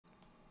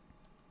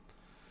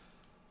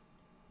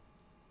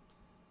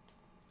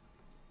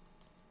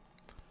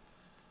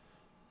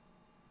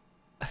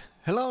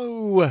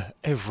Hello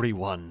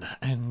everyone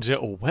and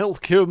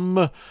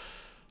welcome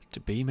to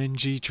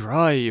BeamNG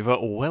Drive.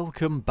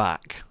 Welcome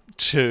back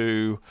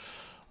to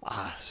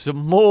some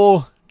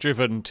more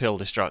Driven Till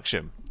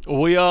Destruction.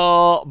 We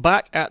are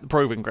back at the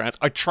Proving Grounds.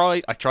 I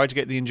tried to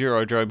get the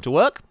Enduro Drome to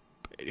work.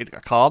 I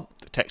can't.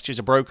 The textures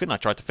are broken. I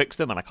tried to fix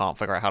them and I can't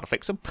figure out how to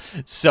fix them.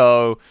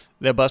 So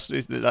they're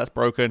busted. That's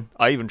broken.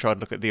 I even tried to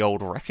look at the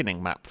old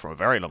Reckoning map from a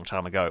very long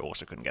time ago.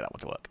 Also couldn't get that one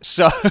to work.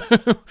 So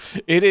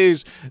it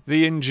is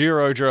the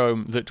Enduro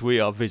Drome that we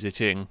are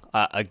visiting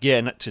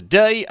again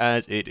today,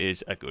 as it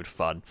is a good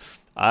fun.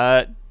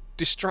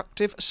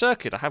 Destructive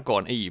circuit. I have got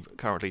an Eve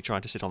currently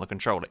trying to sit on the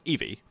controller.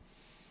 Evie,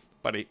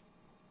 buddy,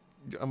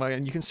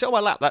 you can sit on my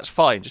lap. That's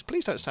fine. Just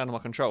please don't stand on my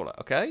controller,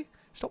 okay?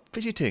 Stop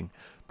fidgeting.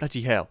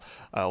 Bloody hell.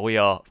 We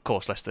are, of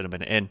course, less than a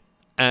minute in,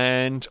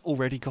 and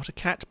already got a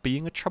cat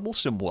being a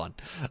troublesome one.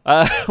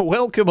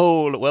 Welcome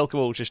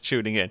all just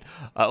tuning in.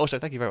 Also,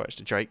 thank you very much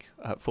to Drake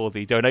for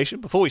the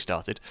donation before we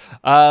started.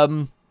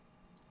 Saying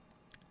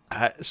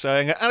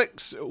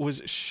Alex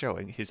was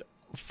showing his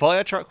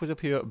fire truck was a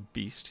pure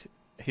beast.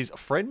 His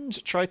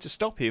friends tried to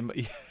stop him,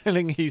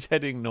 yelling he's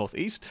heading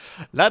northeast.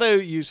 Lado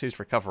used his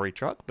recovery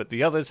truck, but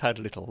the others had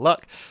little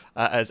luck,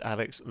 as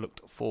Alex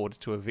looked forward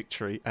to a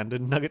victory and a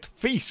nugget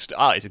feast.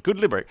 It's a good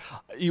limerick.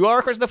 You are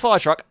requesting the fire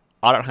truck.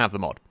 I don't have the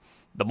mod.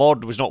 The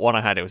mod was not one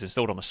I had. It was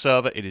installed on the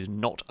server. It is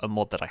not a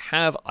mod that I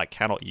have. I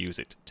cannot use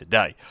it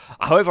today.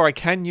 However, I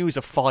can use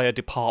a fire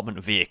department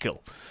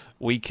vehicle.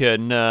 We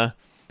can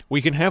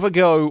have a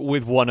go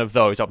with one of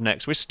those up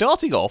next. We're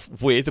starting off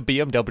with a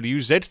BMW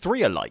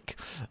Z3 alike.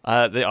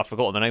 I've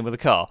forgotten the name of the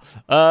car.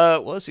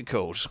 What's it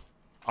called?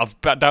 I've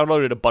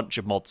downloaded a bunch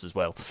of mods as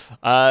well.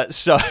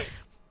 So,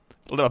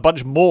 a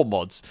bunch more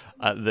mods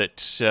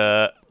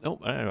that... I don't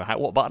know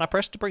what button I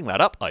pressed to bring that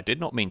up. I did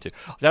not mean to.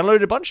 I've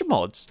downloaded a bunch of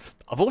mods.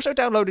 I've also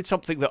downloaded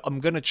something that I'm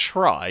going to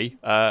try.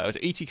 It was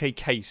an ETK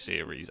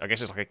K-Series. I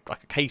guess it's like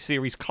a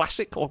K-Series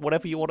Classic or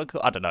whatever you want to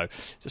call it. I don't know.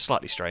 It's a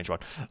slightly strange one.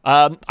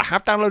 I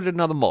have downloaded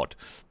another mod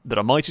that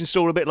I might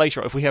install a bit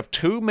later. If we have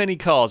too many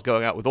cars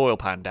going out with oil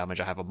pan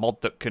damage, I have a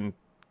mod that can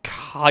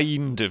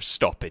kind of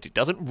stop it. It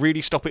doesn't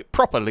really stop it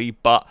properly,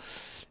 but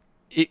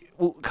it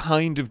will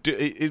kind of do.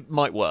 It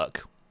might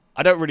work.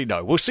 I don't really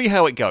know. We'll see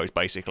how it goes,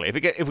 basically.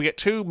 If we get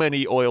too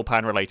many oil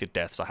pan related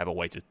deaths, I have a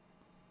way to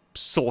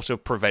sort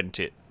of prevent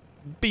it.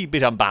 Be a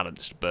bit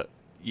unbalanced, but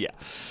yeah.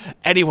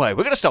 Anyway,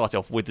 we're going to start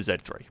off with the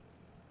Z3.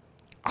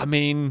 I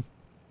mean,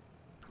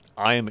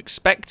 I am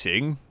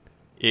expecting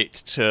it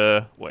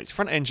to... Well, it's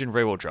front engine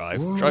rear wheel drive.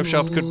 Drive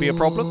shaft could be a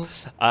problem.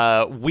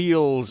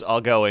 Wheels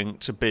are going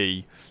to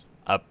be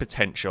a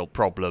potential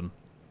problem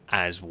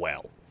as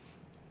well.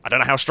 I don't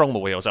know how strong the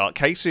wheels are.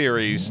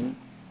 K-Series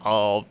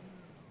are...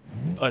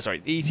 Oh,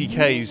 sorry, the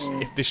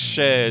ETKs, if this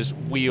shares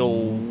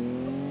wheel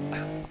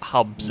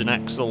hubs and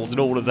axles and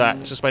all of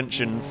that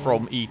suspension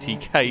from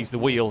ETKs, the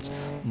wheels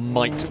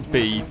might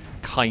be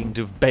kind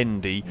of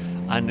bendy.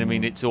 And I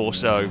mean, it's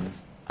also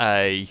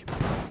a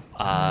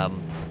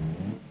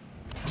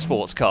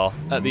sports car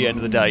at the end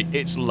of the day.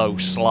 It's low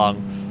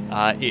slung,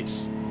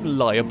 it's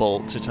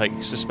liable to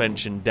take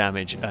suspension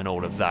damage and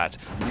all of that.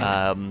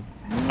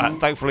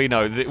 Thankfully,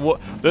 no.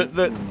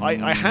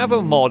 I have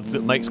a mod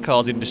that makes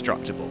cars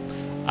indestructible.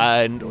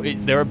 And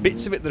there are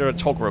bits of it that are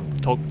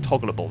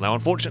toggleable. Now,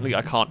 unfortunately,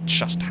 I can't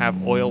just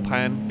have oil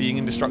pan being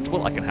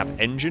indestructible. I can have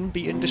engine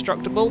be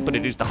indestructible, but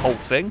it is the whole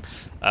thing.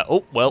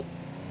 Oh, well,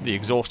 the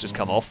exhaust has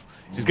come off.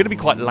 This is going to be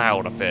quite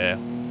loud, I fear.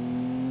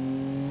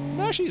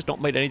 Actually, it's not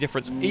made any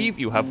difference. Eve,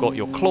 you have got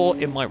your claw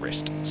in my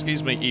wrist.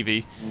 Excuse me,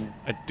 Evie.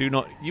 I do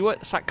not... You are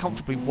sat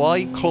comfortably.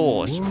 Why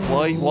claws?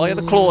 Why are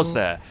the claws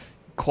there?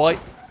 Quite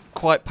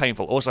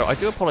painful. Also, I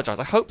do apologise.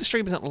 I hope the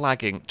stream isn't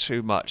lagging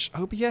too much.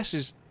 OBS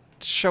is...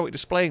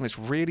 displaying this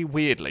really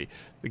weirdly.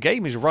 The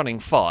game is running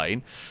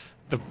fine,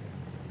 the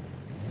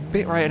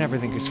bitrate and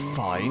everything is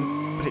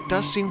fine, but it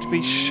does seem to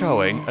be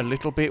showing a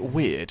little bit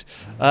weird.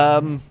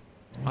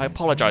 I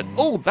apologise.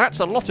 Oh, that's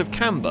a lot of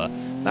camber.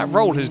 That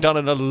roll has done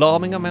an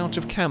alarming amount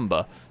of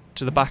camber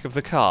to the back of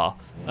the car.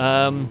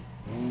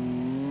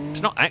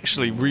 It's not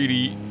actually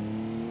really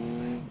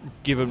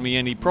given me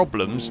any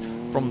problems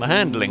from the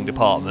handling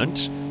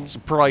department,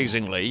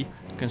 surprisingly,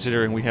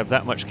 considering we have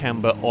that much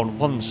camber on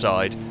one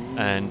side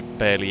and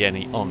barely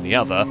any on the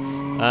other.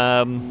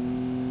 I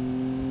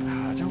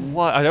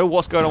don't know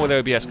what's going on with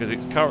OBS, because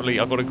it's currently...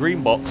 I've got a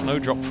green box, no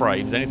drop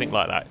frames, anything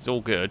like that. It's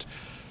all good.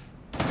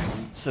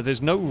 So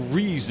there's no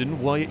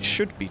reason why it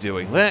should be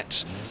doing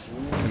that.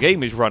 The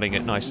game is running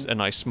at a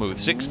nice smooth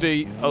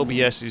 60.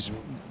 OBS is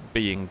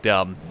being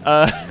dumb.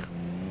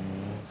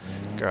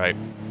 Great.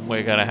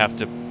 We're going to have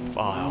to...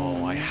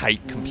 Oh, I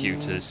hate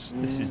computers.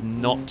 This is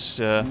not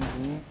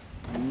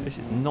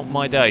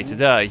my day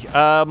today.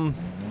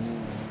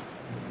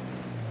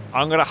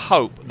 I'm going to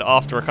hope that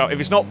after a couple... If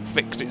it's not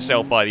fixed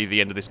itself by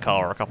the end of this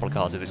car, or a couple of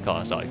cars in this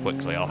car started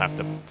quickly, I'll have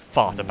to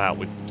fart about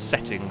with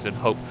settings and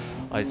hope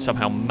I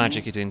somehow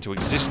magic it into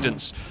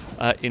existence,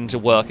 into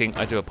working.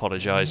 I do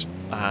apologise.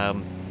 I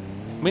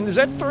mean, the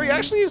Z3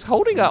 actually is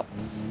holding up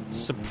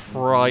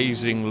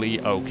surprisingly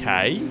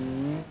okay.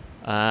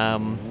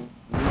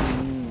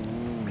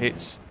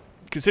 It's,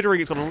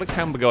 considering it's got a lot of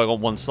camber going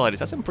on one side,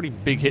 it's had some pretty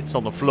big hits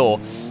on the floor.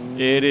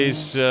 It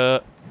is,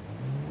 I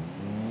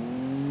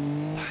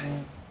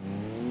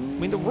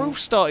mean, the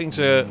roof's starting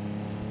to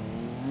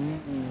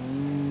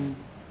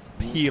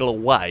peel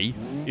away,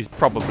 is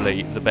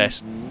probably the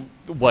best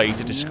way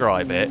to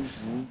describe it.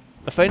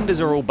 The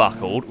fenders are all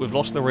buckled, we've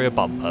lost the rear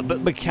bumper,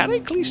 but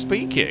mechanically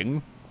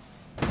speaking,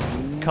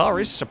 the car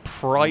is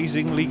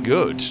surprisingly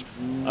good.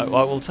 I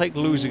will take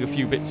losing a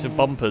few bits of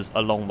bumpers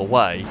along the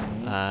way.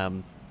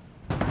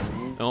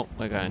 Oh,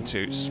 we're going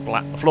to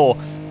splat the floor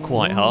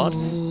quite hard.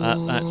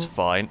 That's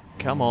fine.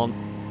 Come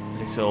on,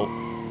 little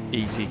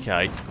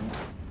ETK.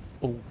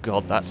 Oh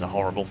god, that's a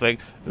horrible thing.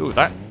 Ooh,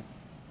 that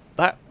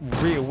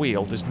rear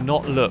wheel does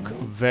not look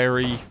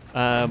very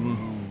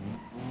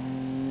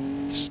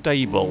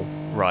stable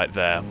right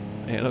there.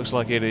 It looks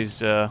like it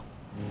is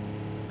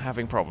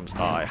having problems.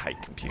 Oh, I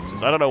hate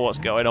computers. I don't know what's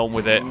going on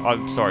with it.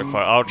 I'm sorry for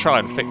it. I'll try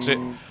and fix it.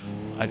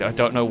 I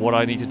don't know what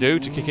I need to do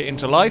to kick it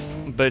into life,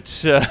 but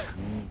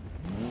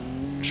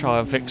try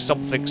and fix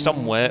something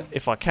somewhere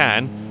if I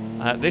can.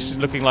 This is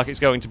looking like it's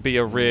going to be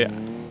a rear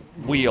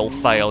wheel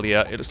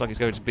failure. It looks like it's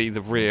going to be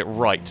the rear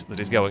right that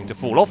is going to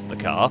fall off the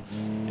car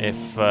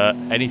if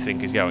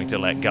anything is going to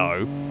let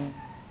go.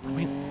 I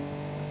mean,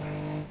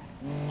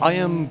 I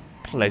am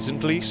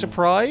pleasantly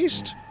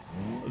surprised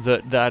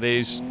that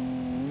is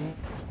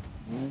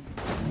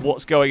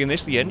what's going in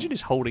this. The engine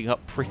is holding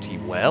up pretty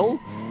well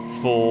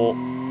for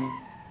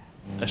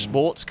a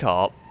sports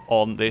car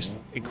on this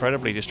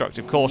incredibly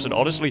destructive course, and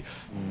honestly,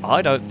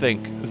 I don't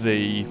think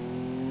the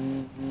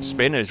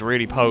spinners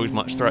really pose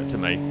much threat to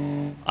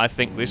me. I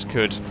think this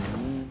could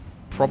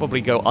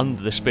probably go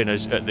under the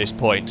spinners at this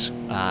point.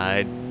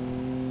 I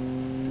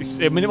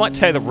mean, it might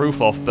tear the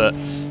roof off, but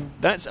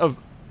that's of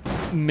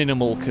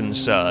minimal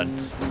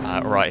concern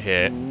right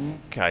here.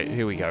 Okay,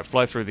 here we go.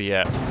 Fly through the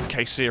air.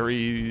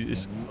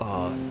 K-Series.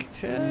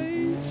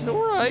 Okay, it's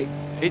alright.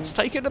 It's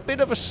taken a bit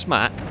of a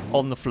smack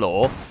on the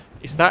floor.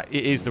 It's that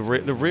it is the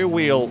rear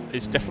wheel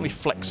is definitely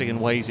flexing in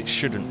ways it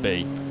shouldn't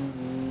be.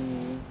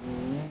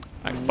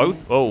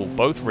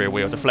 Both rear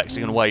wheels are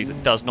flexing in ways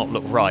that does not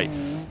look right.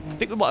 I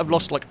think we might have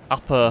lost like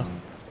upper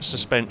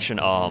suspension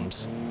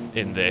arms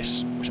in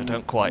this, which I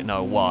don't quite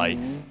know why.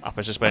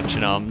 Upper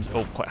suspension arms,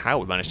 or quite how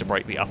we managed to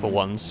break the upper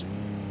ones.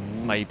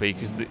 Maybe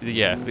because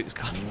yeah, it's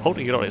kind of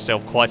holding it on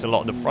itself quite a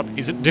lot. The front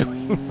isn't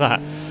doing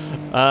that.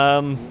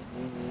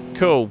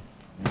 Cool.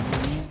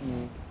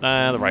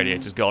 The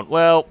radiator's gone.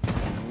 Well,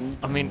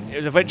 I mean, it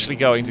was eventually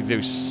going to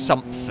do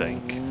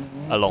something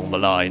along the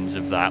lines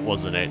of that,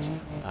 wasn't it?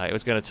 It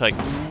was going to take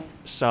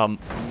some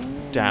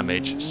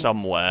damage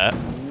somewhere.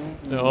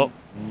 Oh,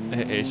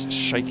 it is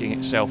shaking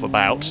itself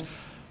about.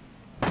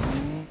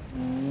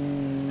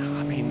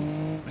 I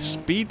mean, the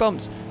speed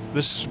bumps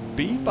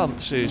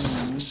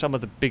is some of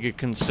the bigger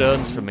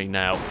concerns for me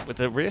now. With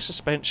the rear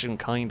suspension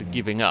kind of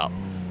giving up,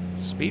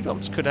 speed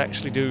bumps could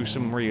actually do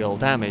some real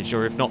damage,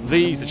 or if not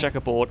these, the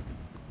checkerboard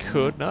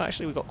could. No,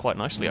 actually we got quite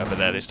nicely over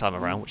there this time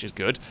around, which is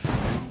good.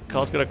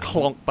 Car's going to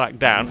clonk back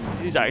down.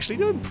 It's actually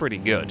doing pretty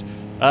good.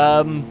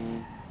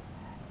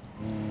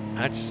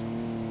 That's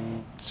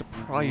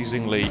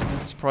surprisingly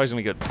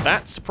good.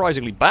 That's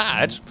surprisingly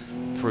bad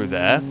through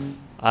there.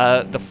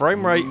 The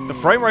frame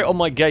rate on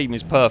my game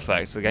is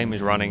perfect. The game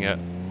is running at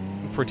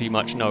pretty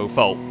much no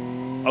fault.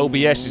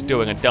 OBS is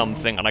doing a dumb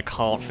thing, and I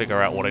can't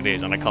figure out what it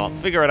is, and I can't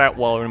figure it out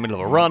while we're in the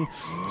middle of a run.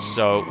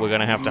 So we're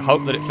going to have to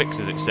hope that it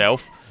fixes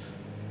itself.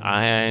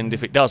 And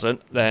if it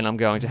doesn't, then I'm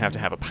going to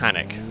have a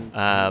panic.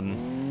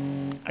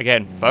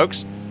 Again,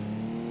 folks,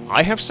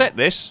 I have set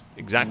this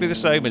exactly the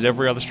same as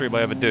every other stream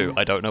I ever do.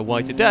 I don't know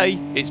why today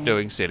it's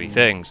doing silly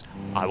things.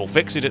 I will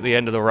fix it at the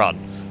end of the run.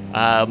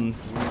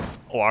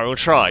 Or I will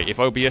try. If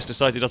OBS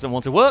decides it doesn't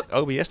want to work,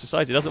 OBS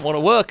decides it doesn't want to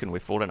work, and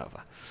we've fallen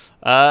over.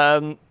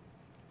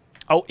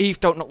 Oh, Eve,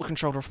 don't knock the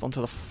controller off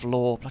onto the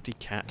floor, bloody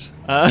cat.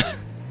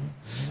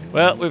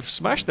 Well, we've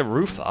smashed the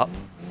roof up.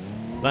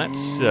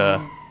 That's,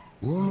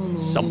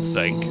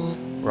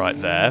 something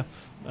right there.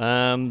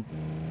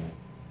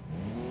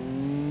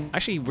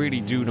 Actually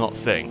really do not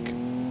think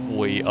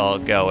we are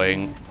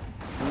going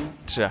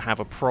to have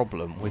a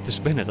problem with the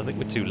spinners. I think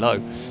we're too low. I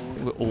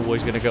think we're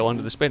always going to go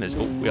under the spinners.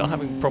 Oh, we are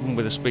having a problem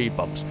with the speed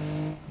bumps.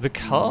 The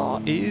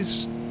car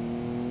is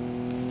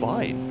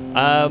fine.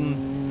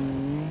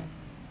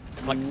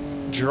 Like,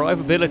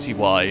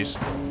 drivability-wise,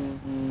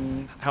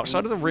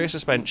 outside of the rear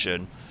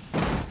suspension,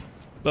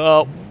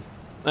 well,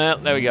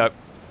 there we go.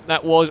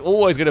 That was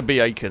always going to be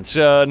a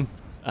concern.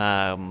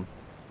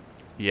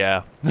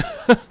 Yeah.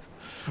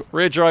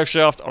 Rear drive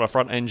shaft on a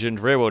front-engined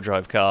rear-wheel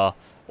drive car,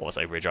 or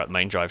say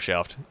main drive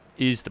shaft,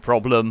 is the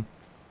problem.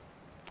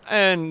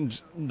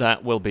 And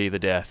that will be the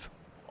death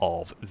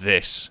of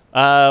this.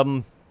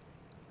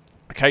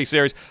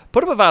 K-Series,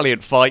 put up a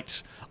valiant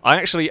fight. I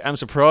actually am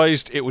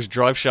surprised it was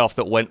drive shaft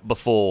that went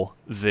before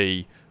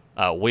the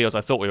wheels.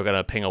 I thought we were going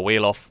to ping a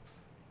wheel off.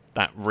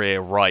 That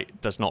rear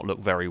right does not look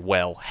very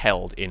well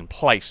held in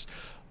place.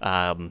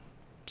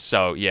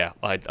 So yeah,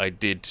 I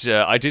did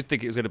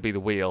think it was going to be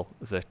the wheel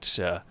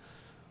that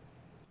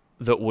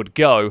that would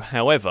go.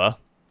 However,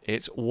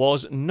 it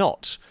was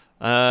not.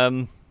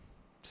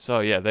 So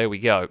yeah, there we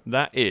go.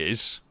 That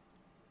is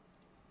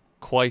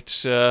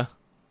quite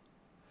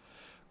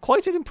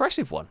quite an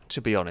impressive one,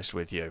 to be honest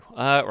with you.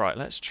 Right,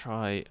 let's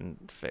try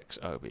and fix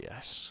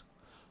OBS.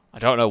 I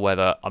don't know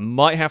whether I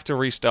might have to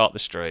restart the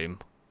stream.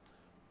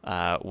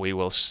 We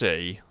will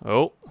see.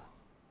 Oh.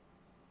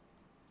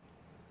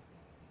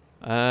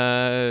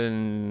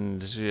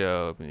 And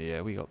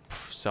yeah, we got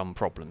some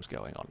problems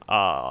going on.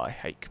 Ah, I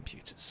hate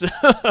computers.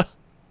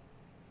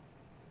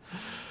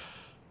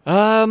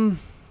 I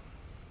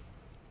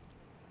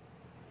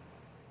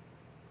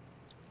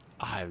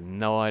have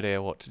no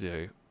idea what to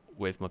do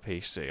with my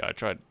PC. I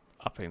tried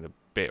upping the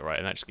bitrate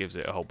and that just gives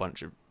it a whole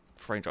bunch of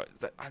frame drops.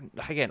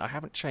 Again, I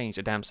haven't changed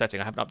a damn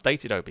setting. I haven't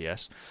updated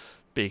OBS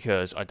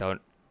because I don't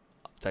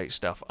update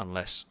stuff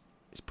unless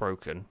it's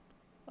broken.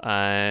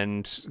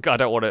 And I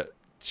don't want to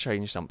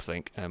change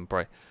something and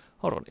break.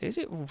 Hold on, is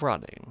it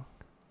running?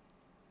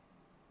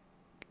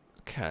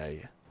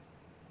 Okay.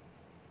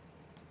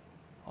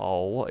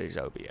 Oh, what is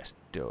OBS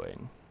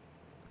doing?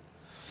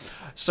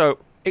 So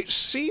it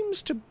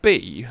seems to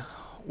be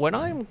when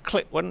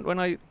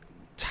I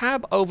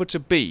tab over to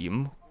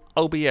Beam,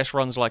 OBS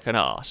runs like an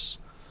arse.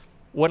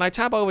 When I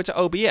tab over to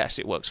OBS,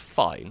 it works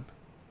fine.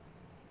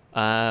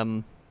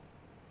 I'm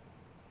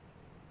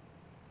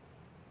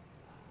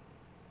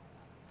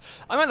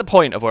at the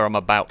point of where I'm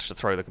about to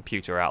throw the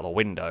computer out the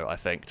window, I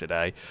think,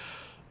 today.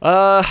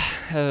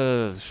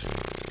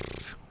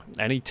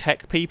 Any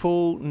tech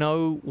people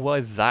know why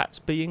that's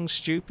being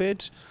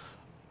stupid?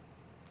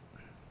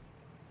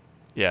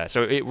 Yeah,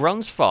 so it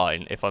runs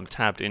fine if I'm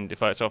tabbed in.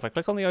 So if I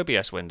click on the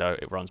OBS window,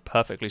 it runs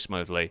perfectly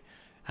smoothly,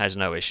 has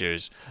no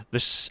issues. The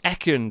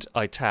second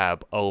I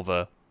tab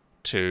over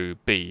to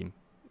Beam,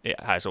 it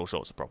has all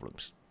sorts of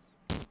problems.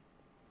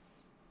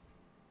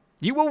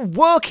 You were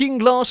working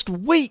last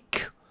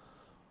week!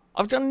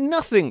 I've done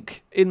nothing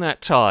in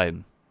that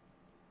time.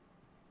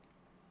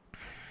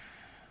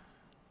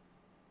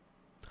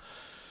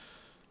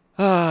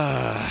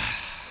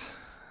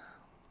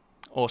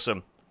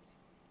 Awesome.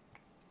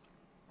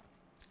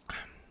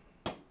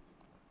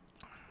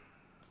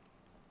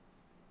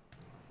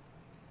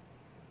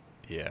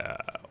 Yeah.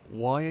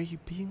 Why are you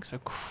being so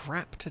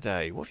crap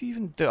today? What have you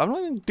even done? I'm not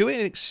even doing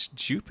anything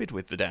stupid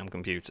with the damn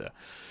computer.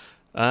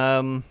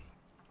 There's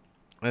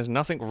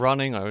nothing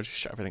running. I would just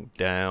shut everything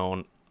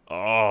down.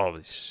 Oh,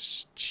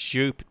 this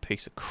stupid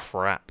piece of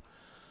crap.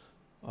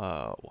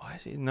 Why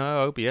is it?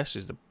 No, OBS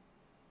is the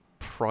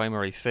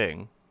primary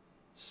thing.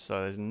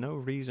 So there's no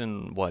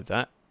reason why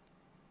that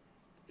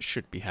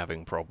should be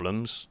having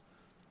problems.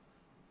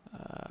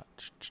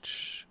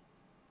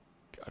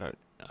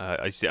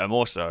 I'm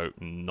also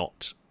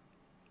not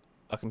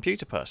a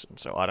computer person,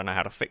 so I don't know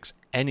how to fix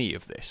any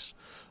of this.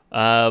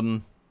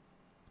 Yes,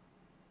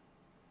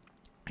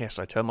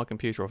 I turn my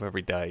computer off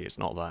every day. It's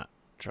not that.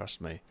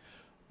 Trust me.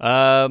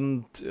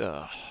 You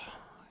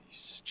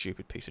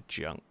stupid piece of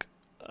junk.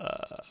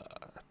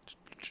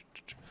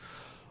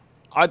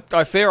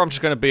 I fear I'm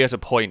just going to be at a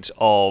point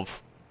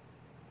of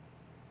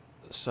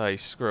say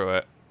screw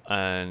it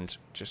and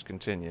just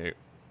continue.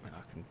 I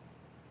mean,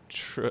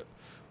 I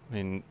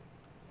mean,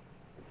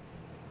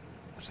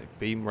 I say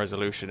beam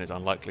resolution is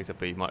unlikely to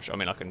be much. I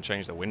mean, I can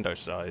change the window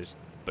size,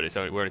 but it's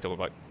only, we're only talking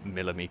about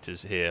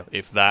millimeters here,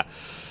 if that.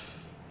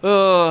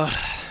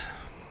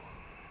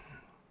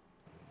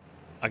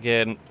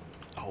 Again,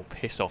 oh,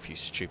 piss off, you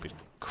stupid,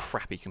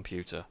 crappy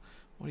computer.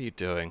 What are you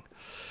doing?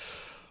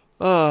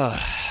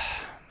 Alright.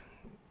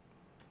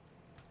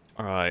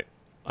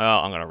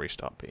 I'm going to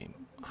restart Beam.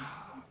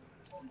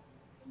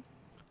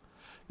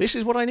 This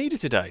is what I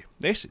needed today.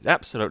 This is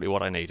absolutely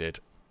what I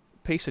needed.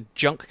 Piece of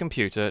junk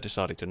computer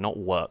decided to not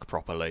work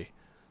properly.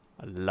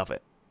 I love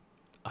it.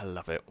 I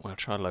love it. I'll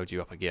try to load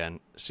you up again.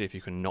 See if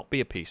you can not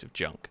be a piece of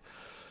junk.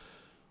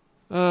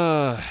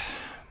 Right.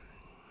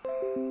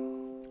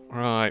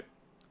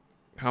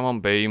 Come on,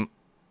 Beam.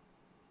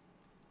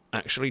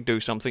 Actually do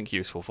something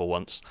useful for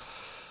once.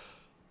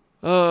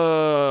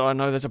 I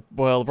know there's a...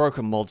 Well, the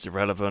broken mod's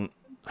irrelevant.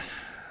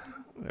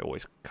 They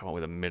always come up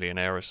with a million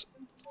errors.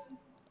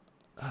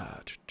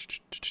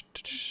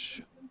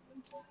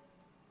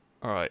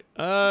 Alright.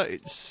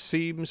 It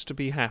seems to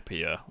be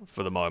happier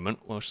for the moment.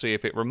 We'll see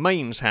if it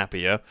remains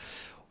happier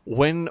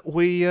when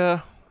we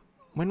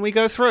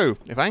go through.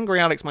 If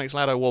Angry Alex makes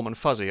Lado warm and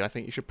fuzzy, I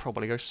think you should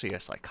probably go see a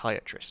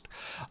psychiatrist.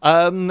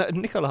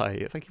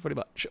 Nikolai, thank you very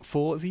much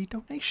for the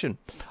donation.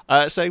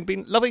 Saying,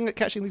 been loving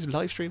catching these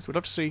live streams. Would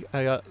love to see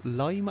a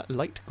lime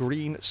light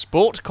green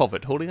sport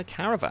covered holding a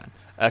caravan.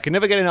 Can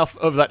never get enough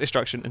of that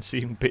destruction and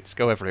seeing bits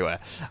go everywhere.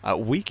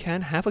 We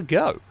can have a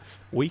go.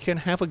 We can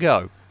have a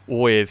go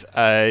with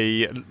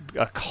a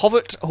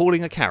covert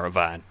hauling a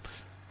caravan.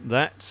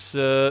 That's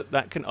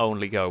that can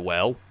only go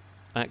well.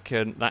 That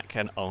can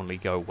only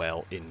go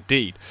well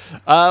indeed.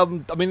 I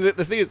mean, the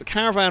thing is, the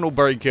caravan will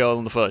break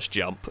on the first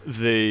jump.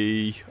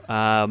 The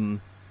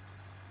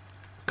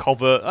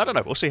cover. I don't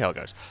know. We'll see how it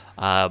goes.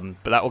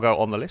 But that will go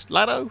on the list.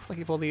 Lado, thank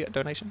you for the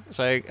donation.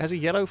 So, has a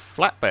yellow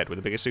flatbed with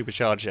the biggest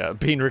supercharger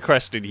been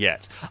requested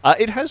yet?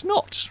 It has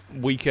not.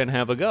 We can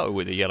have a go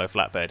with a yellow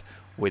flatbed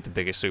with the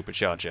biggest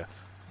supercharger.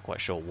 Not quite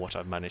sure what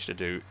I've managed to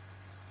do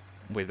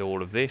with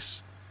all of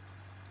this.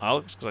 Oh,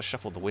 it's because I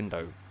shuffled the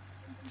window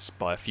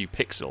by a few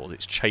pixels.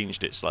 It's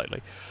changed it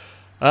slightly.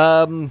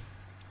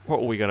 What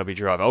are we going to be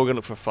driving? Oh, we're going to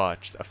look for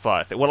a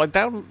fire thing. Well,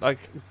 I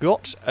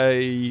got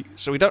a...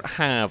 So we don't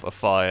have a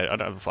fire... I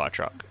don't have a fire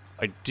truck.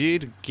 I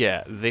did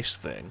get this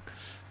thing.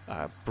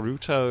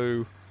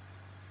 Bruto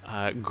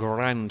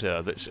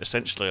Grandeur. That's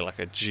essentially like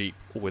a Jeep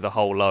with a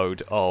whole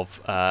load of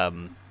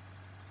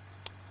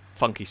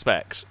funky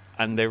specs.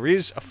 And there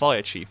is a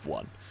Fire Chief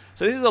one.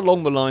 So this is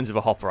along the lines of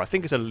a hopper. I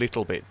think it's a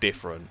little bit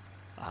different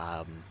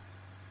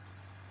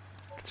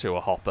to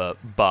a hopper,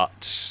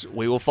 but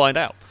we will find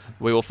out.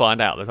 We will find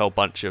out. There's a whole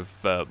bunch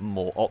of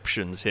more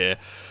options here.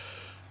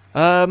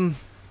 So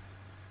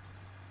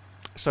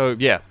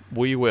yeah,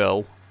 we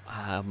will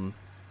have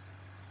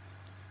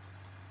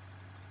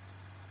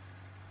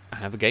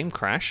a game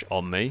crash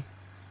on me.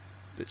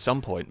 At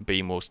some point,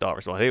 Beam will start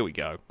responding. Here we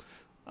go.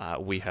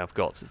 We have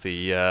got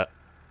the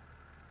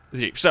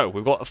Jeep. So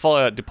we've got a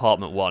fire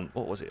department one.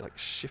 What was it, like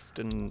shift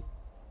and...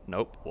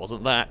 Nope,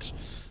 wasn't that.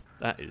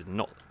 That is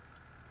not...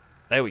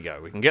 There we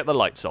go. We can get the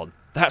lights on.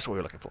 That's what we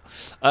were looking for.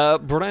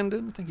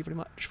 Brandon, thank you very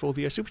much for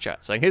the super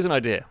chat, saying, here's an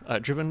idea.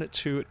 Driven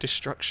to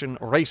destruction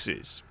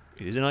races.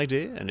 It is an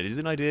idea, and it is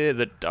an idea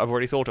that I've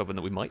already thought of and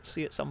that we might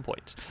see at some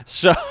point.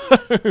 So,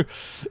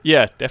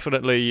 yeah,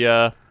 definitely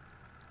don't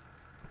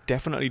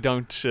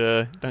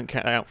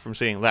count out from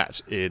seeing that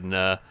in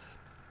the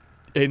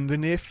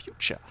near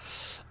future.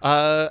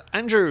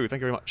 Andrew, thank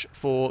you very much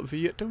for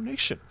the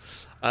donation.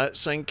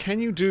 Saying, can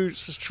you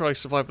try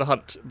Survive the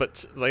Hunt,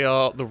 but they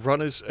are the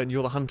runners and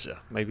you're the hunter?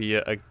 Maybe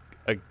a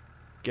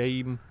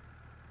game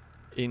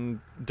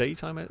in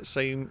daytime,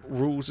 same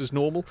rules as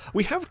normal.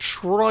 We have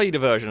tried a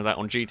version of that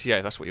on GTA,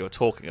 if that's what you were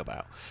talking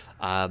about.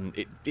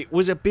 It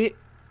was a bit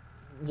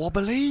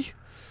wobbly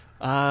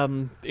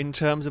in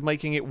terms of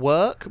making it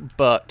work,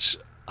 but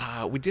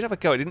we did have a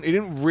go. It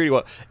didn't really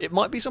work. It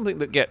might be something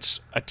that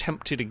gets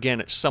attempted again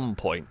at some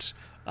point,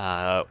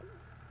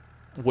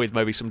 with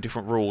maybe some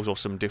different rules or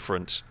some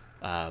different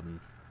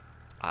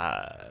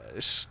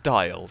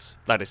styles,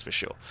 that is for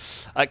sure.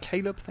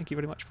 Caleb, thank you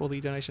very much for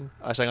the donation.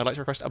 Saying, I'd like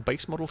to request a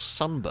base model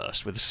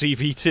Sunburst with a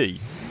CVT.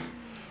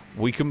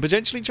 We can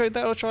potentially trade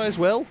that or try as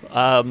well.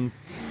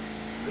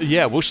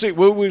 Yeah, we'll see.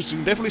 We'll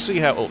definitely see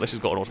how... Oh, this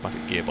has got an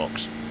automatic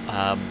gearbox.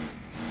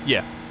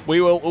 Yeah, we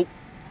will... Oh,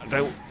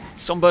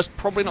 Sunburst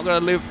probably not going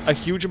to live a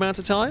huge amount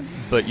of time,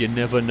 but you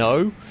never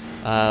know.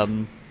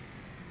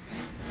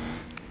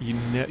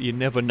 You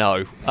never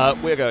know.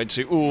 We're going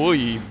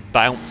to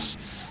bounce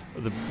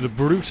the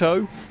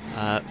Bruto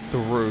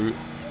through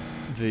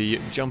the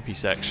jumpy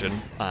section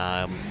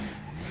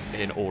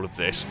in all of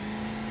this.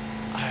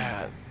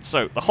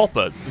 So the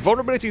hopper, the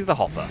vulnerabilities of the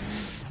hopper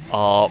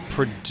are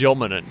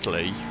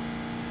predominantly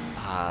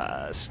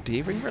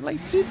steering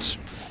related.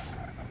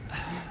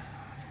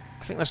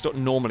 I think that's what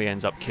normally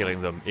ends up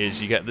killing them,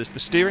 is you get this, the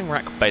steering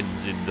rack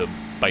bends in them,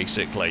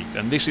 basically,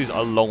 and this is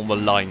along the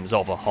lines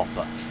of a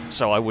hopper,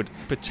 so I would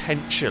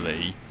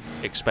potentially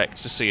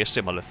expect to see a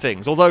similar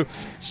things, although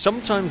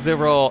sometimes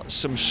there are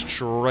some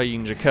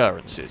strange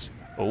occurrences.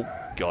 Oh,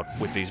 God,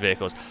 with these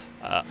vehicles.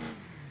 Oh,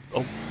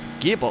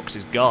 gearbox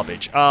is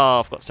garbage. Ah,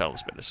 I've got to sell the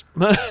spinners.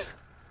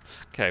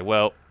 Okay,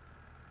 well,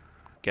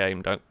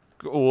 game, don't...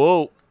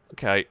 Whoa,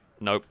 okay,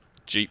 nope,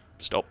 Jeep.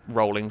 Stop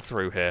rolling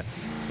through here.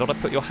 Thought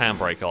I'd put your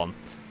handbrake on.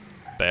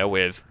 Bear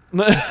with.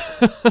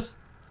 I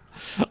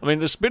mean,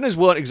 the spinners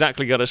weren't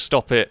exactly going to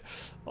stop it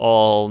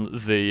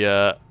on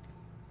the...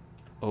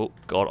 oh,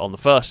 God, on the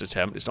first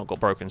attempt. It's not got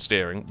broken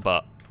steering,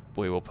 but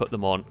we will put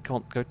them on. Come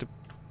on, go to...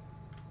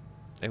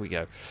 There we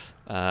go.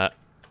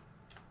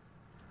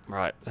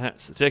 Right,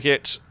 that's the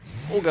ticket.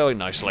 All going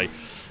nicely.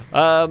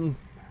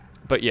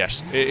 But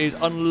yes, it is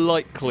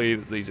unlikely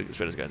that these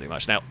spinners are going to do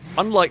much. Now,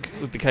 unlike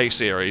with the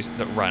K-Series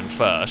that ran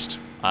first,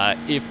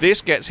 if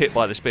this gets hit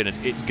by the spinners,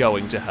 it's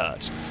going to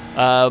hurt.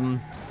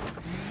 Well,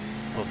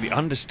 the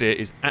understeer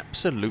is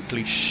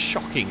absolutely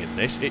shocking in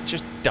this. It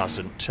just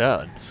doesn't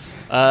turn.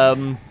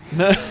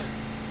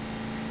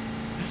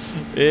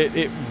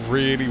 It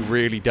really,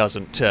 really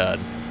doesn't turn.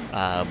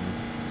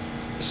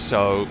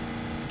 So,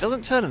 it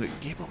doesn't turn, and the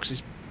gearbox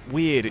is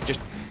weird. It just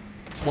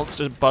wants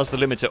to buzz the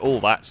limiter. Oh,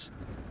 that's...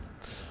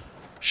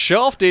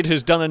 Shafted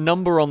has done a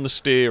number on the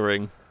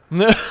steering.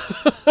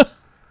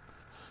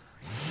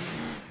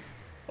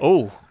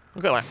 Oh,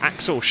 look at that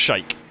axle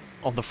shake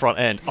on the front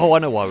end. Oh, I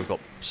know why we've got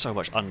so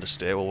much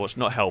understeer. Well, what's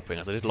not helping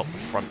is I did lock the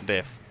front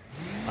diff,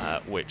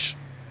 which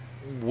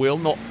will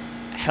not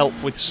help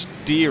with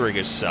steering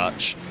as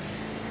such.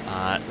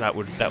 That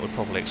would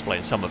probably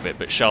explain some of it,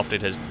 but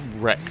Shafted has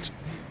wrecked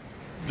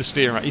the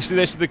steering rack. You see,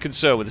 this is the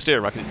concern with the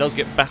steering rack, is it does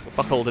get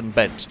buckled and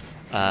bent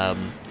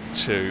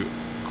to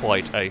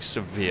quite a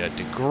severe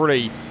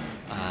degree.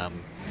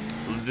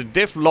 The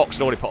diff lock's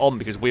not already put on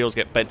because wheels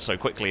get bent so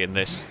quickly in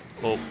this.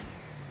 Oh,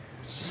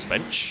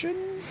 suspension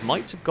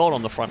might have gone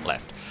on the front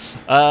left.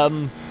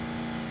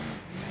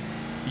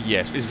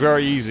 Yes, it's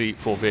very easy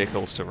for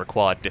vehicles to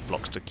require diff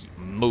locks to keep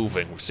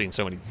moving. We've seen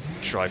so many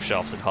drive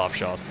shafts and half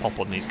shafts pop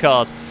on these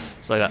cars,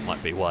 so that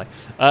might be why.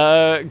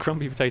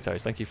 Grumpy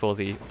Potatoes, thank you for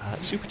the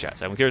super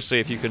chat. I'm curious to see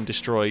if you can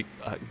destroy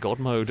God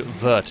Mode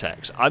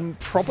Vertex. I'm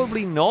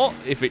probably not,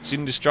 if it's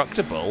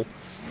indestructible.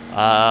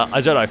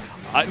 I don't know.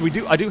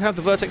 I do have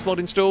the Vertex mod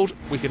installed.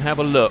 We can have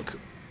a look.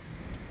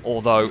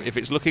 Although, if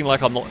it's looking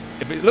like I'm not,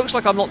 if it looks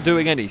like I'm not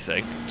doing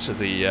anything to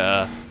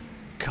the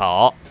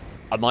car,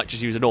 I might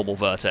just use a normal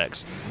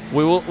Vertex.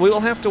 We will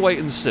have to wait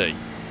and see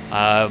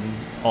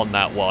on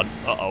that one.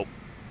 Uh-oh.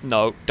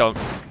 No, don't.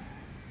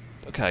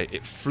 Okay,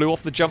 it flew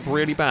off the jump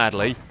really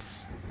badly.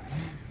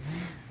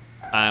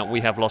 And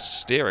we have lost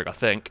steering, I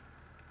think.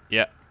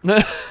 Yeah.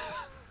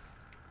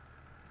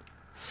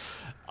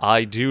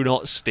 I do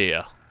not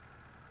steer.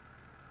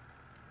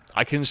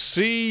 I can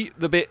see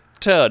the bit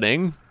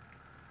turning.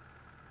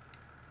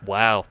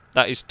 Wow,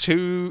 that is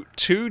two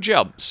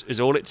jumps is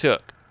all it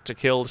took to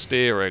kill the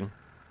steering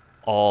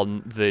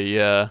on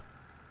the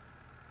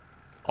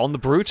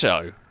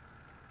Bruto.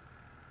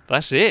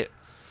 That's it.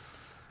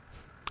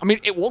 I mean,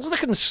 it was the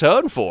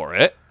concern for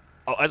it.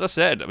 Oh, as I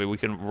said, I mean, we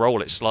can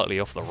roll it slightly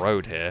off the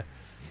road here.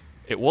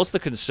 It was the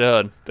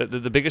concern.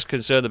 The biggest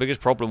concern, the biggest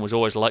problem was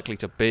always likely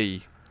to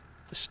be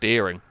the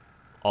steering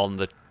on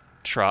the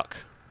truck.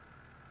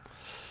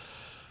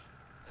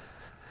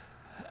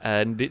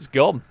 And it's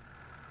gone.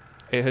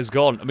 It has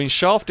gone. I mean,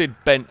 Shafted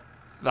bent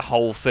the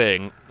whole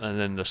thing, and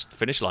then the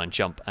finish line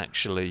jump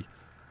actually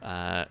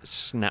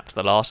snapped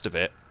the last of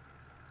it.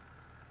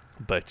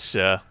 But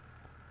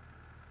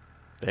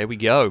there we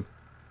go.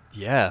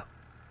 Yeah.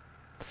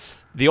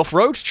 The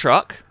off-road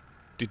truck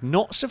did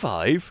not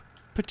survive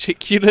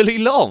particularly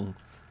long.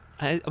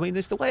 I mean,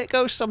 it's the way it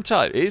goes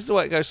sometimes. It is the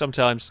way it goes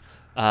sometimes.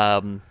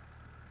 Yeah,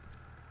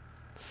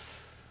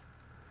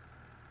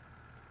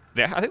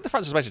 I think the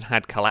front suspension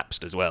had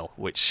collapsed as well,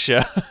 which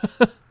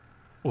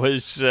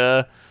was,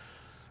 yeah.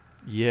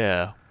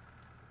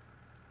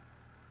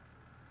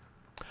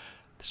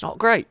 It's not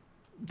great.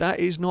 That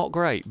is not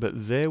great,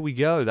 but there we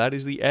go. That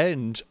is the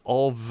end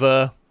of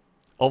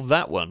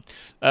that one.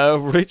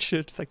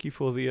 Richard, thank you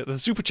for the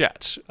super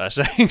chat,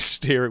 saying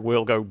steering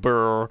wheel go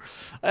brrr.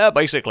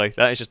 Basically,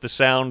 that is just the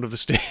sound of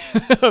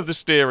the of the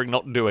steering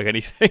not doing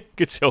anything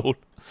at all.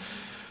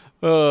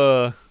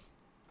 Oh,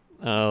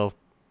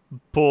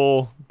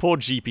 poor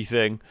Jeepy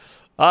thing.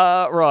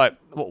 Right,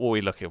 what were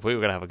we looking for? We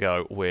were going to have a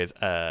go with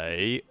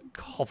a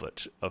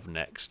Covert of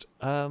next.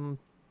 Alright,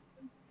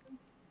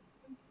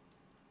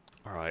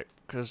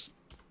 because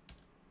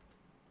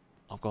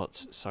I've got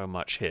so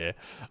much here.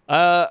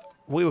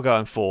 We were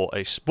going for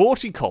a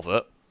sporty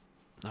Covert.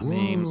 I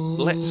mean,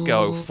 let's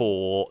go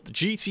for the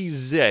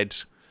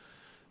GTZ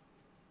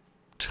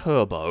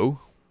Turbo.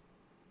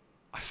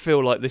 I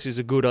feel like this is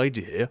a good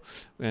idea.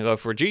 We're going to go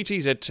for a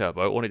GTZ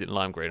Turbo. I wanted it in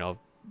lime green. I'll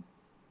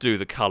do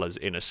the colours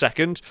in a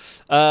second.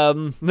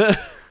 And there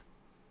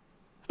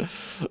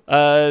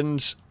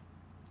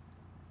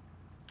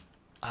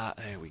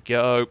we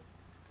go.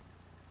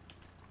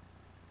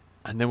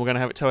 And then we're going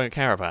to have it towing a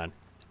caravan.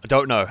 I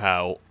don't know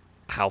how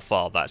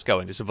far that's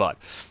going to survive.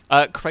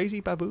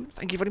 Crazy Baboon,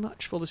 thank you very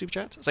much for the super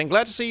chat. Saying,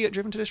 glad to see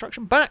Driven to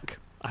Destruction back.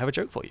 I have a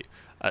joke for you.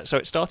 So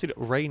it started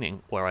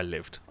raining where I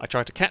lived. I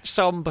tried to catch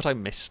some, but I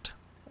missed.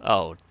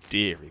 Oh,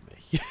 dearie me.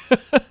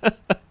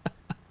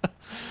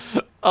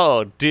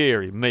 Oh,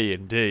 dearie me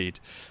indeed.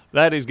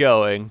 That is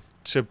going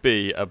to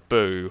be a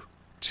boo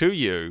to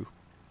you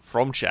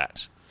from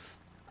chat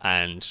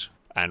and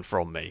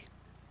from me.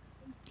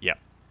 Yep.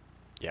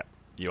 Yep.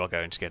 You are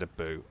going to get a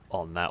boo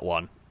on that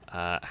one.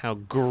 How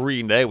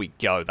green. There we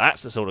go.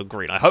 That's the sort of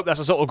green. I hope that's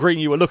the sort of green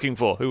you were looking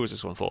for. Who was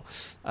this one for?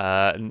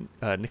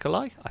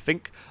 Nikolai, I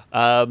think.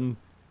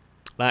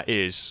 That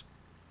is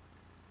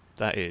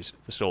the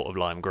sort of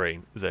lime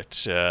green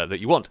that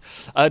you want.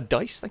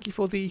 Dice, thank you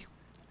for the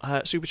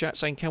super chat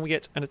saying, can we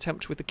get an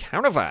attempt with the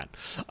caravan?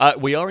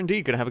 We are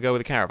indeed going to have a go with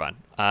the caravan.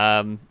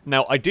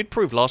 Now, I did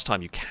prove last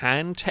time you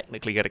can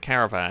technically get a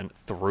caravan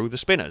through the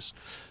spinners.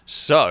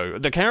 So,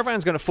 the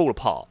caravan's going to fall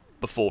apart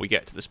before we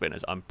get to the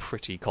spinners, I'm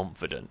pretty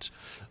confident.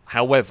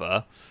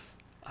 However,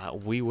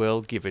 we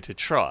will give it a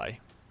try.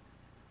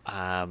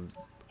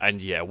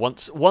 And yeah,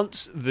 once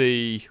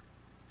the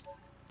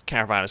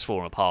caravan has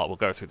fallen apart, we'll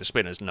go through the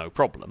spinners, no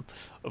problem,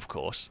 of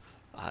course,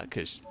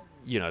 because,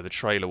 you know, the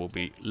trailer will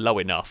be low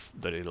enough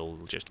that it'll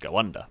just go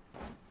under.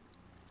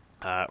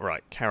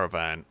 Right,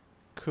 caravan,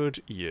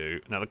 could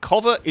you... Now, the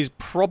Covert is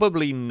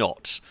probably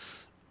not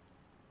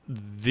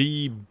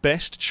the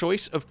best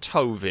choice of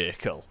tow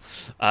vehicle.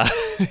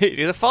 It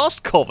is a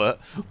fast Covert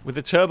with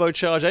a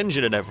turbocharged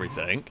engine and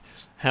everything.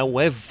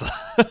 However,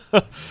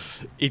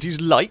 it is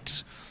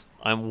light.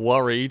 I'm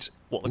worried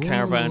what the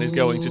caravan is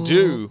going to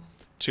do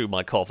to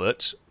my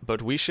Covert,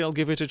 but we shall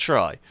give it a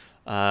try.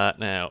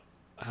 Now,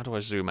 how do I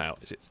zoom out?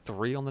 Is it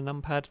 3 on the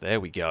numpad? There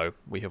we go.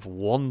 We have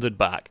wandered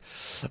back.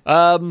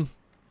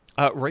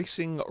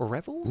 Racing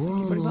Revel, thank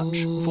you very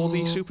much for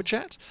the super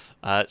chat.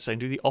 Saying,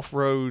 do the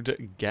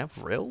off-road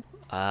Gavril.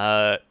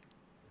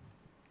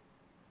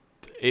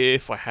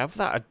 If I have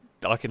that,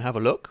 I can have a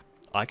look.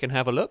 I can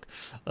have a look.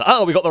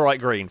 Oh, we got the right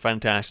green.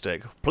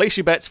 Fantastic. Place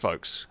your bets,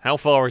 folks. How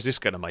far is this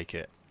going to make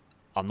it?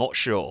 I'm not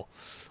sure.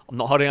 I'm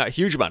not holding out a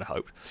huge amount of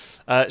hope.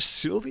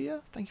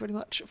 Sylvia, thank you very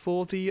much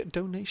for the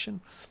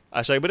donation.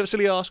 So, a bit of a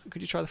silly ask,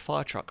 could you try the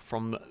fire truck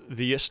from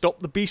the Stop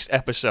the Beast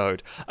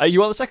episode?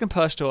 You are the second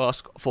person to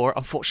ask for it.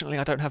 Unfortunately,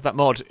 I don't have that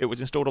mod. It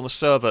was installed on the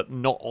server,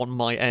 not on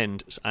my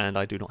end, and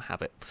I do not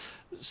have it.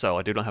 So,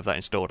 I do not have that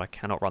installed. I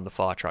cannot run the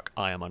fire truck,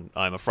 I am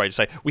afraid to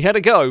say. We had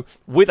a go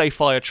with a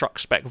fire truck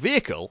spec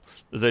vehicle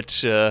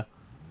that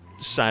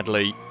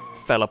sadly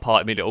fell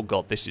apart immediately. Oh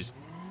god, this is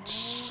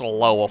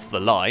slow off the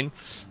line.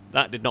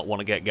 That did not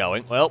want to get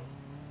going. Well,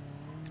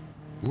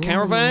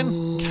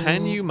 Caravan,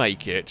 can you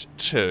make it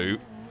to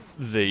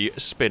the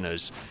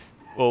spinners?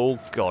 Oh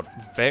god,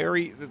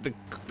 the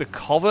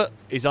Covet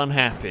is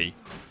unhappy.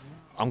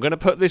 I'm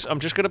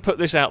just gonna put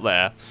this out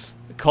there.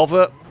 The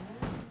Covet,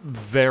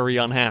 very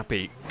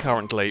unhappy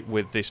currently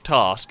with this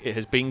task. It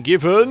has been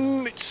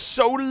given. It's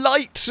so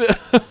light.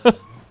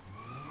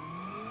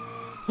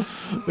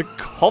 The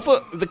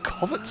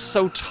Covet's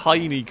so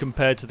tiny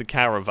compared to the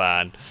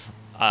Caravan.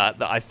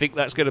 That I think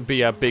that's going to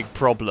be a big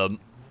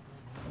problem.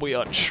 We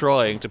are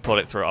trying to pull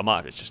it through. I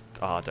might have to just...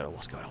 Oh, I don't know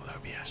what's going on with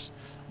OBS.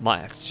 Might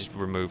have to just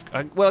remove...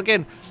 well,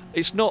 again,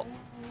 it's not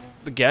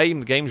the game.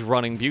 The game's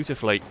running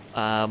beautifully.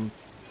 Oh,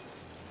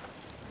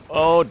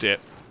 dear.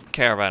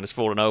 Caravan has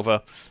fallen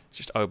over. It's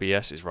just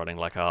OBS is running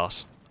like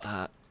arse.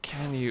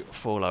 Can you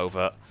fall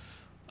over?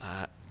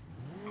 Oh,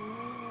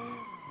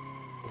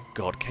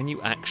 God. Can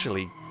you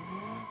actually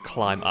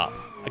climb up?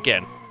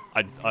 Again,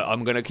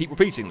 I'm going to keep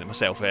repeating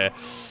myself here.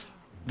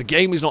 The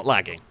game is not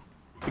lagging.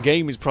 The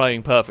game is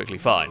playing perfectly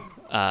fine.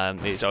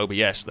 It's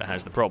OBS that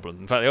has the problem.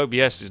 In fact, the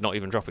OBS is not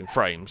even dropping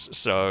frames,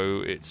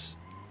 so it's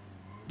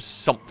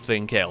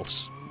something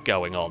else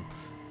going on.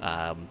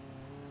 I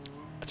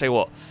tell you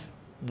what,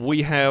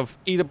 we have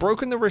either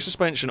broken the rear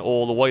suspension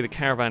or the way the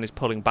Caravan is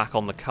pulling back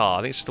on the car.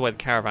 I think it's just the way the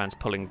Caravan's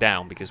pulling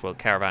down because, well, the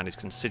Caravan is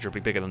considerably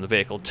bigger than the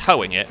vehicle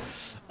towing it.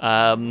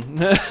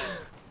 It's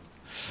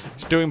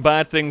doing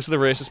bad things to the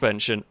rear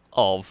suspension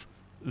of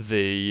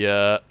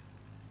the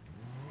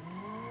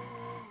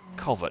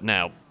Covet.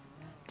 Now,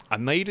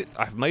 I've made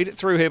it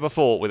through here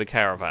before with a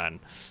Caravan.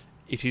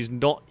 It is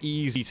not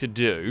easy to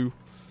do,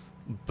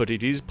 but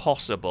it is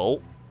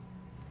possible.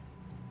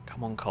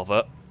 Come on,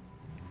 Covet.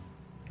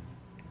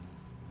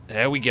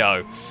 There we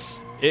go.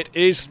 It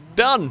is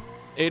done.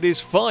 It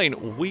is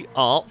fine. We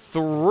are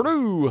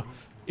through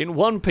in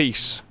one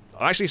piece.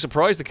 I'm actually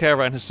surprised the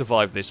Caravan has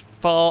survived this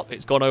far.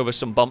 It's gone over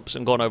some bumps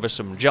and gone over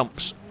some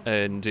jumps,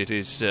 and it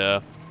is,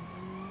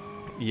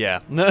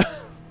 yeah.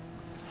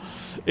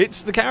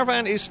 The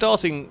Caravan is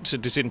starting to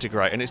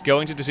disintegrate, and it's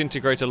going to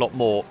disintegrate a lot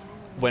more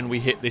when we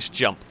hit this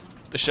jump.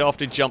 The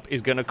shafted jump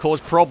is going to cause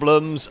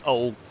problems.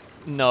 Oh,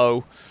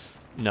 no.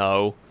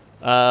 No.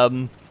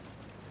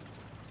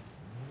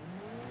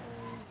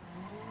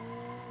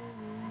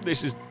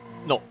 This is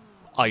not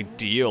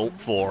ideal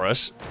for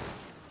us.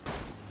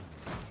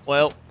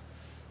 Well,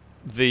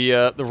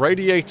 the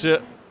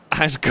radiator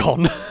has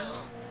gone.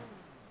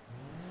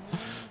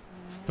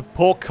 The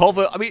poor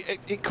Covet. I mean,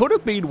 it could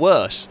have been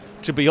worse,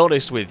 to be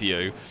honest with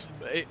you.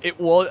 It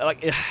was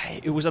like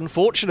it was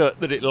unfortunate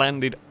that it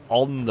landed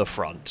on the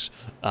front.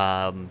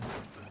 Oh,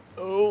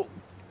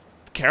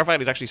 the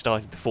Caravan is actually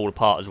starting to fall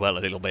apart as well a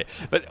little bit.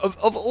 But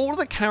of all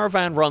the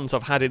Caravan runs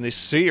I've had in this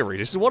series,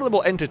 this is one of the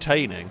more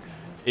entertaining.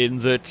 In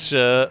that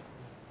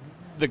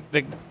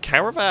the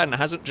Caravan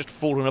hasn't just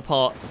fallen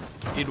apart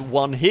in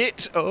one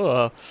hit.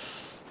 Oh.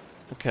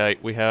 Okay,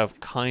 we have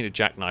kind of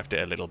jackknifed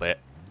it a little bit.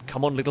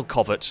 Come on, little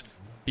Covet.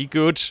 Be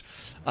good.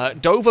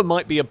 Dover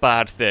might be a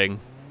bad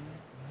thing.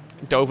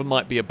 Dover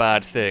might be a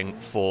bad thing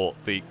for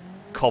the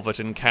Covet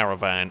and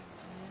Caravan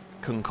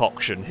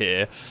concoction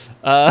here.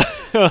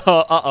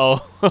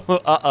 Uh-oh.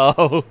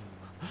 Uh-oh.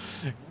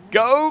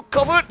 Go,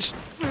 Covet!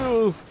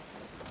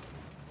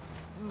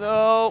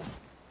 No.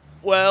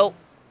 Well,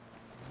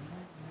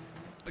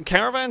 the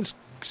Caravan's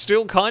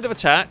still kind of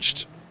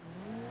attached.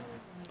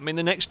 I mean,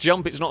 the next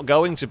jump it's not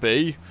going to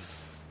be.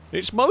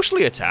 It's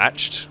mostly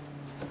attached.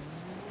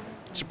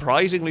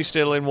 Surprisingly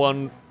still in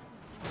one...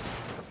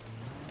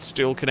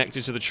 Still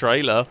connected to the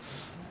trailer.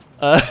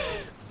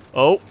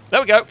 Oh,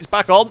 there we go. It's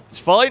back on. It's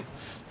fine.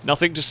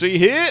 Nothing to see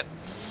here.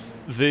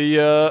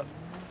 The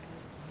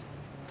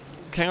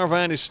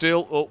Caravan is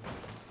still... Oh,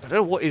 I don't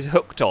know what is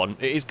hooked on.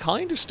 It is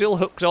kind of still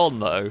hooked on,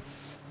 though.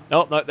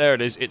 Oh, no, there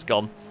it is. It's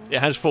gone. It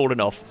has fallen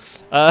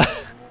off.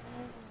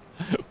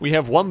 We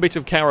have one bit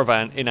of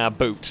Caravan in our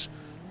boot,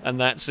 and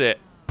that's it.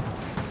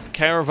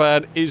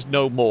 Caravan is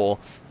no more.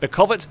 The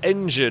Covet's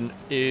engine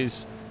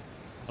is,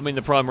 I mean,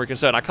 the primary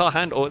concern. I can't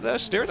handle... The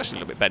steer is actually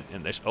a little bit bent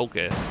in this.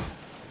 Okay.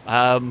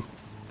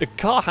 The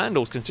car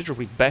handles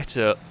considerably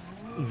better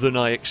than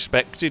I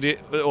expected it.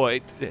 Or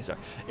sorry.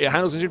 It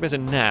handles considerably better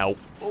now.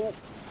 Oh.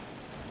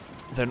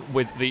 than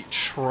with the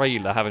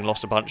trailer having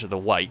lost a bunch of the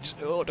weight.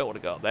 Oh, I don't want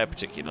to go up there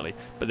particularly,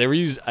 but there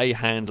is a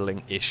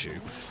handling issue.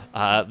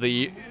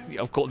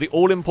 Of course, the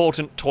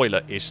all-important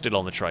toilet is still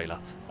on the trailer.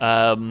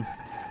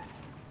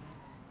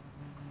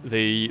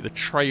 The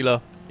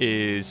trailer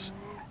is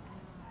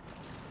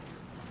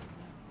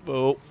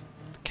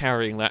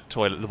carrying that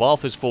toilet. The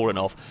bath has fallen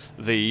off.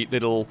 The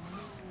little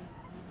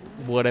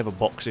whatever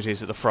box it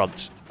is at the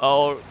front.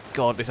 Oh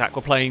god, this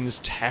aquaplane's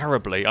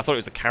terribly. I thought it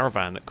was the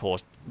caravan that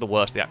caused the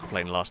worst the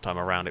aquaplane last time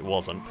around. It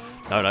wasn't.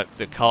 No,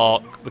 the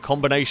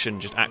combination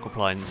just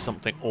aquaplane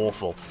something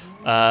awful.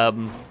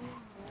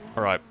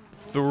 Alright,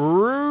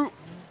 through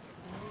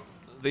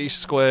these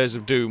squares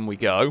of doom we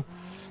go.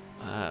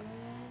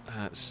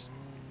 That's,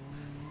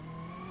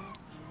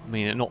 I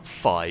mean, not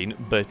fine,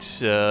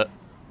 but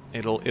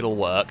it'll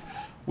work.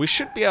 We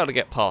should be able to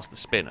get past the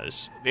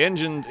spinners. The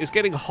engine is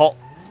getting hot,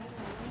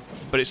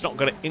 but it's not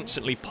going to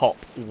instantly pop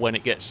when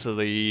it gets to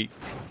the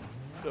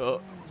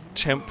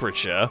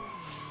temperature.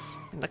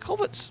 And the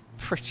Covet's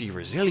pretty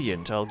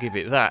resilient, I'll give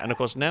it that. And of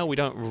course, now we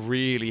don't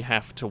really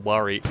have to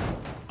worry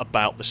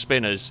about the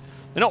spinners.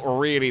 They're not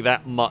really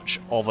that much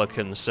of a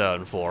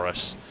concern for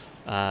us.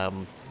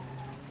 The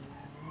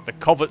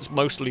Covet's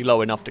mostly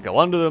low enough to go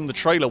under them. The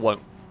trailer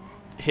won't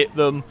hit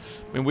them.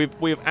 I mean,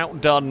 we've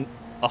outdone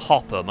a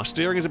hopper. My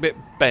steering is a bit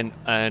bent,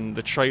 and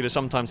the trailer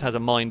sometimes has a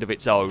mind of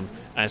its own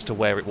as to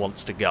where it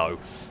wants to go.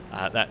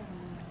 That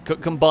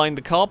combine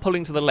the car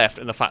pulling to the left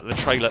and the fact that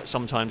the trailer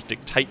sometimes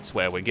dictates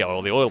where we go.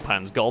 Well, the oil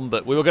pan's gone,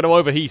 but we were going to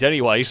overheat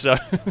anyway, so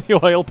the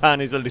oil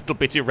pan is a little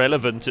bit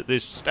irrelevant at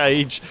this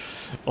stage.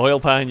 Oil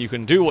pan, you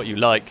can do what you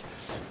like,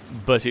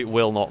 but it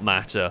will not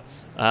matter.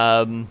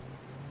 Yeah,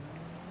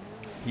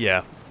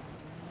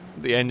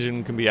 the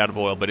engine can be out of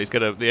oil, but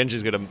the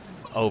engine's gonna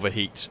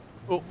overheat.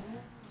 Oh,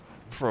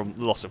 from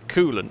loss of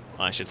coolant,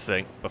 I should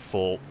think,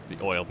 before the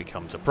oil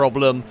becomes a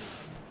problem.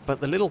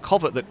 But the little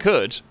Covet that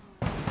could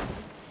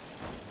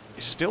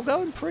is still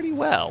going pretty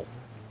well.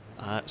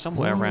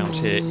 Somewhere around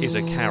here is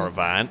a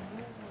caravan.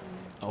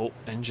 Oh,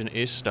 engine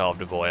is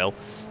starved of oil.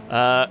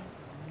 The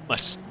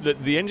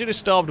engine is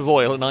starved of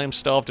oil, and I am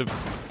starved of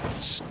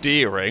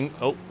steering.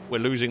 Oh, we're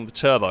losing the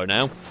turbo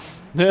now.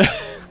 The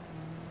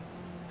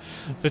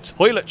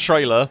toilet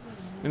trailer,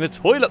 I mean, the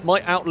toilet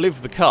might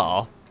outlive the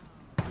car.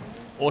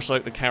 Also,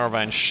 the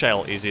caravan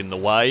shell is in the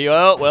way.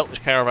 Oh, well, the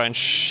caravan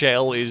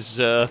shell is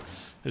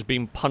has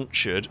been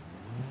punctured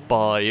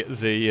by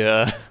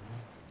the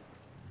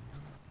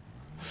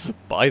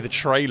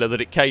trailer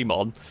that it came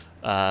on.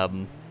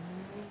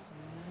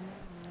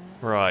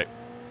 Right,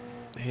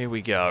 here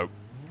we go.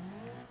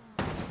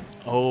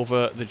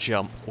 Over the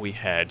jump we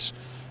head.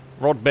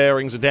 Rod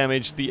bearings are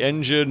damaged. The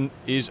engine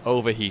is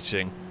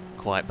overheating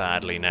quite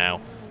badly now,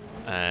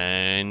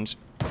 and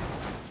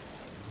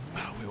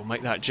we will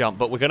make that jump,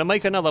 but we're going to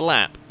make another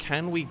lap.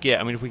 Can we get,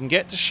 I mean, if we can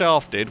get to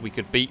Shafted, we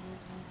could beat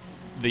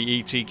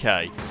the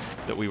ETK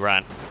that we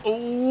ran.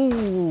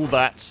 Ooh,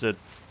 that's a,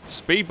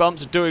 speed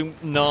bumps are doing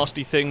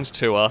nasty things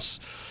to us.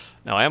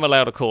 Now, I am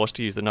allowed, of course,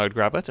 to use the node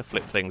grabber to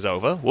flip things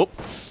over. Whoop.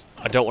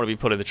 I don't want to be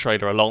putting the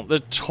trailer along. The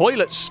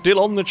toilet's still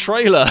on the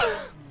trailer.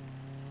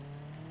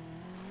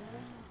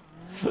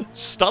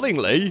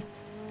 Stunningly,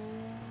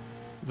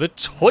 the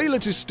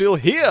toilet is still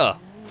here.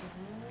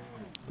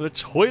 The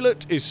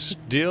toilet is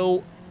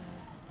still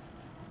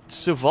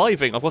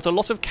surviving. I've got a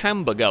lot of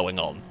camber going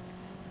on.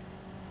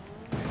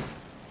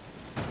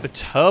 The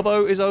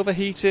turbo is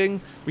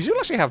overheating. We do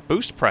actually have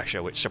boost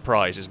pressure, which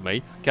surprises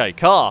me. Okay,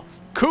 car.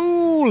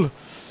 Cool!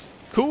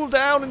 Cool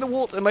down in the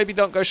water. Maybe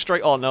don't go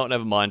straight on. No,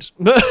 never mind.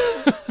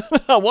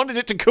 I wanted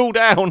it to cool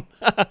down.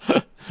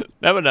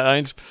 Never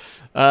mind.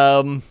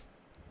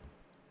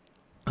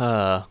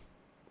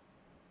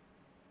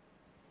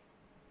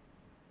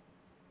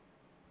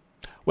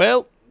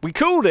 Well, we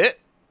cooled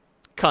it.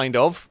 Kind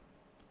of.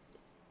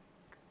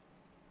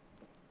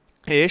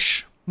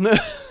 Ish.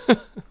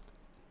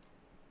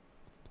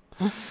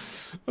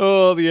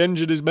 Oh, the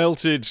engine is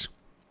melted.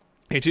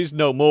 It is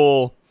no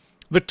more.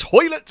 The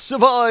toilet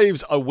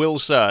survives, I will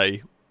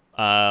say.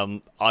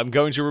 I'm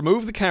going to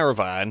remove the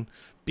caravan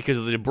because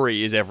the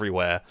debris is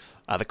everywhere.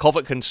 The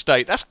Covet can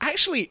stay. That's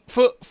actually,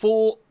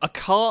 for a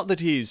car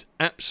that is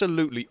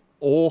absolutely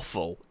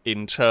awful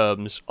in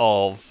terms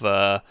of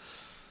the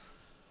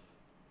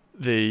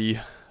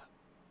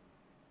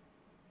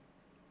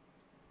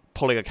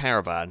pulling a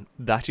caravan,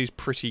 that is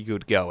pretty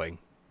good going.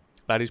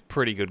 That is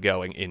pretty good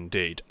going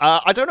indeed.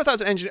 I don't know if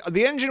that's an engine.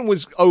 The engine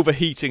was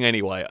overheating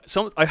anyway.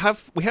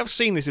 We have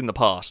seen this in the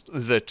past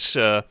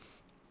that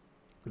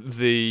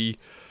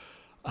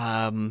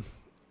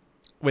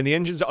when the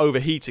engines are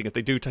overheating, if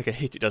they do take a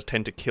hit, it does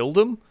tend to kill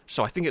them.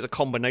 So I think it's a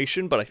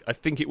combination, but I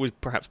think it was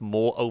perhaps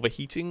more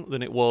overheating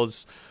than it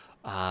was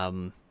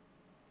the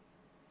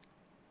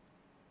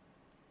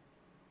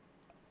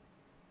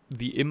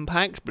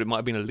impact, but it might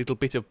have been a little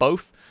bit of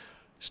both.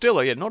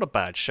 Still, yeah, not a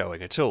bad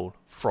showing at all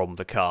from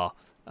the car.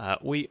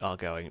 We are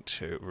going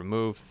to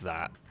remove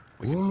that.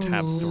 We can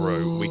tab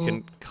through. We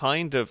can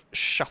kind of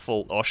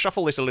shuffle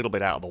this a little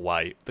bit out of the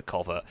way, the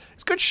Covet.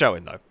 It's good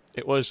showing, though.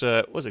 It was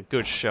a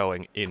good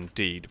showing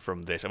indeed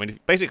from this. I mean,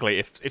 basically,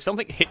 if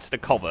something hits the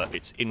cover,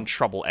 it's in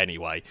trouble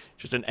anyway.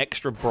 Just an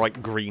extra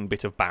bright green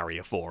bit of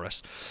barrier for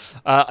us.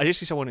 I did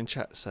see someone in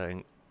chat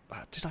saying,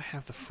 "Did I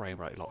have the frame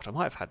rate locked? I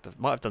might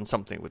have done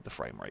something with the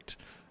frame rate."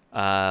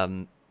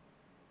 I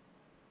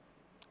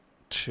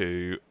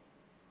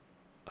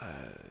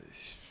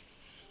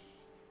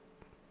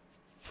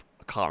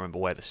can't remember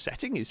where the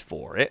setting is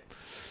for it.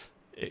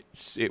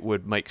 It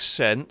would make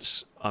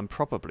sense. I'm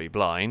probably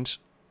blind.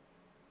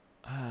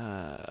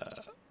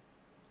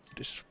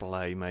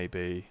 Display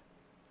maybe.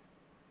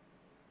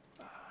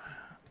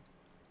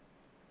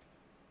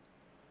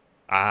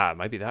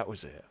 Maybe that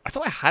was it. I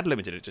thought I had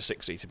limited it to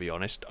 60, to be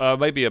honest.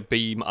 Maybe a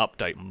Beam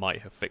update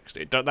might have fixed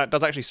it. That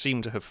does actually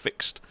seem to have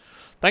fixed.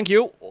 Thank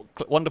you,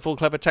 wonderful,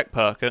 clever tech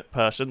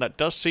person. That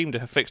does seem to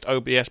have fixed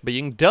OBS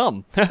being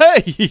dumb.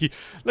 Hey,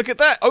 look at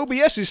that.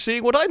 OBS is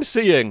seeing what I'm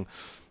seeing.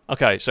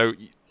 Okay, so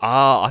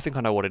I think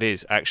I know what it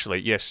is. Actually,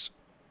 yes.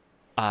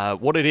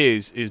 What it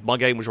is my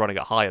game was running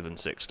at higher than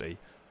 60,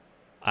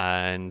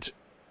 and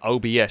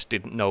OBS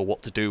didn't know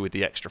what to do with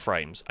the extra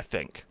frames. I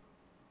think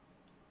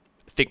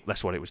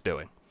that's what it was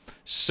doing.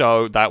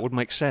 So that would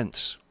make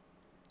sense.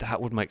 That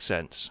would make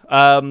sense.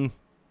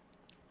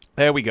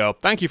 There we go.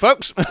 Thank you,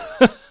 folks.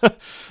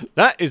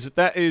 That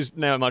is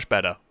now much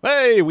better.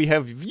 Hey, we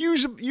have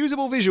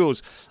usable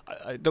visuals.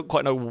 I don't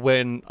quite know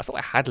when. I thought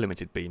I had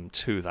limited beam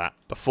to that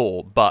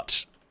before,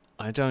 but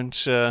I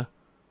don't.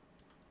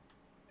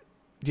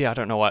 Yeah, I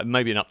don't know why.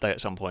 Maybe an update at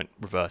some point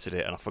reverted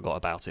it and I forgot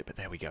about it, but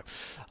there we go.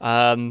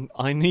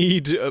 I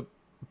need a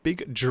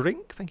big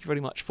drink. Thank you very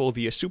much for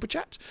the super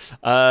chat.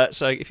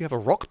 So if you have a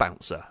rock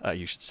bouncer,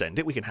 you should send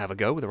it. We can have a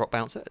go with a rock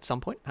bouncer at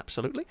some point.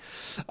 Absolutely.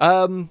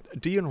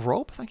 D and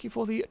Rob, thank you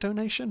for the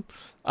donation.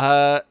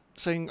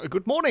 Saying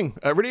good morning.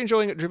 Really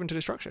enjoying Driven to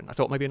Destruction. I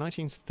thought maybe a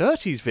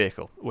 1930s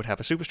vehicle would have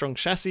a super strong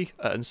chassis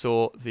and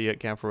saw the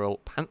Gavril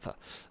Panther.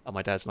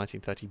 My dad's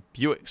 1930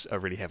 Buicks are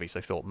really heavy, so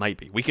I thought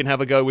maybe we can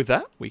have a go with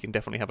that. We can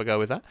definitely have a go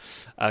with that.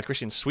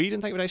 Christian Sweden,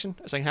 thank you for the donation.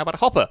 Saying how about a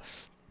hopper?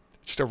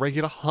 Just a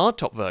regular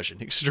hardtop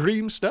version.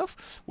 Extreme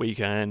stuff. We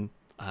can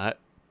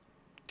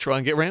try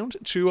and get round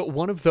to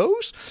one of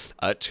those.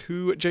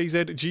 To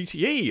JZ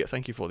GTE,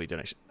 thank you for the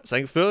donation.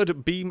 Saying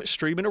third Beam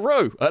stream in a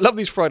row. I love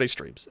these Friday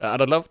streams, and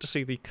I'd love to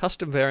see the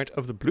custom variant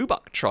of the Blue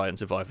Buck try and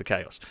survive the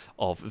chaos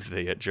of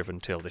the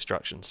Driven Till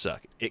Destruction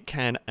circuit. It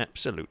can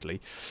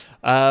absolutely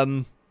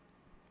have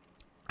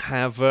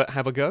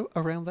a go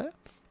around there.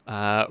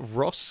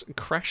 Ross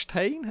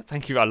Crashtane,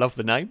 thank you. I love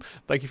the name.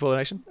 Thank you for the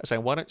donation.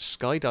 Saying, why don't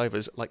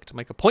skydivers like to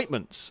make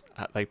appointments?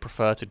 They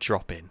prefer to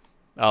drop in.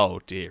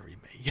 Oh, dearie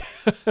me.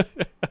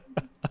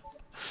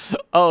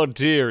 Oh,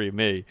 dearie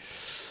me.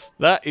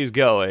 That is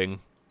going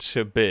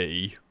to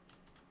be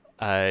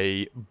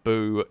a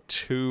boo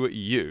to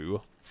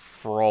you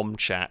from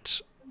chat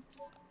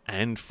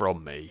and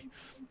from me.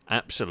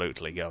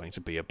 Absolutely going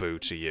to be a boo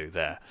to you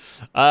there.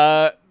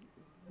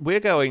 We're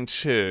going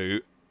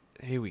to...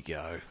 Here we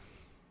go.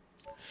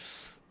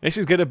 This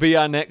is going to be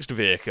our next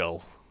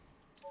vehicle.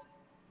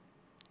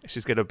 This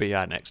is going to be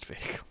our next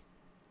vehicle.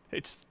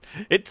 It's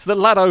the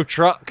Lado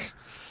truck.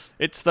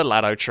 It's the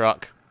Lado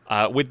truck.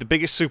 With the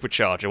biggest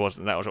supercharger,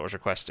 wasn't that what was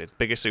requested?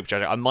 Biggest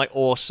supercharger. I might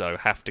also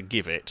have to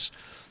give it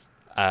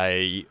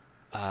a...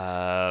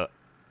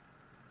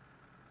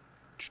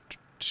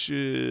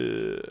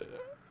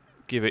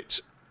 give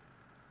it...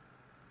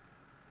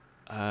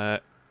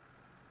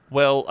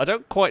 well, I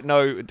don't quite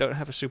know. Don't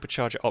have a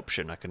supercharger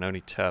option. I can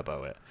only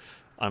turbo it.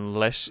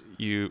 Unless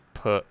you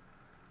put...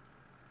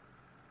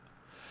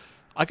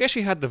 I guess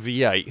you had the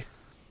V8.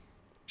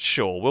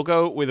 Sure, we'll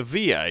go with a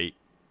V8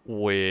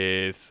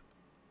 with...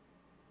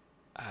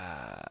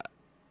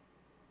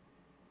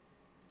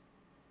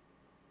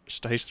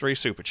 Stage 3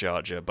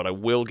 supercharger, but I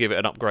will give it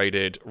an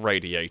upgraded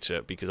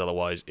radiator because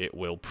otherwise it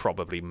will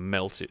probably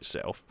melt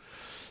itself.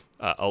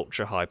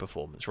 Ultra high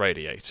performance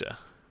radiator.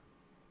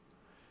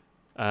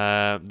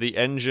 The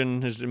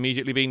engine has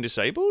immediately been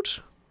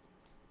disabled.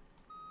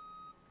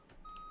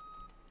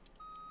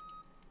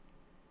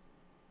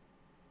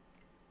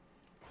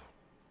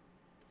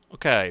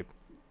 Okay.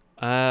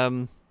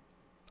 Ladders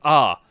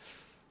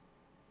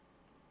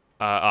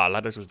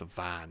was the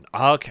van.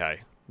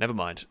 Okay. Never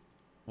mind.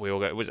 We all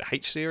go. Was it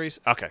H series?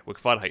 Okay, we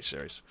can find H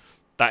series.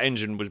 That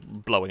engine was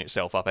blowing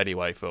itself up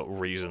anyway for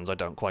reasons I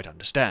don't quite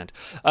understand.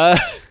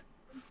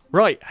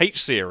 Right,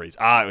 H series.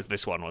 It was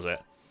this one, was it?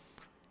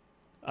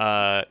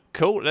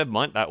 Cool. Never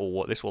mind.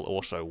 This will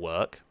also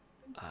work.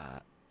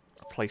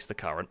 Replace the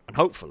current, and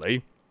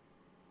hopefully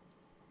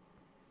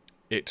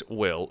it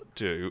will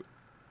do.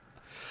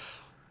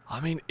 I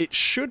mean, it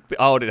should be...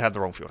 Oh, I did have the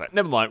wrong fuel tank.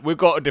 Never mind. We've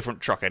got a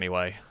different truck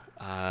anyway.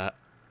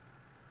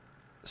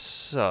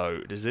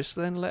 So, does this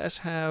then let us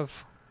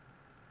have...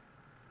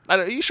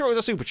 Are you sure it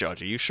was a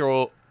supercharger? Are you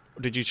sure...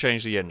 Did you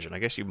change the engine? I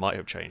guess you might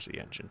have changed the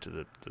engine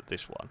to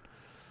this one.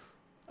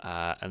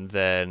 And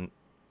then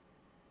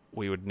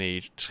we would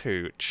need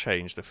to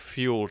change the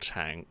fuel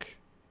tank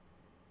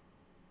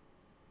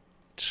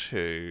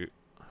to...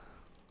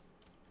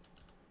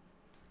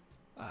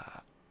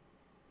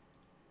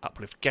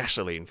 Uplift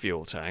gasoline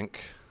fuel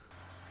tank.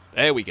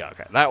 There we go.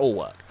 Okay, that will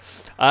work.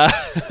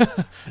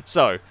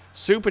 So,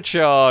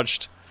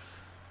 supercharged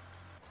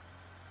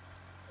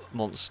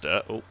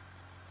monster. Oh,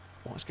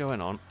 what's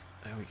going on?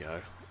 There we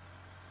go.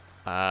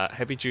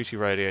 Heavy duty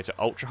radiator,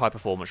 ultra high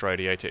performance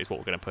radiator is what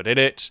we're going to put in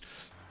it.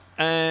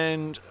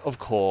 And, of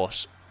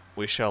course,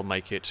 we shall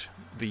make it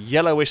the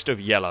yellowest of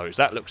yellows.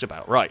 That looks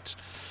about right.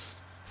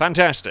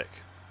 Fantastic.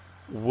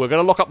 We're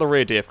going to lock up the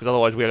rear diff, because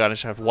otherwise we're going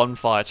to have one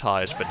fire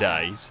tyres for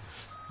days.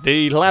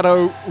 The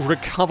Lado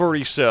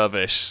recovery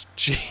service.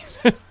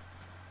 Jesus.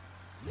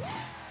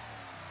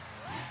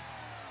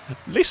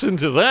 Listen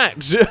to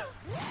that.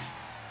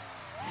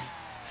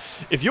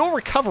 If your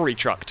recovery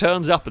truck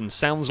turns up and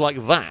sounds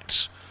like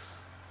that,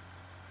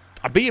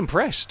 I'd be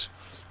impressed.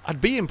 I'd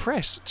be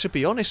impressed, to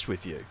be honest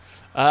with you.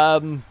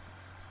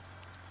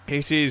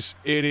 It is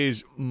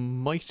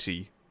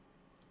mighty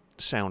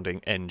sounding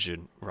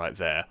engine right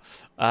there.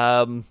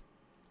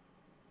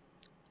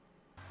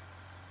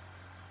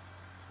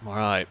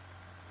 Alright.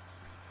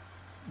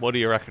 What do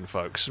you reckon,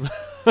 folks?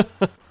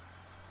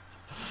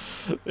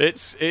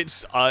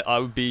 I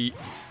would be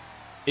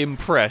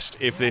impressed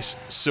if this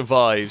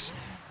survives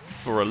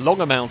for a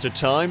long amount of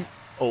time.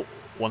 Oh,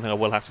 one thing I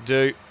will have to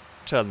do,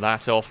 turn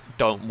that off.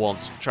 Don't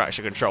want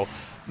traction control.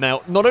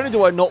 Now, not only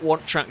do I not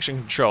want traction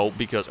control,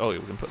 because, oh, we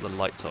can put the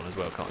lights on as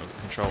well, can't we?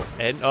 Control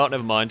N. Oh,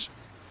 never mind.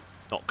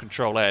 Not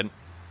Control N.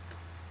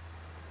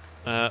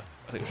 I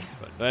think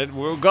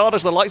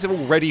regardless, the lights have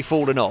already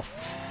fallen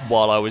off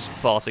while I was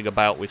farting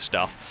about with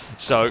stuff.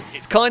 So,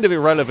 it's kind of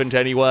irrelevant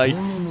anyway.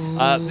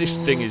 This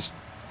thing is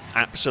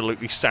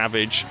absolutely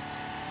savage.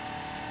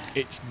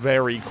 It's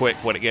very quick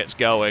when it gets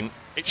going.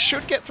 It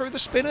should get through the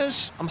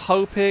spinners, I'm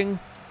hoping.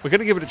 We're going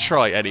to give it a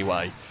try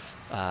anyway.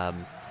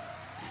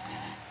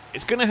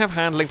 It's going to have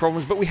handling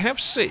problems, but we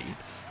have seen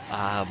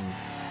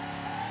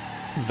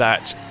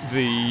that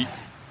the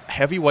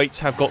heavyweights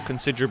have got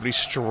considerably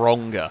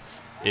stronger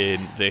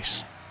in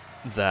this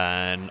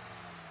than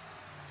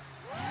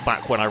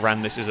back when I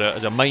ran this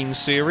as a main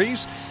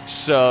series.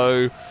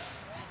 So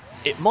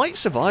it might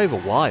survive a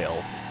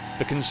while.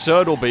 The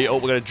concern will be, oh,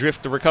 we're going to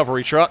drift the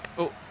recovery truck.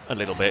 Oh, a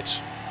little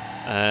bit.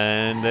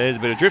 And there's a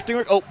bit of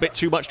drifting. Oh, bit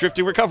too much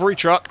drifting recovery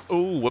truck.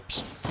 Oh,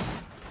 whoops.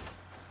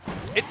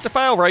 It's a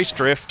FailRace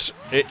drift.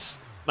 It's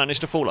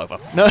managed to fall over.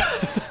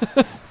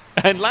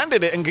 And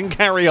landed it and can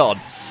carry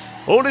on.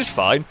 All is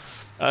fine.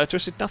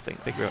 Twisted Nothing,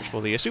 thank you very much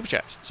for the super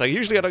chat. So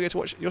usually I don't get to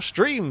watch your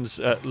streams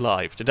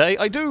live. Today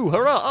I do.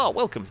 Hurrah! Ah,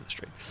 welcome to the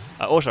stream.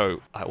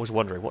 Also, I was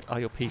wondering, what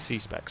are your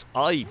PC specs?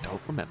 I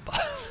don't remember.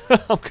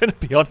 I'm going to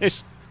be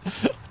honest.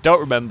 Don't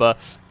remember.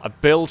 I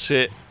built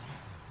it.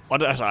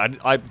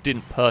 I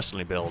didn't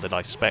personally build it.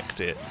 I spec'd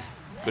it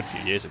a good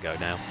few years ago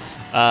now.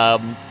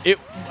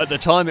 At the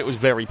time it was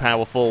very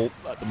powerful.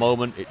 At the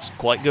moment it's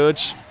quite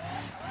good.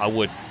 I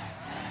would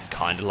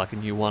kind of like a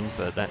new one,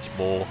 but that's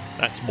more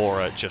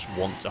just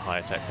want a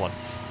higher tech one.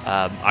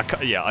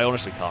 I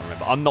honestly can't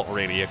remember. I'm not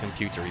really a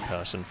computery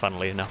person,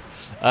 funnily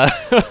enough.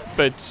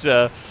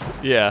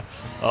 Yeah.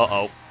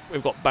 Uh-oh.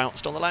 We've got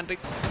bounced on the landing.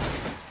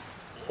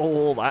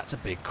 Oh, that's a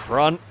big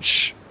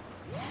crunch.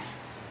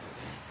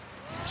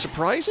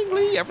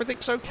 Surprisingly,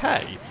 everything's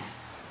okay.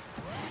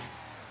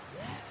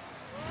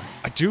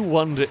 I do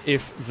wonder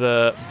if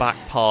the back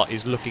part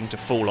is looking to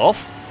fall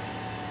off,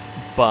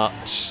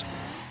 but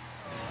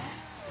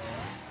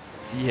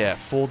yeah,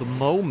 for the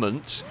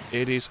moment,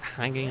 it is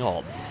hanging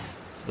on.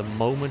 For the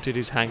moment, it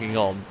is hanging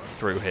on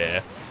through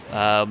here.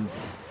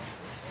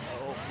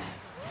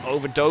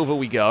 Over Dover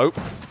we go.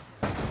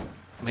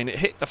 I mean, it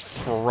hit the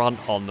front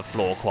on the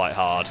floor quite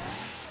hard.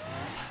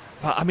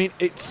 But, I mean,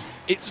 it's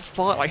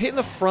fine. Like, hitting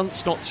the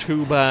front's not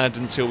too bad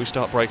until we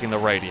start breaking the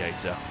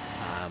radiator.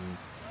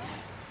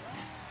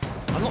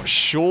 I'm not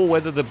sure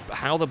whether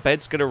how the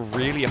bed's going to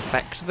really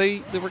affect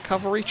the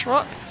recovery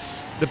truck.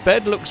 The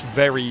bed looks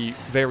very,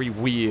 very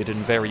weird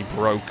and very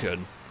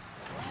broken,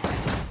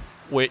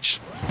 which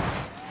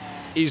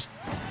is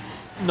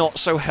not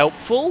so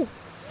helpful.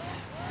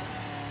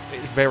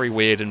 It's very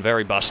weird and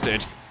very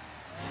busted.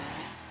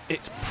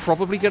 It's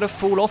probably going to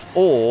fall off,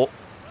 or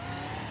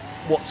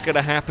what's going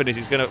to happen is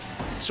it's going to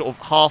sort of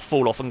half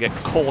fall off and get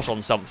caught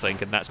on something,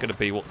 and that's going to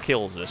be what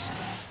kills us.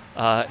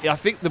 I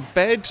think the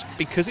bed,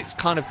 because it's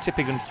kind of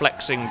tipping and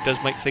flexing, does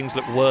make things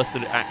look worse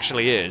than it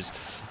actually is.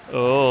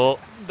 Oh,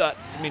 I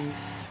mean,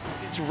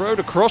 it's rode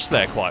across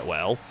there quite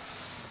well.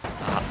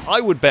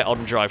 I would bet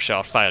on drive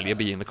shaft failure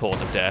being the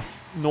cause of death.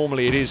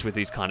 Normally it is with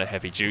these kind of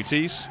heavy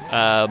duties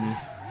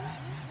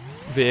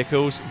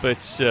vehicles,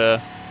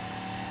 but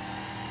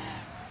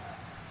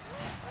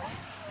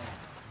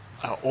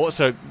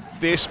also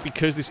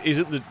because this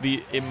isn't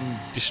the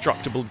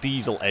indestructible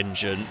diesel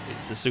engine,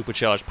 it's the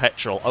supercharged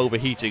petrol.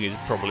 Overheating is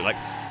probably like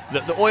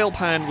the oil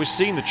pan. We've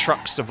seen the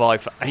trucks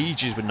survive for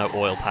ages with no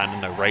oil pan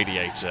and no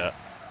radiator.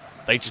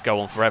 They just go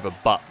on forever,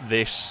 but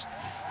this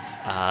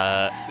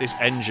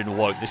engine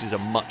won't. This is a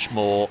much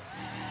more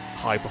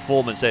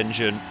high-performance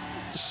engine,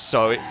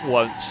 so it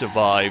won't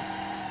survive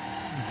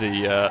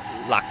the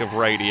lack of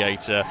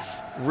radiator.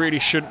 Really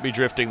shouldn't be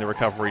drifting the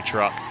recovery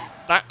truck.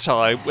 that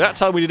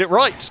time we did it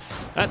right.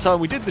 That time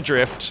we did the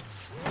drift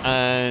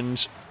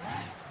and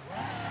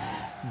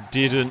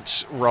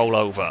didn't roll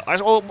over.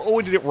 Or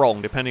we did it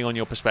wrong, depending on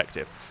your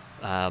perspective.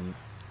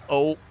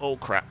 Oh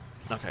crap.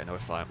 Okay, no, we're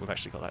fine. We've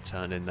actually got that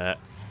turned in there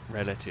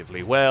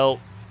relatively well.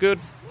 Good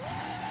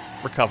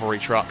recovery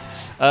truck.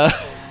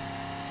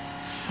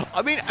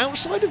 I mean,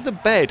 outside of the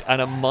bed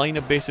and a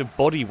minor bit of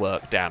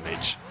bodywork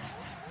damage,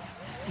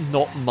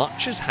 not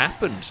much has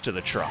happened to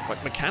the truck.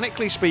 Like,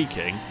 mechanically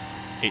speaking,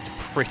 it's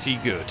pretty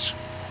good.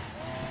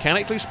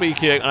 Mechanically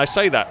speaking, and I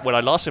say that when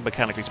I last said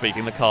mechanically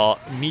speaking, the car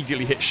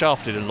immediately hit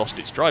shafted and lost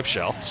its drive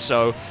shaft.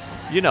 So,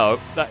 you know,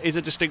 that is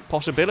a distinct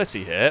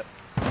possibility here.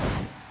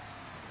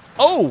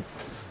 Oh!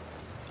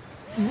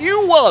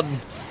 New one!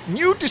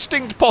 New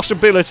distinct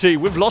possibility.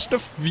 We've lost a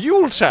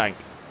fuel tank.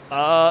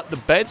 The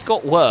bed's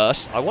got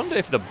worse. I wonder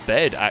if the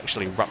bed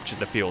actually ruptured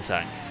the fuel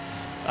tank.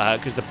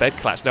 Because the bed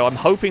collapsed. Now, I'm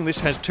hoping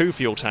this has 2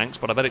 fuel tanks,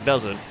 but I bet it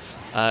doesn't.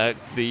 One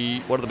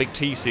of the big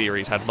T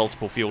series had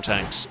multiple fuel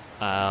tanks.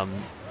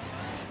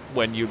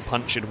 When you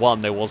punctured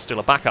one, there was still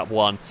a backup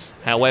one.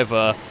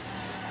 However,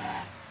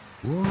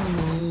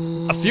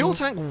 a fuel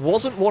tank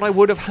wasn't what I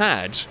would have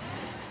had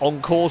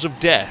on cause of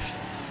death.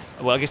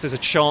 Well, I guess there's a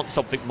chance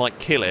something might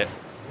kill it.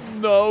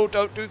 No,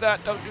 don't do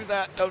that, don't do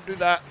that, don't do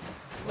that.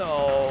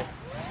 No.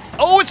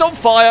 Oh, it's on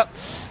fire!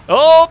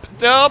 Oh,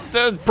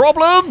 there's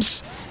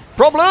problems!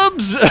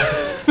 Problems!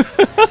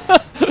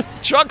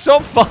 Truck's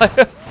on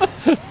fire!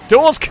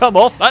 Doors come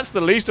off, that's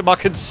the least of my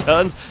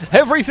concerns.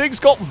 Everything's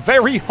got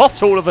very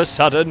hot all of a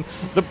sudden.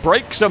 The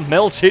brakes are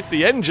melted,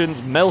 the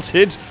engine's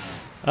melted.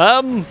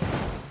 Yep,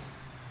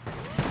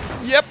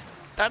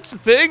 that's the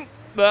thing.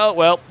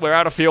 Well, we're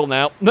out of fuel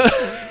now.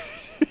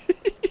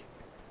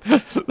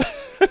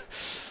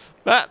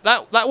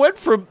 That went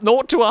from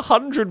 0 to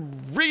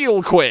 100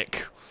 real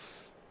quick.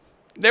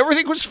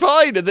 Everything was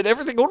fine, and then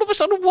everything all of a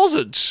sudden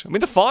wasn't. I mean,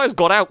 the fire's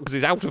got out because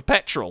it's out of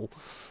petrol.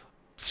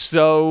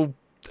 So,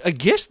 I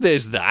guess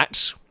there's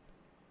that.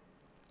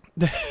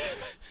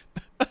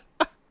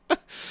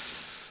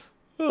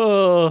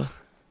 Oh,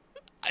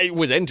 it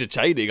was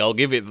entertaining, I'll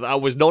give it. I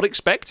was not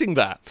expecting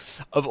that.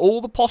 Of all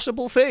the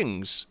possible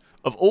things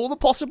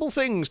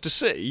to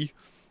see,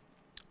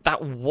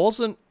 that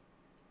wasn't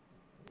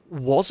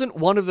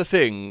one of the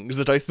things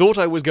that I thought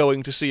I was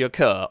going to see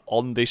occur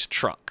on this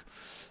truck.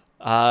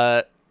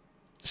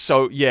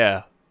 So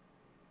yeah,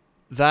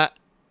 that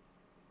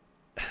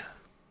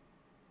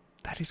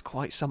is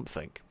quite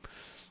something.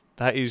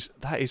 That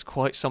is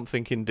quite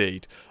something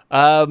indeed.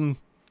 Alright,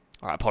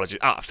 apologies.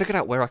 I figured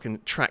out where I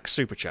can track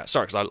Super Chat.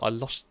 Sorry, because I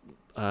lost,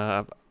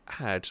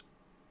 had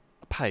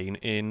a pain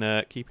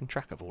in keeping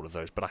track of all of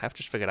those, but I have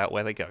just figured out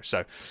where they go.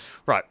 So,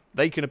 right,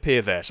 they can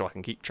appear there, so I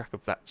can keep track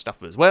of that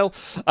stuff as well.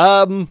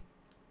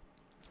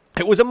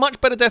 It was a much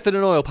better death than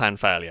an oil pan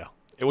failure.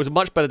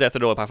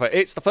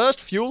 It's the first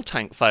fuel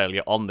tank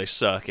failure on this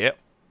circuit.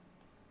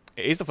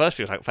 It is the first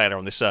fuel tank failure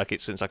on this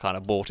circuit since I kind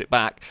of bought it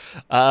back.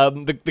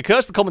 The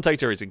Curse of the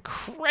Commentator is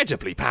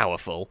incredibly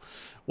powerful.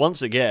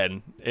 Once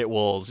again, it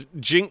was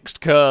jinxed,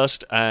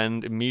 cursed,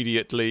 and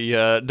immediately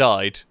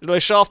died.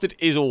 Shafted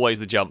is always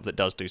the jump that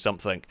does do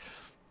something.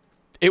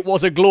 It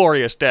was a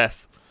glorious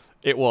death.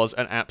 It was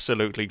an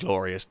absolutely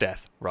glorious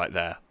death right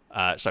there.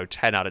 So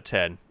 10 out of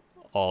 10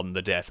 on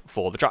the death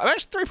for the truck. I mean,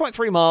 it's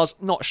 3.3 miles,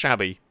 not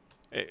shabby.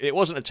 It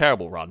wasn't a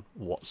terrible run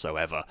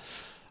whatsoever.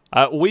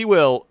 We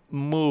will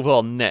move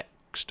on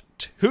next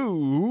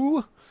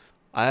to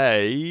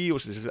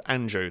what's this?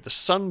 Andrew, the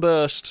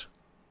Sunburst.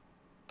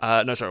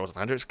 No, sorry, it wasn't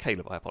Andrew. It's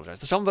Caleb. I apologise.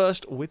 The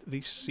Sunburst with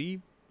the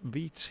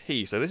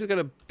CVT. So this is going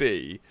to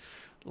be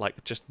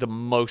like just the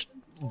most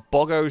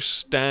boggo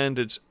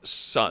standard.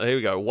 Here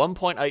we go.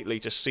 1.8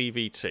 litre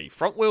CVT,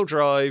 front wheel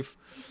drive.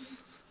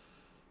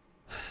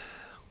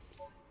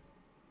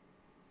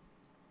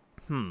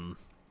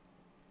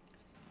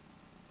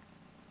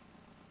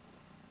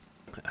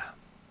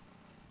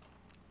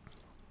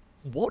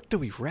 What do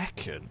we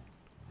reckon?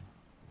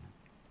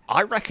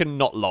 I reckon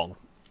not long.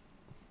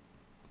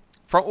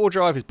 Front wheel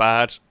drive is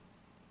bad.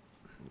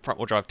 Front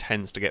wheel drive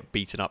tends to get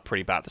beaten up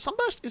pretty bad. The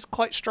Sunburst is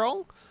quite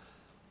strong.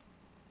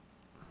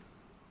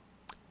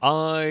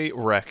 I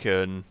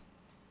reckon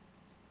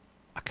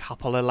a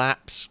couple of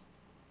laps.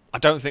 I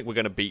don't think we're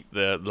going to beat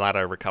the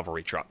Lado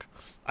recovery truck.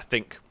 I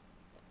think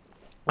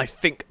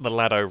the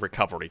Lado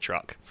recovery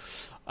truck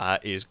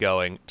is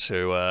going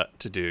to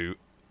do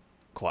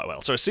quite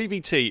well. So a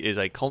CVT is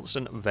a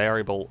constant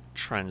variable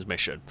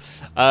transmission,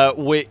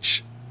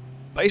 which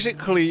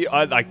basically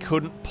I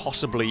couldn't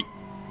possibly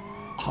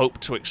hope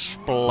to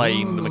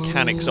explain the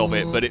mechanics of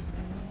it, but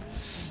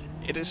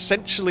it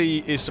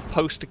essentially is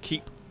supposed to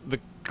keep the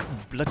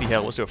bloody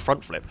hell. Let's do a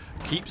front flip.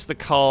 Keeps the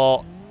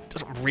car,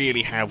 doesn't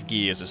really have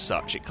gears as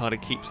such. It kind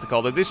of keeps the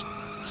car. Though this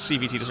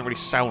CVT doesn't really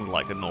sound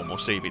like a normal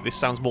CV. This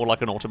sounds more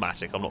like an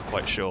automatic. I'm not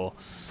quite sure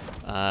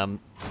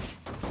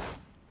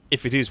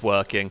if it is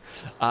working.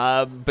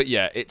 But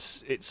yeah,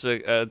 it's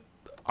an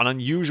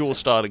unusual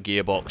style of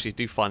gearbox. You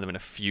do find them in a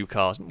few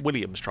cars.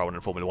 Williams tried one in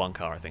a Formula 1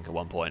 car, I think, at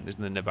one point. It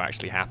never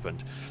actually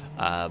happened.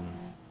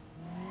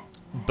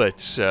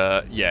 But,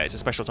 yeah, it's a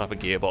special type of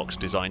gearbox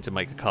designed to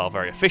make a car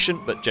very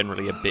efficient, but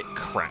generally a bit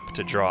crap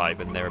to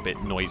drive, and they're a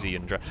bit noisy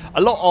and...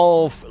 A lot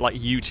of, like,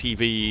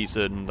 UTVs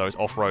and those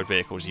off-road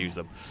vehicles use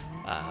them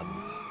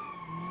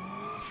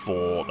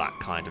for that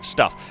kind of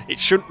stuff. It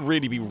shouldn't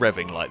really be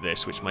revving like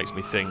this, which makes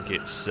me think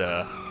it's...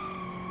 either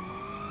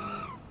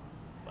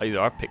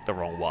I've picked the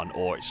wrong one,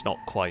 or it's not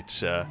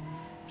quite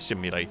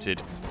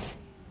simulated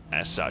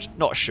as such.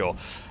 Not sure.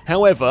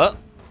 However,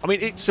 I mean,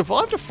 it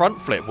survived a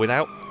front flip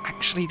without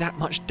actually that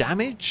much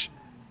damage,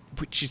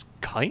 which is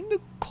kind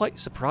of quite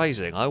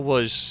surprising. I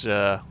was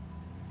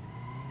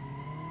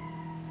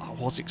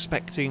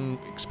expecting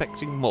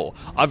more.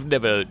 I've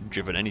never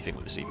driven anything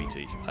with a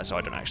CVT, so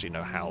I don't actually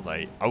know how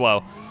they... Oh,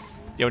 well,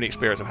 the only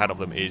experience I've had of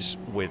them is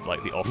with,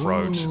 like, the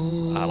off-road,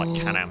 like,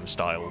 Can-Am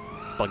style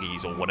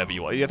buggies or whatever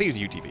you want. I think it's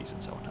UTVs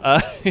and so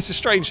on. It's a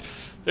strange...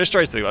 They're a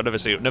strange thing. I've never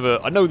seen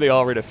it. I know they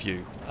are in a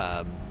few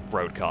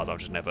road cars. I've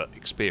just never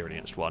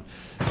experienced one.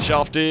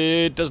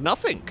 Shafted does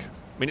nothing.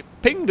 I mean, it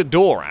pinged a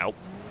door out.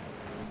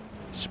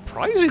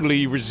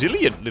 Surprisingly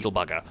resilient little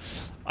bugger.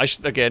 I,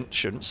 again,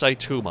 shouldn't say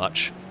too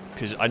much,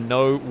 because I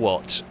know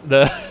what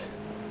the...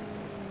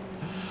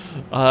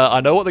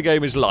 I know what the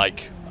game is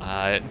like.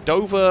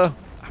 Dover...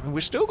 I mean,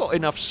 we've still got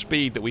enough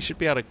speed that we should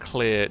be able to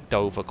clear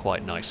Dover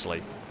quite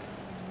nicely.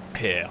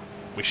 Here.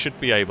 We should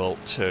be able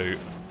to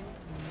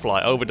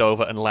fly over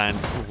Dover and land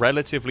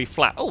relatively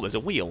flat. Oh, there's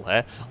a wheel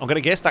there. I'm going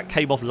to guess that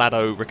came off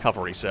Lado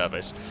recovery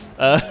service.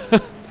 I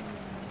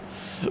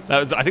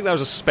think that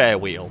was a spare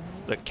wheel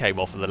that came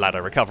off of the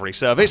Lado recovery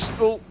service.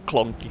 Oh,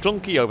 clunky,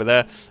 clunky over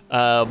there.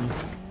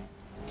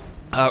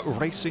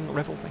 Racing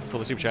Rebel, thank you for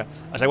the super chat.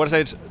 Actually, what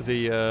I said,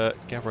 the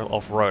Gabriel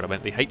off-road, I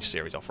meant the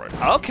H-Series off-road.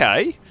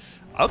 Okay.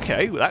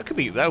 Okay, well,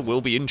 that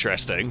will be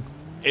interesting.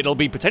 It'll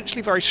be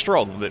potentially very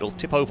strong, but it'll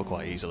tip over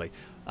quite easily.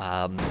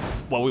 Well,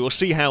 we will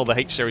see how the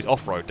H-Series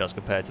off-road does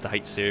compared to the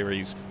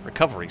H-Series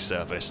recovery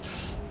service.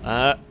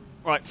 Right,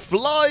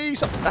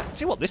 flies!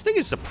 See what, this thing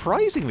is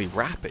surprisingly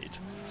rapid.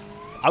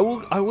 I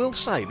will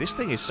say, this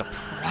thing is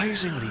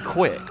surprisingly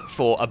quick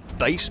for a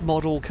base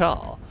model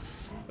car.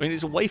 I mean,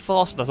 it's way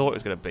faster than I thought it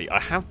was going to be. I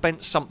have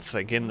bent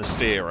something in the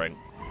steering.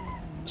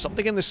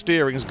 Something in the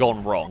steering has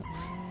gone wrong.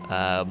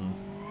 I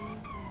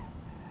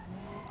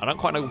don't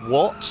quite know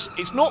what.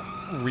 It's not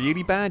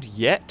really bad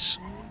yet,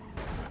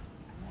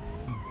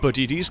 but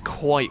it is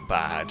quite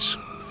bad.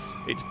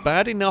 It's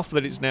bad enough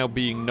that it's now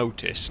being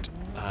noticed.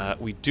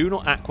 We do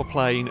not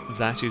aquaplane.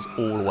 That is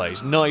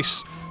always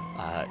nice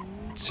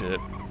to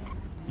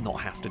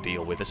not have to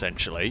deal with,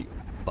 essentially.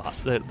 But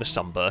the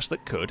sunburst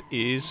that could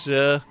is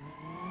it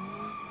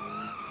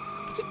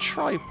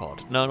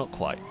tripod? No, not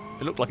quite.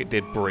 It looked like it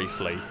did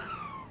briefly.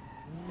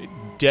 It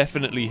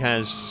definitely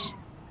has...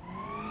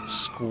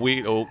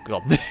 Oh,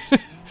 God.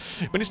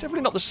 But it's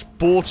definitely not the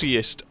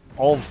sportiest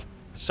of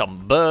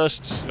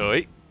sunbursts.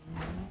 Oi.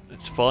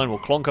 It's fine, we'll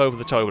clonk over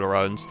the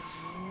Toblerones.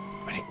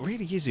 I mean, it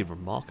really is in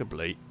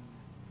remarkably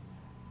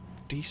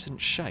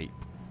decent shape.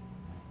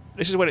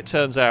 This is when it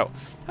turns out...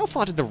 How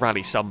far did the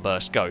Rally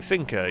Sunburst go?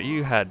 Thinker,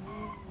 you had...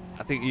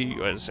 I think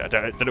you... I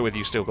don't know whether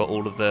you still got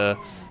all of the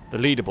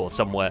leaderboard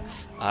somewhere.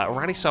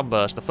 Rally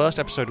Sunburst, the first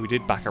episode we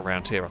did back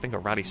around here, I think a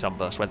Rally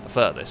Sunburst went the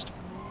furthest.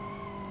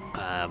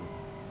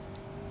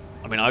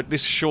 I mean,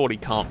 this surely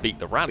can't beat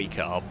the rally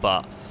car,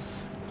 but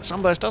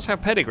Sunburst does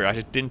have pedigree. I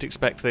just didn't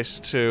expect this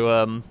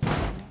to...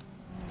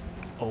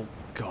 Oh,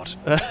 God.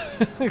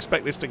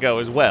 Expect this to go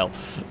as well.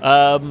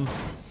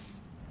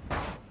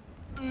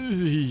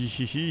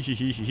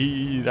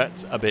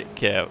 That's a bit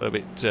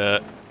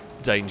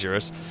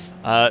dangerous.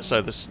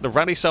 So the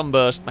Rally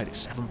Sunburst made it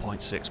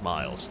 7.6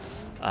 miles.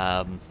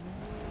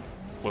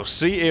 We'll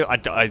see. If, I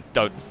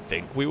don't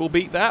think we will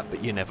beat that,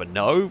 but you never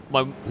know.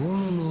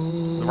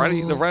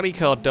 The rally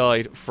car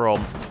died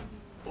from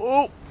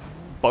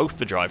both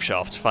the drive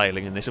shafts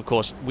failing in this. Of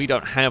course, we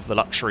don't have the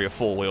luxury of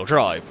four-wheel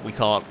drive. We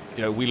can't,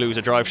 we lose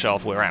a drive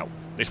shaft, we're out.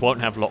 This won't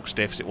have lock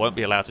stiffs. It won't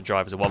be allowed to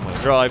drive as a one-wheel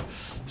drive.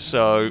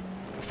 So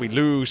if we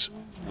lose,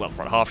 well,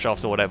 front half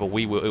shafts or whatever,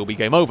 it'll be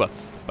game over,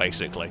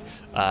 basically.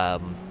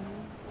 But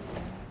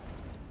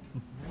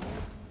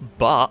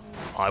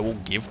I will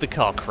give the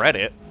car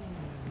credit.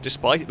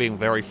 Despite it being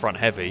very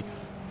front-heavy,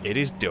 it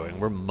is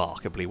doing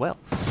remarkably well.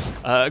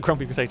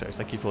 Grumpy Potatoes,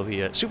 thank you for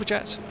the super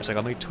chat. I think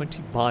I made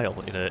 20 mile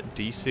in a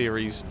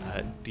D-Series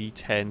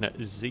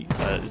D10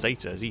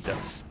 Zeta.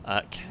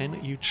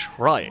 Can you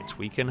try it?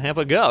 We can have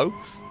a go.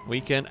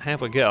 We can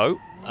have a go.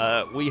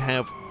 We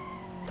have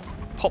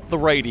popped the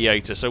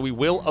radiator, so we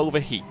will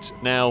overheat.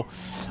 Now,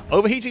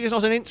 overheating is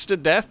not an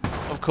instant death,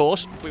 of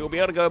course. We will be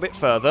able to go a bit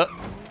further.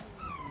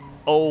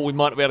 Oh, we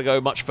might not be able to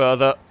go much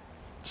further.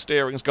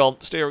 Steering's gone.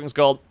 Steering's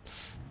gone.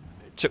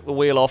 It took the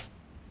wheel off.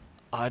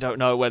 I don't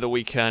know whether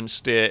we can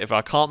steer. If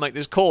I can't make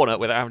this corner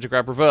without having to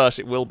grab reverse,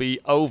 it will be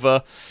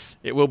over.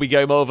 It will be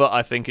game over.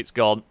 I think it's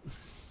gone.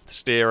 The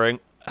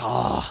steering.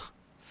 Ah.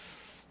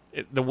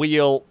 The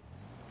wheel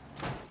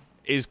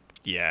is...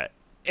 Yeah.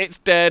 It's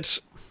dead.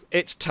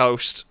 It's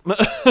toast.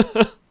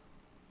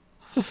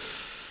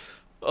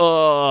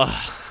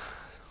 Oh.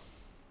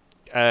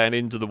 and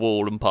into the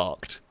wall and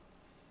parked.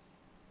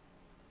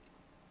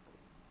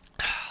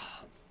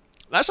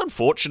 That's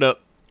unfortunate.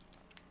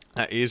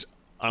 That is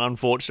an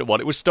unfortunate one.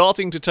 It was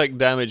starting to take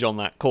damage on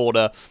that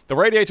corner. The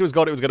radiator was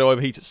gone. It was going to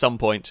overheat at some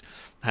point.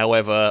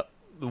 However,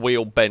 the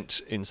wheel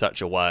bent in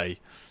such a way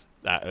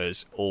that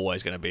is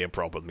always going to be a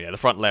problem. Yeah, the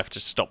front left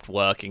just stopped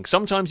working.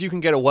 Sometimes you can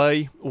get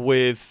away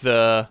with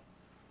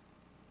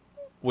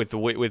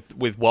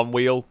one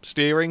wheel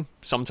steering.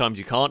 Sometimes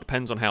you can't.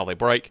 Depends on how they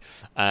brake.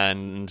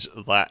 And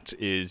that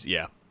is,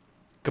 yeah,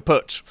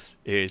 kaput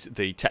is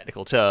the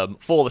technical term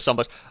for the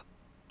Sunburst.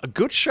 A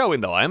good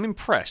showing, though. I am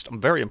impressed. I'm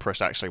very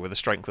impressed, actually, with the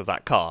strength of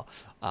that car.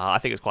 I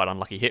think it's quite an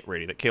unlucky hit,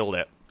 really, that killed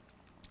it.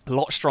 A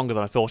lot stronger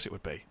than I thought it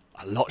would be.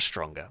 A lot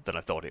stronger than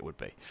I thought it would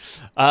be.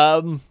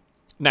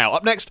 Now,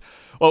 up next,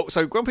 well,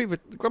 so Grumpy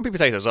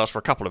Potatoes asked for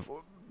a couple of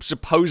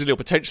supposedly or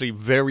potentially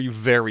very,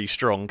 very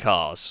strong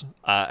cars.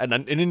 And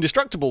an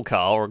indestructible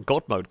car, or a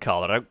God Mode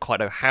car, that I don't quite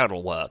know how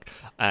it'll work,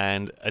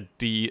 and a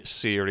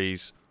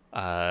D-Series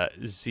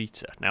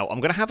Zeta. Now, I'm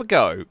going to have a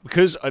go,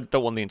 because I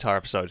don't want the entire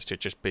episode to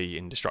just be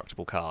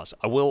indestructible cars.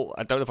 I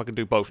don't know if I can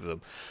do both of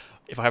them.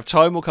 If I have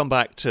time, we'll come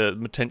back to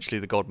potentially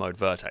the God Mode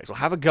Vertex. I'll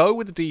have a go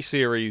with the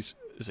D-Series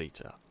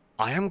Zeta.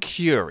 I am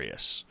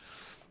curious.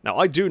 Now,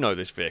 I do know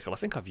this vehicle. I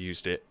think I've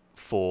used it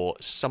for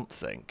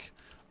something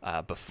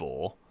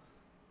before.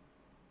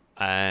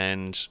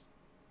 And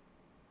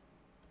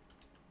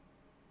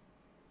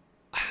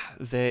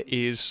there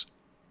is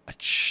a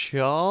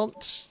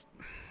chance...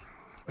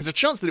 There's a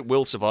chance that it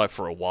will survive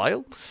for a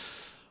while.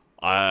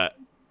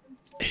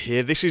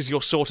 Here, this is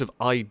your sort of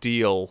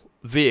ideal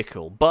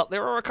vehicle, but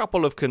there are a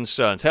couple of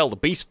concerns. Hell, the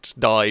beasts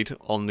died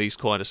on these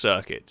kind of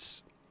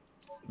circuits.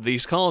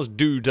 These cars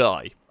do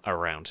die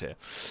around here.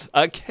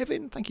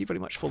 Kevin, thank you very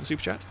much for the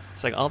super chat,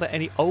 saying, are there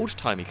any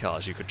old-timey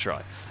cars you could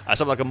try?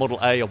 Something like a Model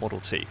A or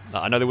Model T.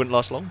 I know they wouldn't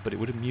last long, but it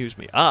would amuse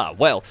me. Ah,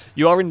 well,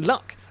 you are in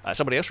luck.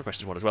 Somebody else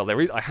requested one as well.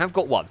 I have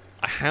got one.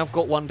 I have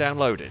got one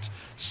downloaded.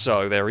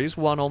 So there is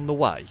one on the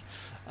way.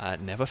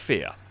 Never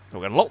fear. We're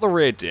going to lock the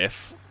rear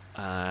diff.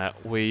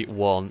 We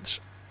want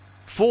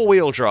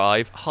four-wheel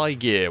drive, high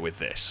gear with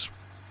this.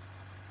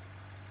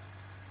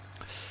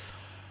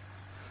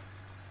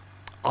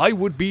 I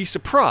would be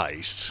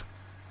surprised.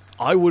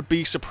 I would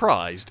be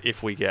surprised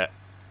if we get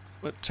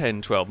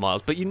 10, 12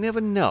 miles, but you never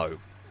know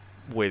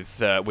with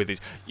these.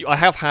 I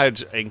have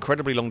had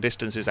incredibly long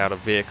distances out of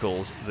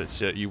vehicles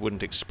that you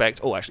wouldn't expect.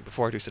 Oh, actually,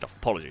 before I do set off,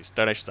 apologies.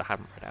 Donations I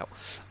haven't read out.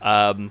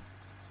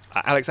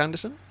 Alex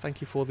Anderson,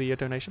 thank you for the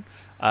donation.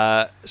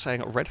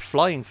 Saying red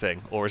flying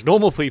thing, or as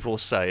normal people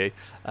say,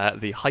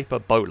 the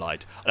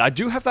hyperbolide. And I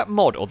do have that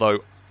mod,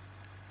 although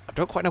I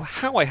don't quite know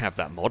how I have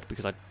that mod,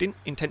 because I didn't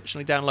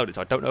intentionally download it,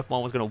 so I don't know if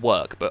mine was going to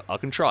work, but I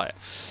can try it.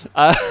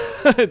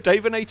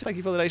 David Nater, thank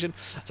you for the donation.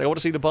 So I want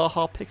to see the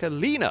Baja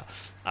Piccolina.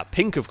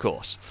 Pink, of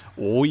course.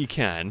 We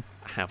can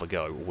have a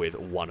go with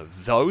one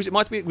of those. It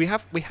might be, we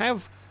have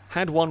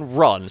had one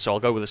run, so I'll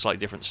go with a slightly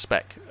different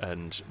spec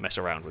and mess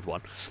around with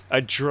one.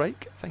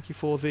 Drake, thank you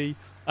for the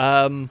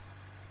donation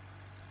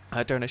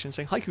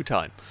saying haiku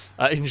time.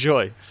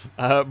 Enjoy.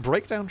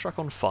 Breakdown truck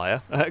on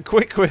fire.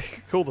 Quick,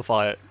 call the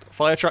fire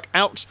truck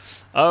out.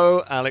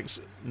 Oh,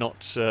 Alex,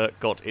 not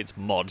got its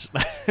mods.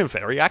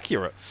 Very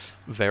accurate.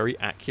 Very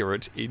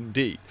accurate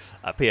indeed.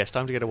 P.S.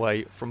 Time to get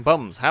away from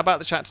bums. How about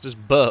the chat does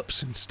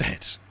burps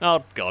instead?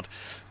 Oh, God.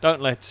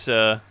 Don't let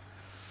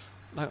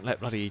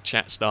bloody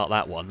chat start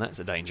that one. That's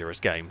a dangerous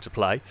game to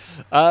play.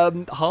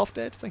 Half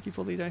Dead, thank you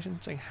for the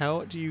donation. Saying,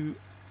 how do you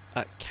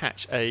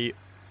catch a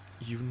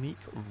unique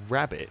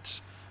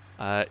rabbit?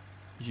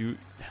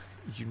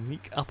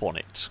 Unique up on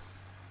it.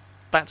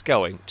 That's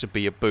going to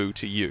be a boo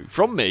to you.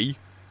 From me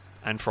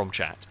and from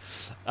chat.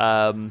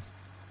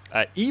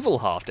 Evil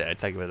Half Dead,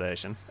 thank you for the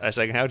donation.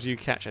 Saying, how do you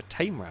catch a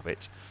tame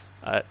rabbit?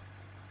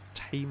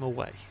 Tame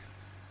away.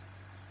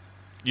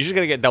 You're just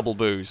going to get double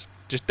boos.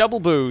 Just double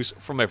boos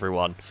from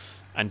everyone.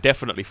 And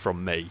definitely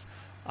from me.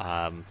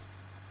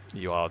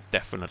 You are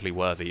definitely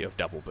worthy of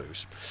double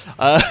boos.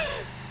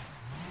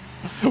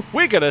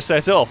 We're going to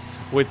set off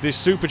with this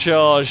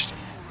supercharged,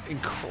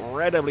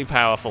 incredibly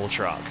powerful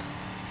truck.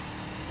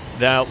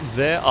 Now,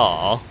 there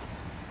are...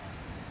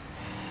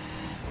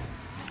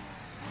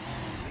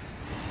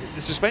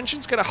 The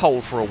suspension's going to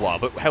hold for a while,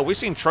 but hell, we've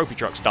seen trophy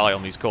trucks die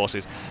on these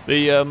courses.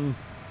 The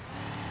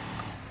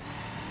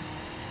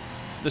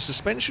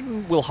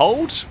suspension will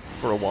hold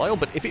for a while,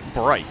 but if it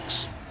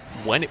breaks,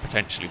 when it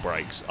potentially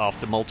breaks,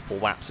 after multiple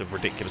laps of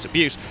ridiculous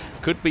abuse,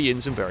 could be in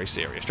some very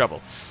serious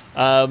trouble.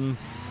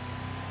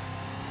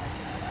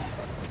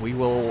 We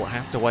will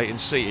have to wait and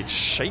see. It's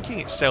shaking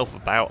itself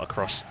about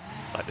across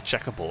like the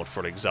checkerboard,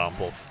 for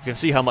example. You can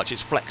see how much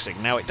it's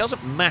flexing. Now, it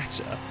doesn't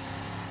matter.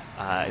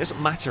 It doesn't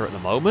matter at the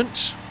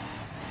moment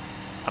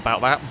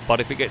about that, but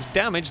if it gets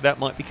damaged, that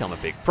might become a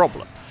big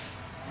problem.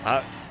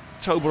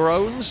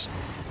 Toblerones,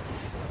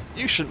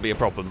 you shouldn't be a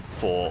problem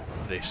for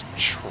this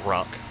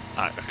truck.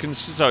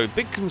 So,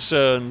 big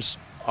concerns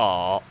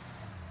are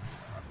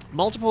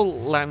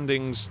multiple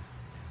landings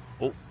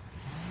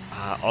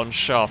on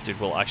shafted.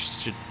 Well, I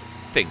should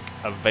think,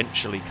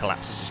 eventually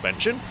collapse the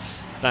suspension.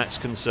 That's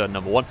concern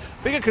number one.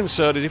 Bigger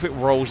concern is if it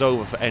rolls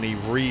over for any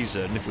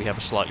reason, if we have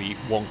a slightly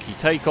wonky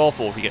takeoff,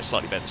 or if we get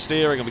slightly bent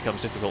steering and becomes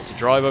difficult to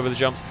drive over the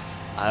jumps,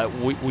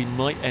 we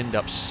might end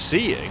up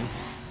seeing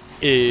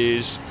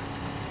is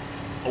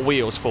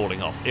wheels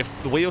falling off. If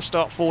the wheels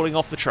start falling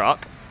off the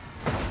truck,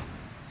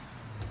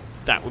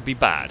 that would be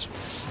bad.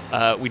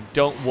 We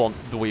don't want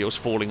the wheels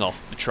falling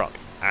off the truck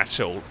at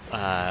all.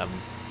 I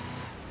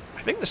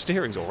think the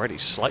steering's already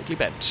slightly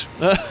bent.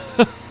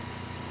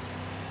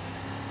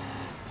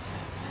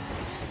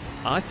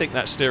 I think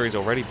that steering's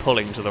already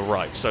pulling to the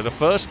right. So the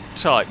first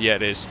type, yeah,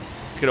 it is.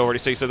 You can already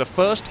see. So the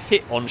first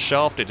hit on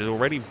shafted has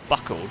already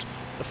buckled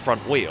the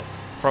front wheel.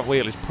 The front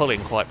wheel is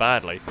pulling quite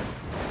badly.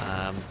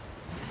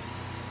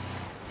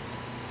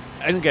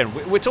 And again,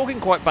 we're talking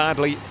quite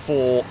badly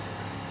for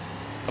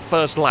the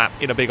first lap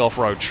in a big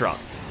off-road truck.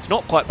 It's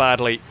not quite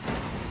badly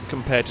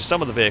compared to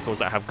some of the vehicles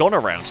that have gone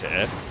around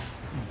here,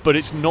 but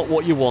it's not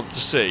what you want to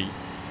see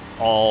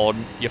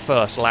on your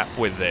first lap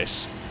with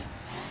this.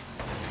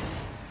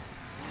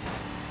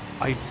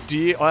 I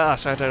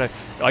don't know.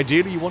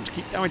 Ideally, you want to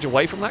keep damage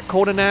away from that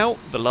corner now.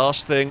 The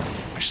last thing...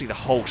 Actually, the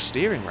whole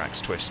steering rack's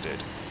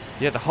twisted.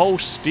 Yeah, the whole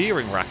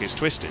steering rack is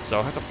twisted, so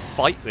I have to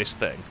fight this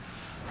thing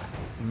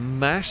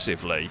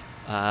massively.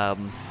 Oh,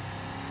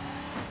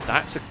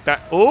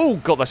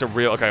 God, that's a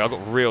real... Okay, I've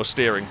got real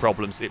steering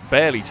problems. It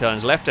barely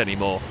turns left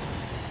anymore.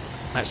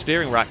 That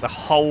steering rack, the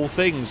whole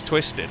thing's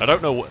twisted. I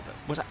don't know what...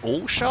 Was that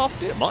all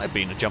shafted? It might have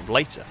been a jump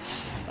later.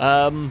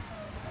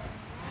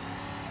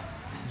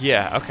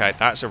 Yeah, okay,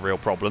 that's a real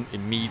problem.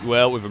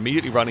 Well, we've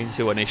immediately run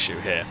into an issue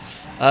here.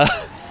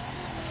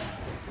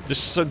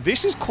 So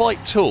this is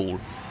quite tall,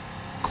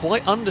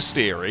 quite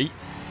understeery,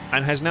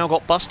 and has now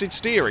got busted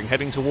steering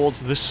heading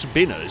towards the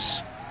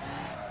spinners.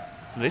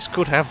 This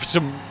could have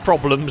some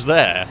problems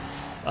there.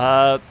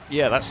 Yeah,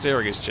 that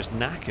steering is just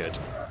knackered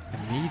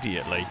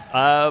immediately.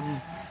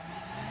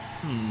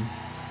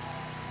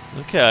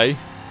 Okay.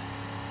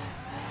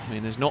 I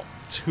mean, there's not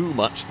too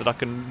much that I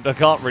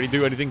can't really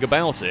do anything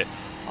about it.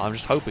 I'm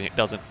just hoping it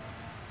doesn't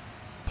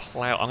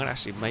plow. I'm going to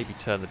actually maybe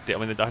turn the... I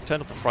mean, I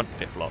turned off the front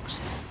diff locks.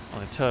 I'm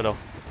going to turn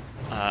off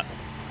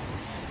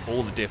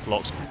all the diff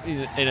locks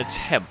in an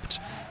attempt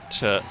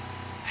to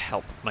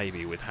help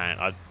maybe with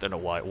hand. I don't know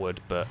why it would,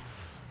 but...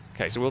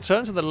 Okay, so we'll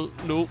turn to the...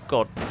 Oh,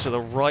 God, to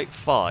the right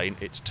fine.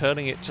 It's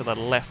turning it to the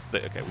left.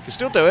 Okay, we can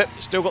still do it.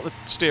 Still got the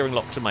steering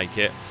lock to make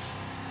it.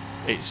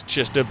 It's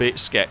just a bit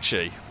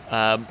sketchy.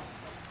 Oh,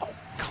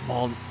 come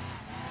on.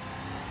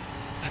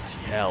 Bloody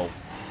hell.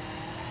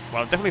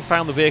 Well, I've definitely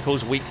found the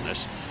vehicle's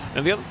weakness.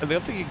 And the other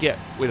thing you get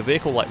with a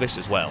vehicle like this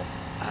as well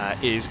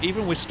is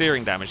even with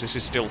steering damage, this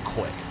is still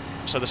quick.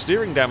 So the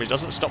steering damage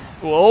doesn't stop.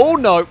 Oh,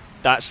 no.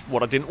 That's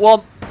what I didn't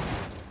want.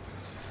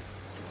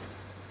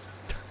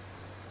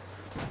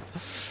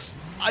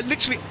 I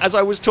literally, as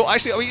I was talking...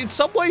 Actually, I mean, in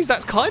some ways,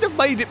 that's kind of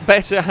made it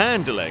better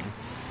handling.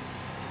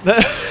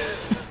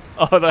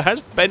 Oh, that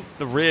has bent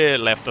the rear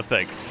left, I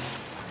think.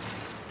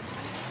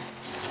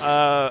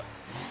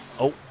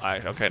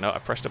 Okay, no, I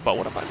pressed a button.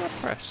 What about did I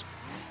press?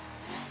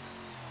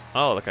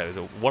 Oh, okay, there's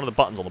one of the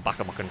buttons on the back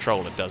of my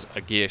controller does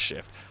a gear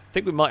shift. I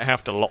think we might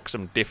have to lock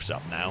some diffs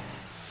up now.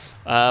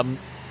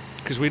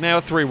 Because we now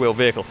have a three-wheel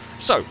vehicle.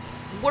 So,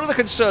 one of the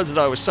concerns that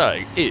I was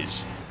saying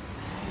is,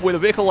 when a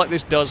vehicle like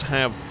this does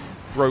have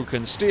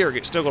broken steering,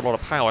 it's still got a lot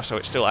of power, so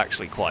it's still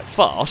actually quite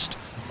fast.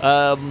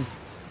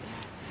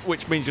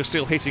 Which means you're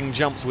still hitting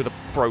jumps with a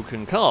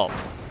broken car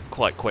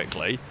quite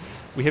quickly.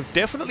 We have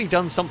definitely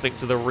done something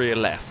to the rear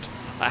left.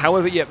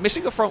 However, yeah,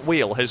 missing a front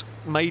wheel has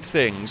made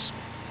things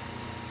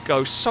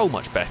go so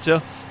much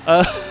better.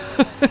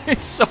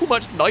 It's so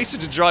much nicer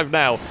to drive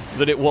now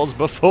than it was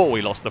before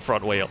we lost the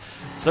front wheel.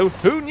 So,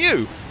 who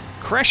knew?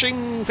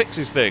 Crashing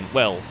fixes things.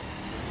 Well,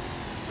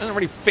 it hasn't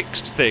really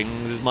fixed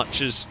things as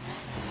much as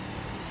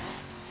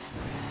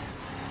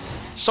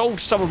solved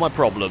some of my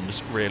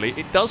problems, really.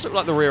 It does look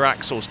like the rear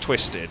axle's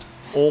twisted,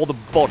 or the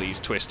body's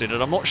twisted,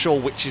 and I'm not sure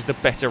which is the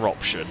better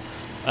option.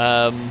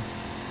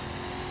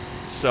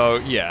 So,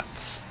 yeah.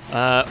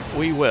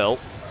 We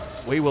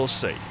will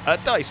see.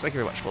 Dice, thank you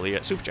very much for the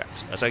super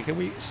chat. So, can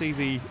we see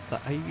the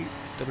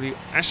AW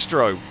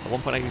Astro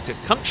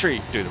 1.82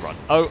 Country do the run?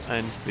 Oh,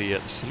 and the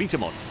Solita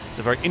mod. It's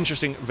a very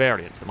interesting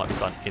variant that might be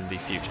fun in the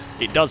future.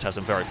 It does have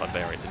some very fun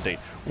variants indeed.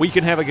 We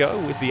can have a go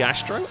with the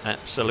Astro,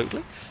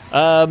 absolutely. We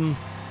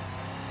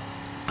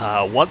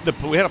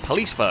had a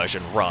police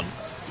version run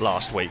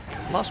last week.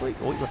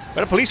 We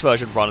had a police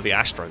version run of the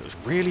Astro that was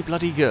really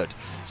bloody good.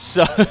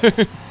 So,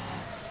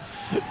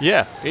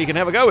 yeah, you can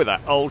have a go with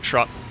that old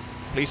truck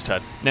police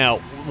turn. Now,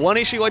 one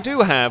issue I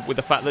do have with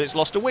the fact that it's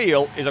lost a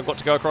wheel is I've got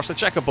to go across the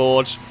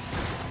checkerboard.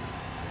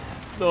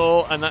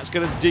 Oh, and that's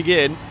going to dig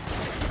in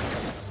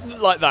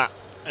like that.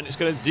 And it's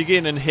going to dig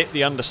in and hit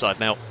the underside.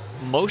 Now,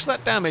 most of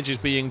that damage is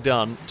being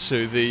done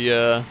to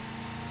the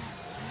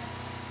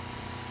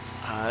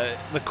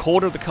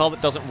corner of the car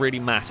that doesn't really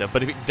matter,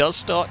 but if it does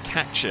start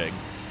catching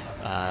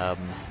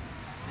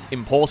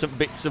important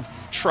bits of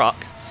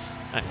truck,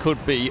 That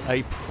could be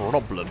a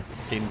problem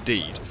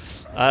indeed.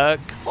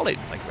 Colin,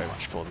 thank you very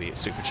much for the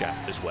super chat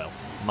as well.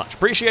 Much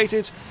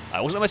appreciated.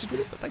 I wasn't a message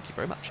with it, but thank you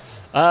very much.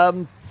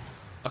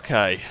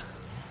 Okay.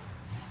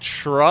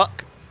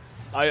 Truck.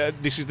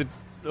 This is the...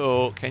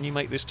 Oh, can you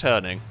make this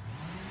turning?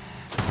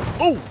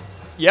 Oh!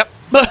 Yep.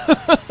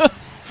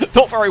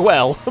 Not very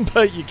well,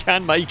 but you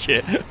can make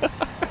it.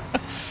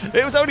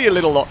 It was only a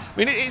little lot. I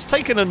mean, it's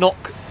taken a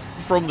knock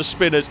from the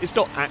spinners. It's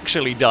not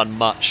actually done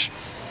much,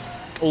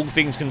 all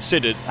things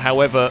considered.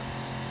 However,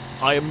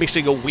 I am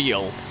missing a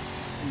wheel,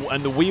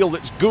 and the wheel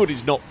that's good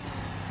is not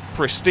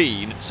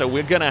pristine, so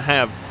we're going to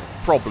have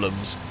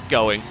problems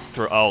going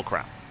through... Oh,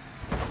 crap.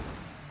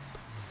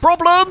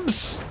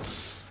 Problems!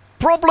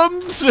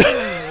 Problems!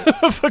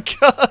 For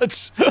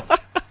God's...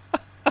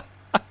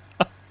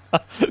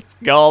 It's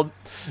gone.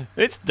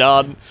 It's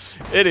done.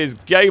 It is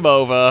game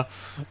over.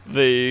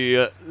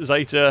 The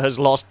Zeta has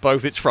lost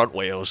both its front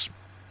wheels.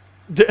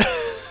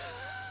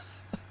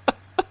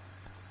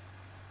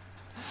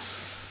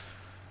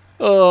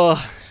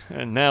 Oh,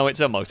 and now it's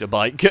a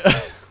motorbike.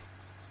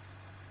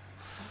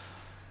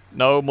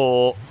 No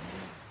more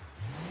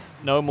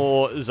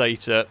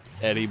Zeta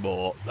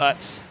anymore.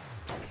 That's...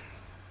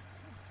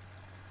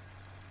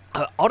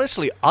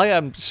 honestly, I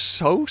am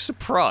so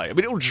surprised. I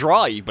mean, it'll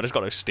drive, but it's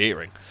got no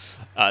steering.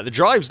 The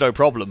drive's no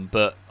problem,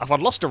 but if I'd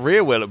lost a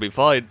rear wheel, it'd be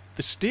fine.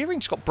 The steering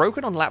just got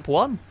broken on lap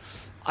 1.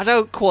 I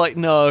don't quite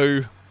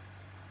know.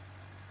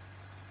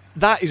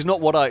 That is not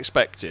what I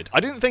expected.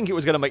 I didn't think it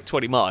was going to make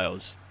 20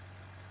 miles.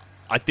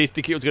 I did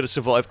think it was going to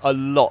survive a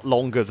lot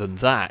longer than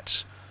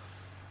that.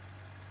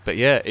 But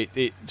yeah,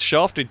 it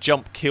shafted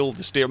jump killed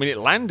the steer. I mean, it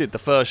landed the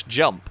first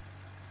jump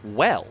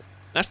well.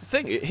 That's the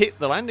thing. It hit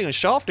the landing and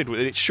shafted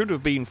with it. It should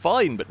have been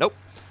fine, but nope.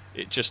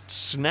 It just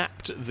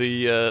snapped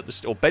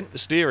or bent the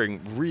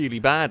steering really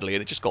badly,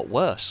 and it just got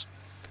worse.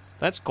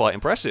 That's quite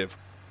impressive.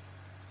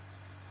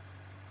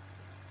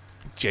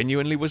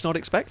 Genuinely was not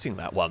expecting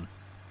that one.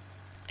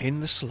 In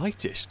the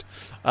slightest.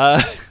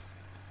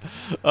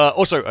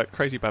 Also,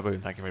 Crazy Baboon,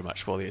 thank you very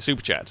much for the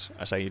super chat.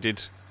 I say you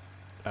did,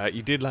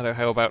 Lando.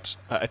 How about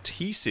a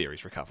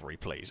T-Series recovery,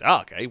 please?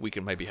 Ah, okay, we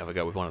can maybe have a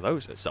go with one of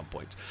those at some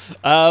point.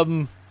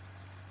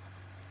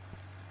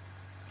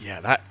 Yeah,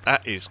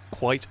 that is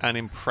quite an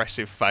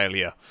impressive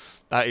failure.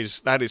 That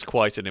is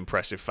quite an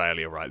impressive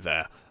failure right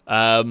there.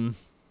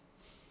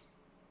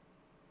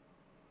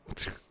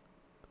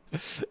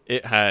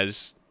 It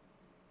has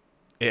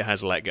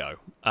let go.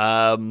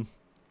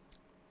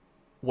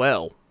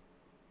 Well,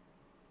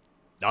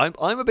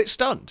 I'm a bit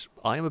stunned.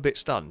 I am a bit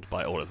stunned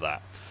by all of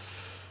that.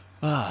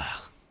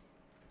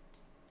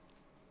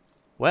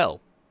 Well,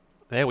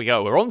 there we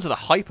go. We're on to the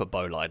hyper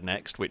bolide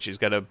next, which is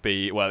going to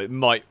be, well, it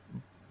might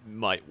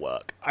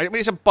work. I mean,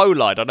 it's a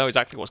bolide. I know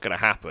exactly what's going to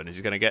happen. Is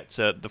he's going to get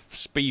the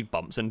speed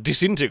bumps and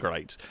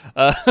disintegrate.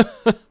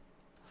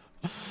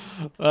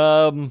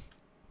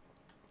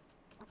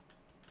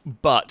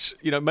 But,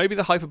 you know, maybe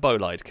the hyper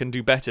bolide can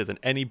do better than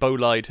any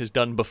bolide has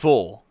done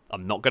before.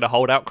 I'm not going to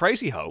hold out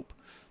crazy hope,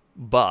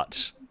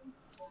 but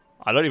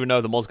I don't even know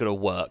if the mod's going to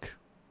work.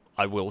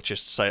 I will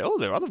just say, oh,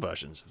 there are other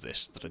versions of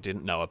this that I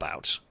didn't know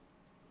about.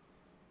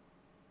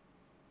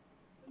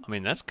 I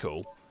mean, that's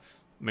cool.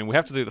 I mean, we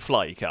have to do the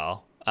fly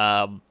car.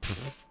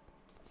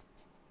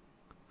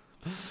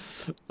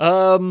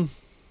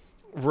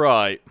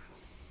 Right.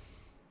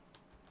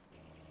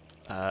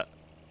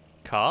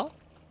 Car?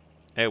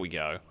 There we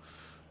go.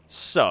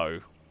 So,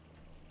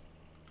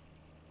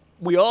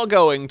 we are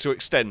going to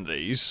extend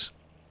these.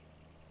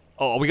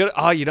 Oh, are we gonna...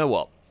 Ah, you know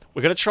what?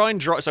 We're going to try and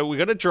drive... So, we're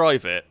going to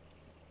drive it.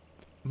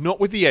 Not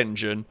with the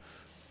engine.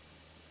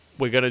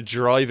 We're going to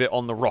drive it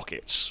on the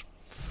rockets.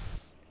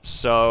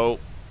 So...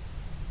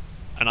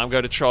 And I'm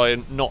going to try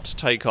and not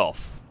take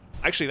off.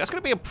 Actually, that's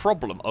going to be a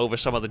problem over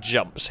some of the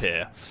jumps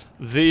here.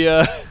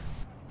 Because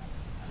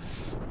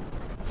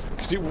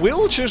it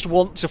will just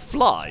want to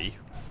fly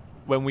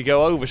when we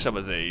go over some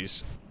of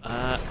these.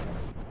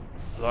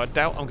 Although I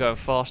doubt I'm going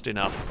fast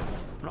enough.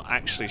 I'm not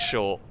actually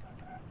sure.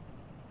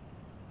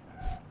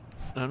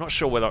 I'm not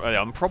sure whether...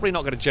 I'm probably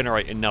not going to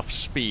generate enough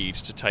speed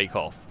to take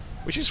off,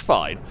 which is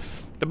fine.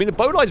 I mean, the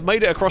bolide's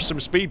made it across some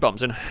speed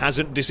bumps and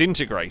hasn't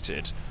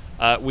disintegrated.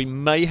 We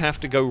may have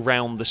to go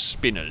round the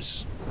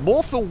spinners.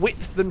 More for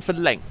width than for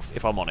length,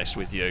 if I'm honest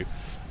with you.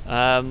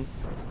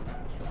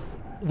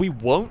 We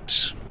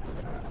won't.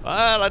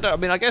 Well, I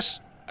mean, I guess...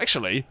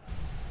 Actually,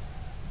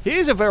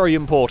 here's a very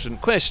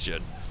important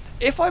question.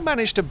 If I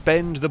manage to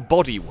bend the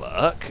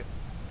bodywork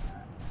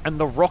and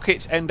the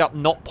rockets end up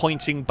not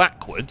pointing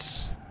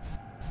backwards,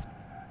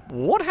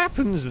 what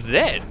happens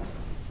then?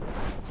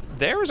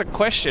 There is a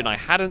question I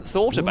hadn't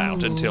thought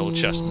about until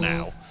just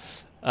now.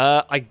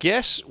 I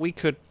guess we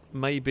could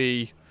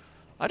maybe...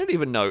 I don't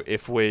even know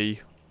if we...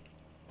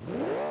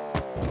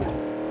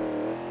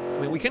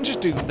 I mean, we can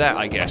just do that,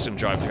 I guess, and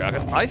drive through.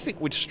 I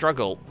think we'd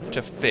struggle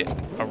to fit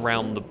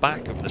around the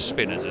back of the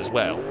spinners as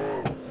well.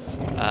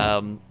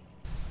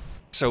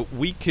 So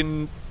we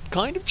can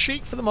kind of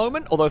cheat for the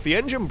moment. Although if the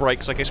engine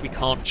breaks, I guess we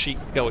can't cheat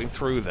going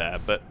through there,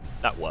 but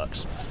that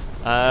works.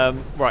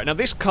 Right, now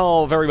this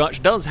car very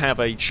much does have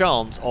a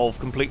chance of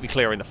completely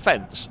clearing the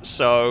fence,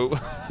 so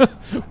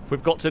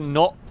we've got to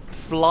not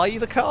fly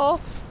the car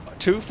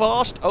too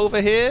fast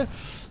over here.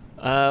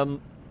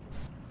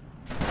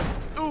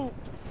 Ooh,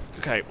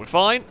 okay, we're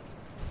fine.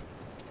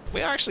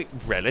 We're actually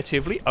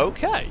relatively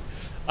okay.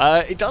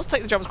 It does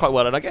take the jumps quite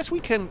well, and I guess we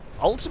can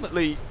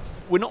ultimately...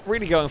 We're not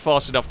really going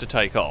fast enough to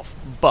take off,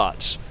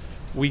 but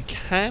we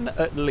can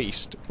at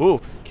least... Ooh,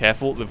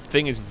 careful, the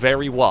thing is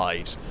very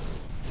wide.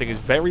 The thing is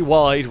very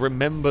wide.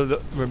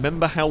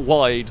 Remember how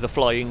wide the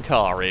flying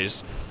car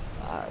is.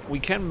 We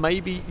can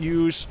maybe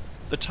use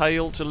the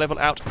tail to level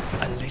out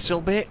a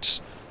little bit.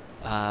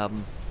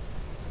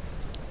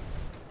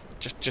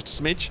 Just a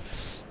smidge.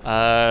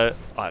 I'm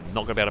not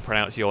going to be able to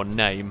pronounce your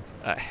name.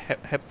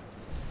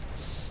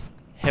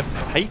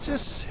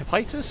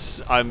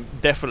 Hepatus? I'm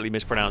definitely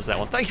mispronounced that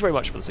one. Thank you very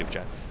much for the super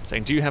chat.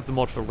 Saying, do you have the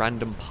mod for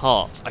random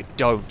parts? I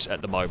don't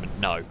at the moment,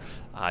 no.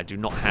 I do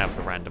not have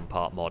the random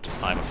part mod,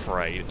 I'm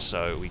afraid,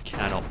 so we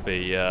cannot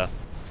be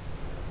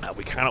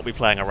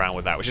playing around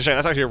with that, which is a shame.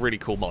 That's actually a really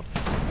cool mod.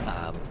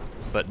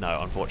 But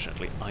no,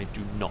 unfortunately, I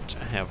do not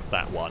have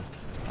that one.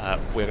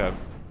 We're going...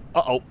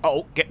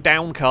 Uh-oh, get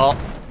down, car.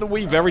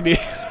 We very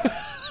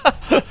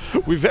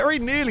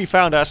nearly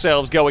found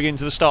ourselves going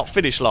into the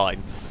start-finish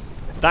line.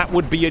 That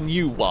would be a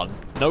new one.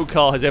 No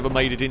car has ever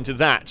made it into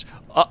that.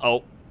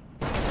 Uh-oh.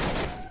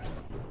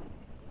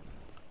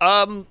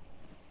 I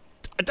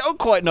don't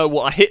quite know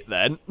what I hit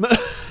then.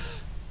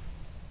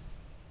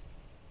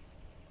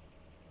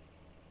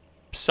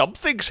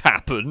 Something's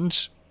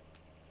happened.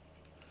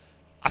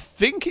 I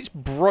think it's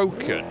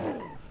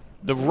broken.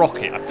 The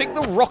rocket. I think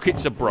the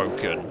rockets are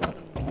broken.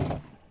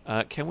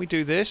 Can we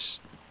do this?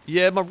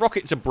 Yeah, my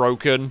rockets are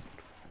broken.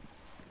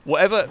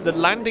 Whatever, the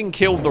landing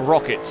killed the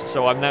rockets,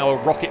 so I'm now a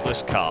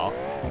rocketless car.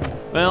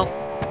 Well,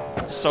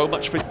 so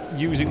much for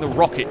using the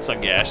rockets, I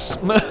guess.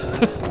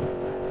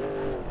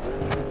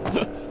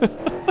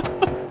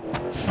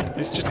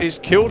 It's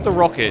killed the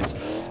rockets.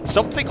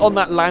 Something on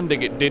that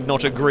landing it did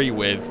not agree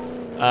with.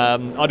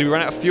 Oh, did we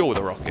run out of fuel with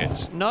the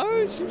rockets? No,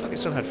 it seems like it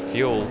still had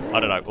fuel. I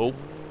don't know. Oh.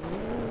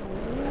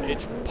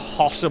 It's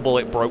possible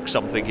it broke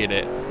something in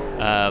it.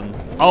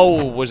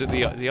 Oh, was it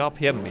the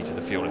RPM meter,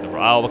 the fuel in the...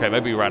 Oh, okay,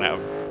 maybe we ran out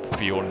of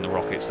fuel in the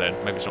rockets then.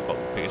 Maybe it's not got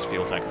the biggest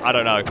fuel tank. I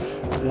don't know.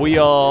 We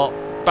are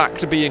back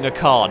to being a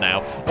car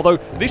now. Although,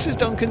 this has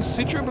done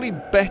considerably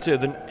better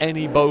than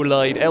any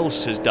bolide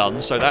else has done,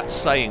 so that's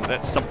saying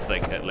that's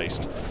something, at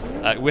least.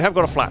 We have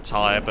got a flat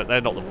tyre, but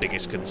they're not the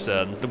biggest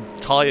concerns. The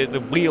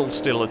wheel's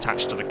still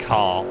attached to the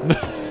car.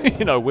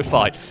 You know, we're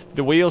fine.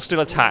 The wheel's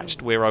still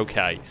attached, we're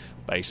okay,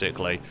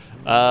 basically.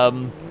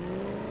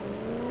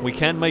 We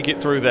can make it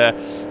through there.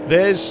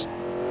 There's...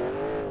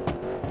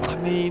 I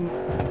mean...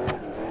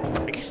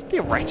 I guess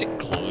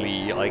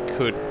theoretically I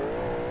could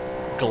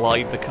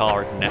glide the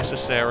car if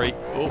necessary.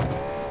 Oh,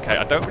 okay,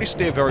 I don't really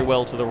steer very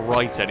well to the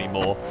right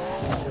anymore.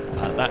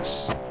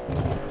 That's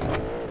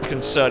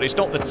concern. It's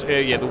not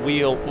that, yeah, the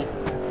wheel,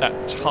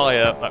 that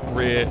tyre, that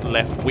rear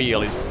left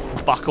wheel is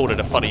buckled at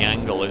a funny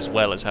angle as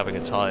well as having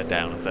a tyre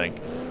down, I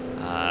think.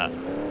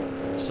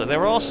 So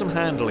there are some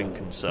handling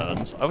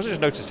concerns. I also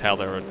just noticed how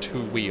there are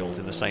two wheels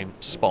in the same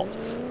spot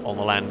on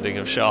the landing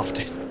of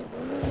shafting.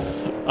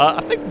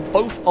 I think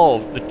both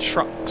of the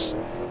trucks,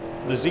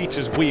 the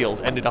Zeta's wheels,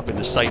 ended up in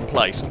the same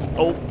place.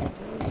 Oh,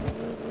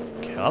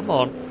 come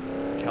on,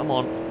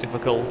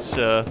 difficult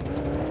to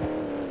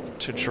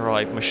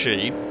drive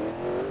machine.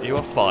 You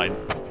are fine,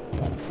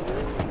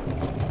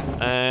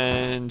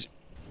 and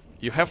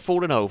you have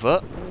fallen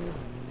over.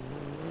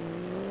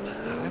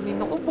 I mean,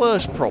 not the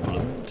worst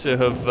problem to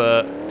have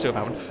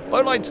happened.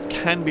 Bolides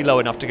can be low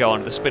enough to go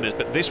under the spinners,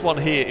 but this one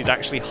here is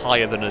actually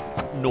higher than a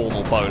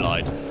normal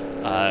bolide.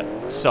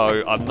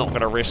 So I'm not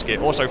going to risk it.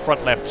 Also,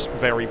 front left's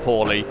very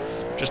poorly.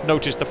 Just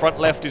noticed the front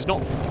left is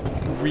not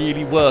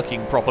really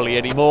working properly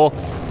anymore.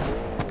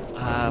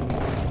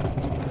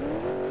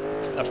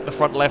 The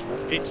front left,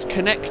 it's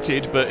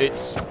connected, but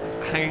it's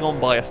hanging on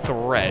by a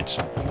thread.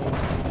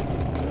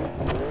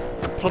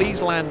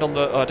 Please land on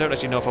the... I don't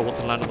actually know if I want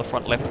to land on the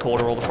front left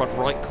corner or the front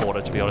right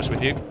corner, to be honest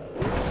with you.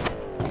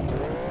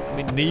 I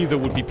mean, neither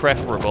would be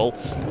preferable.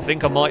 I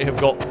think I might have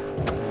got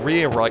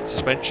rear right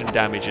suspension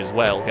damage as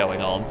well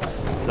going on.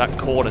 That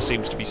corner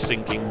seems to be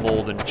sinking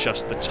more than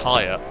just the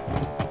tyre.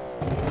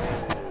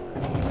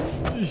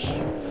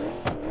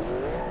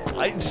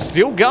 It's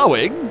still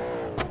going,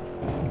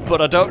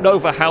 but I don't know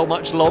for how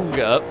much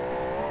longer.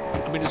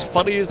 I mean, as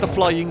funny as the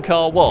flying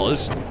car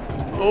was,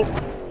 oh,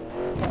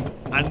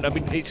 and I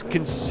mean, it's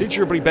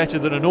considerably better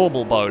than a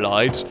normal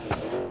bolide.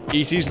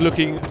 It is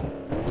looking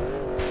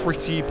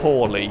pretty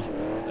poorly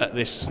at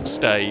this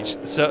stage,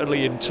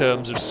 certainly in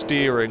terms of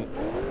steering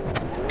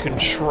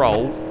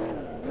control,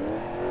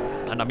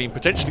 and I mean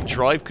potentially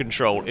drive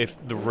control if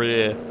the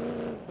rear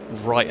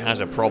right has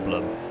a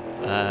problem.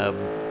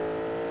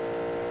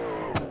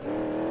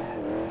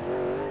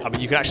 I mean,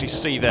 you can actually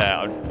see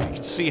there, you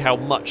can see how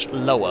much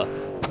lower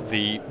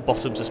the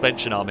bottom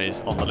suspension arm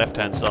is on the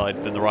left-hand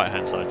side than the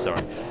right-hand side,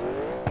 sorry.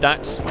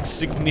 That's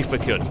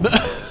significant.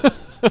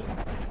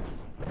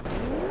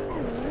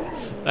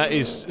 That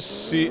is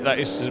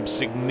some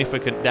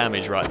significant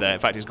damage right there. In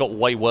fact, it's got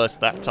way worse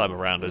that time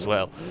around as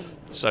well.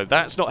 So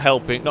that's not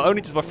helping. Not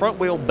only does my front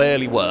wheel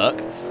barely work,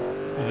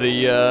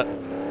 the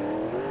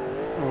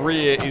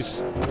rear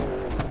is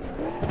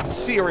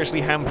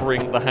seriously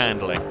hampering the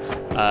handling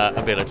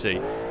ability.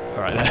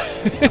 Alright,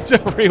 it's a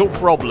real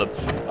problem.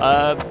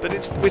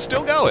 But we're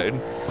still going.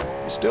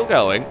 We're still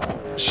going.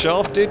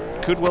 Shafted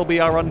could well be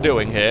our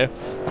undoing here.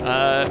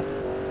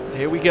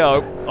 Here we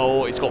go.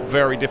 Oh, it's got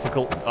very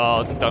difficult.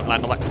 Oh, don't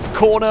land on that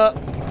corner.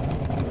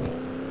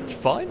 It's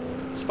fine.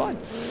 It's fine.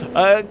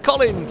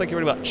 Colin, thank you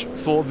very much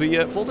for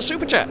the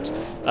super chat.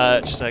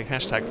 Just saying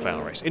hashtag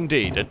FailRace.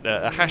 Indeed,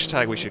 a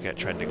hashtag we should get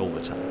trending all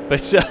the time.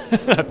 But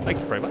thank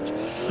you very much.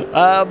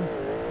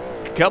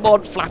 Come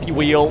on, Flappy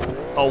Wheel.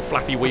 Oh,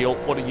 Flappy Wheel,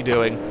 what are you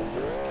doing?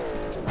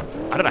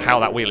 I don't know how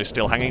that wheel is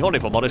still hanging on,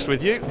 if I'm honest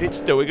with you.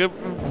 It's doing a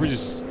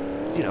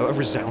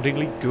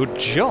resoundingly good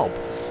job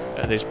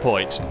at this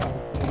point.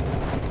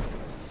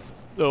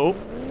 Oh,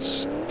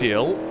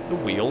 still the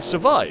wheel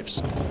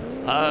survives.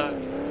 I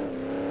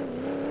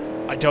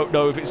don't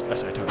know if it's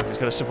going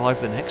to survive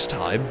the next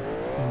time.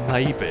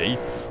 Maybe.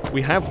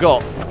 We have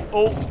got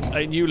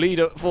a new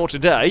leader for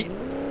today.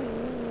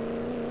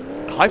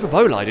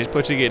 Hyperbolide is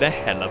putting in a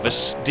hell of a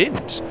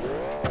stint,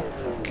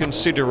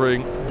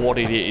 considering what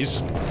it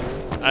is,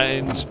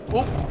 and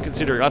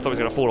considering I thought it was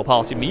going to fall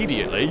apart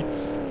immediately,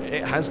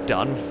 it has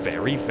done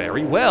very,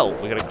 very well.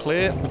 We're going to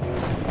clear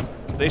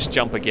this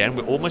jump again.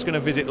 We're almost going to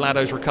visit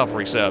Lado's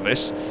recovery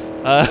service.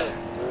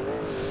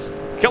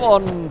 Come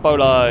on,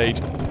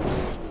 Bolide.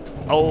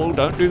 Oh,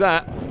 don't do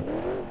that.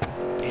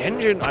 The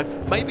engine,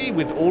 maybe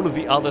with all of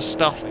the other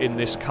stuff in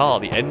this car,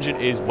 the engine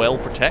is well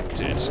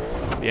protected.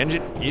 The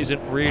engine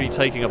isn't really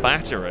taking a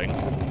battering.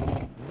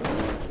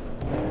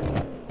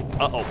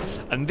 Uh-oh.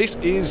 And this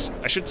is,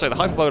 I should say, the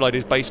Hyperbolide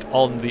is based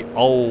on the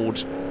old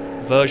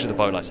version of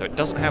the Bolide, so it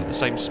doesn't have the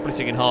same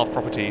splitting in half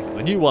properties that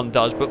the new one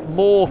does, but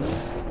more,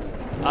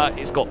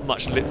 it's got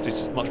much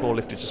more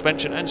lifted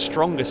suspension and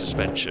stronger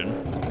suspension.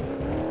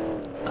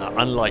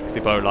 Unlike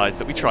the Bolides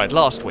that we tried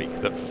last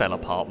week that fell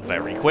apart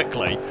very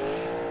quickly.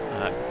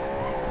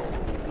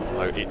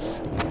 Although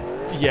it's,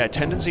 yeah,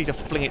 tendency to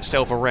fling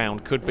itself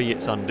around could be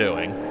its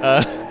undoing.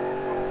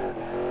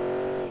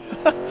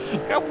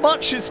 How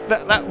much is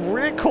that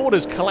rear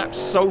corner's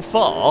collapsed so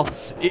far?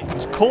 It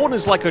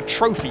corners like a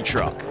trophy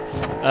truck.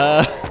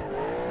 I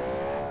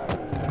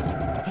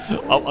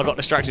got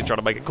distracted trying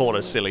to make a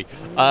corner silly.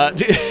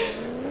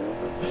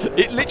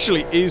 It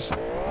literally is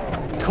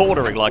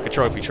cornering like a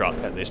trophy truck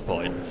at this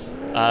point,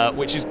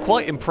 which is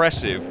quite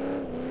impressive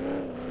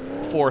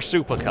for a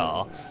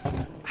supercar.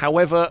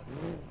 However,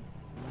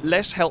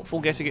 less helpful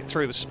getting it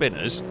through the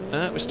spinners.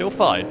 We're still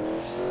fine.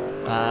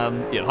 Yeah,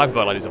 the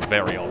Hyperbolide is a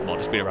very old mod.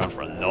 It's been around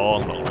for a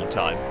long, long, long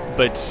time.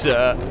 But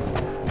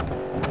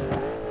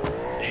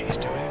he's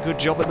doing a good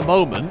job at the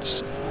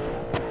moment.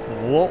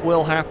 What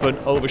will happen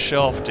over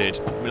shafted?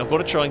 I mean, I've got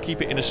to try and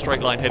keep it in a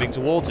straight line heading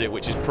towards it,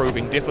 which is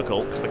proving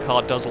difficult because the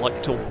car does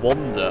like to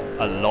wander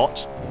a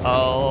lot.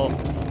 Oh,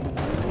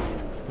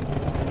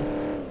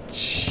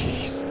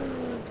 jeez!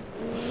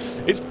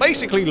 It's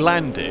basically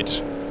landed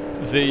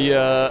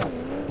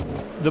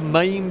the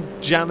main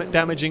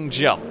damaging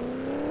jump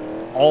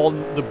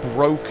on the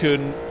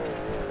broken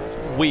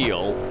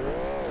wheel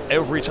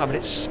every time, and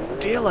it's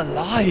still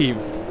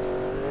alive.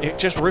 It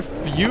just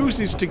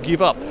refuses to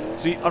give up.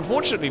 See,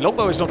 unfortunately,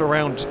 Longbow is not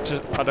around to...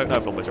 I don't know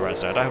if Longbow's around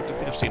today. I don't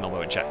think I've seen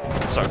Longbow in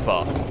chat so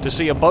far. To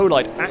see a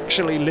Bolide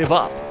actually live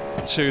up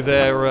to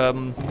their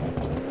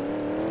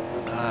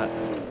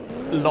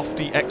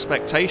lofty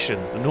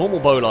expectations. The normal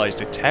Bolides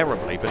did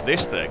terribly, but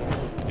this thing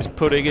is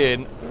putting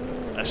in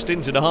a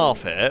stint and a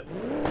half here.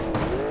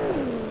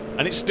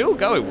 And it's still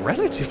going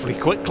relatively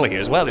quickly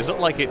as well. It's not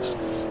like it's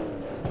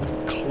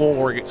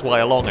clawing its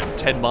way along at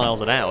 10 miles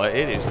an hour.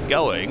 It is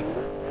going...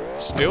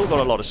 Still got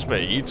a lot of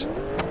speed.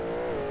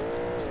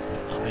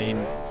 I mean,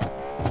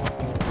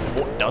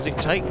 what does it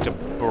take to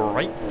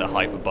break the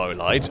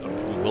Hyperbolide?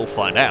 We will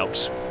find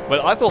out.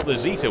 Well, I thought the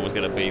Zeta was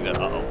going to be the...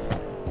 Uh-oh.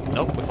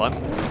 Nope, we're fine.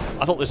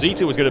 I thought the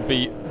Zeta was going to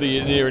be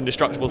the near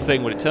indestructible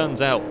thing, when it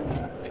turns out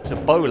it's a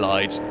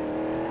Bolide.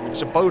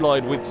 It's a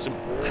Bolide with some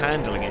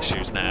handling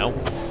issues now,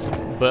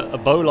 but a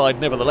Bolide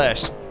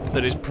nevertheless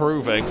that is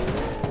proving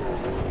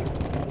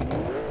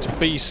to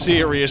be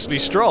seriously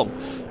strong.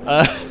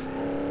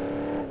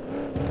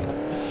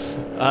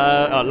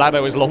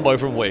 Lado is Longbow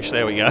from Wish.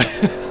 There we go.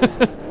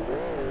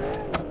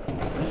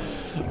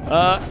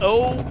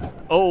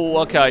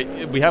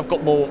 Okay. We have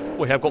got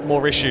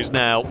more issues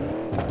now.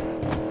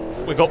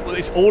 We've got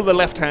it's all the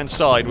left-hand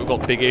side. We've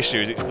got big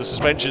issues. The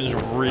suspension's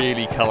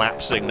really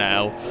collapsing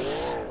now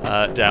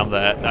down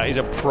there. That is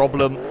a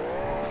problem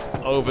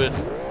over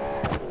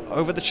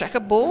the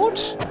checkerboard,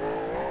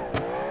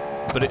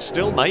 but it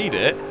still made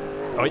it.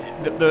 I mean,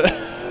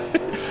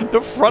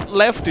 the front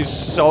left is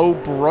so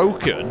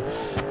broken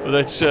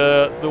that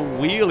the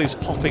wheel is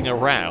hopping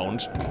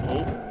around.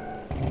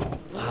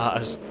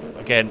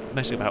 Again,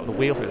 messing about with the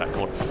wheel through that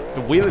corner.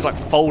 The wheel is like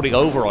folding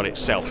over on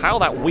itself. How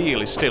that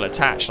wheel is still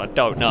attached, I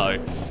don't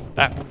know.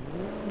 That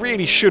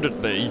really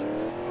shouldn't be.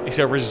 It's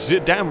a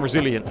damn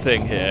resilient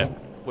thing here.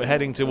 We're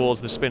heading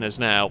towards the spinners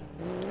now.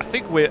 I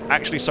think we're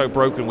actually so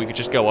broken we could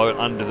just go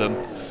under them.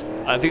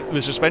 I think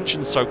the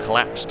suspension's so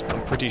collapsed,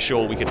 I'm pretty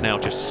sure we could now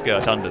just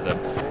skirt under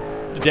them.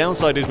 The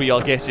downside is we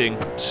are getting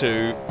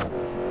to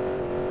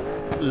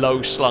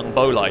low-slung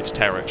bolide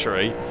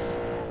territory,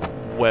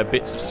 where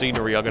bits of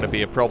scenery are going to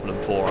be a problem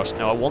for us.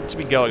 Now, I want to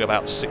be going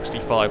about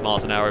 65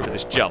 miles an hour over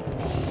this jump.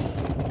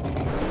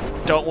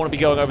 Don't want to be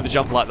going over the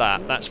jump like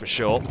that, that's for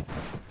sure.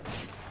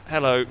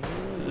 Hello,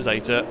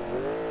 Zeta.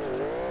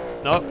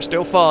 No,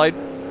 still fine.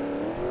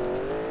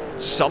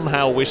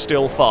 Somehow we're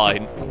still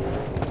fine.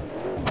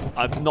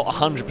 I'm not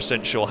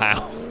 100% sure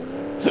how.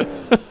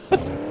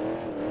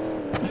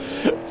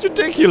 It's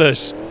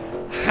ridiculous.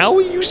 How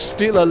are you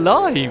still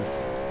alive?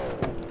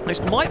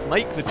 This might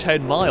make the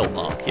 10-mile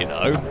mark, you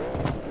know.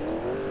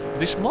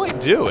 This might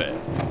do it.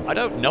 I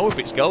don't know if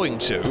it's going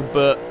to,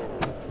 but...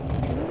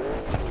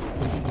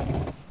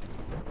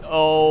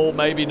 Oh,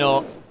 maybe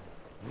not.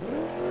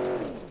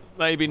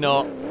 Maybe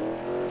not.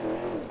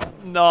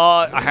 No,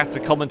 I had to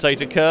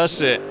commentator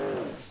curse it.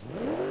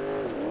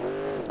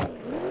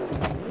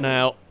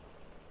 Now,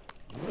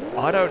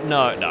 I don't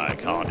know. No, it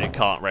can't. It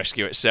can't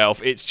rescue itself.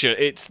 It's just,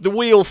 it's the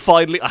wheel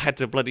finally. I had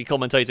to bloody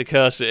commentator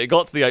curse it. It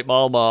got to the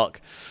 8-mile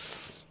mark,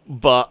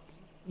 but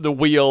the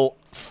wheel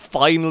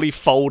finally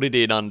folded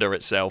in under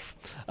itself.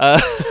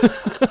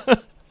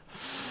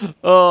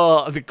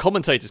 Oh, the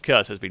commentator's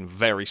curse has been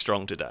very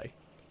strong today.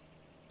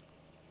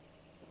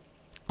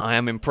 I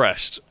am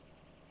impressed.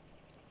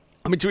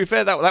 I mean, to be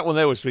fair, that one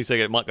there was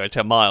saying it might go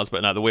 10 miles,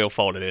 but no, the wheel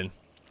folded in.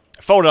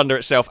 Folded under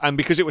itself, and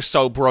because it was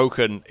so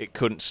broken, it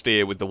couldn't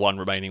steer with the one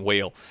remaining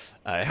wheel.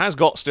 It has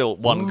got still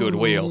one good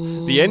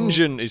wheel. The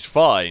engine is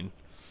fine,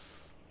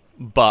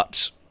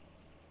 but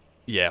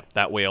yeah,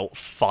 that wheel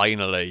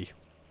finally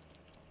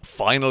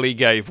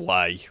gave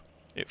way.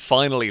 It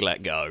finally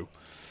let go.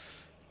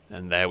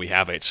 And there we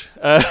have it.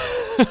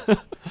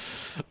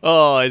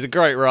 Oh, it's a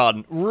great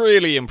run.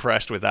 Really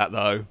impressed with that,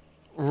 though.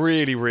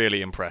 Really,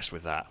 really impressed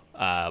with that.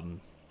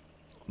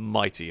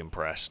 Mighty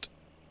impressed.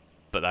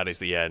 But that is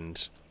the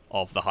end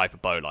of the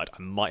hyperbolide.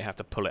 I might have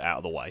to pull it out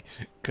of the way,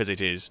 because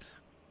it is,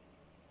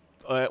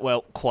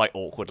 well, quite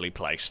awkwardly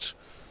placed.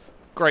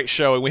 Great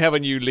showing. We have a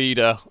new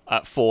leader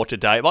for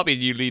today. It might be a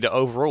new leader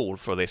overall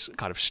for this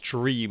kind of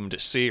streamed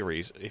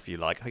series, if you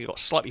like. I think it got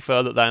slightly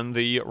further than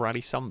the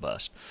Rally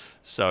Sunburst.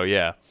 So,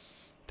 yeah.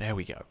 There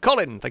we go.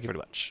 Colin, thank you very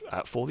much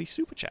for the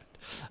super chat.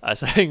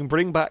 Saying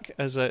bring back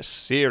as a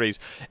series.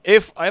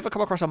 If I ever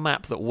come across a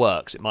map that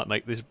works, it might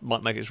make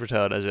its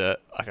return as a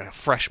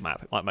fresh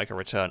map. It might make a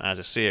return as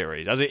a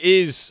series. As it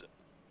is,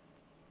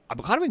 I'm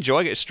kind of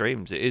enjoying it as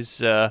streams. It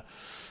is a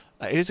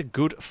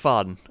good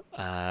fun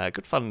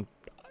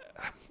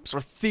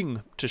sort of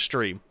thing to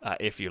stream,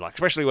 if you like.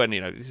 Especially when,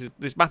 you know,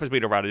 this map has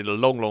been around, a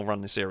long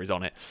run this series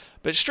on it.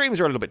 But streams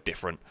are a little bit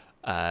different.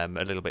 A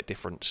little bit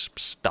different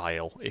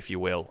style, if you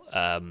will.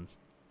 And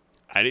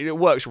it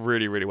works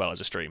really, really well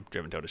as a stream,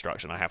 Driven to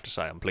Destruction, I have to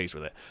say. I'm pleased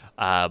with it.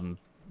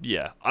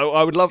 Yeah,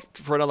 I would love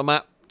for another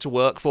map to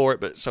work for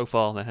it, but so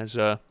far there has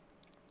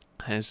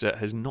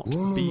not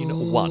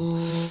been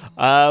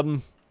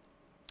one.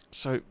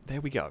 So, there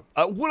we go.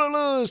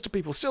 Woolalers to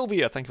people.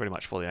 Sylvia, thank you very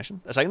much for the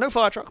donation. Saying, no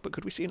fire truck, but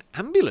could we see an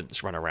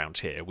ambulance run around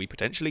here? We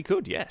potentially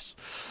could, yes.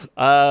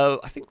 I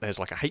think there's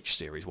like a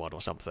H-Series one or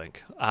something.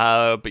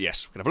 But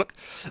yes, we can have a look.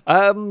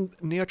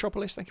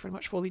 Neotropolis, thank you very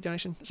much for the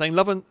donation. Saying,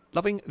 loving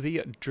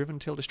the Driven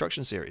Till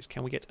Destruction series.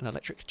 Can we get an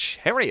electric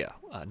Chariot?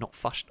 Not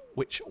fussed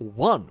which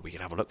one. We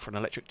can have a look for an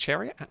electric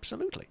Chariot,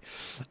 absolutely.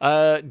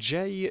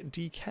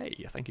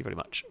 JDK, thank you very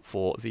much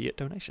for the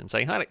donation.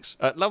 Saying, hi Alex,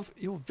 love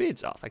your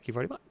vids. Thank you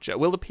very much.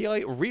 Will the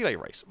PI relay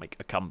race make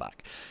a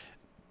comeback?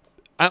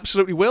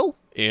 Absolutely will,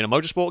 in a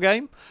motorsport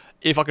game.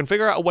 If I can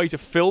figure out a way to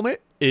film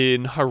it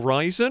in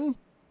Horizon,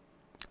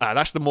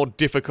 that's the more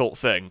difficult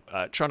thing.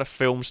 Trying to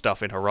film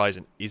stuff in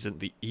Horizon isn't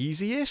the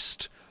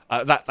easiest.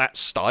 That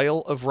style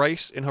of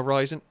race in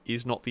Horizon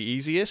is not the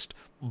easiest,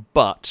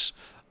 but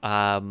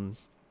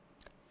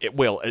it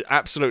will.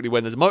 Absolutely,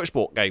 when there's a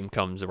motorsport game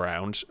comes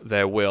around,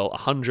 there will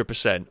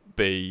 100%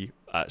 be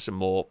some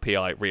more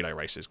PI relay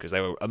races, because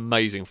they were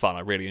amazing fun. I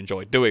really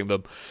enjoyed doing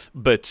them.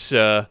 But,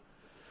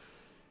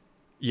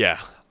 yeah,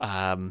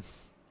 on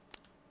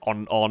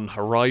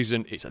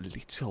Horizon, it's a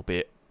little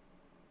bit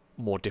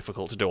more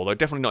difficult to do, although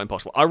definitely not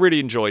impossible. I really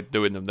enjoyed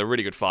doing them. They're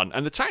really good fun.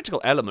 And the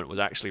tactical element was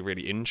actually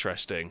really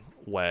interesting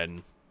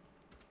when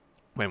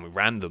we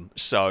ran them.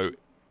 So,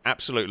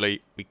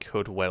 absolutely, we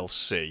could well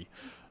see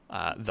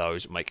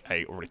those make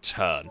a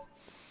return.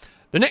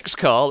 The next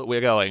car that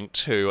we're going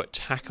to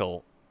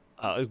tackle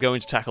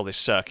this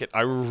circuit,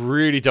 I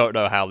really don't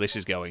know how this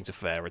is going to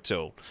fare at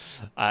all.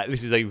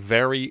 This is a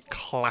very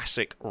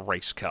classic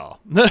race car.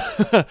 We're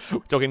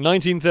talking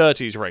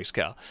 1930s race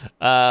car.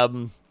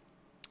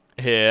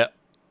 Here,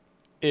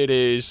 it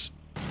is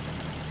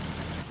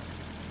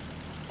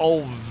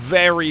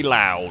very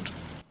loud.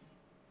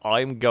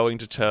 I'm going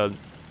to turn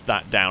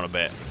that down a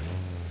bit,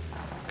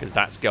 because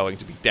that's going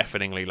to be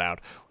deafeningly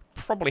loud.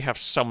 probably have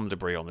some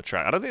debris on the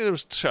track. I don't think there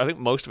was. I think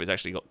most of it's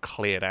actually got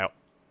cleared out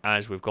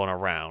as we've gone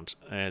around.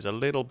 There's a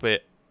little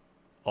bit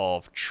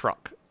of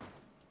truck.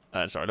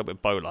 Sorry, a little bit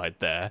of bolide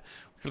there.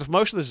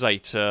 Most of the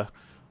Zeta.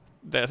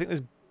 I think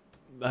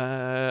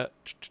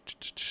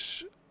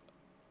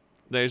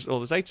there's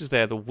the Zeta's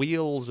there. The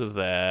wheels are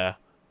there.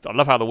 I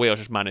love how the wheels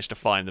just managed to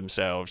find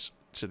themselves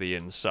to the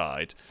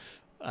inside.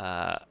 Is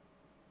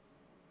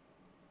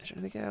there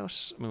anything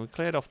else? I mean, we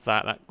cleared off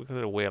that. We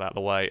cleared a wheel out of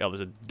the way. Oh,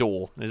 there's a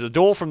door. There's a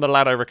door from the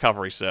Lado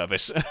recovery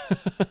service.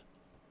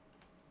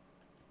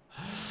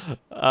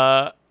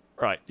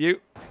 Right,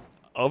 you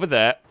over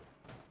there.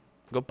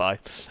 Goodbye.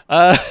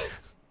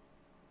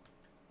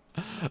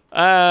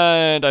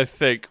 And I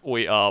think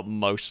we are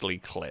mostly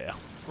clear.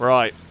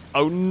 Right.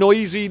 Oh,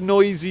 noisy,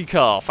 noisy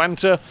car.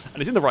 Fanta.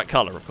 And it's in the right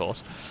colour, of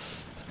course.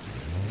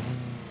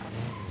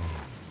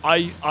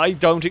 I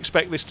don't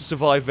expect this to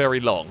survive very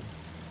long.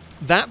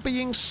 That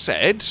being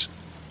said,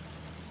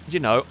 you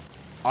know,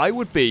 I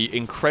would be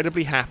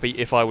incredibly happy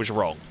if I was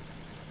wrong.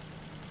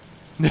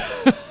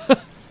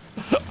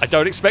 I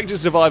don't expect it to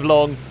survive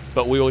long,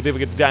 but we will give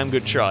it a damn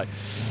good try.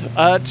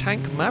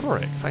 Tank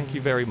Maverick, thank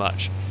you very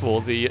much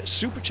for the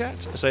super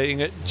chat,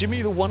 saying,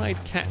 Jimmy the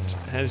One-Eyed Cat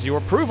has your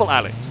approval,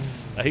 Alex.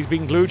 He's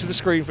been glued to the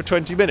screen for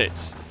 20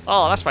 minutes.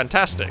 Oh, that's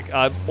fantastic.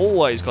 I'm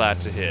always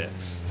glad to hear.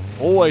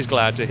 Always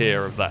glad to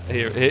hear of that.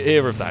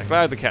 Hear of that.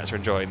 Glad the cats are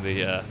enjoying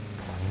the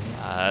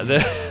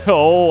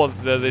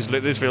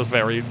this feels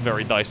very,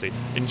 very dicey.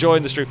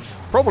 Enjoying the stream,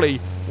 probably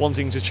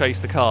wanting to chase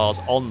the cars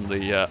on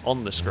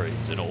the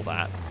screens and all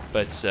that.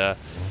 But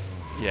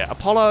yeah,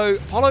 Apollo,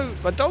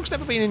 my dog's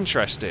never been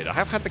interested. I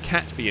have had the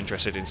cat be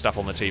interested in stuff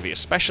on the TV,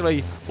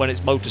 especially when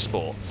it's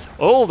motorsport.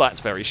 Oh, that's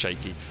very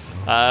shaky.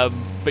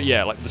 But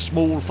yeah, like the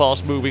small,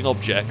 fast-moving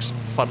objects,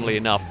 funnily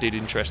enough, did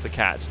interest the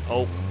cat.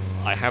 Oh,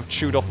 I have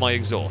chewed off my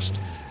exhaust.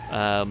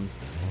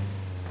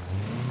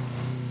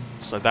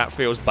 So that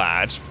feels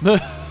bad.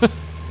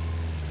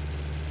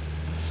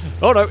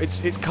 Oh no,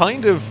 it's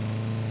kind of...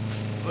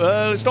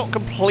 it's not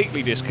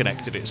completely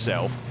disconnected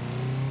itself.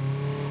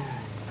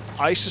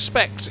 I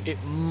suspect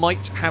it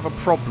might have a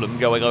problem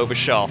going over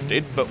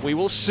shafted, but we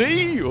will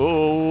see.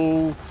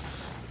 Oh,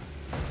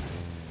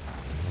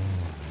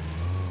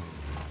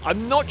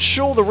 I'm not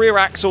sure the rear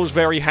axle's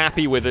very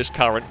happy with us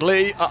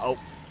currently. Uh-oh.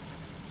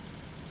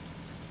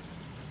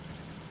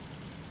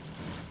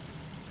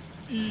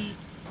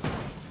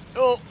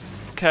 Oh,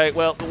 okay,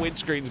 well, the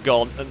windscreen's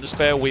gone and the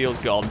spare wheel's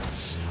gone.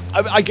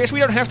 I guess we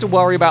don't have to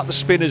worry about the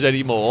spinners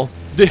anymore.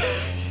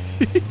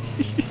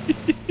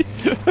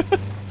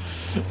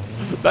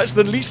 That's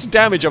the least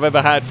damage I've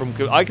ever had from...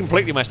 I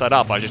completely messed that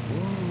up. I just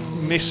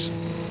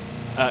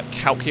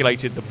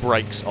miscalculated the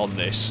brakes on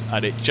this,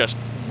 and it just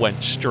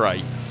went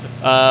straight.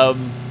 But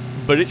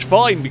it's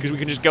fine, because we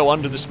can just go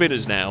under the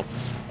spinners now.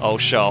 Oh,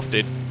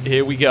 shafted.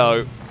 Here we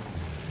go.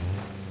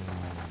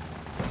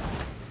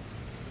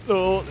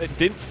 Oh, it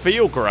didn't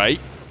feel great.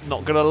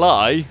 Not gonna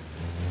lie.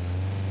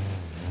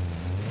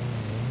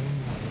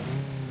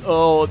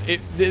 Oh,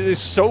 there's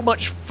so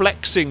much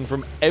flexing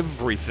from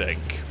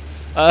everything.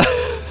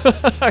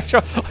 I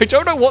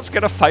don't know what's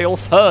going to fail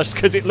first,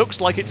 because it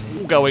looks like it's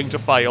all going to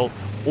fail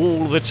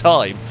all the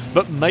time.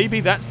 But maybe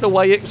that's the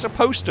way it's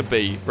supposed to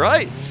be,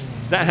 right?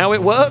 Is that how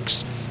it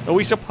works? Are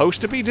we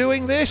supposed to be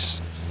doing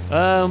this?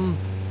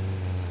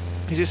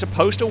 Is it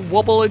supposed to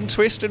wobble and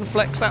twist and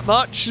flex that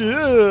much?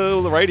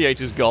 The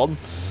radiator's gone.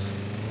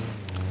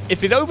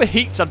 If it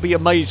overheats, I'd be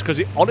amazed, because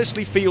it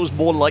honestly feels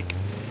more like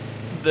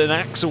an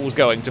axle's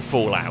going to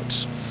fall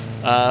out.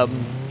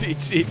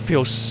 It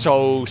feels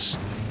so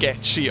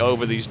sketchy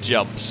over these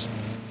jumps.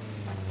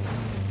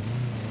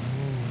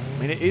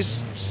 I mean, it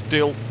is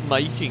still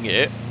making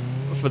it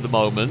for the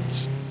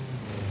moment.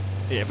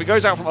 Yeah, if it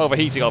goes out from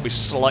overheating, I'll be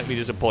slightly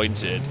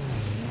disappointed.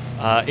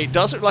 It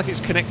does look like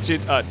it's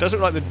connected. It does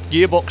look like the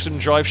gearbox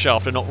and drive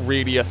shaft are not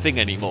really a thing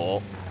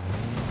anymore.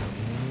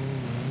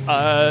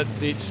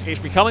 It's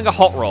becoming a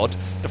hot rod.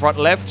 The front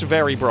left's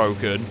very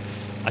broken.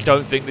 I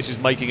don't think this is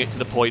making it to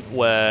the point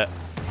where...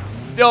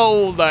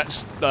 Oh,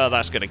 that's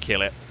going to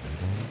kill it.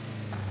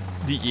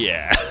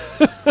 Yeah.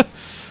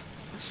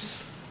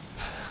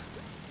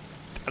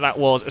 That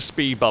was a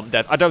speed bump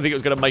death. I don't think it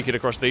was going to make it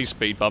across these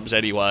speed bumps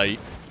anyway.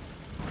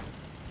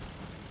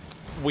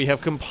 We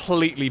have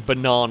completely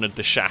bananaed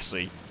the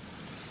chassis.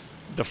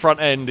 The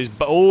front end is...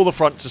 all the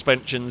front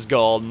suspension's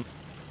gone.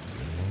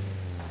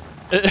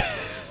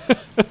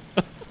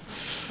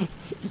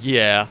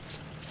 Yeah.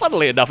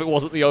 Funnily enough, it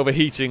wasn't the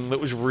overheating that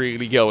was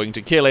really going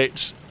to kill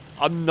it.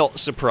 I'm not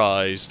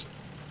surprised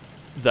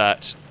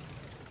that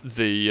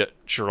the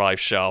drive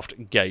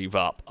shaft gave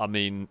up. I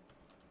mean,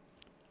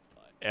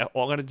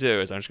 what I'm going to do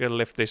is I'm just going to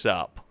lift this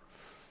up.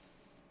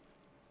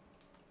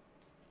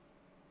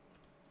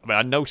 I mean,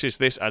 I noticed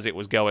this as it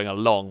was going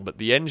along, but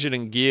the engine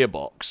and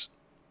gearbox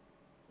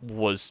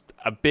was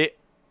a bit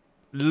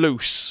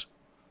loose.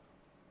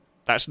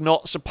 That's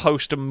not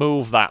supposed to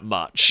move that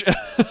much.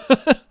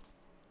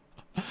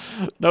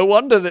 No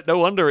wonder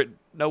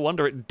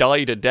it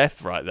died a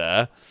death right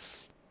there.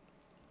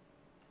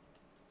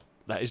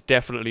 That is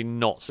definitely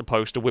not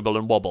supposed to wibble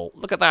and wobble.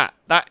 Look at that.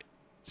 That's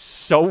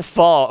so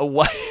far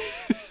away.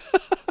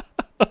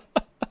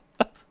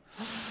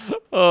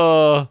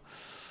 Oh,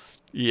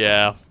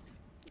 yeah.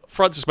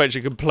 Front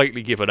suspension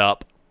completely given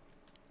up.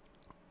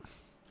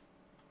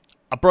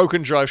 A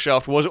broken drive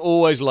shaft was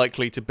always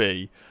likely to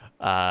be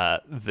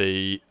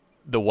the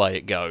way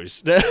it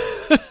goes.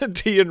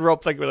 D and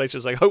Rob, thank you for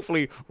saying,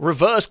 hopefully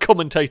reverse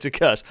commentator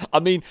curse. I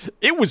mean,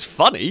 it was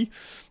funny.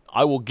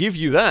 I will give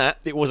you that.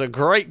 It was a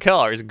great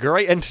car. It's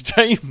great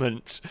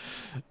entertainment.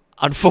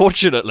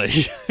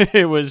 Unfortunately,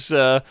 it was,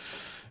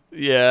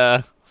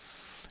 yeah,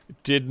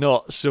 did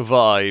not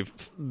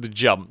survive the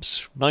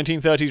jumps.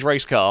 1930s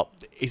race car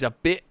is a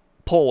bit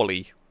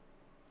poorly.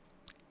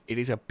 It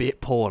is a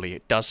bit poorly.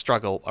 It does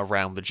struggle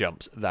around the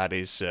jumps. That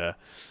is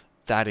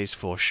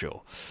for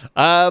sure.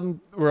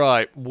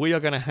 Right, we are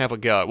going to have a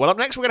go. Well, up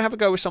next we're going to have a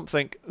go with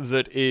something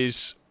that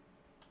is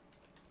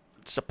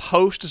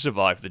supposed to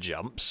survive the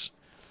jumps.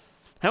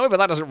 However,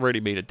 that doesn't really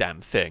mean a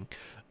damn thing.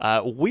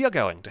 We are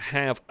going to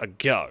have a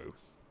go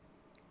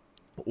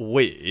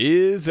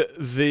with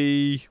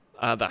the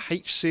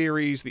H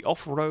series, the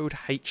off-road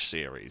H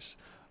series.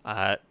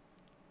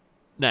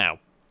 Now,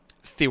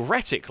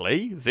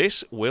 theoretically,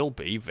 this will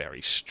be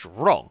very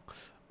strong.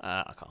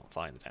 I can't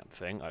find the damn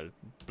thing. I'm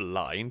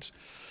blind.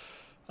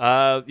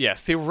 Yeah,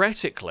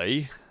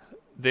 theoretically,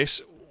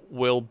 this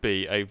will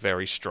be a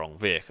very strong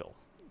vehicle.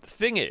 The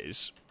thing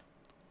is,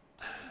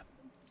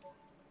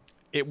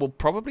 it will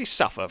probably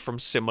suffer from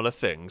similar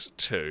things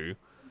to...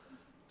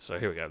 So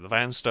here we go, the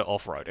Vanster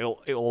Off-Road.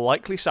 It'll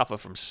likely suffer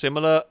from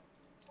similar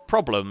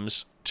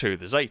problems to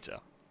the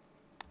Zeta.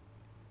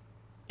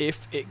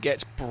 If it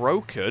gets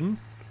broken,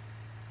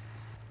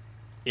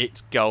 it's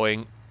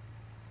going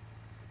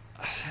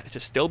to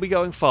still be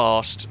going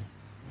fast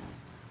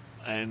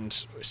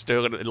and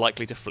still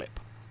likely to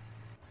flip.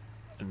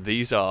 And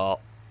these are,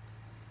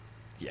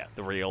 yeah,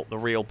 the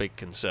real big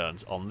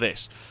concerns on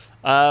this.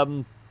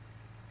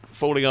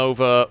 Falling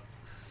over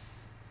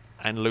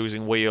and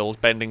losing wheels,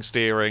 bending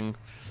steering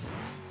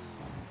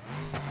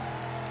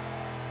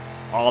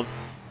are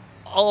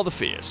the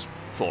fears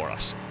for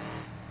us.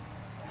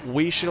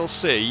 We shall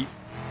see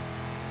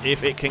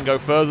if it can go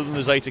further than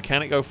the Zeta.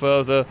 Can it go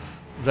further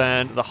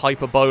than the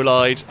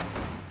Hyperbolide?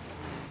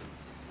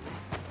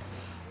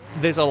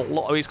 There's a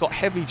lot. I mean, it's got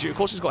heavy. Of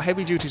course, it's got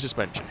heavy-duty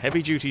suspension,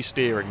 heavy-duty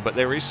steering, but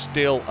there is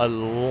still a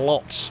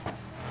lot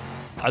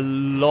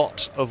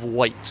of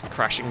weight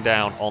crashing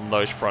down on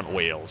those front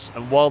wheels.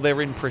 And while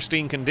they're in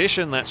pristine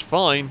condition, that's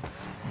fine.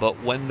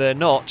 But when they're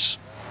not,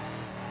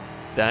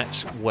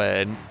 that's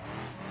when,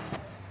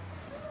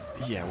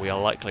 yeah, we are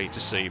likely to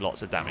see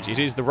lots of damage. It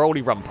is the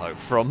Rolly Rumpo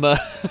from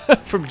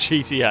from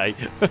GTA.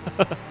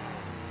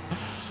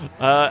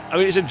 I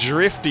mean, it's a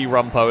drifty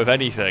Rumpo, if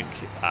anything,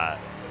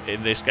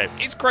 in this game.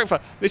 It's great fun.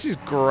 This is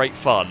great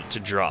fun to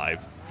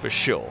drive, for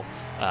sure.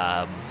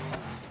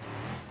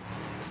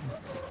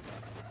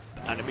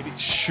 And I mean, it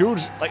should...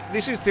 Like,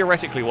 this is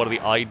theoretically one of the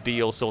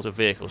ideal sort of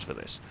vehicles for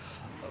this.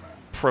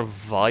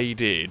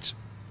 Provided...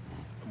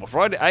 Well,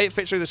 provided A, it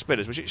fits through the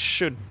spinners, which it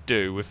should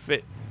do. We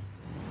fit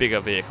bigger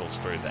vehicles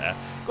through there.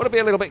 Got to be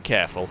a little bit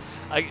careful.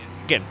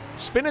 Again,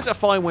 spinners are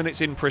fine when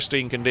it's in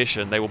pristine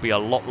condition. They will be a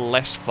lot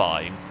less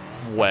fine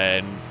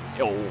when...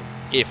 or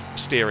if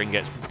steering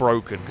gets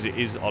broken, because it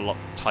is a lot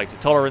tighter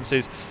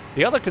tolerances.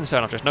 The other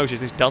concern I've just noticed is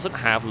this doesn't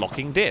have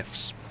locking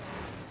diffs.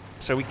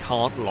 So we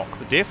can't lock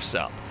the diffs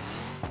up.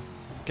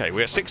 Okay,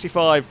 we're at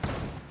 65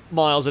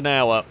 miles an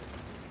hour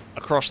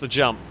across the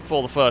jump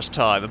for the first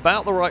time.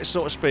 About the right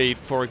sort of speed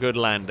for a good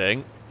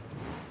landing.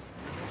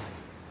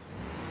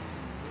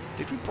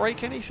 Did we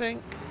break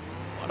anything?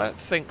 I don't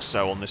think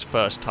so on this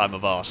first time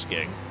of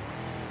asking.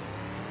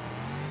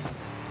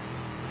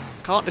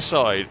 Can't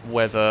decide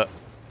whether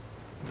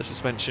the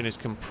suspension is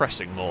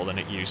compressing more than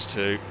it used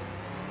to.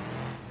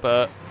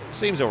 But it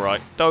seems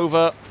alright.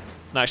 Dover.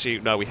 Actually,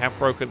 no, we have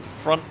broken. The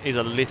front is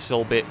a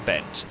little bit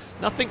bent.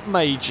 Nothing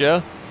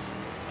major.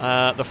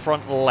 The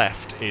front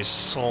left is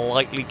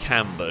slightly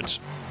cambered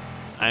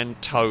and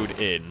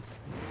towed in.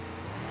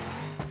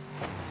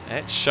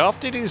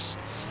 Shafted is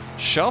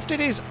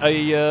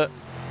a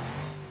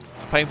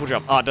painful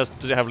jump. Ah, does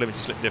it have limited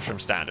slip diff from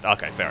standard?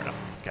 Okay, fair enough.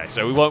 Okay,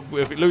 so we won't.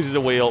 If it loses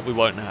a wheel, we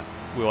won't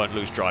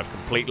lose drive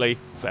completely.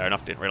 Fair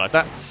enough. Didn't realise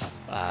that.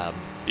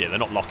 Yeah, they're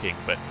not locking,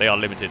 but they are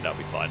limited. That'll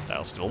be fine.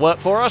 That'll still work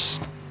for us.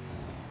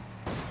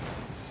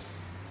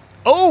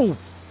 Oh!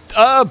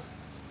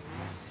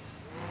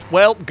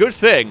 Well, good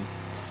thing.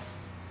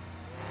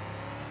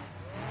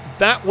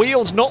 That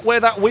wheel's not where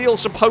that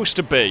wheel's supposed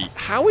to be.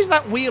 How is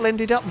that wheel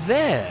ended up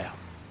there?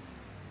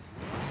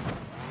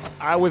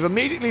 We've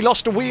immediately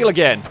lost a wheel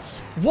again.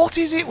 What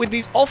is it with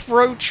these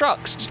off-road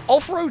trucks? Just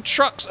off-road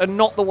trucks are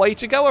not the way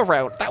to go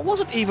around. That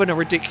wasn't even a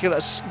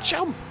ridiculous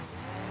jump.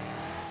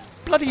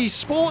 Bloody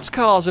sports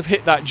cars have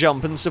hit that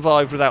jump and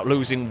survived without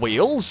losing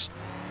wheels.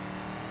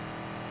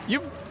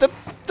 The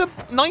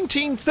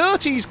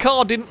 1930s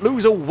car didn't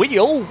lose a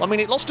wheel. I mean,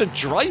 it lost a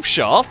drive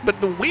shaft,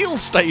 but the wheel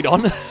stayed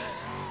on.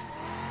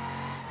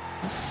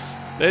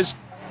 There's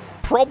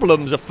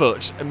problems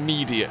afoot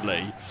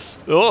immediately.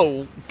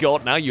 Oh,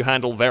 God, now you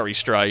handle very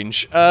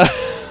strange. Okay,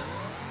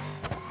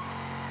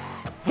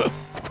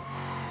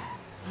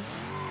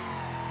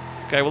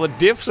 well, the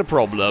diff's a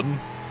problem.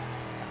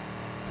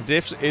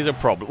 Diffs is a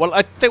problem. Well,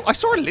 I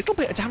saw a little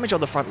bit of damage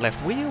on the front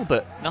left wheel,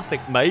 but nothing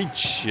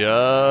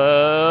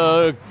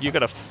major. You're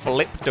going to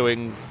flip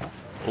doing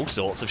all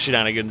sorts of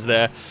shenanigans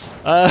there.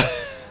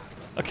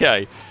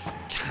 Okay.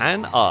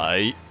 Can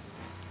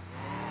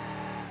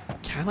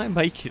I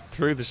make it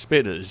through the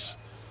spinners?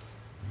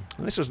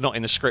 And this was not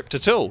in the script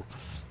at all.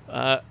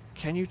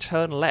 Can you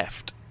turn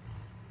left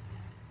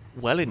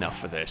well enough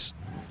for this?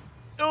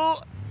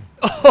 Oh!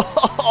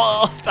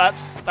 Oh,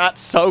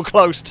 that's so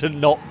close to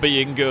not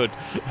being good.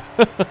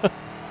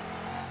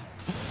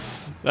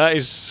 That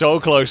is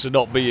so close to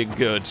not being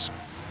good.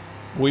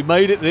 We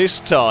made it this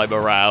time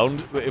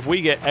around, but if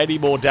we get any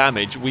more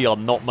damage, we are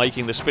not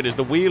making the spinners.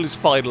 The wheel is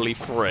finally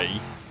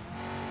free,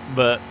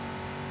 but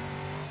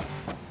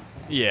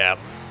yeah,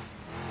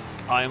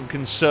 I am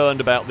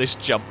concerned about this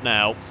jump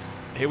now.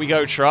 Here we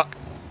go, truck.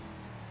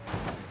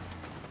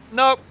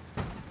 Nope.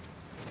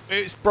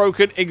 It's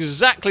broken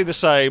exactly the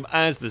same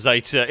as the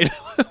Zeta.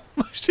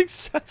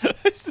 It's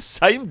the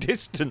same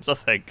distance, I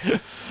think.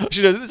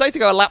 Actually, no, the Zeta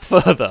go a lap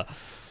further.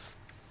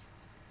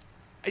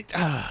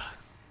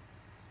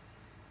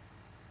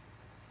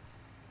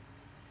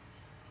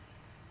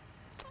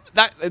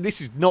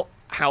 This is not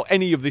how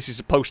any of this is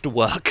supposed to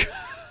work.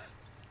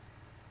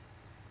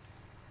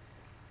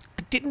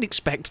 I didn't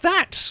expect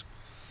that.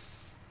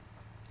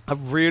 I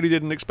really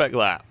didn't expect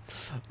that.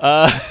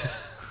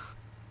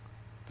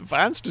 The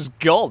van's just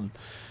gone.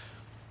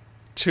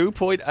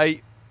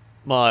 2.8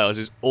 miles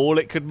is all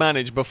it could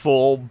manage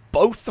before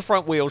both the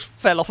front wheels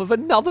fell off of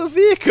another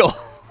vehicle.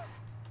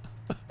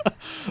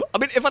 I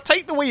mean, if I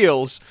take the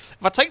wheels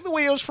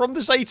from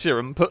the Zeta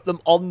and put them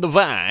on the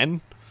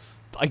van,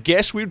 I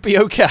guess we'd be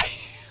okay.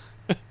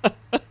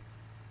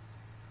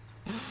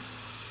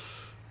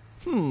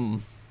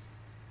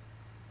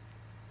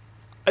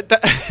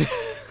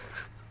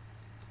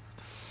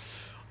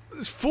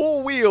 There's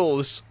 4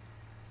 wheels.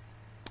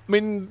 I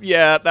mean,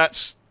 yeah,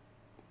 that's...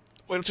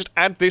 We'll just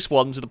add this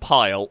one to the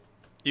pile.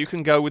 You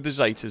can go with the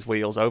Zeta's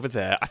wheels over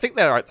there. I think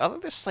they're... Are they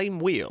the same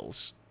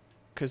wheels?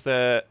 Because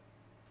they're...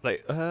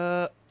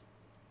 are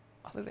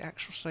they the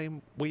actual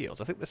same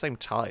wheels? I think they're the same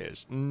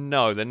tyres.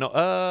 No, they're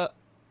not...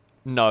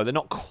 No, they're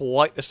not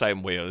quite the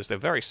same wheels. They're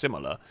very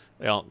similar.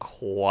 They aren't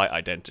quite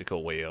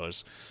identical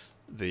wheels.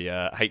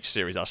 The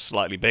H-Series are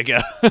slightly bigger.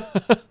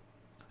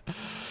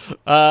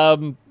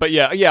 But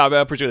yeah,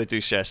 I presume they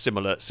do share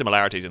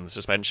similarities in the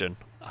suspension.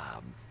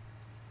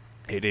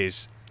 It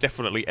is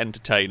definitely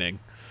entertaining.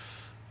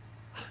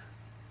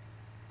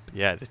 But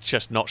yeah, they're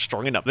just not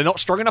strong enough. They're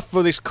not strong enough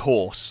for this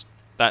course.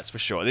 That's for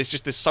sure.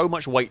 There's so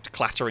much weight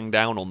clattering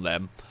down on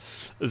them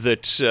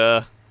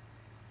that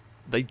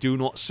they do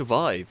not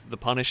survive the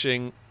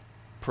punishing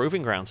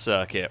Proving Ground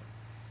circuit.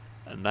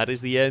 And that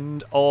is the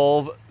end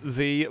of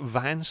the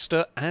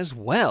Vanster as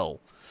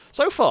well.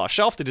 So far,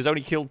 Shafted has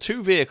only killed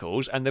 2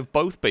 vehicles, and they've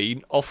both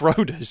been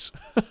off-roaders.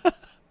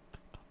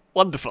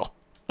 Wonderful.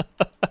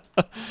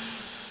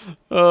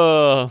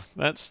 Oh,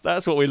 that's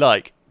what we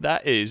like.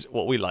 That is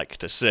what we like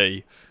to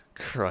see.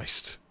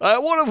 Christ.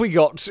 What have we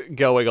got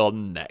going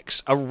on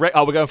next? Oh, we're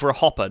going for a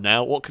hopper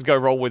now. What could go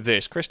wrong with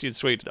this? Christian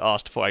Sweden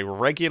asked for a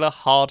regular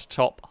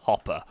hardtop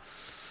hopper.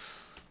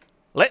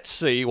 Let's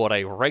see what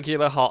a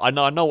regular I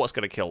know what's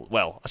going to kill...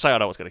 Well, I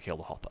know what's going to kill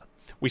the hopper.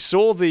 We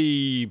saw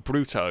the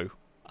Bruto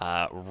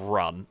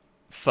run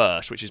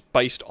first, which is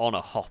based on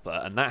a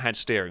hopper, and that had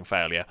steering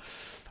failure.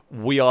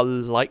 We are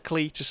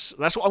likely to...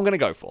 That's what I'm going to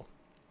go for.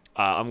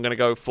 I'm going to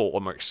go for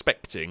what I'm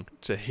expecting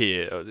to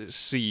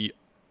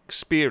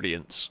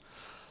experience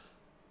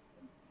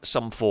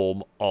some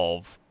form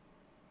of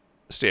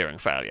steering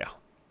failure.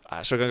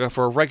 So we're going to go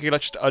for a regular,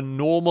 just an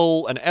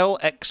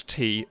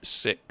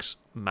LXT6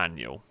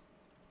 manual.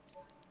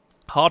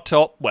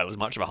 Hardtop, well, as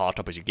much of a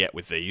hardtop as you get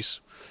with these.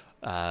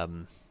 I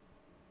mean,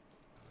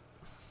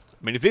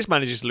 if this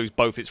manages to lose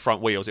both its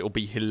front wheels, it will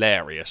be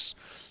hilarious.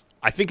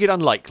 I think it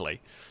unlikely.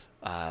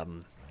 But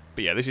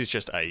yeah, this is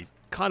just a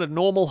kind of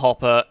normal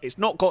hopper. It's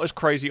not got as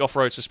crazy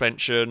off-road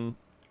suspension.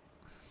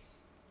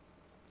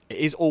 It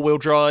is all-wheel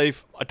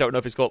drive. I don't know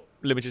if it's got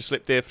limited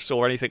slip diffs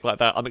or anything like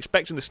that. I'm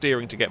expecting the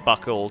steering to get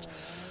buckled.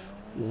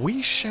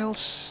 We shall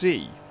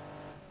see.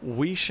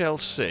 We shall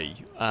see.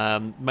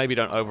 Maybe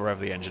don't over-rev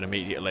the engine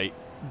immediately.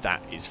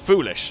 That is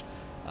foolish.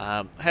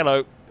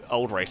 Hello,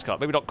 old race car.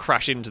 Maybe not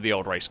crash into the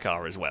old race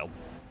car as well.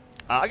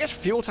 I guess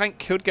fuel tank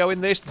could go in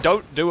this.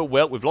 Don't do it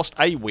well. We've lost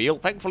a wheel.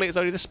 Thankfully, it's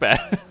only the spare.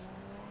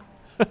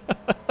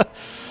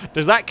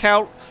 Does that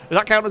count? Does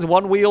that count as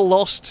one wheel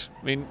lost?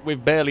 I mean,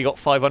 we've barely got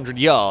 500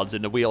 yards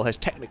and the wheel has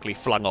technically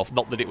flung off.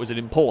 Not that it was an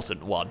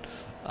important one.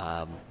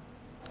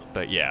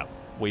 But yeah,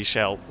 we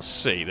shall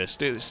see. They're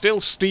still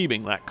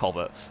steaming that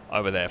Covet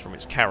over there from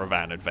its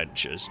caravan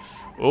adventures.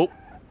 Oh,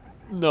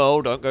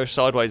 no, don't go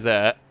sideways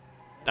there.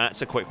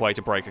 That's a quick way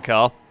to break a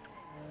car.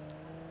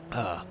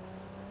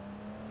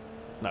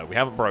 No, we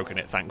haven't broken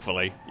it,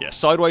 thankfully. Yeah,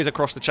 sideways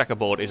across the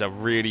checkerboard is a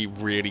really,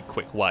 really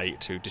quick way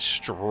to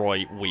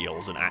destroy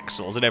wheels and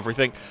axles and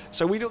everything.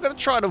 So we're going to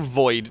try and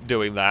avoid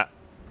doing that.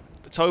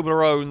 The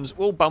Toblerones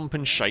will bump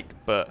and shake,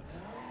 but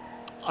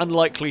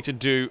unlikely to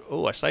do...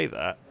 Oh, I say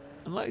that.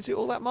 Unlikely to do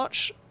all that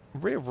much.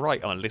 Rear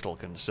right I'm a little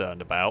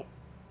concerned about.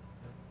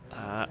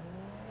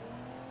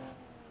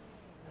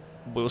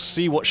 We'll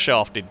see what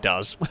shafted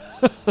does.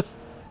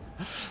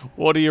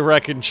 What do you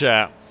reckon,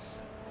 chap?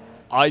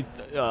 I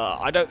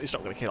don't. It's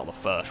not going to kill on the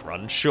first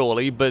run,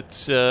 surely.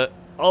 But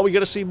are we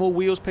going to see more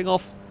wheels ping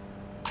off?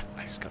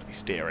 It's got to be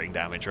steering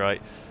damage,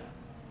 right?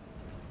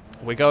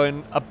 We're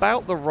going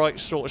about the right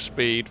sort of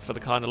speed for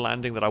the kind of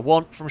landing that I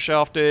want from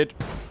shafted.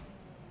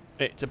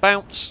 It's a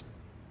bounce.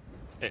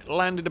 It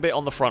landed a bit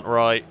on the front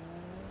right.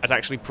 That's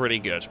actually pretty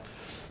good.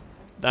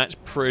 That's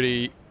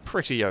pretty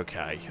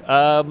okay.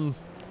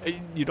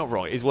 You're not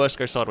wrong. It's worse to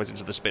go sideways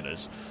into the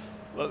spinners.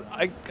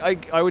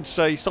 I would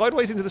say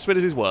sideways into the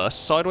spinners is worse,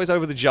 sideways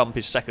over the jump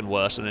is second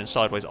worst, and then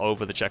sideways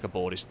over the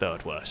checkerboard is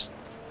third worst.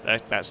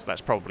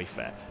 That's probably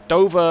fair.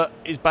 Dover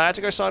is bad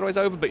to go sideways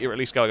over, but you're at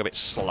least going a bit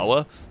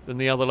slower than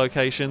the other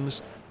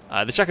locations.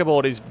 The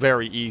checkerboard is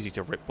very easy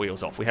to rip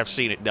wheels off. We have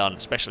seen it done,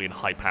 especially in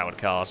high-powered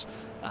cars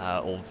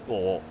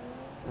or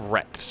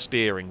wrecked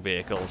steering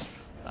vehicles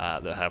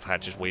that have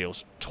had just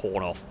wheels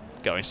torn off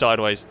going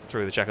sideways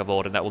through the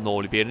checkerboard, and that will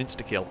normally be an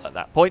insta-kill at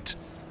that point.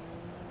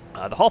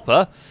 The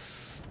hopper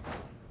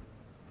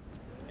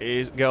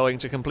is going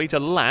to complete a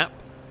lap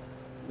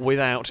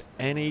without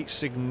any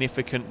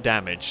significant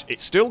damage. It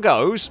still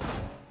goes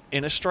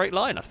in a straight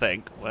line, I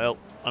think. Well,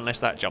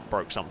 unless that jump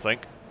broke something.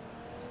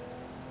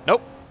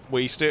 Nope.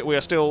 We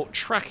are still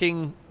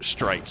tracking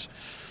straight.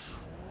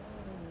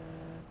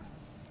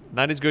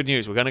 That is good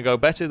news. We're going to go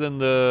better than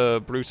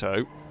the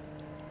Bruto,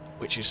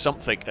 which is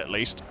something at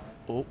least.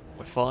 Oh,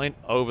 we're fine.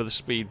 Over the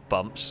speed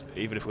bumps,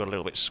 even if we got a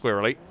little bit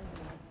squirrely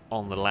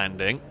on the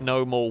landing.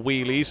 No more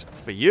wheelies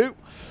for you.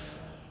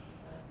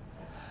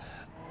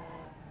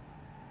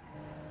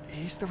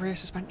 Is the rear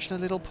suspension a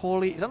little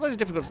poorly? Sometimes it's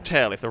difficult to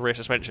tell if the rear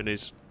suspension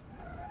is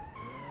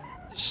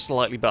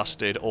slightly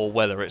busted or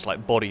whether it's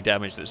like body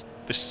damage that's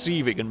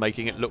deceiving and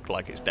making it look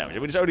like it's damaged. It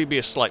would only be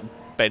a slight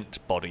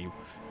bent body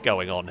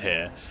going on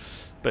here.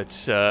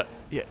 But,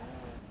 yeah,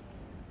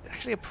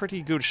 actually a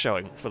pretty good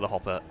showing for the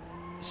hopper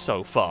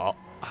so far.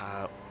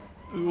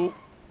 We'll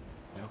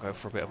go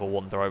for a bit of a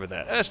wander over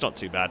there. That's not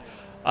too bad.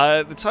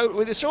 The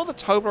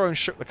Toblerone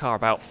shook the car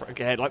about for,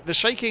 again. Like, the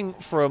shaking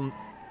from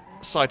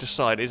side to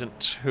side isn't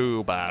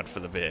too bad for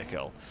the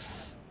vehicle.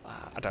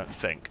 I don't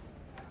think.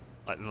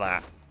 Like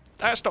that.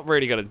 That's not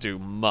really going to do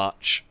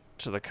much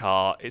to the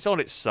car. It's on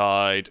its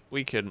side.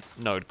 We can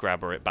node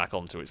grabber it back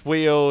onto its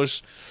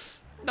wheels.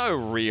 No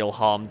real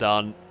harm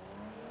done.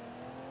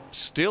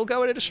 Still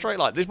going in a straight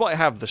line. This might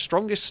have the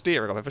strongest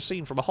steering I've ever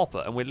seen from a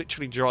hopper, and we're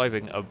literally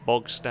driving a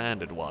bog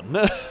standard one.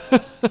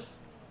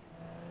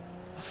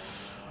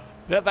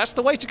 That's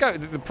the way to go.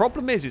 The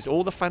problem is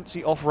all the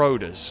fancy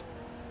off-roaders.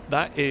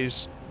 That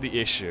is the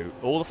issue.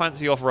 All the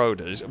fancy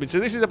off-roaders. I mean, so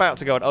this is about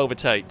to go and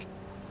overtake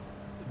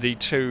the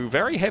two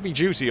very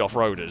heavy-duty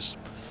off-roaders.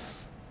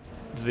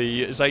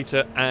 The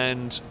Zeta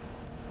and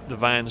the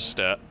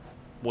Vanster.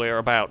 We're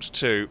about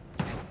to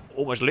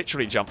almost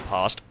literally jump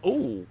past.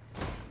 Ooh.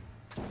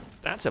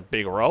 That's a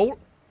big roll.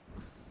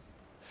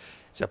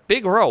 It's a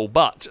big roll,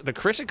 but the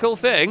critical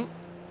thing...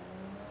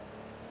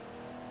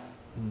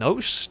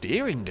 no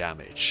steering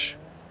damage.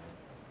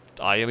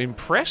 I am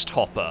impressed,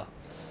 Hopper.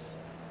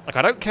 Like,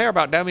 I don't care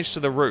about damage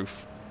to the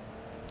roof.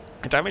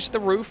 Damage to the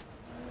roof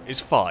is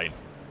fine.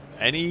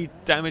 Any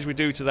damage we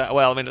do to that...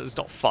 well, I mean, it's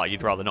not fine.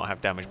 You'd rather not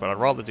have damage, but I'd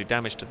rather do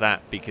damage to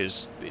that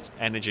because it's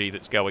energy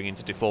that's going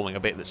into deforming a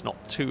bit that's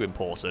not too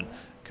important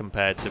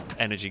compared to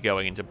energy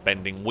going into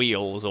bending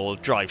wheels or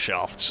drive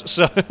shafts.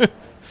 So,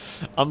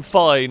 I'm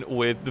fine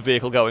with the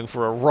vehicle going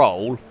for a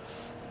roll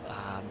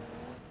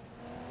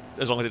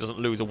as long as it doesn't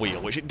lose a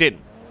wheel, which it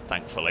didn't,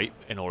 thankfully,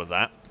 in all of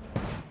that.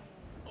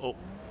 Oh.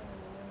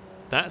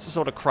 That's the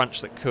sort of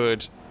crunch that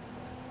could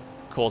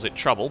cause it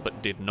trouble,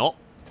 but did not.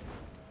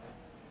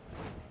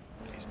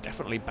 It's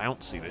definitely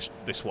bouncy,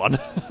 this one.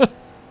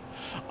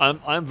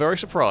 I'm very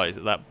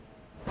surprised that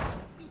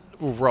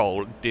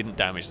roll didn't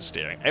damage the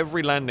steering.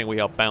 Every landing we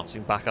are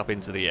bouncing back up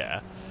into the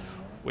air,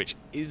 which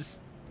is...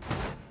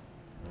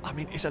 I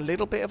mean, it's a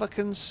little bit of a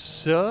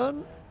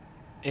concern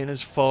in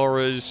as far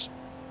as...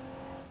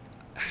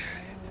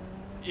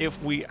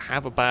 if we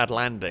have a bad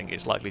landing,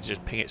 it's likely to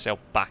just ping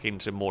itself back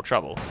into more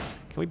trouble.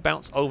 Can we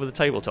bounce over the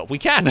tabletop? We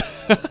can!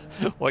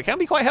 Well, it can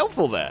be quite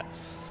helpful there.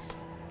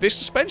 This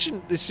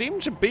suspension, this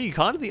seemed to be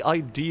kind of the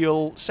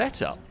ideal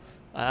setup.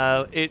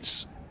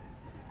 It's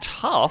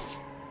tough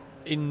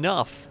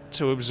enough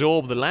to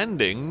absorb the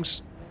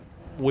landings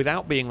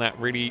without being that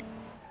really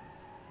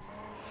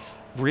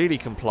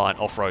compliant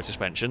off-road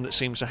suspension that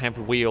seems to have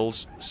the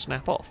wheels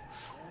snap off.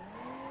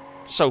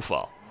 So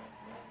far.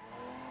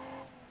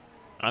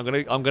 I'm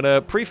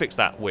gonna prefix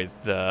that with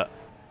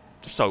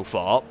so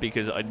far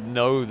because I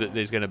know that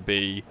there's going to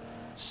be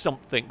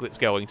something that's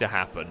going to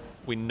happen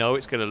We know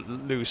it's going to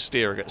lose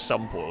steering at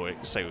some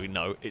point. Say we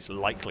know it's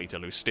likely to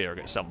lose steering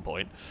at some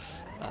point.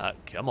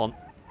 Come on.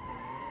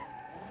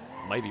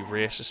 Maybe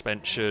rear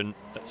suspension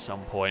at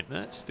some point.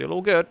 That's still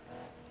all good.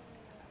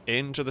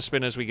 Into the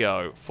spin as we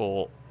go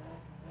for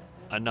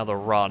another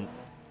run.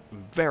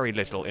 Very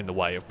little in the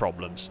way of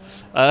problems.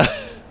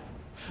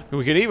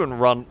 We can even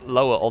run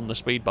lower on the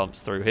speed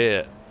bumps through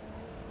here.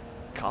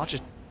 Car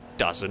just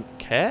doesn't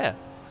care.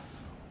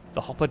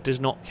 The hopper does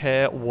not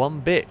care one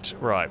bit.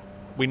 Right.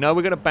 We know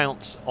we're going to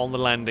bounce on the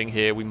landing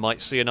here. We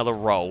might see another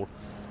roll.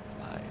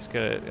 It's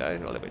going to a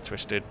little bit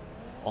twisted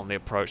on the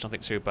approach. Nothing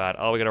too bad.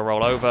 Are we going to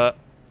roll over?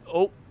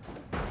 Oh.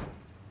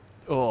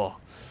 Oh.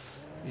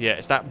 Yeah,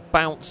 it's that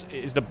bounce.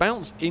 It's the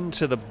bounce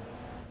into the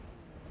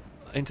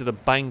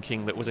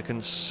banking that was a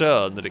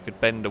concern that it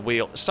could bend a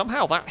wheel.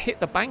 Somehow that hit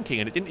the banking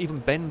and it didn't even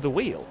bend the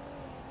wheel.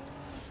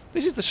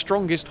 This is the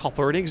strongest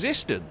hopper in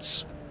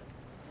existence.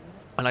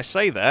 And I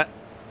say that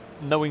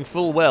knowing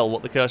full well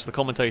what the Curse of the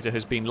Commentator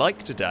has been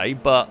like today,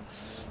 but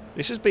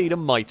this has been a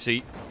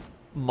mighty,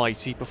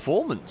 mighty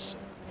performance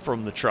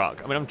from the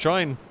truck. I mean,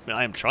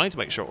 I am trying to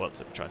make sure, I'm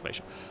trying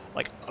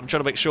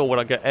to make sure when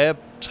I get air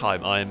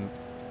time, I'm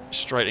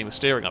straightening the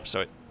steering up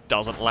so it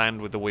doesn't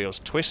land with the wheels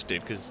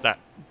twisted, because that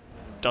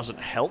doesn't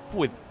help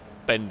with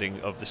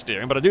bending of the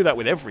steering. But I do that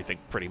with everything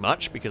pretty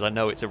much because I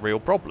know it's a real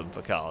problem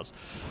for cars.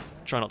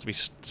 Try not to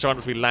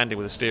be landing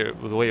with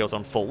the wheels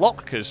on full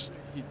lock because,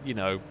 you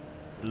know,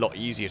 a lot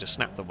easier to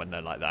snap them when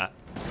they're like that.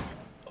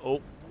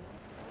 Oh.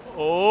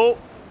 Oh.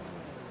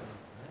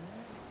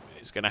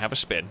 It's going to have a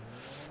spin.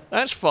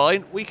 That's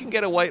fine. We can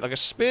get away. Like a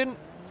spin,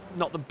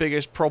 not the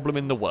biggest problem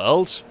in the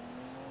world.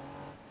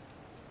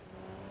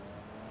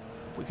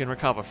 We can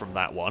recover from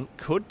that one.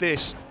 Could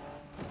this...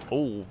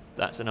 Oh,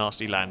 that's a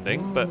nasty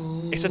landing. But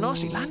it's a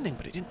nasty landing,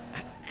 but it didn't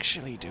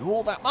actually do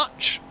all that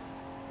much.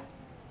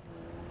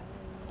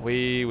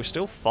 We were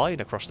still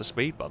fine across the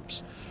speed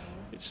bumps.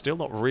 It's still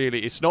not really...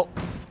 It's not...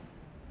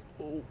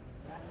 Oh.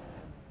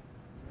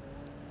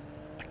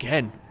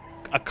 Again,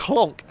 a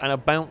clonk and a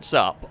bounce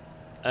up,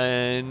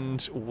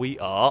 and we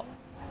are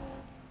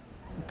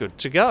good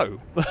to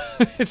go.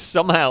 It's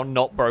somehow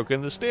not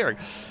broken the steering.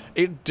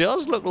 It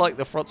does look like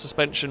the front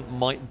suspension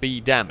might be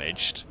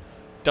damaged.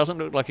 Doesn't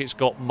look like it's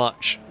got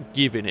much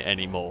give in it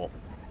anymore.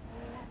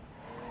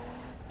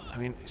 I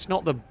mean, it's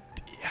not the...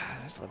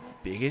 That's the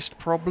biggest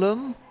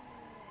problem.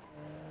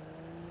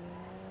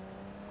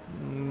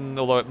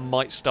 Although it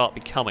might start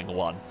becoming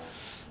one.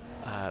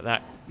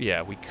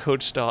 Yeah, we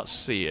could start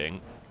seeing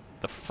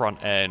the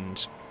front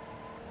end.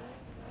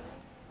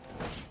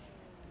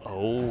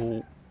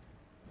 Oh.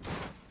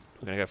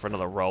 We're going to go for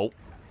another roll.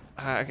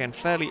 Again,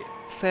 fairly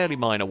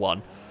minor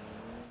one.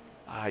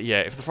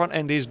 Yeah, if the front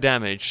end is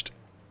damaged,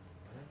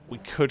 we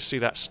could see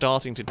that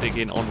starting to dig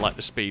in on, like,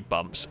 the speed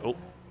bumps. Oh,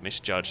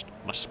 misjudged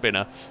my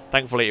spinner.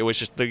 Thankfully, it was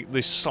just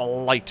the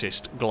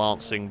slightest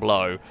glancing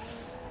blow.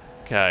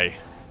 Okay,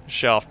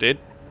 shafted.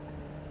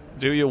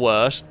 Do your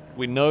worst.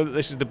 We know that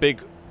this is the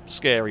big,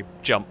 scary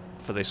jump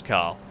for this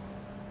car.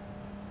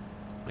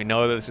 We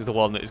know that this is the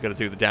one that is going to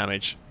do the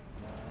damage.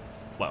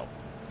 Well,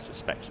 I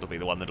suspect it'll be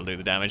the one that'll do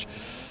the damage.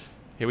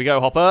 Here we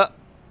go, Hopper.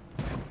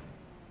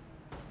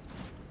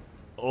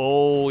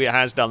 Oh, it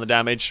has done the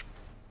damage.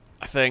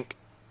 I think.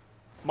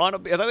 Might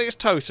not be. I don't think it's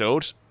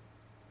totaled.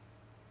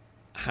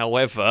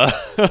 However,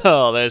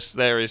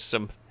 there is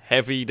some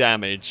heavy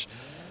damage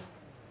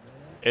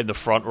in the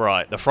front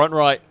right. The front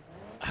right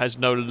has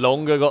no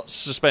longer got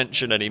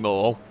suspension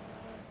anymore.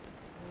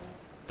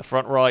 The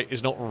front right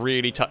is not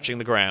really touching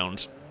the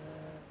ground.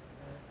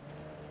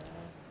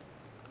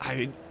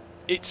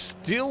 It's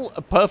still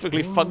a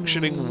perfectly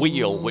functioning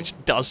wheel, which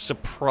does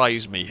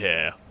surprise me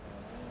here.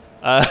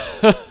 How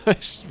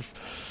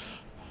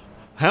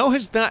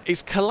has that...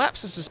 It's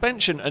collapsed the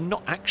suspension and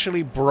not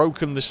actually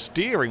broken the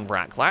steering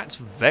rack. That's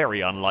very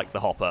unlike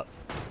the Hopper.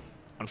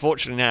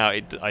 Unfortunately now,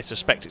 I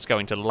suspect it's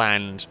going to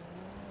land...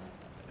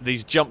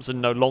 These jumps are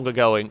no longer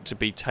going to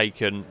be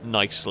taken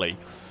nicely.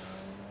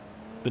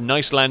 The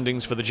nice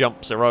landings for the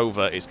jumps are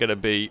over. It's going to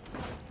be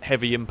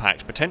heavy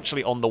impact,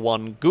 potentially on the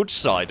one good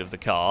side of the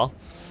car.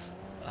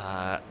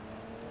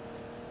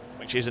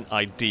 Which isn't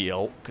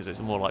ideal, because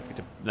it's more likely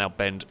to now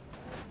bend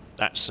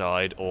that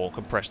side or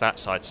compress that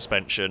side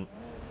suspension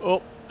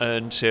up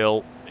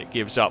until it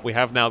gives up. We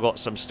have now got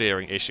some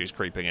steering issues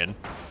creeping in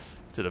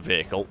to the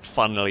vehicle.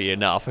 Funnily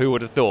enough, who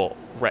would have thought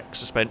wreck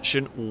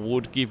suspension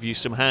would give you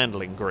some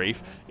handling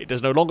grief? It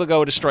does no longer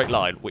go in a straight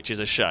line, which is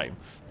a shame.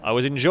 I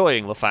was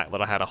enjoying the fact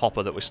that I had a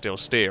Hopper that was still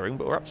steering,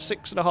 but we're up to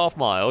 6.5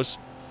 miles.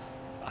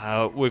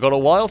 We've got a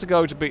while to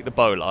go to beat the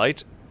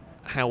Bolide.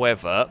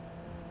 However,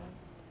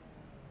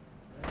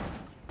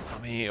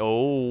 I mean,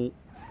 oh,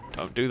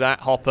 don't do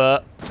that,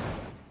 Hopper.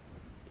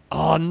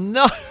 Oh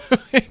no,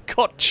 it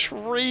got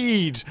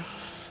treed.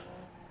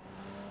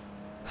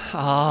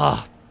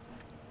 Ah.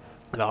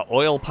 The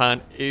oil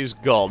pan is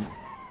gone.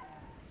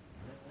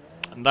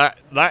 And that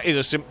is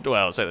a symptom.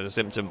 Well, I'll say there's a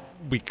symptom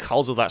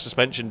because of that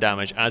suspension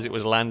damage as it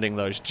was landing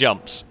those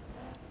jumps.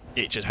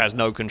 It just has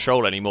no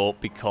control anymore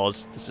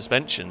because the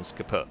suspension's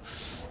kaput.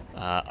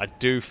 I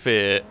do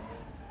fear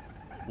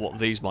what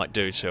these might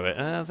do to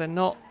it. They're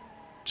not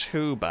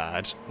too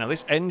bad. Now,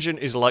 this engine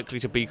is likely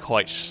to be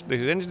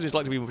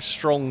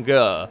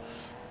stronger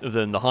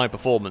than the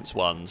high-performance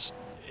ones.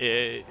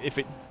 If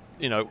it,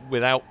 you know,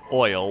 without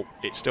oil,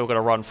 it's still going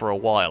to run for a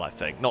while, I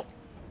think. Not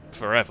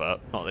forever.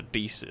 Not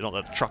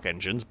the truck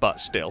engines, but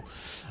still.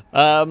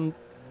 The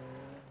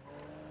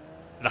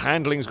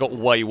handling's got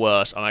way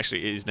worse. It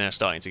is now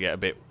starting to get a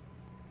bit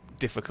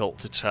difficult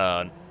to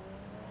turn.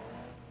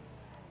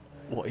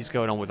 What is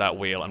going on with that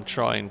wheel? I'm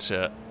trying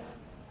to...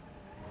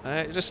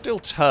 just still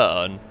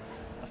turn.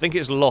 I think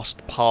it's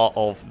lost part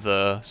of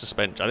the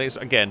suspension. I think it's,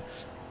 again,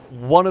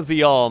 one of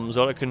the arms,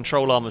 or a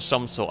control arm of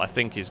some sort, I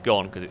think is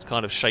gone, because it's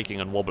kind of shaking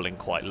and wobbling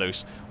quite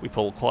loose. We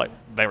pull quite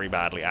very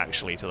badly,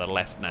 actually, to the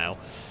left now.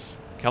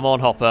 Come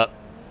on, Hopper.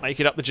 Make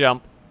it up the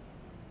jump.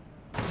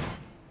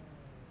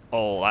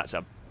 Oh, that's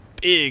a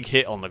big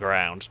hit on the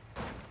ground.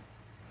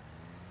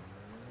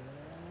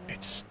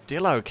 It's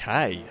still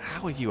okay.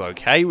 How are you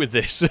okay with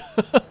this?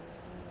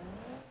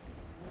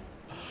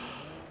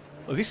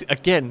 Well, this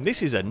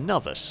is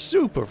another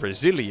super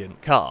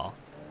resilient car.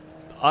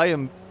 I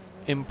am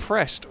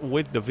impressed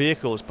with the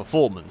vehicle's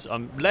performance.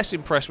 I'm less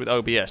impressed with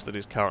OBS that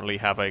is currently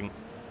having...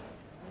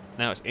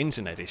 Now it's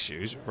internet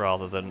issues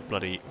rather than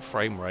bloody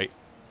frame rate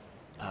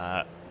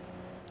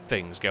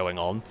things going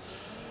on.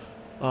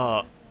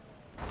 Oh.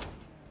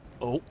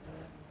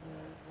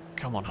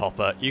 Come on,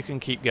 Hopper. You can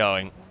keep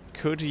going.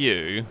 Could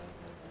you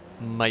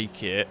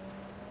make it...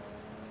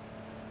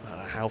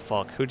 how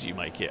far could you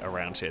make it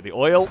around here? The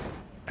oil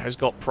has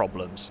got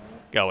problems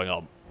going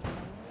on.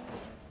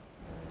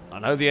 I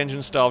know the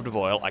engine's starved of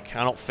oil. I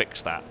cannot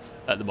fix that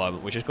at the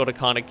moment. We just got to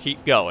kind of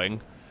keep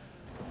going.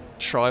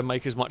 Try and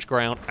make as much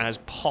ground as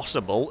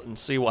possible and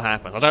see what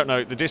happens. I don't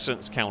know. The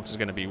distance counter is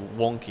going to be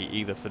wonky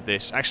either for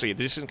this. Actually,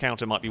 the distance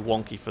counter might be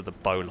wonky for the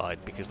bolide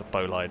because the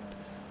bolide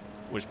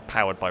was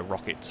powered by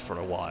rockets for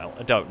a while.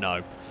 I don't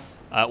know.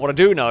 What I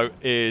do know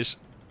is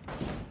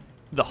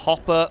the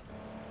Hopper...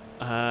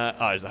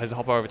 has the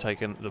Hopper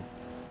overtaken the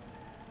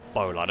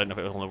bolide? I don't know if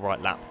it was on the right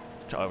lap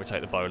to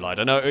overtake the bolide.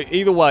 I know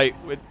either way,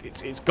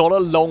 it's got a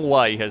long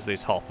way, has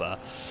this Hopper.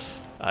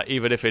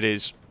 Even if it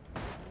is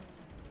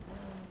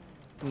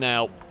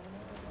now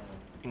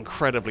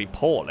incredibly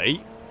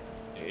poorly,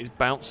 it is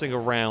bouncing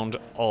around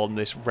on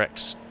this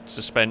wrecked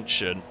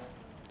suspension.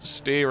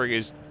 Steering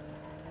is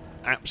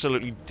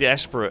absolutely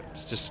desperate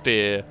to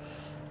steer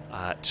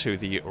to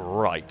the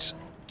right.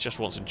 Just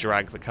wants to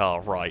drag the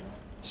car right.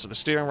 So the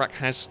steering rack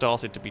has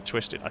started to be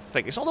twisted. I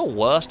think it's not the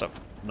worst.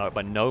 No,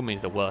 by no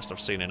means the worst I've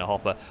seen in a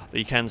Hopper. But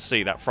you can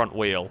see that front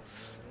wheel.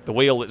 The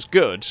wheel that's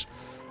good,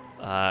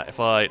 if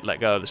I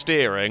let go of the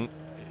steering,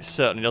 it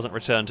certainly doesn't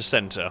return to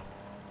center.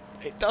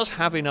 It does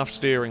have enough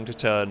steering to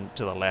turn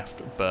to the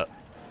left, but...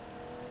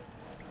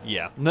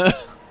 yeah.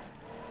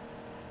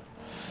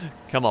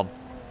 Come on.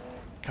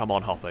 Come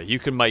on, Hopper. You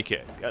can make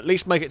it. At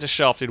least make it to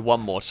shafted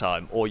one more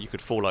time, or you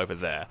could fall over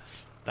there.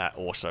 That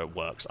also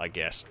works, I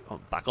guess.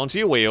 Back onto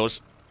your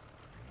wheels.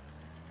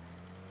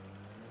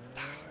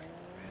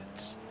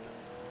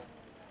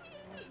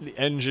 The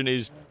engine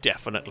is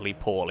definitely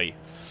poorly.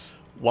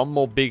 One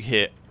more big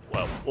hit.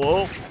 Well,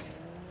 oh.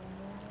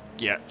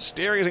 Yeah,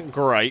 steering isn't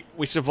great.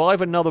 We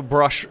survive another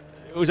brush.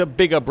 It was a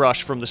bigger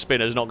brush from the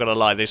spinners, not going to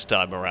lie, this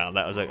time around.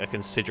 That was a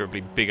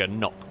considerably bigger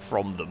knock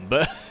from them,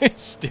 but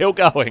it's still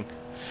going.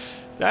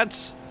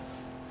 That's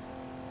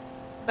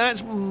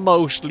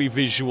mostly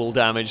visual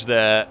damage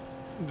there.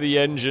 The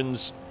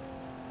engine's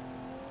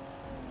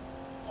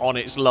on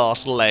its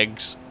last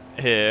legs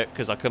here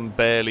because I can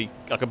barely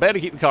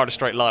keep the car in a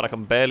straight line. I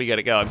can barely get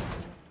it going.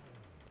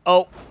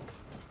 Oh,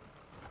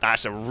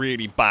 that's a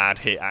really bad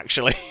hit,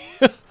 actually.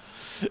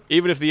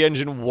 Even if the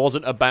engine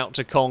wasn't about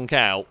to conk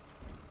out,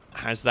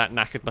 has that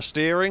knackered my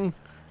steering?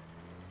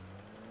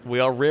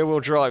 We are rear-wheel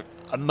drive.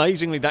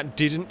 Amazingly, that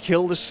didn't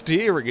kill the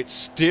steering. It's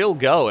still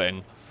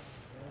going.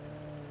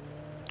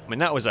 I mean,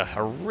 that was a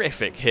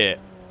horrific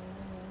hit.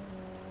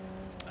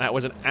 That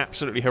was an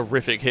absolutely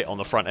horrific hit on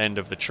the front end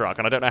of the truck,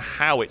 and I don't know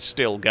how it's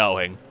still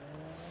going.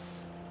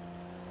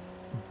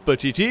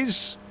 But it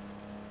is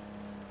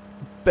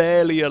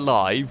barely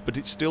alive, but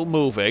it's still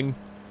moving.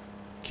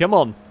 Come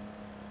on.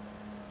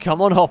 Come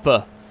on,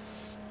 Hopper.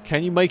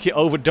 Can you make it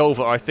over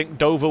Dover? I think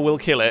Dover will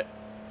kill it.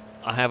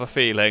 I have a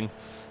feeling.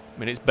 I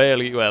mean, it's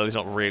barely... well, it's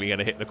not really going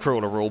to hit the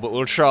crawler rule, but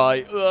we'll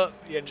try. The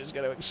engine's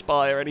going to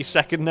expire any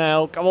second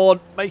now. Come on,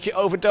 make it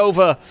over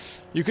Dover.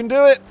 You can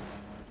do it.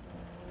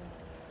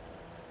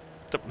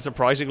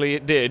 Surprisingly,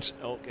 it did.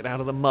 Oh, get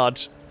out of the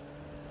mud.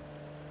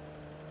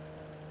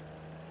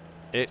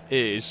 It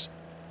is...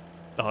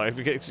 oh, if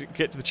we get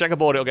to the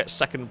checkerboard, it'll get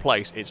second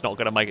place. It's not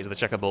going to make it to the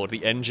checkerboard.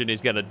 The engine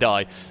is going to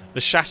die.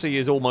 The chassis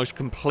is almost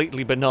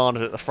completely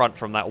bananaed at the front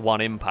from that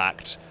one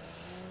impact.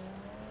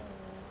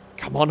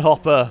 Come on,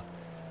 Hopper.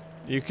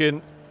 You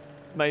can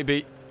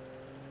maybe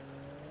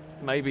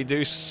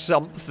do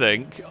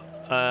something.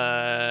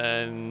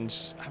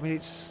 And I mean,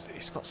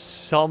 it's got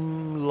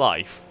some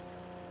life.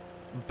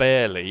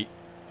 Barely.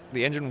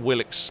 The engine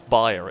will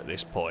expire at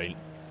this point.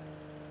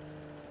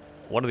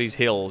 One of these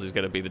hills is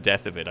going to be the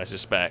death of it, I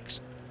suspect.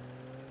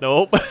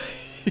 Nope.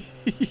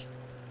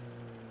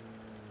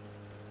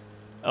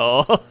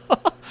 Oh.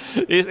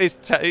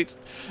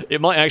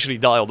 It might actually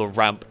die on the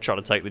ramp trying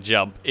to take the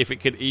jump, if it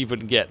can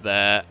even get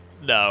there.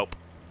 Nope.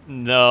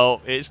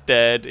 No, it's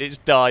dead, it's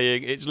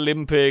dying, it's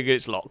limping,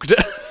 it's locked.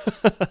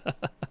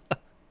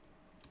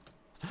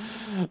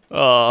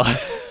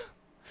 Oh.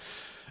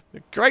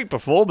 Great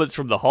performance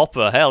from the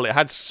hopper. Hell, it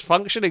had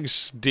functioning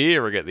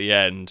steering at the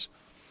end.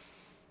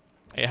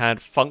 It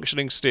had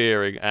functioning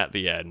steering at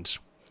the end.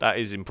 That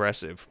is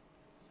impressive.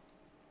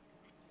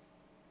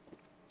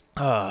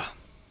 Wow.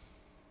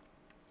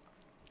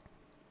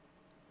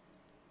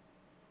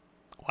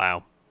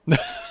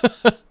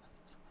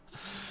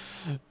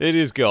 It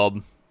is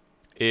gone.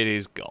 It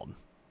is gone.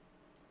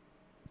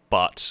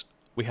 But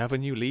we have a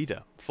new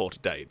leader for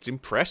today. It's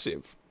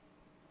impressive.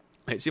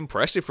 It's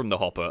impressive from the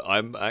hopper.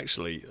 I'm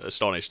actually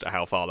astonished at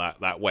how far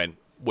that went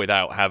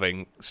without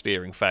having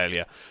steering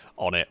failure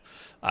on it.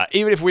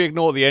 Even if we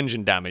ignore the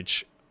engine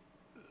damage,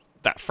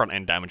 that front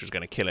end damage was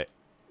going to kill it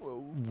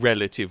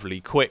relatively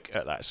quick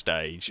at that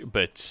stage.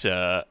 But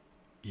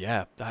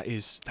yeah, that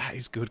is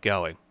good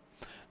going.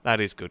 That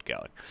is good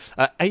going.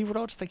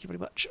 A-Rod, thank you very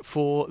much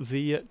for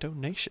the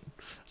donation.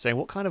 Saying,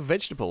 what kind of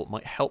vegetable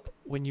might help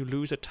when you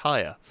lose a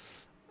tyre?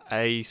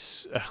 A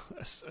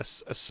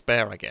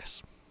spare, I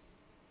guess.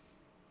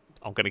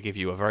 I'm going to give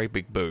you a very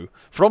big boo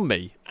from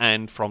me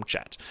and from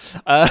chat.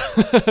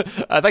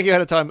 Thank you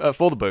ahead of time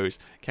for the boos.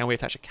 Can we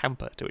attach a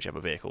camper to whichever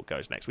vehicle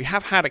goes next? We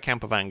have had a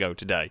camper van go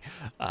today.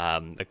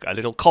 A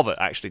little covert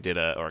actually did,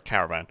 or a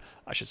caravan,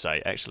 I should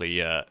say,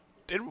 actually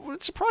did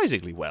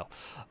surprisingly well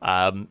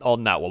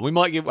on that one. We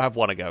might have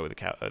one to go with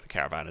the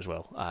caravan as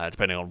well,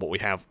 depending on what we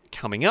have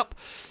coming up.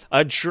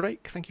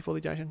 Drake, thank you for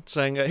the donation,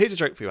 saying, here's a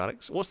joke for you,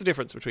 Alex. What's the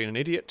difference between an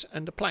idiot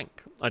and a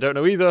plank? I don't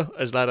know either,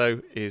 as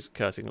Lado is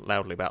cursing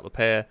loudly about the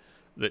pair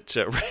that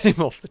ran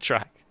him off the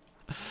track.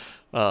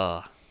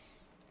 That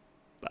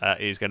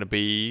is going to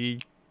be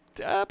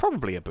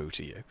probably a boo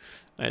to you.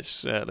 Let's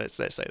say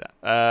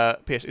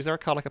that. P.S. Is there a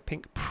car like a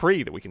pink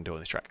Pre that we can do on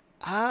this track?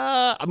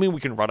 I mean, we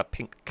can run a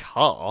pink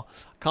car.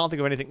 I can't think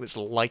of anything that's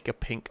like a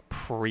pink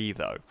Pre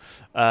though.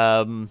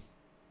 But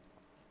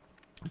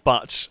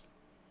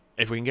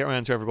if we can get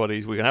around to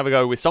everybody's, we can have a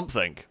go with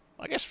something.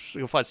 I guess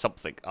we'll find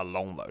something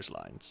along those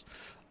lines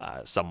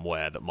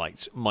somewhere that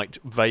might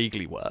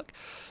vaguely work.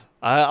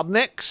 Up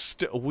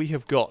next, we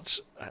have got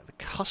the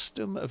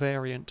custom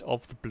variant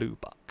of the Blue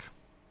Buck.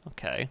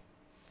 Okay.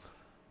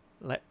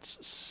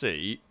 Let's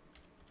see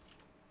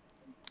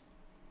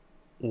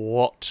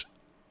what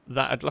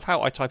that... I love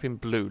how I type in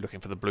blue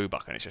looking for the Blue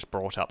Buck and it's just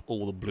brought up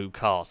all the blue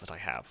cars that I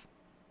have.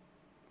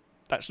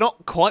 That's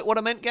not quite what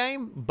I meant,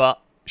 game,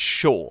 but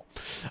sure.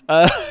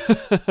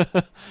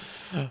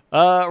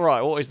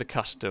 Right, what is the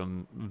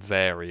custom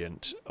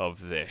variant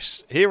of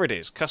this? Here it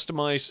is,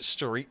 customized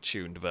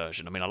street-tuned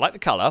version. I mean, I like the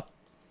colour.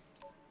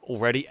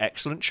 Already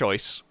excellent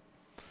choice.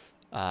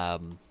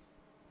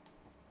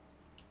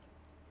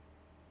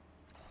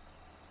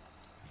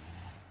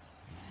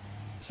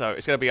 So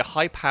it's going to be a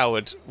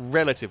high-powered,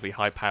 relatively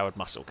high-powered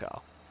muscle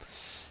car.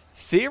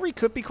 Theory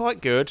could be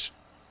quite good.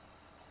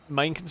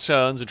 Main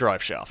concern's a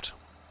drive shaft.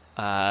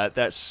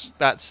 That's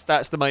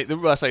the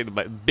main. I say the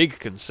big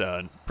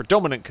concern,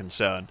 predominant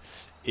concern,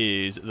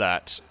 is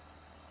that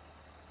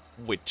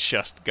we're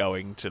just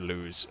going to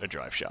lose a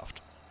drive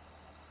shaft.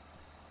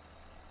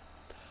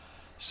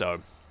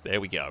 So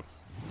there we go.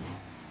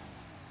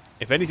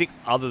 If anything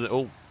other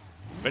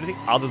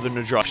than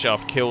a drive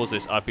shaft kills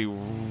this, I'd be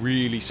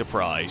really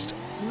surprised.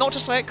 Not to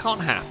say it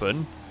can't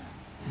happen,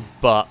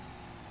 but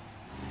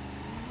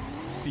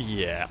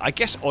yeah, I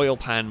guess oil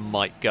pan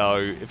might go.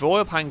 If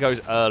oil pan goes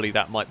early,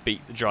 that might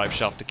beat the drive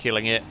shaft to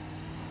killing it.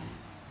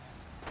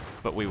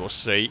 But we will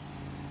see.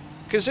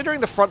 Considering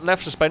the front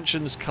left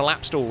suspension's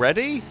collapsed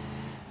already,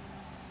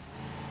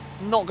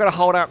 not going to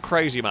hold out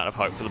crazy amount of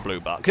hope for the Blue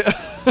Buck.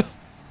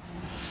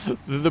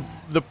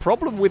 The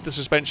problem with the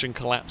suspension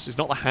collapse is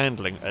not the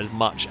handling as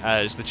much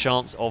as the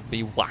chance of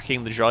me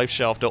whacking the drive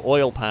shaft or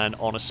oil pan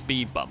on a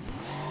speed bump.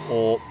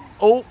 Or,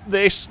 oh,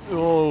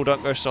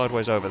 don't go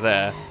sideways over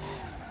there.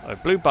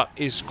 Blue Buck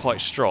is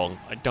quite strong.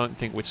 I don't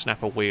think we'd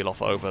snap a wheel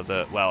off over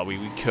the... Well, we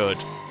could.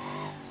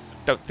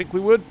 Don't think we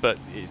would, but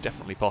it's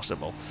definitely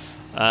possible.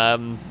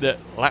 The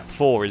lap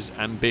 4 is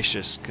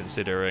ambitious,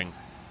 considering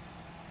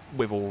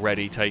we've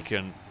already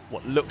taken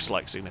what looks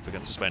like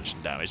significant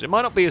suspension damage. It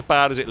might not be as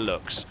bad as it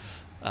looks,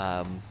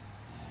 but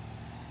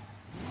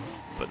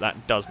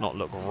that does not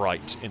look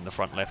right in the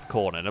front left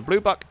corner. And a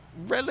Blue Buck,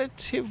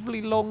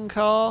 relatively long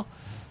car.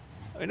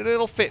 I mean,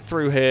 it'll fit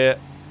through here.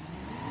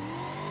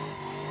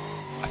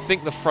 I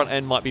think the front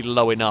end might be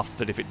low enough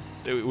that if it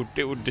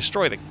would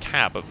destroy the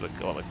cab of the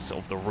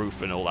sort of the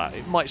roof and all that.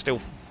 It might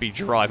still be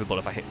drivable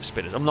if I hit the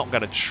spinners. I'm not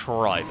going to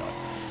try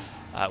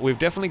though. We've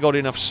definitely got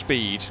enough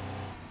speed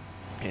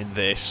in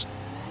this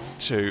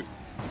to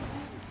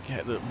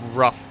get the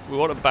rough. We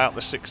want about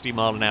the 60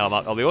 mile an hour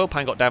mark. Oh, the oil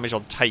pan got damaged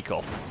on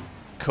takeoff.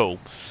 Cool.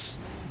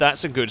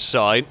 That's a good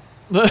sign.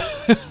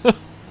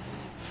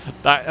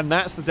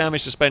 That's the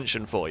damaged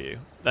suspension for you.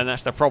 And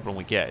that's the problem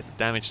we get, is the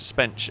damaged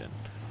suspension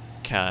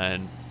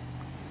can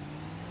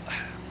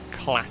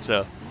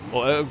clatter.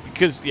 Or,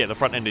 because, yeah, the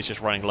front end is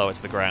just running lower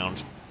to the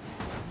ground,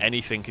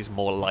 anything is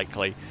more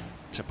likely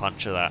to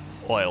puncture that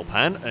oil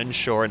pan, and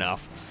sure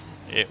enough,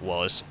 it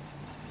was.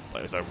 But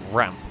it was the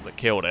ramp that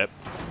killed it.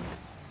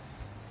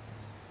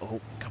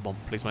 Oh, come on,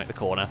 please make the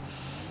corner.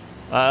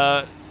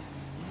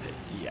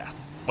 Yeah.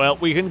 Well,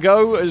 we can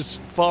go as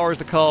far as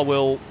the car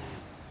will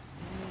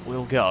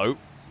go.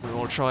 We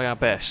will try our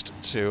best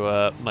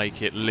to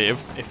make it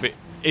live. If it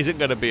isn't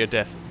going to be a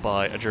death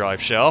by a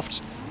drive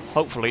shaft,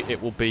 hopefully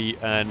it will be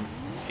an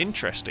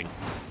interesting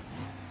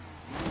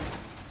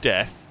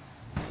death.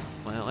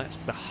 Well, that's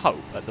the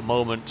hope. At the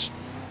moment,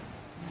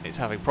 it's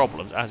having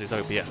problems, as is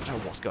OBS. I don't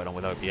know what's going on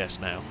with OBS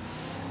now.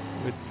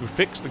 We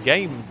fixed the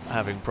game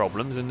having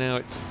problems, and now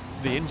it's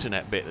the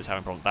internet bit that's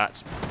having problems.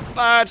 That's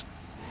bad.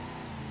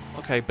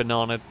 Okay,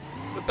 banana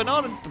the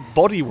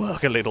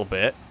bodywork a little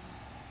bit.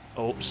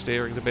 Oh,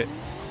 steering's a bit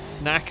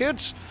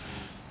knackered.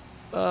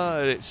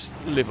 It's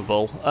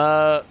livable.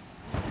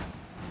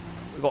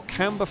 We've got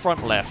camber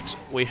front left.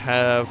 We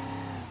have...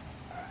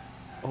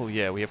 Oh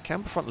yeah, we have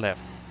camber front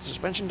left.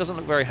 Suspension doesn't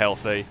look very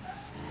healthy.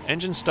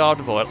 Engine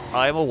starved of oil,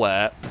 I am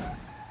aware.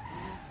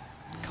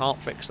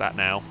 Can't fix that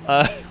now.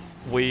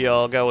 We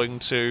are going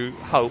to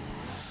hope,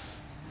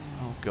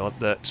 oh god,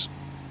 that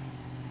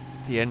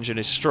the engine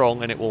is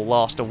strong and it will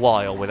last a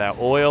while without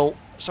oil.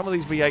 Some of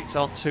these V8s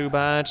aren't too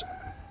bad.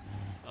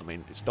 I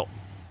mean, it's not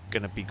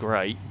going to be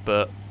great,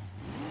 but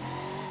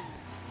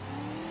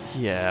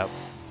yeah,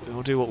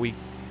 we'll do what we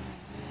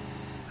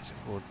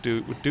we'll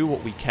do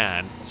what we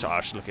can. Sorry, I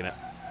was just looking at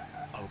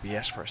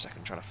OBS for a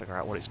second, trying to figure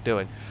out what it's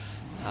doing.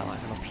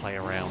 Let's have a play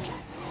around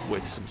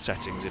with some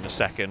settings in a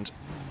second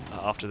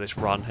after this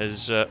run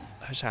has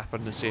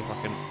happened, and see if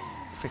I can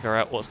figure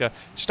out what's going.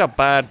 Just a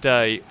bad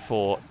day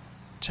for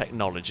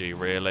technology,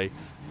 really.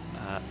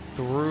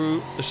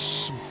 Through the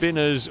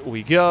spinners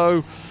we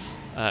go.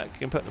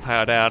 Can put the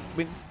power down. I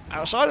mean,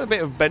 outside of a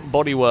bit of bent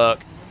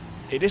bodywork,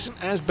 it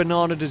isn't as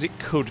bananaed as it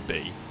could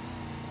be,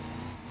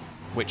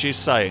 which is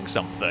saying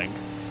something.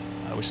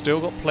 We've still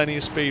got plenty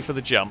of speed for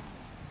the jump.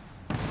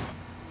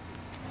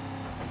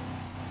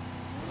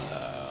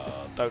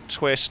 Don't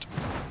twist.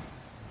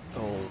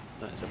 Oh,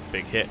 that's a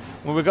big hit.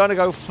 Well, we're going to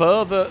go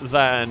further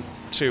than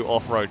 2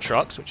 off-road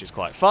trucks, which is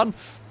quite fun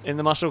in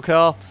the muscle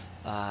car.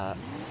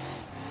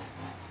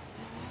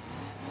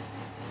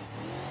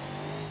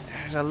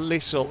 There's a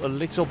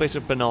little bit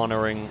of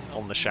bananaing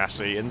on the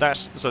chassis, and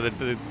that's so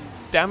the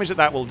damage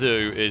that will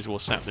do is we'll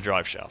snap the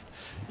drive shaft.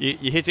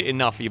 You hit it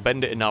enough, you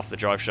bend it enough, the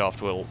drive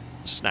shaft will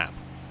snap.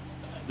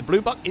 The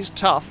Blue Buck is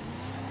tough.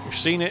 We've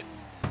seen it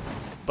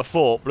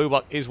before. Blue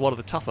Buck is one of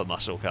the tougher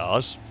muscle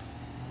cars.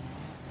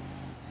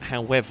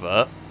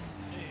 However,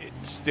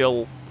 it's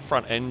still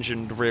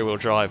front-engined rear-wheel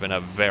drive and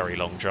a very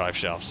long drive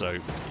shaft, so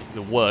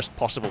the worst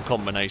possible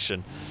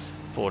combination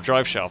for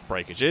drive shaft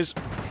breakages.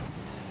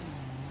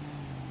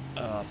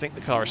 I think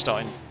the car is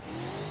starting...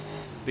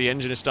 The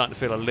engine is starting to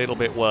feel a little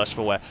bit worse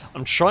for wear.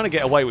 I'm trying to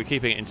get away with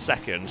keeping it in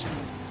second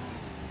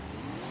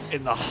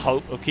in the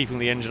hope of keeping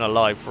the engine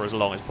alive for as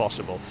long as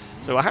possible.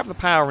 So I have the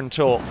power and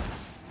torque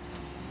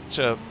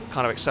to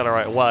kind of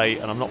accelerate away,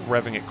 and I'm not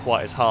revving it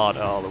quite as hard.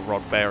 Oh, the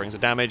rod bearings are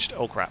damaged.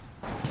 Oh, crap.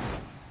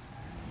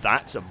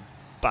 That's a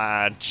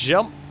bad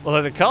jump.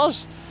 Although the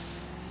car's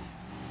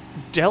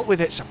dealt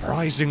with it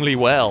surprisingly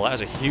well. That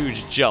was a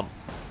huge jump.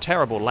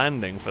 Terrible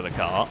landing for the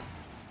car.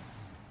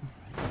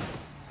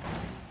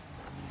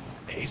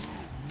 It's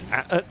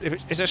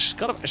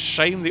kind of a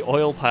shame the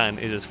oil pan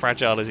is as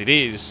fragile as it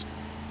is,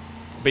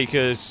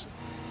 because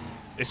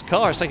this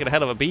car has taken a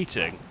hell of a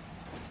beating.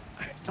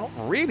 It's not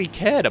really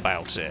cared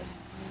about it.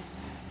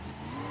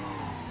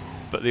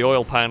 But the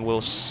oil pan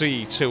will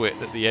see to it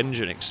that the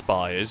engine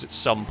expires at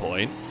some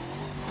point.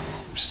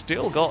 We've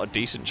still got a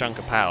decent chunk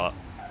of power,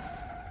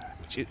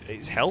 which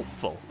is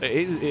helpful.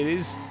 It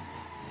is,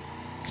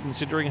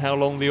 considering how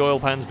long the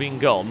oil pan's been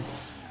gone,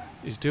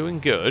 is doing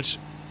good.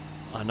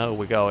 I know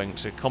we're going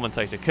to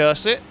commentator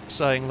curse it,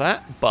 saying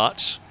that,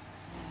 but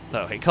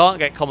no, he can't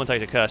get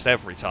commentator curse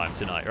every time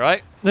tonight,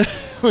 right?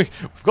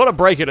 We've got to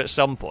break it at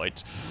some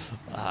point.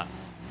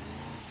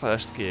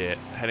 First gear,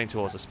 heading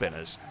towards the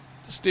spinners.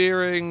 The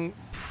steering,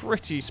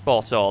 pretty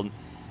spot on.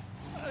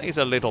 I think it's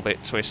a little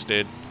bit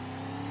twisted.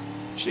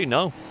 Actually,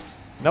 no.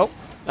 Nope,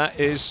 that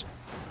is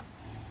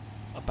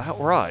about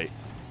right.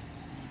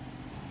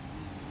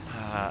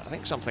 I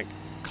think something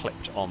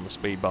clipped on the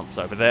speed bumps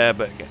over there,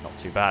 but again, not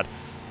too bad.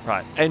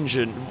 Right,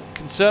 engine.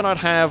 Concern I'd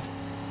have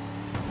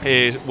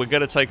is it's going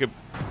to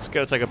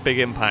take a big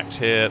impact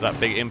here. That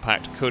big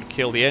impact could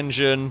kill the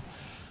engine.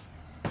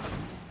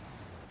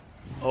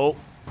 Oh,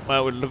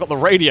 well, we've got the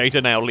radiator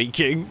now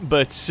leaking,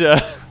 but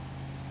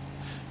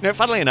no,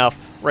 funnily enough,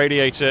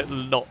 radiator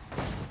not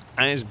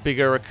as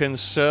bigger a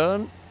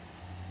concern.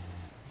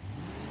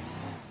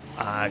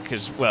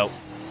 Because, well,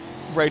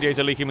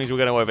 radiator leaking means we're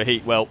going to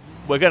overheat. Well,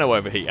 we're going to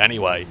overheat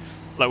anyway.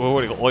 Like, we've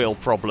already got oil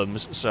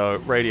problems, so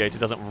radiator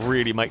doesn't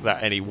really make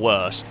that any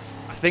worse.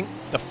 I think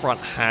the front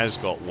has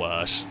got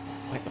worse.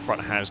 I think the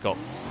front has got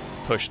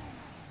pushed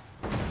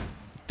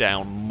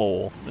down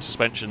more. The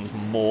suspension's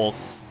more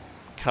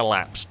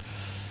collapsed.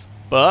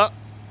 But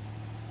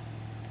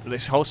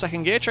this whole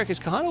second gear trick is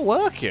kind of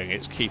working.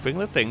 It's keeping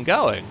the thing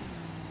going.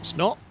 It's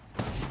not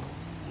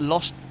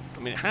lost... I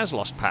mean, it has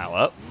lost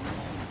power.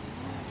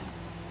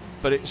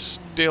 But it's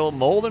still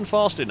more than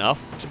fast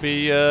enough to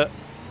be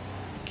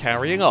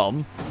carrying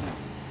on.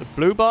 The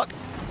Blue Buck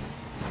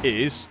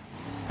is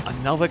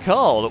another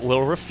car that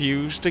will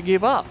refuse to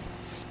give up.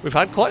 We've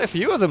had quite a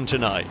few of them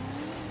tonight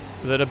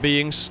that are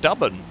being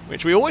stubborn,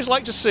 which we always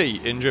like to see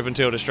in Driven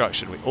Till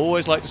Destruction. We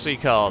always like to see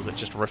cars that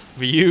just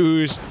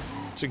refuse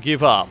to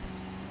give up.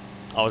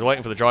 I was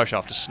waiting for the drive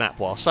shaft to snap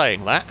while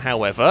saying that,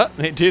 however,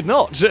 it did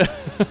not.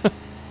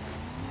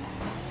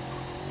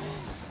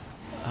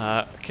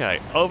 Okay,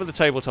 over the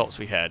tabletops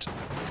we head.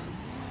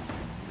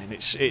 I mean,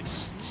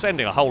 it's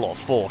sending a whole lot of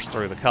force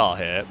through the car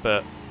here,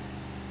 but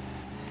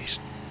it's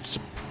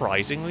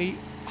surprisingly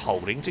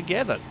holding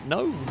together.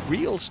 No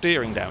real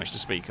steering damage to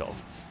speak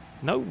of.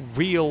 No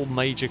real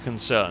major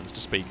concerns to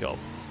speak of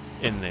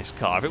in this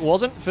car. If it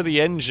wasn't for the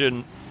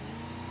engine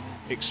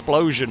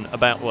explosion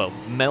about, well,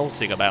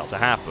 melting about to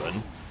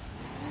happen,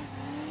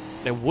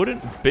 there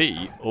wouldn't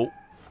be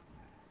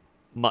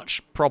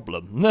much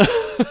problem.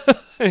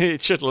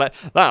 It should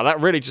that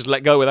really just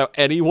let go without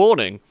any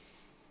warning.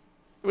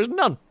 There was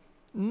none.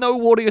 No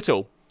warning at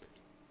all.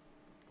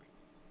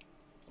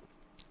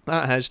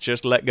 That has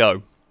just let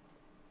go.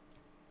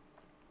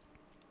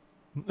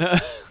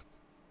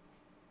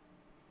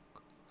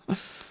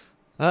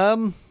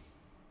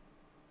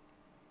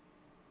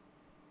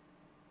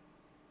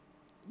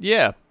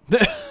 Yeah.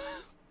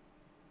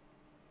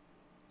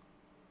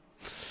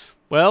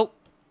 Well,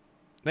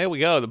 there we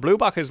go. The Blue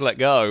Buck has let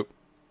go.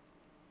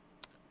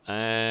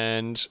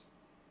 And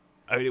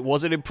I mean, it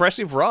was an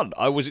impressive run.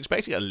 I was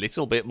expecting a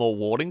little bit more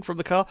warning from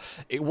the car.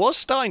 It was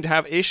starting to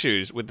have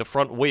issues with the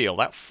front wheel.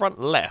 That front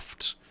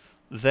left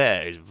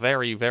there is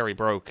very, very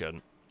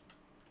broken.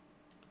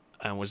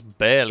 And was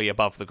barely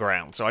above the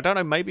ground. So I don't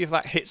know, maybe if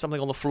that hit something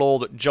on the floor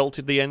that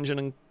jolted the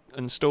engine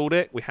and stalled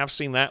it. We have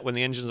seen that when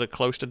the engines are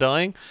close to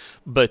dying.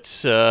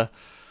 But,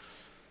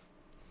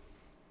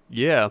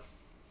 yeah.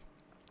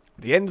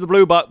 The end of the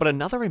Blue Buck, but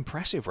another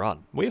impressive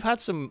run. We've had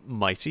some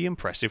mighty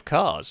impressive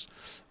cars.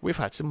 We've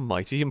had some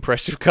mighty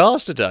impressive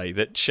cars today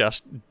that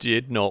just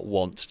did not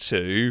want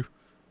to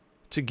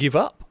give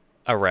up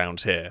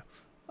around here.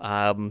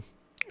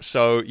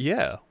 So,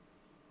 yeah.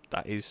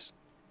 That is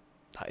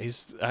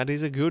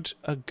a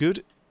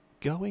good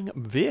going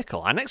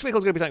vehicle. Our next vehicle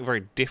is going to be something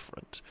very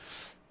different.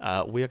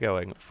 We are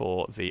going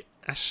for the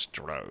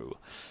Astro,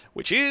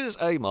 which is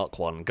a Mark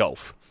 1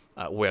 Golf.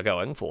 We're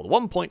going for the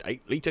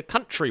 1.8 litre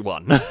country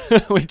one,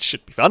 which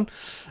should be fun.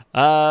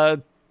 Yeah,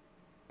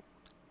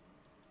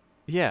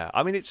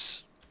 I mean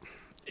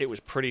it was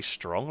pretty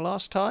strong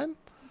last time,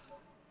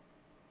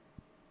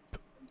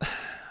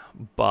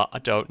 but I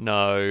don't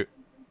know.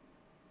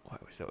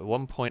 What was that?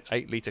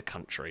 1.8 litre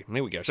country.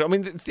 There we go. So, I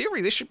mean, in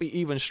theory, this should be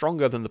even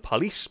stronger than the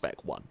police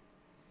spec one.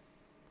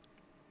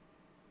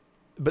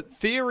 But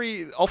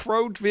theory,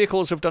 off-road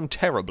vehicles have done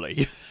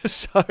terribly.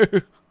 So,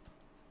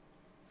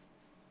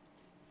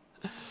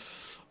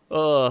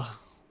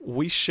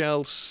 we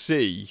shall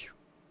see.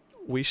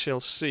 We shall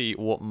see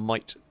what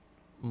might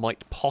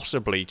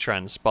possibly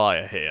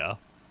transpire here.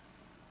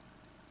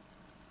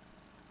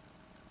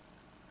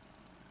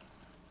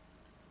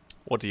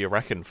 What do you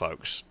reckon,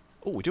 folks?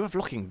 Oh, we do have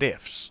locking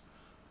diffs.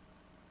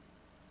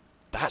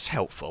 That's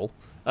helpful.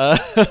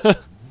 I'll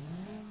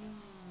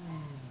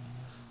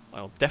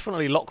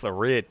definitely lock the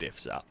rear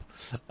diffs up.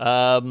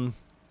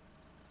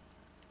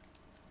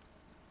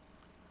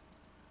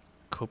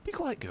 Could be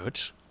quite good.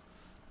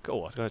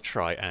 Cool, I was going to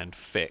try and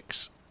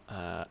fix...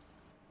 I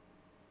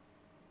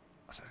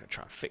was going to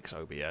try and fix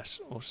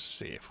OBS. We'll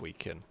see if we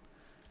can...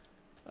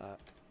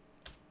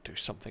 do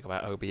something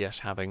about OBS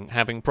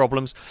having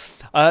problems.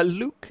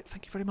 Luke,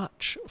 thank you very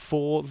much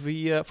for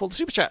the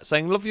super chat,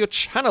 saying love your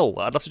channel.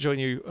 I'd love to join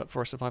you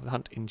for a Survive the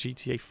Hunt in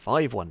GTA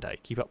 5 one day.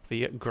 Keep up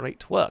the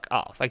great work.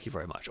 Thank you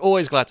very much.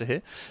 Always glad to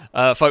hear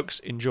folks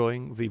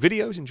enjoying the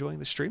videos, enjoying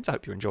the streams. I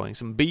hope you're enjoying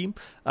some Beam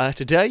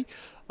today.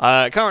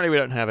 Currently, we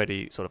don't have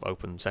any sort of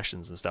open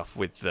sessions and stuff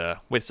with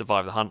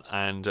Survive the Hunt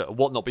and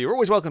whatnot, but you're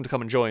always welcome to come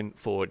and join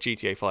for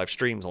GTA 5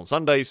 streams on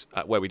Sundays,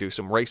 where we do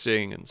some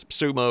racing and some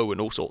sumo and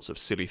all sorts of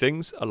silly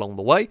things along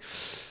the way.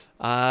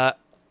 I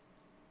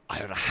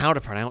don't know how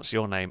to pronounce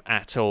your name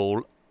at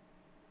all.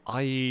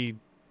 I'm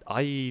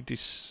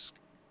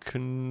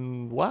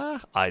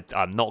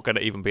not going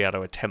to even be able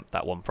to attempt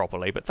that one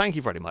properly, but thank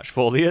you very much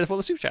for the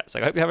super chat. So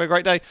I hope you have a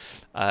great day.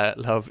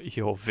 Love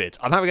your vid.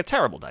 I'm having a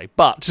terrible day,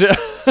 but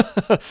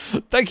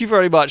thank you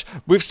very much.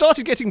 We've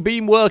started getting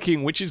Beam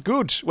working, which is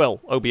good.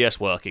 Well, OBS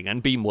working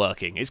and Beam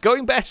working. It's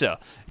going better.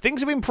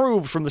 Things have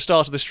improved from the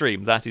start of the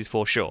stream, that is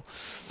for sure.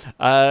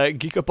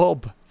 Giga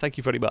Bob, thank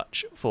you very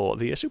much for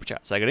the super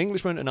chat. Saying an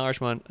Englishman, an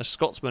Irishman, a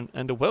Scotsman,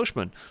 and a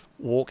Welshman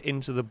walk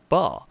into the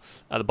bar.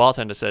 The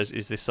bartender says,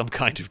 "Is this some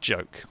kind of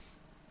joke?"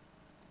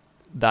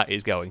 that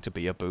is going to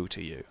be a boo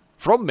to you.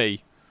 From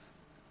me,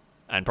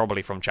 and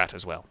probably from chat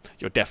as well.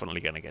 You're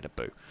definitely going to get a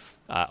boo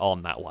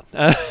on that one.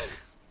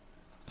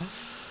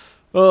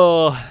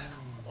 Oh,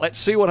 let's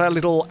see what our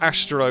little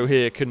Astro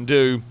here can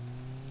do.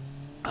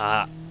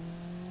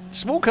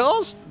 Small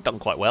cars done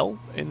quite well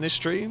in this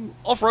stream.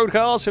 Off-road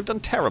cars have done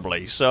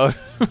terribly, so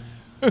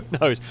who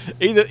knows?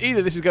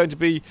 Either this is going to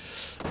be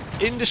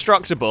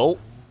indestructible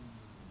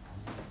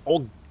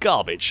or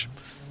garbage.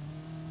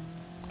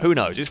 Who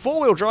knows? It's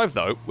four-wheel drive,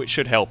 though, which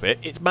should help it.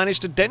 It's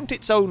managed to dent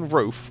its own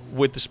roof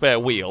with the spare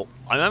wheel.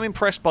 I am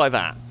impressed by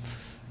that.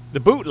 The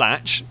boot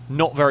latch,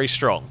 not very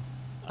strong.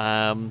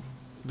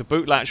 The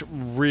boot latch,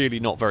 really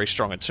not very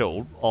strong at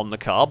all on the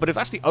car. But if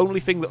that's the only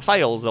thing that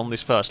fails on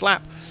this first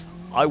lap,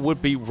 I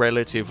would be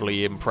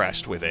relatively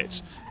impressed with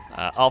it.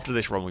 After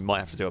this run, we might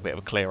have to do a bit of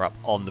a clear-up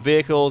on the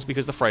vehicles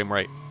because the frame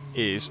rate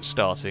is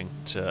starting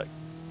to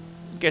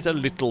get a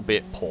little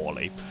bit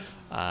poorly.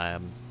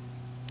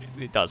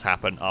 It does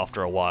happen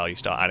after a while. You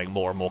start adding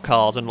more and more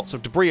cars and lots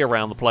of debris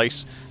around the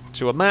place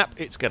to a map.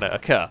 It's going to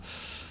occur.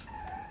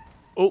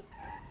 Oh.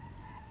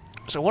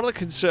 So one of the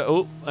concerns...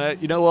 Oh,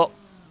 you know what?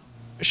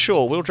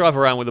 Sure, we'll drive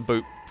around with the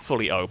boot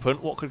fully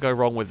open. What could go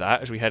wrong with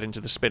that as we head into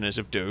the Spinners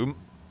of Doom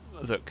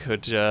that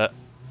could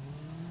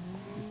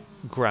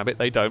grab it?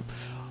 They don't.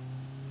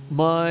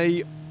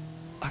 My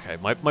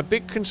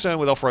big concern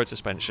with off-road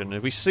suspension,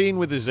 as we've seen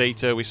with the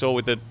Zeta, we saw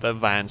with the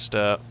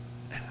Vanster,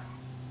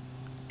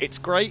 it's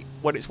great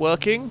when it's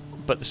working,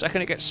 but the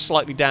second it gets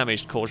slightly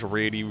damaged, cause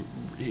really,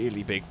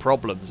 really big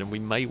problems, and we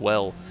may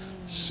well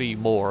see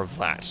more of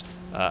that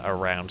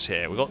around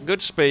here. We've got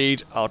good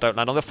speed. Oh, don't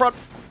land on the front.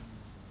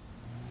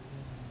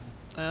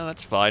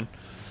 That's fine.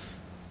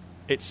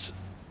 It's...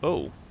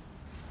 Oh.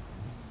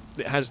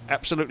 It has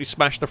absolutely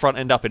smashed the front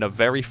end up in a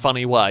very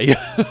funny way.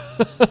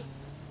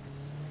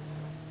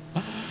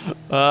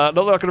 Not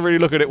that I can really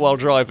look at it while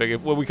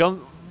driving. When we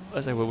come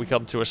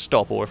to a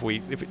stop, or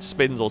if it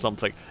spins or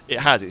something,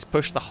 it's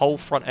pushed the whole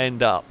front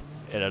end up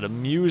in an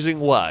amusing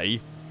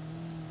way,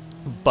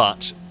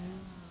 but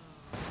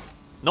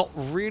not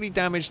really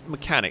damaged the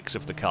mechanics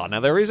of the car. Now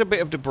there is a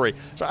bit of debris,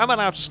 so I'm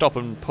allowed to stop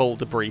and pull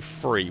debris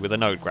free with a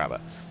node grabber.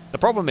 The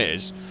problem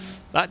is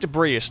that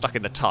debris is stuck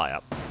in the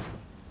tyre.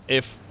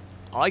 If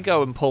I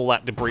go and pull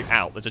that debris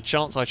out, there's a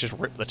chance I just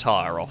rip the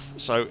tyre off.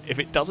 So if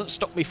it doesn't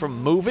stop me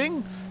from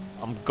moving,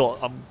 I'm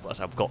going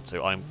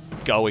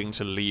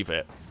to leave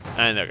it.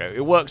 And there we go.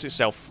 It works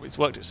itself. It's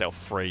worked itself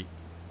free.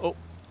 Oh,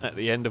 at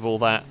the end of all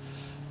that,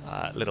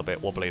 a little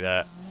bit wobbly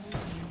there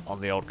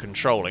on the old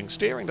controlling.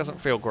 Steering doesn't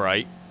feel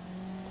great.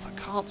 I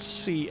can't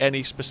see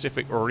any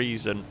specific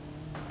reason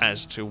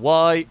as to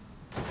why.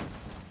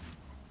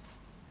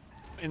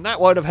 And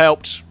that won't have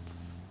helped.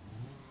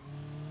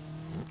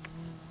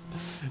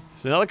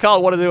 So another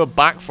car want to do a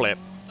backflip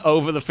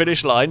over the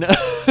finish line.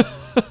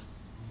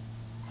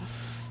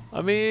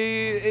 I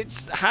mean,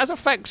 it has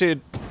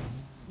affected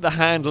the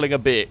handling a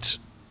bit.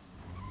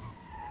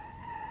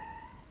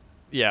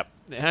 Yeah,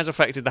 it has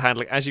affected the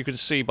handling, as you can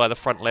see by the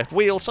front left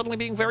wheel suddenly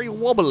being very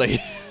wobbly.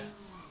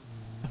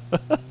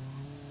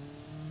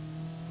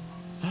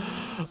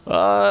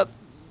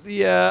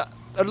 Yeah,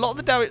 a lot of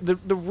the damage.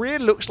 The rear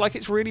looks like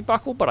it's really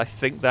buckled, but I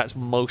think that's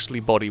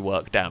mostly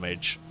bodywork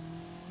damage.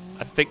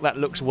 I think that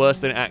looks worse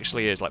than it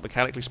actually is. Like,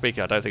 mechanically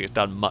speaking, I don't think it's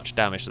done much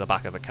damage to the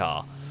back of the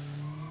car.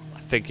 I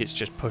think it's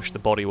just pushed the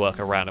bodywork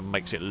around and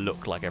makes it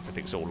look like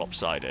everything's all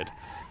lopsided.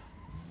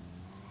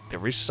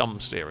 There is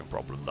some steering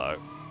problem, though.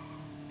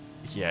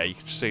 Yeah, you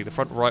can see the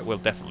front right wheel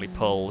definitely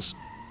pulls.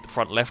 The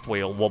front left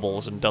wheel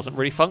wobbles and doesn't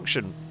really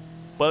function.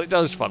 Well, it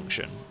does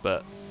function,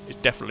 but it's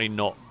definitely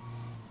not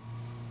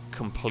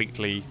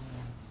completely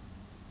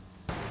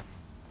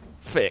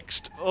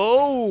fixed.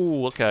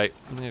 Oh, okay.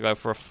 I'm going to go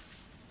for a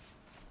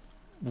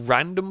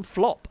random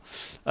flop.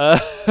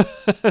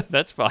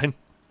 That's fine.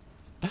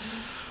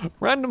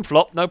 Random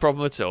flop, no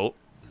problem at all.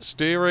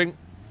 Steering,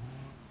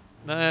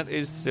 that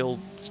is still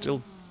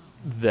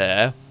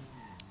there.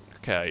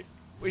 Okay,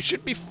 we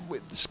should be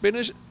with the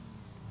spinners.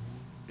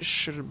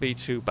 Shouldn't be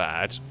too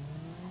bad.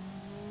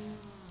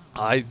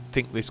 I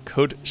think this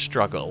could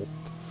struggle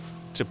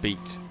to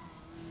beat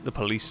the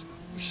police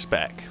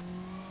spec.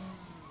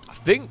 I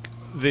think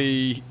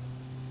the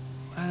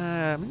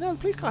no, the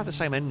police car had the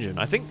same engine.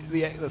 I think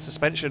the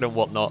suspension and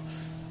whatnot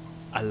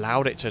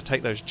allowed it to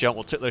take those jumps,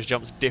 or took those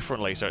jumps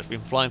differently, so it's been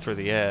flying through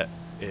the air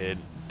in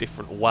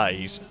different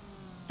ways.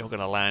 You're going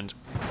to land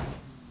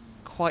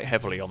quite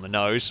heavily on the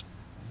nose.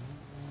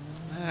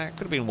 It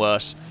could have been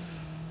worse.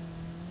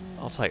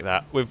 I'll take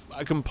that. We've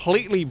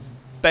completely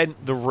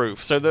bent the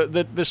roof, so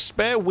the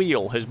spare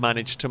wheel has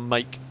managed to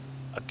make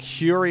a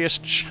curious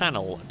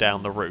channel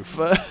down the roof.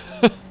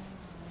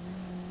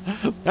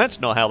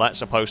 That's not how that's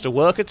supposed to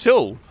work at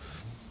all.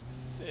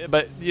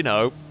 But, you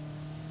know,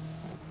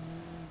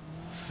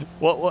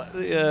 what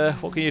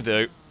can you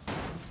do?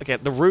 Again,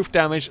 the roof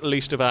damage,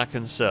 least of our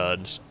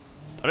concerns.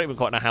 I don't even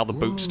quite know how the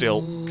boot's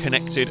still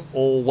connected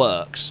or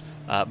works,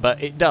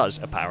 but it does,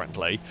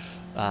 apparently.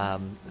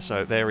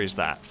 So there is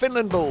that.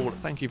 Finland Ball,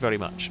 thank you very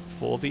much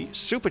for the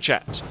super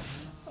chat.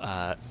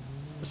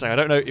 So I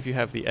don't know if you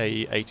have the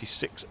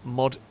AE86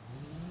 mod,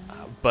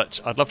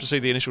 but I'd love to see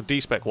the initial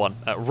D-Spec one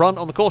run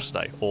on the course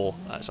today, or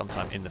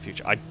sometime in the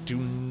future. I do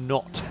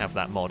not have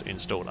that mod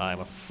installed, I am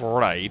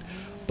afraid.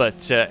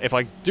 But if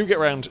I do get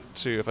around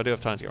to, if I do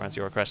have time to get around to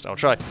your request, I'll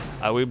try.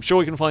 I'm sure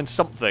we can find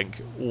something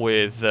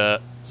with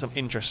some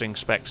interesting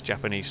spec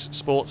Japanese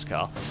sports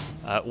car.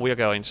 We are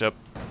going to...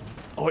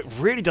 Oh, it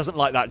really doesn't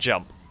like that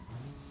jump.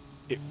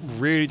 It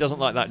really doesn't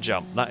like that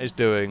jump. That is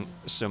doing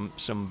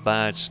some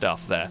bad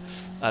stuff there.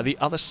 The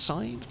other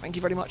side, thank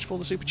you very much for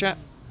the super chat.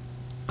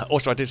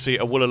 Also, I did see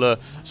a Woolala.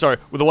 Sorry,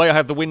 with the way I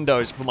have the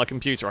windows for my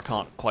computer, I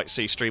can't quite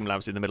see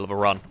Streamlabs in the middle of a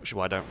run, which is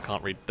why I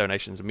can't read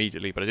donations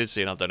immediately. But I did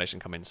see another donation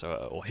come in,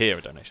 so or hear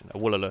a donation. A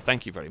Woolala,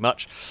 thank you very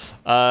much.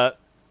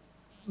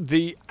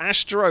 The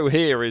Astro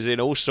here is in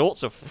all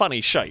sorts of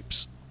funny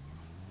shapes.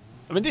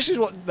 I mean, this is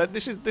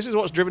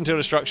what's Driven to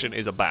Destruction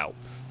is about.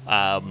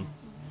 The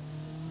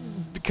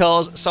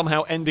cars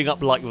somehow ending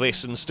up like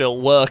this and still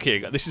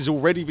working. This is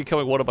already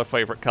becoming one of my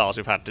favourite cars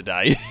we've had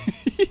today.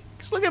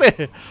 Look at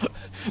it.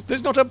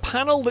 There's not a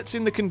panel that's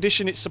in the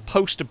condition it's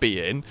supposed to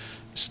be in.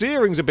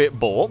 Steering's a bit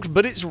balked,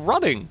 but it's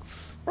running.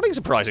 Running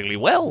surprisingly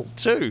well,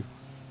 too.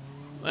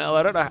 Well,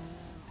 I don't know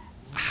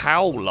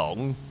how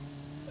long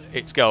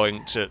it's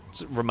going to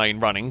remain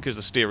running, because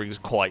the steering's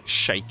quite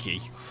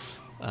shaky.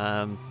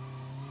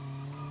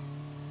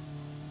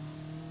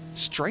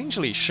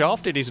 Strangely,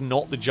 shafted is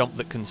not the jump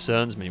that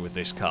concerns me with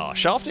this car.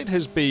 Shafted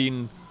has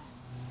been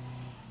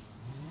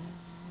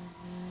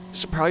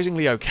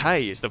surprisingly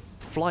okay. It's the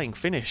flying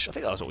finish, I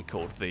think that was what we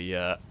called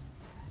the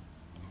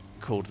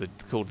called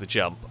the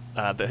jump,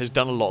 that has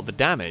done a lot of the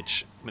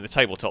damage. I mean, the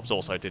tabletops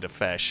also did a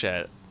fair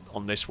share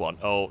on this one.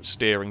 Oh,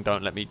 steering,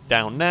 don't let me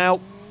down now.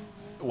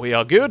 We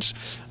are good.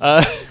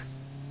 Actually,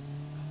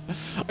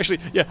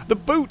 yeah, the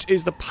boot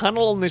is the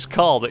panel on this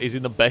car that is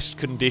in the best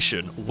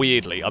condition,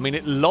 weirdly. I mean,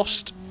 it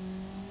lost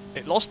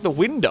the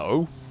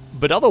window,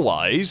 but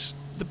otherwise,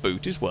 the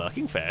boot is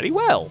working fairly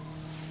well.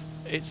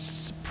 It's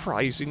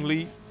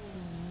surprisingly...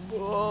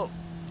 Oh,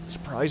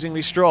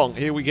 surprisingly strong.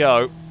 Here we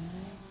go.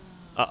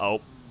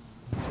 Uh-oh.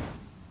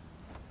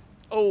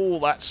 Oh,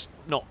 that's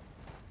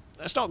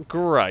not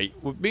great.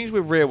 It means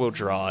we're rear-wheel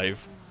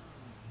drive.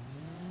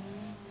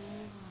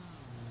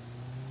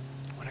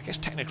 Well, I guess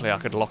technically I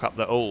could lock up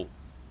the... Oh.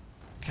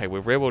 Okay, we're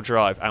rear-wheel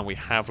drive, and we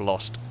have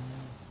lost...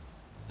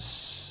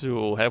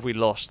 So, have we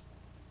lost...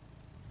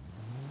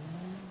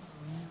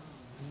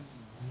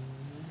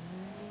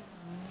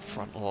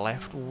 Front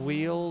left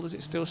wheel? Does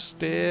it still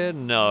steer?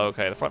 No,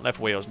 okay, the front left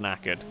wheel's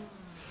knackered.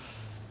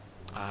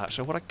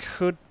 So what I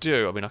could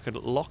do, I mean, I could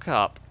lock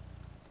up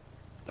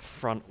the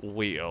front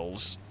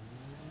wheels.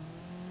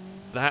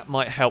 That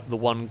might help the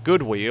one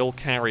good wheel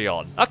carry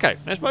on. Okay,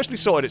 it's mostly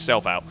sorted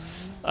itself out.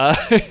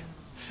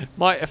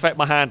 Might affect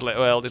my handling.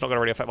 Well, it's not going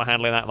to really affect my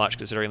handling that much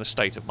considering the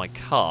state of my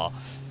car.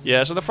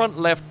 Yeah, so the front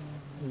left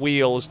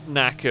wheel's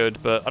knackered,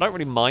 but I don't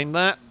really mind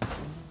that.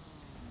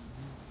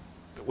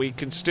 We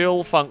can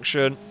still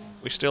function.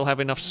 We still have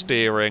enough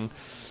steering.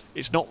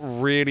 It's not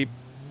really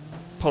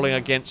pulling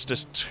against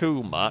us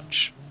too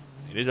much.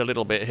 It is a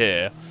little bit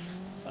here.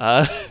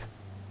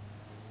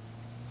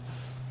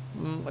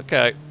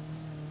 Okay.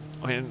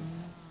 I mean,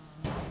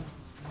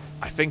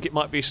 I think it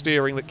might be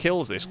steering that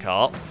kills this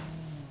car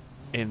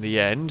in the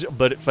end,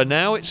 but for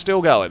now it's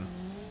still going.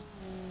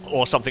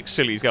 Or something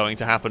silly is going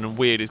to happen and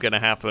weird is going to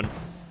happen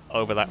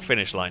over that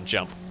finish line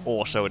jump.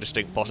 Also a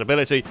distinct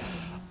possibility.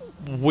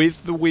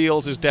 With the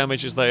wheels as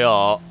damaged as they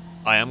are,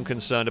 I am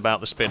concerned about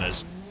the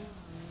spinners.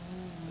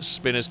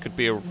 Spinners could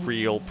be a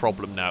real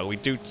problem now. We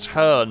do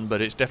turn,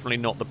 but it's definitely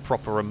not the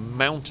proper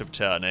amount of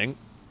turning.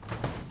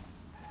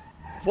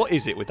 What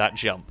is it with that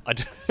jump?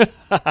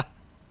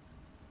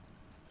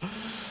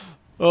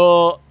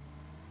 Oh,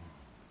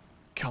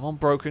 come on,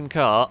 broken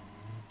car.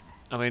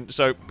 I mean,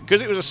 so,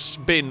 because it was a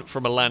spin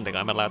from a landing,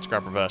 I'm allowed to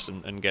grab reverse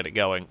and get it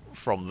going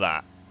from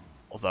that.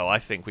 Although I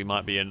think we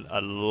might be in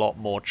a lot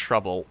more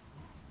trouble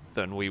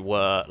than we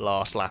were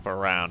last lap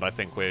around. I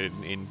think we're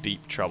in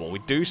deep trouble. We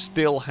do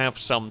still have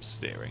some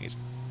steering. It's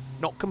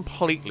not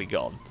completely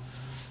gone,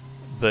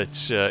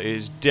 but it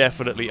is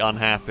definitely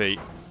unhappy.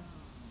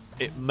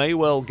 It may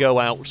well go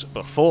out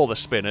before the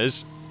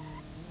spinners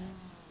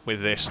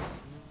with this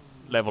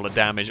level of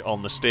damage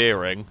on the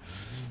steering.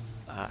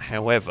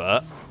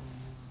 However,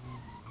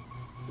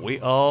 we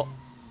are...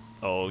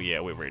 Oh yeah,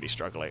 we're really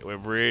struggling.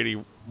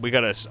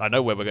 I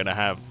know where we're gonna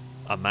have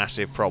a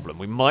massive problem.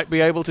 We might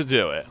be able to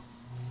do it,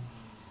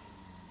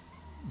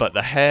 but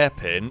the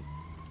hairpin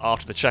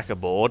after the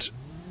checkerboard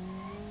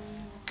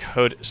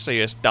could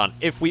see us done.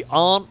 If we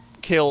aren't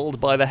killed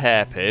by the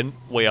hairpin,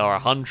 we are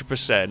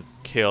 100%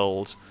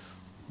 killed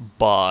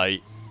by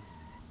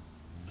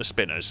the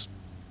spinners.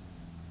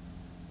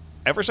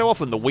 Every so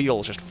often the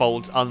wheel just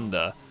folds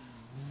under.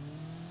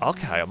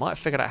 Okay, I might have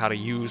figured out how to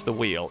use the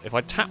wheel. If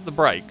I tap the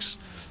brakes,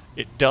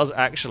 it does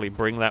actually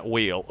bring that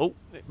wheel... Oh,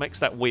 it makes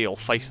that wheel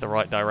face the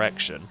right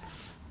direction.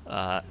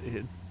 Yeah,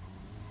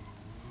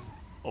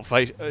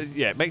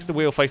 it makes the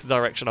wheel face the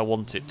direction I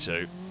want it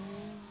to.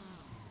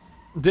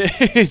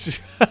 This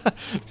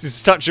is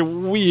such a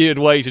weird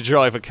way to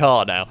drive a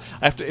car now.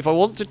 I have to, if I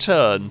want to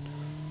turn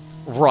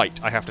right,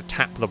 I have to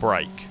tap the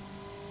brake.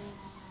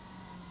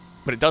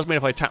 But it does mean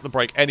if I tap the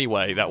brake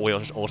anyway, that wheel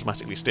just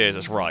automatically steers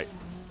us right.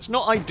 It's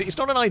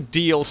not an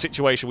ideal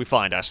situation we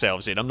find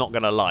ourselves in. I'm not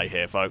going to lie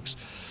here, folks.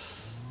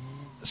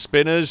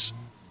 Spinners,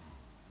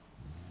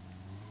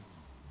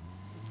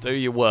 do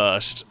your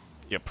worst.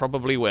 You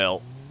probably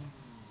will.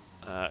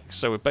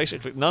 So we're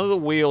basically... None of the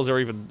wheels are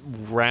even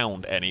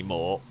round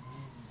anymore.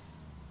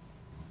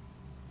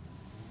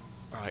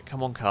 Alright,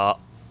 come on, car.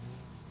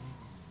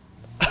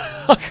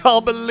 I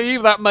can't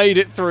believe that made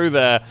it through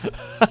there.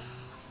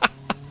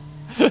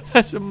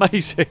 That's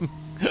amazing.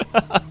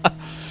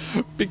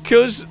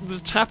 Because the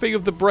tapping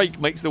of the brake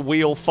makes the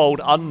wheel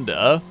fold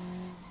under,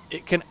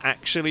 it can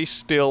actually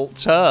still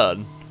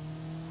turn.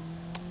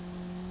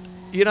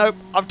 You know,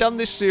 I've done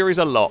this series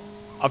a lot.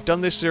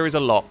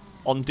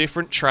 On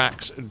different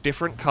tracks,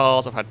 different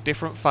cars. I've had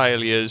different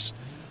failures.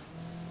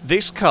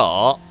 This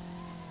car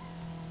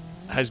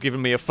has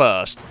given me a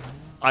first.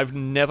 I've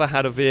never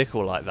had a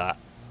vehicle like that.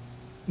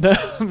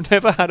 I've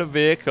never had a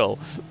vehicle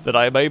that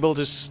I'm able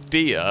to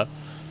steer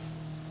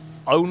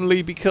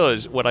only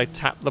because when I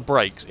tap the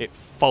brakes, it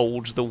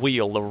folds the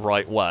wheel the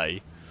right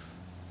way.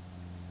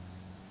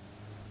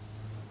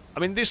 I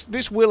mean,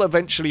 this will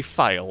eventually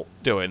fail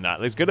doing that.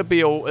 There's gonna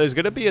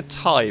be a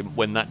time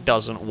when that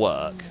doesn't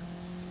work.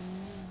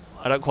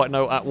 I don't quite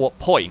know at what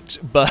point,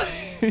 but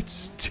it's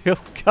still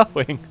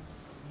going.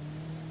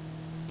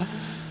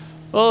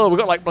 Oh, we've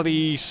got like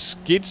bloody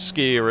skid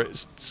steering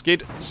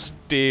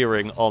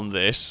on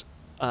this,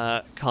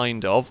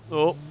 kind of.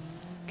 Oh,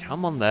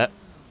 come on there,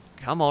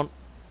 come on.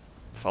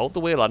 Fold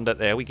the wheel under.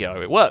 There we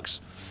go. It works.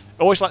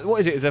 Oh, it's like, what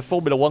is it? It's a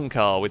Formula 1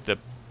 car with the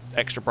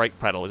extra brake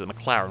pedal. It was a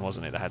McLaren,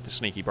 wasn't it? That had the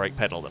sneaky brake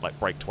pedal that like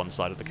braked one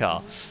side of the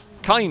car.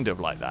 Kind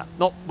of like that.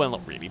 Not, well,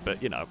 not really,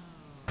 but you know.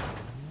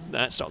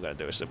 That's not going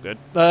to do us some good.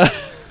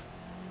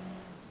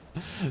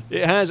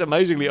 It has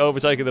amazingly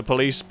overtaken the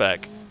police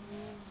spec.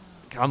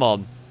 Come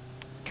on.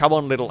 Come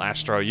on, little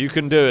Astro. You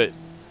can do it.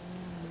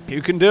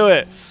 You can do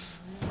it.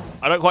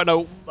 I don't quite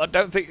know. I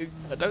don't think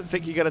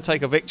you're going to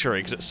take a victory,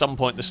 because at some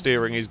point the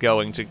steering is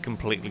going to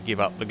completely give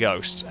up the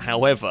ghost.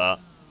 However,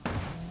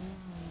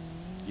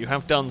 you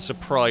have done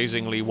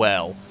surprisingly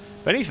well.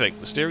 If anything,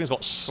 the steering's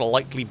got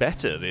slightly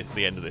better at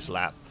the end of this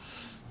lap.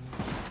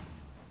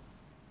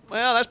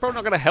 Well, that's probably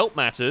not going to help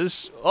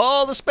matters.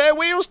 Oh, the spare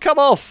wheel's come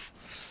off.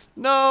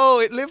 No,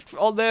 it lived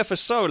on there for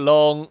so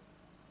long.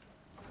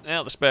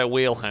 Now the spare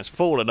wheel has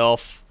fallen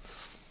off.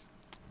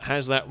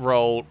 Has that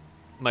roll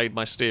made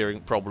my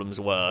steering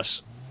problems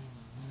worse?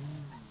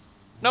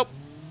 Nope.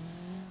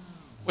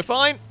 We're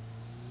fine.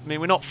 I mean,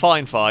 we're not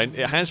fine.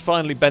 It has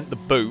finally bent the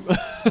boot.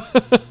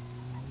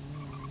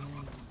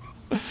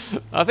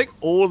 I think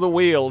all the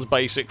wheels,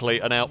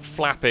 basically, are now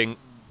flapping.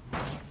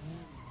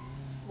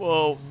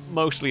 Well,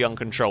 mostly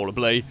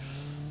uncontrollably.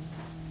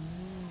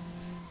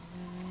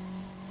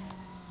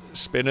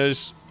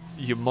 Spinners,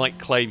 you might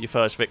claim your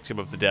first victim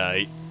of the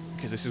day,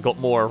 because this has got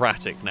more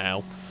erratic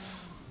now.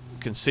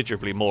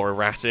 Considerably more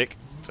erratic,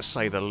 to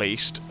say the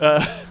least.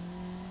 Don't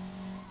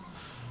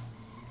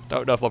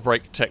know if my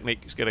brake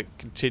technique is going to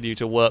continue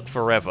to work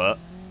forever.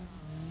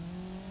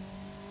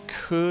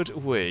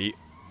 Could we...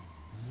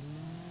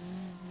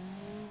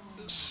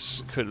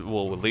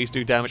 Well, will these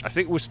do damage? I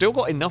think we've still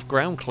got enough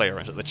ground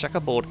clearance that the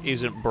checkerboard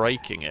isn't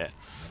breaking it,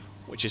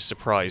 which is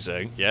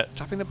surprising. Yeah,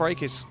 tapping the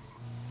brake is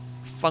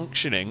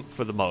functioning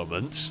for the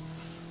moment.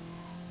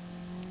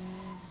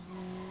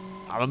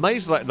 I'm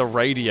amazed that the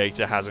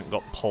radiator hasn't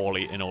got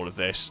poorly in all of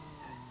this.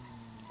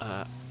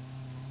 Oh,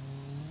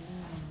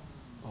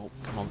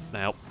 come on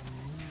now.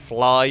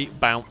 Fly,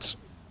 bounce,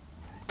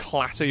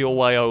 clatter your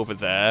way over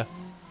there.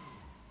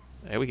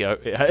 There we go.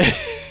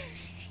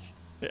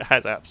 It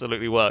has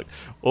absolutely worked.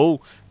 Oh,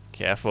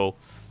 careful.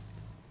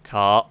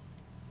 Car.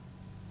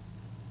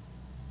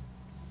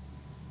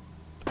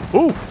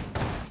 Ooh!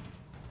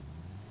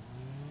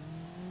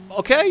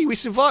 Okay, we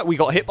survived. We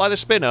got hit by the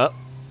spinner.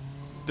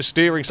 The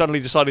steering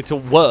suddenly decided to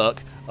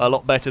work a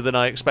lot better than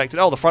I expected.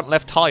 Oh, the front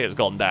left tyre's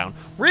gone down.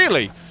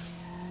 Really?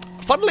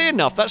 Funnily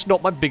enough, that's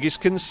not my biggest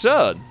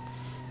concern.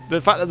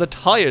 The fact that the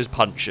tyre's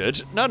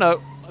punctured.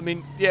 No. I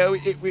mean, yeah,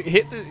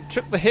 it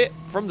took the hit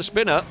from the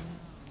spinner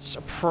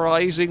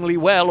surprisingly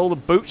well. All the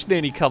boots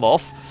nearly come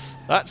off.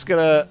 That's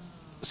gonna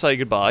say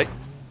goodbye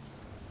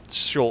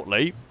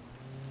shortly.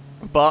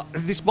 But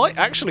this might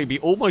actually be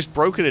almost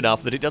broken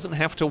enough that it doesn't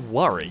have to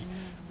worry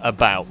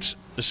about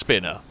the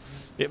spinner.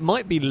 It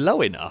might be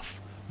low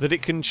enough that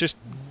it can just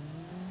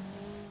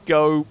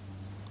go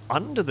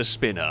under the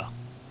spinner.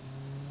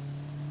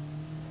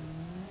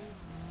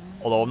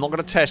 Although I'm not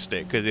going to test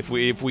it, because if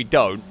we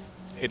don't,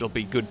 it'll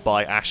be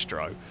goodbye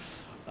Astro.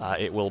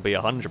 It will be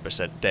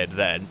 100% dead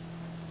then.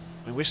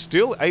 I mean, we're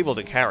still able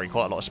to carry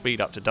quite a lot of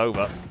speed up to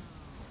Dover.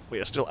 We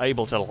are still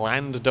able to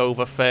land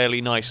Dover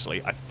fairly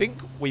nicely. I think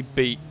we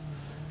beat...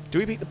 Do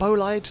we beat the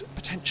Bolide?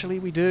 Potentially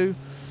we do.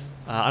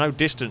 I know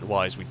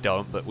distance-wise we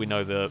don't, but we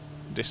know the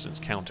distance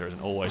counter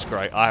isn't always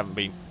great. I haven't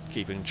been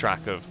keeping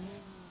track of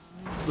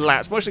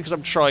laps, mostly because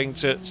I'm trying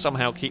to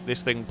somehow keep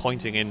this thing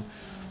pointing in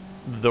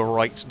the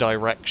right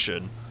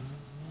direction.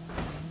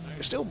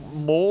 We're still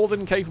more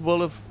than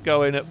capable of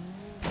going at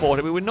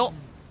 40. I mean, we're not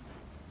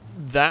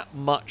that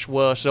much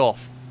worse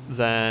off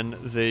than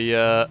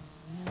the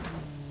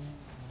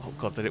oh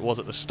god, that it was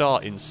at the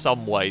start in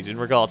some ways in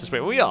regards to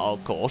speed. We are,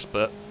 of course,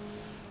 but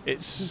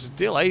it's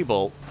still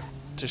able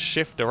to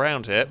shift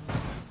around here.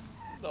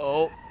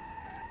 Oh,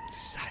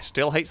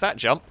 still hates that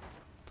jump.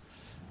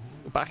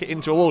 Back it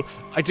into a wall.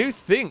 I do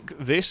think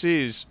this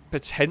is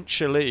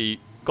potentially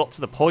got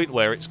to the point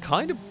where it's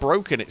kind of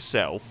broken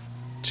itself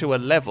to a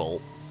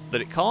level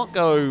that it can't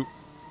go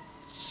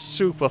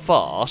super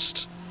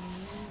fast,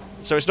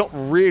 so it's not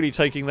really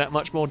taking that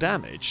much more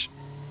damage.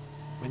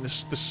 I mean, the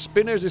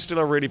spinners is still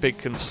a really big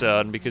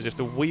concern, because if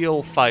the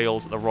wheel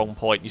fails at the wrong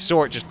point, you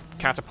saw it just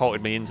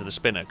catapulted me into the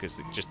spinner because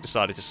it just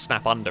decided to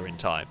snap under in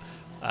time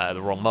at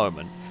the wrong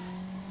moment.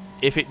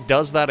 If it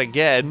does that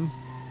again,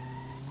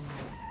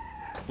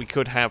 we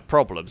could have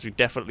problems. We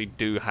definitely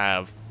do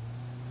have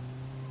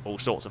all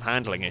sorts of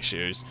handling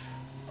issues.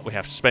 We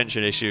have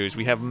suspension issues.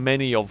 We have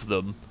many of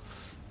them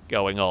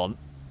going on.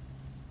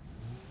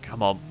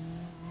 Come on.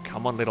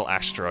 Come on, little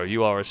Astro.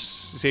 You are a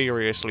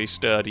seriously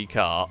sturdy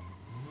car.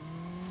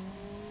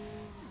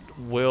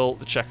 Will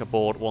the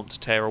checkerboard want to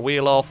tear a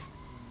wheel off?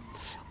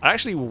 I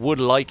actually would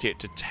like it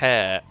to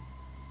tear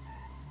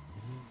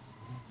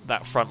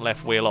that front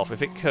left wheel off.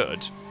 If it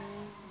could,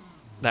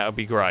 that would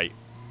be great.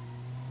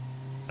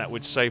 That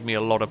would save me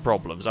a lot of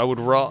problems. I would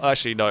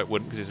actually, no, it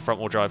wouldn't, because it's a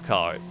front-wheel drive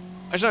car.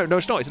 Actually, no,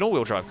 it's not. It's an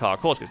all-wheel drive car. Of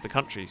course, it's the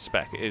country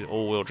spec. It is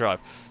all-wheel drive.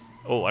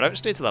 Oh, I don't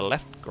steer to the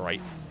left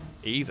great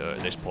either at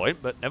this point,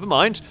 but never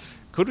mind.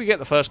 Could we get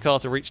the first car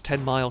to reach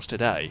 10 miles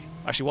today?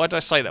 Actually, why did I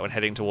say that when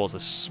heading towards the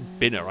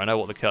spinner? I know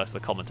what the curse of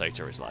the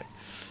commentator is like.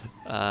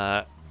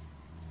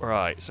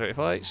 Right, so if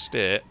I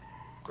steer,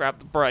 grab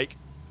the brake,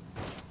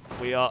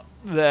 we are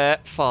there,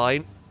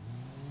 fine.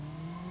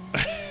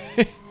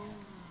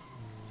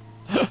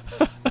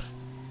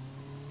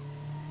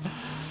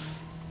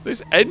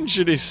 This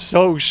engine is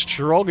so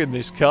strong in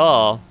this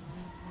car.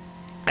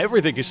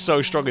 Everything is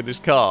so strong in this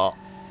car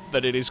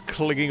that it is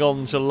clinging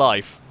on to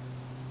life.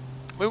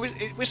 I mean,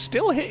 we're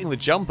still hitting the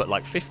jump at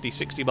like 50,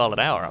 60 mile an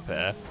hour up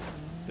here.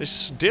 There's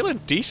still a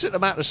decent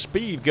amount of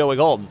speed going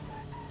on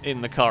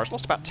in the car. It's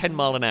lost about 10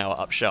 mile an hour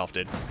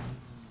upshafted.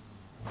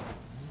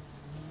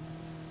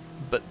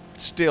 But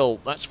still,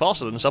 that's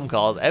faster than some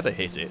cars ever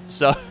hit it.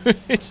 So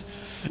it's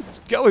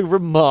going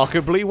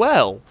remarkably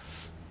well.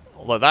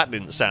 Although that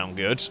didn't sound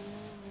good.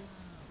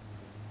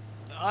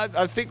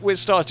 I think we're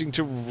starting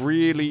to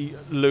really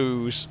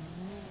lose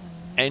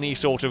any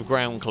sort of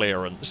ground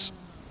clearance.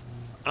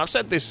 And I've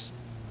said this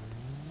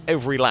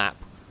every lap,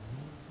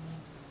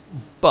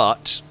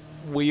 but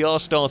we are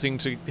starting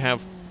to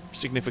have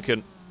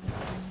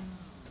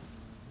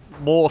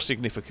more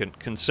significant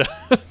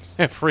concerns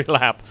every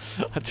lap.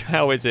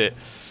 How is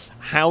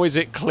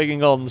it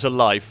clinging on to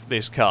life,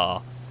 this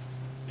car?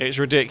 It's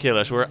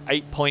ridiculous. We're at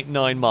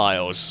 8.9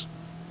 miles.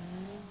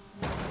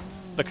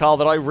 The car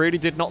that I really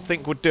did not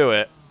think would do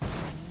it,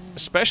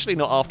 especially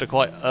not after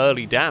quite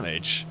early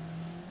damage.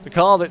 The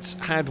car that's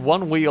had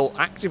one wheel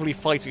actively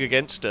fighting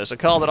against us, a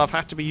car that I've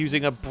had to be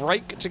using a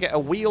brake to get a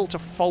wheel to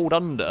fold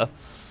under,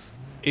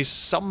 is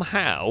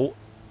somehow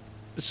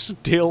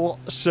still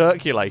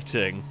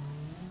circulating.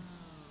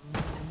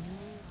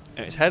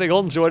 And it's heading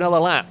on to another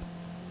lap,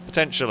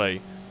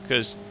 potentially,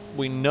 because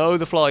we know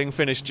the flying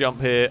finish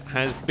jump here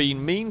has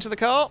been mean to the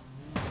car.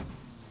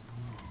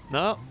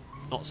 No,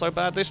 not so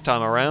bad this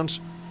time around.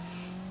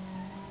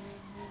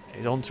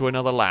 It's on to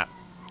another lap.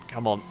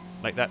 Come on,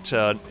 make that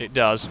turn. It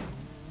does.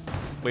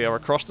 We are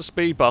across the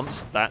speed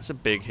bumps. That's a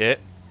big hit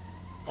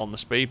on the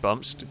speed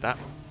bumps. Did that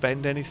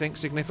bend anything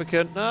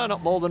significant? No,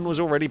 not more than was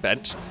already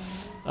bent.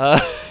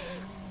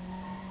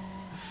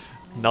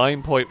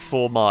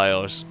 9.4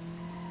 miles.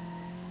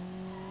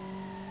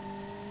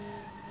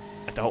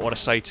 I don't want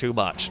to say too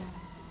much,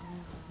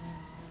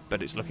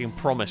 but it's looking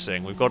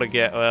promising. We've got to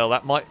get... Well,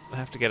 that might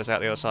have to get us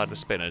out the other side of the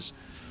spinners.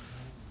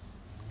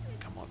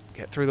 Come on,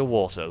 get through the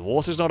water. The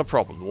water's not a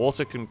problem. The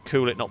water can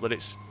cool it, not that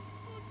it's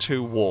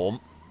too warm.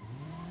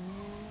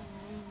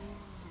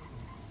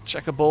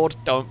 Checkerboard,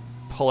 don't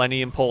pull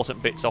any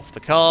important bits off the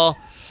car.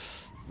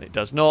 It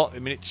does not. I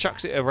mean, it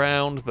chucks it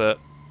around, but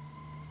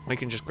we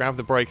can just grab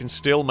the brake and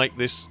still make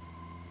this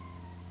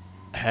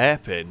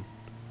hairpin.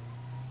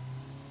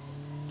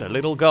 The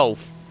little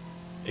Golf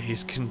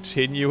is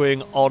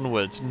continuing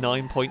onwards.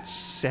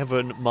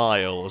 9.7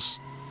 miles.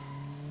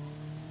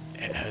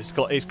 It's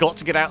got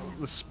to get out.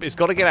 It's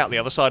got to get out the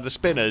other side of the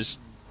spinners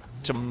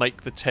to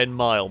make the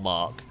 10-mile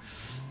mark.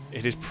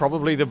 It is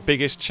probably the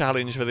biggest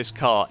challenge for this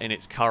car in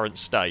its current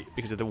state,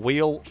 because if the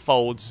wheel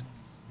folds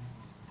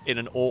in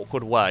an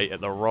awkward way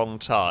at the wrong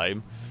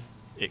time,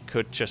 it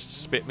could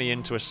just spit me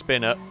into a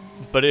spinner.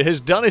 But it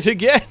has done it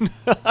again.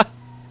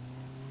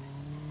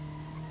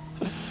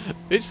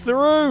 It's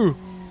through.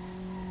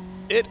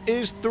 It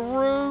is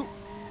through.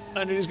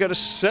 And it is going to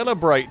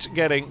celebrate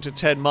getting to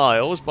 10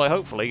 miles by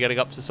hopefully getting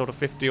up to sort of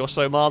 50 or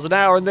so miles an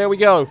hour. And there we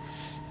go.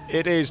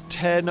 It is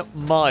 10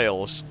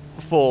 miles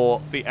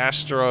for the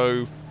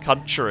Astro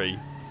country.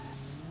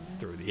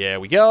 Through the air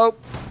we go.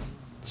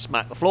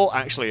 Smack the floor.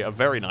 Actually, a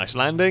very nice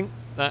landing.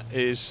 That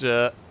is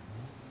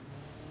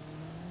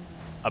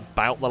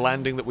about the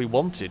landing that we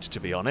wanted, to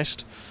be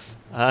honest.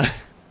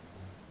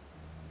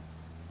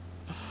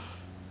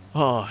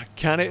 Oh,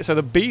 can it? So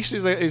the Beast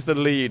is the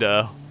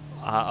leader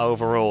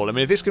overall. I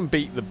mean, if this can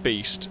beat the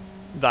Beast,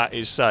 that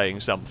is saying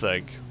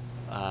something.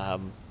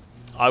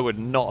 I would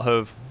not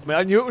have... I mean,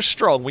 I knew it was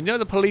strong. We know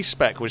the police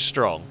spec was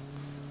strong.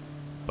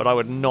 But I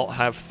would not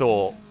have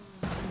thought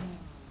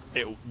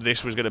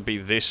this was going to be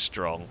this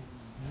strong.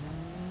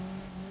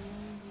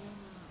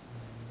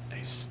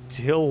 It's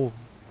still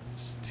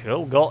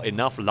got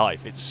enough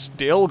life. It's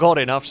still got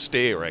enough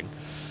steering.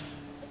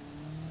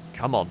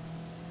 Come on.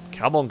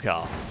 Come on,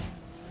 car.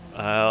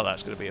 Oh,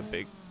 that's going to be a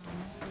big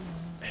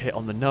hit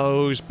on the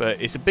nose,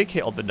 but it's a big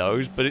hit on the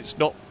nose, but it's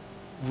not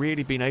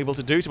really been able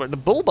to do too much. The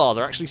bull bars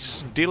are actually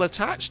still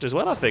attached as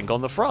well, I think,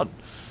 on the front,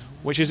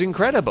 which is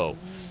incredible.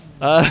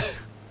 Don't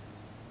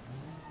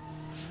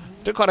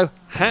quite know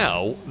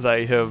how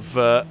they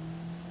have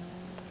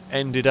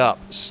ended up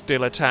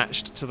still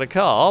attached to the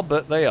car,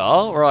 but they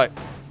are. Right,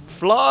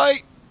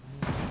 fly.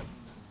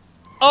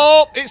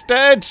 Oh, it's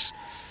dead.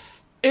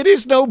 It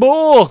is no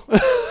more.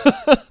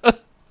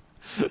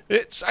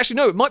 It's actually,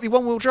 no, it might be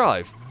one-wheel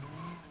drive.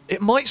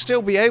 It might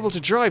still be able to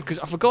drive, because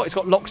I forgot it's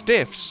got locked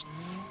diffs.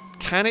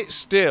 Can it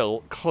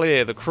still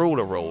clear the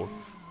crawler rule?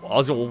 Well,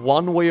 as a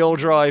one-wheel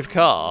drive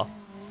car,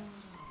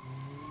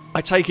 I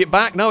take it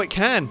back. No, it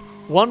can.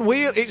 One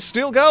wheel, it's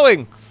still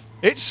going.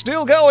 It's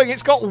still going.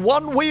 It's got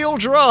one-wheel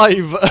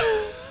drive.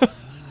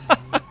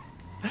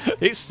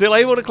 It's still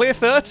able to clear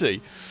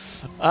 30.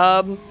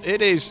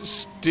 It is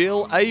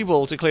still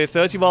able to clear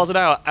 30 miles an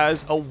hour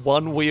as a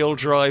one-wheel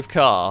drive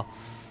car.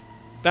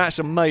 That's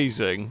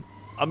amazing.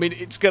 I mean,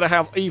 it's going to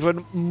have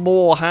even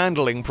more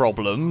handling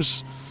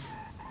problems.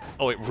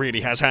 Oh, it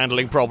really has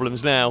handling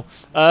problems now.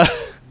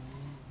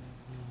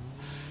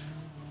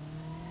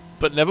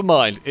 But never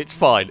mind. It's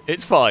fine.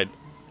 It's fine.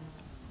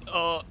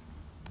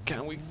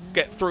 Can we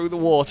get through the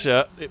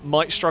water? It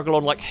might struggle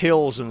on, like,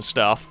 hills and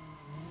stuff.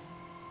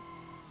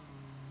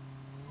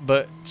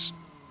 But...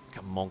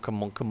 Come on,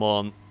 come on, come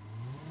on.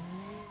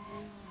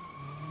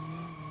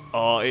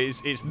 Oh,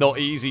 it's not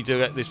easy to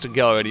get this to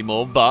go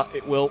anymore, but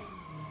it will,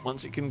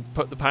 once it can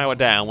put the power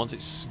down, once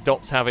it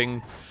stops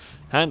having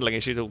handling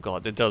issues. Oh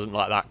god, it doesn't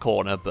like that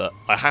corner, but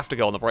I have to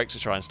go on the brakes to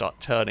try and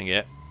start turning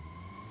it.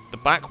 The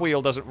back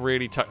wheel doesn't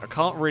really I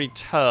can't really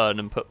turn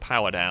and put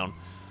power down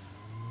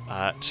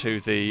to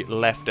the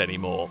left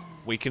anymore.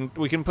 We can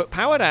put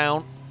power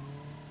down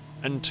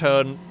and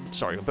turn,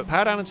 sorry, put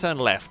power down and turn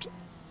left.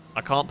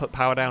 I can't put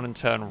power down and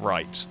turn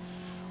right,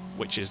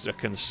 which is a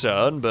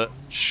concern, but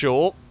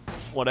sure.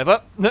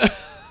 Whatever.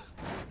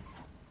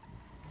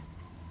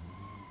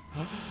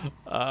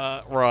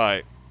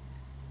 Right.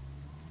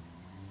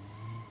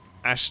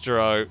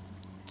 Astro,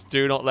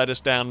 do not let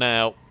us down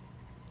now.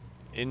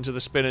 Into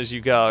the spinners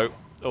you go.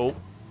 Oh.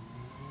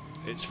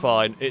 It's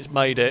fine. It's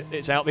made it.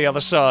 It's out the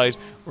other side.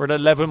 We're at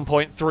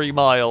 11.3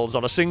 miles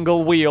on a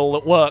single wheel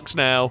that works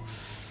now.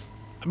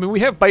 I mean,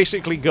 we have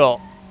basically got...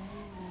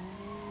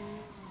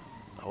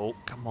 Oh,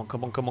 come on,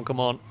 come on, come on, come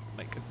on.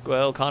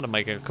 Well, kind of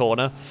making a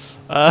corner.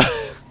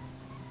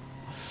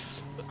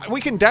 We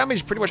can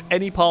damage pretty much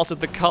any part of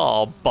the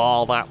car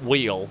bar that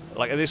wheel.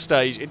 Like, at this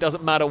stage, it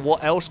doesn't matter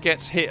what else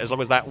gets hit as long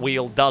as that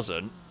wheel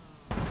doesn't.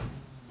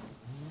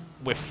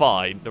 We're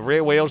fine. The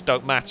rear wheels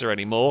don't matter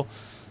anymore.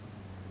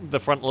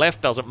 The front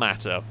left doesn't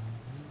matter.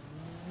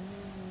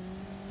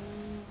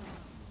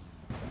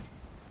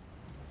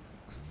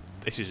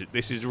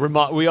 This is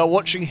we are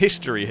watching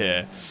history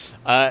here.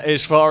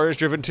 As far as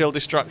driven till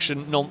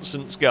destruction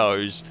nonsense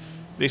goes,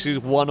 this is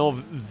one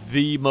of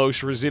the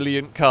most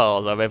resilient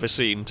cars I've ever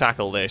seen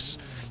tackle this.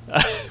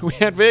 We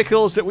had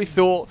vehicles that we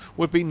thought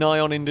would be nigh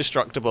on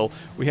indestructible.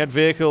 We had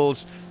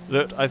vehicles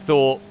that I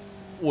thought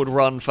would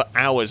run for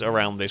hours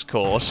around this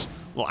course.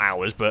 Not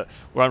hours, but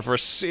run for a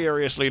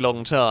seriously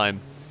long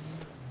time.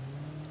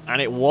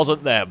 And it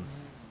wasn't them.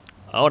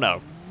 Oh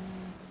no.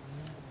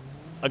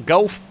 A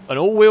Golf, an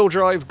all-wheel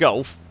drive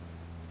Golf,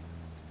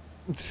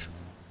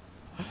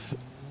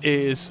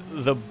 is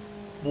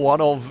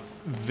one of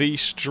the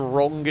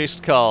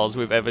strongest cars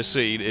we've ever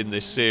seen in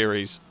this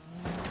series.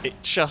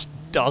 It just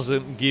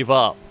doesn't give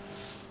up.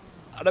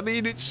 And I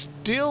mean, it's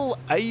still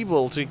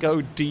able to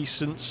go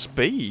decent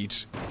speed.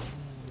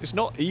 It's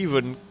not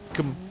even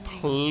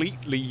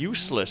completely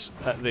useless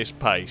at this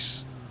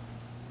pace.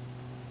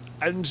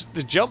 And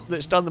the jump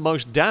that's done the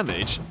most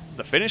damage,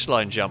 the finish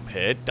line jump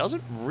here,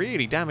 doesn't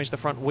really damage the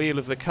front wheel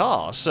of the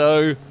car,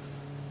 so...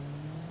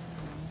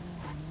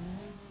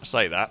 I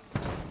say that.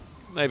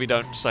 Maybe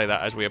don't say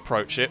that as we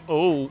approach it.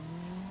 Oh!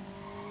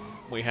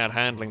 We had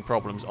handling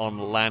problems on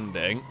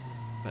landing,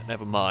 but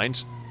never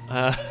mind.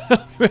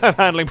 We have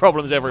handling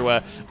problems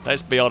everywhere,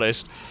 let's be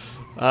honest.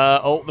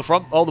 Oh,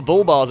 the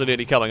bull bars are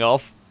nearly coming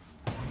off.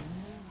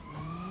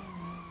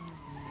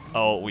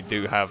 Oh, we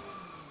do have...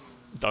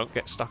 Don't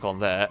get stuck on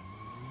there.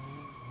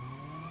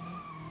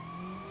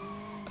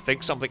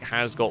 think something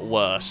has got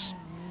worse,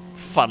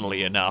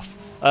 funnily enough.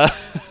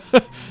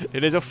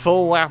 It is a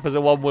full lap as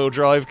a one-wheel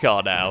drive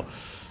car now.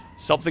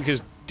 Something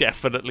has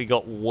definitely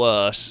got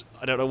worse.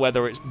 I don't know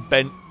whether it's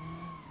bent.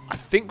 I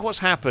think what's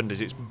happened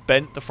is it's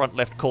bent the front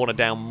left corner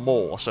down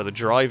more, so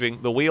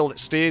the wheel that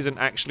steers and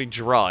actually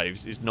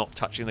drives is not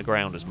touching the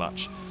ground as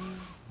much.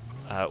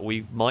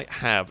 We might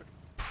have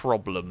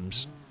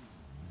problems.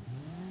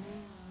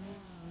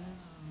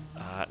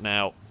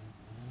 Now,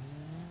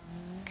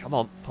 come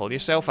on, pull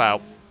yourself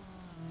out.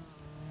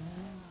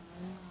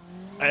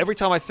 Every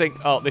time I think,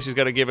 oh, this is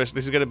going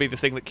to be the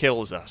thing that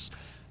kills us,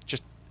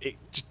 it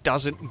just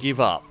doesn't give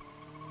up.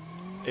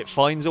 It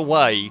finds a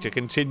way to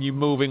continue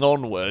moving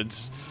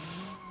onwards.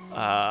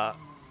 Come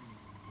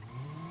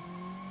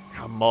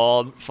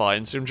on,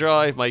 find some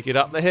drive, make it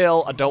up the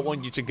hill. I don't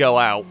want you to go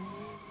out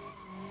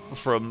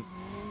from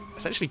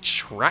essentially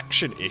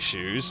traction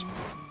issues.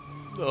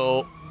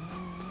 Oh,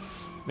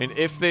 I mean,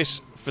 if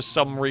this for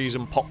some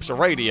reason pops a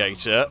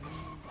radiator,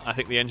 I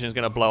think the engine's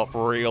going to blow up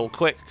real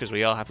quick because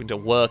we are having to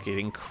work it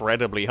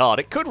incredibly hard.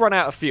 It could run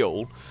out of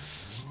fuel.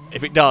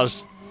 If it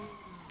does,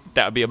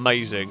 that would be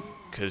amazing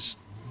because,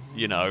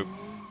 you know,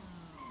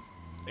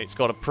 it's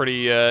got a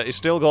pretty, it's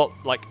still got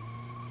like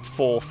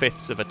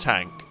 4/5 of a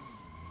tank.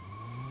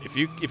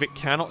 If it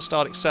cannot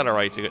start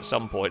accelerating at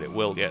some point, it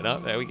will get, no,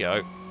 there we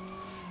go.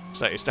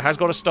 So it has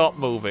got to start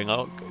moving.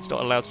 It's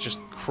not allowed to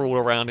just crawl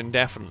around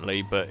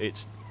indefinitely, but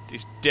it's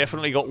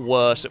definitely got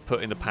worse at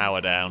putting the power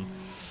down.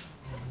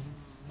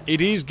 It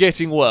is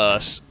getting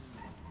worse,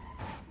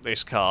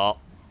 this car.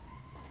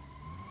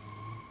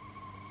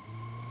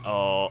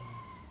 Oh,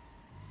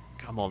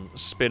 come on,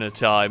 spinner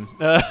time.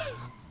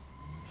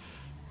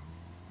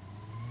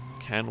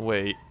 Can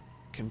we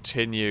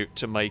continue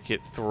to make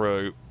it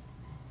through?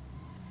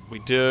 We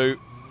do.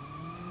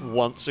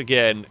 Once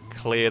again,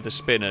 clear the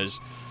spinners.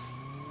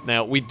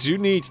 Now, we do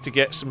need to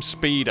get some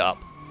speed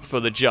up for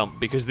the jump,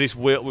 because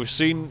we've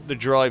seen the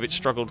drive, it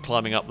struggled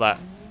climbing up that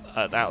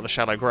out of the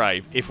shallow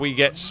grave. If we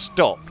get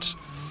stopped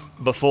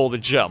before the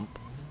jump,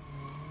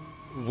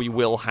 we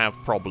will have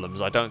problems.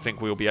 I don't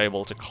think we'll be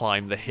able to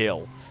climb the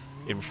hill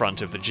in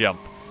front of the jump.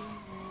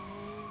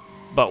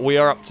 But we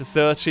are up to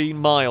 13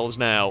 miles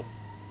now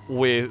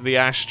with the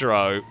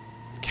Astro.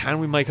 Can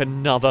we make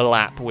another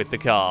lap with the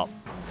car?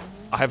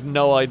 I have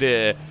no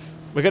idea.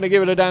 We're going to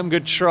give it a damn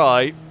good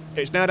try.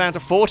 It's now down to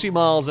 40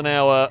 miles an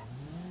hour.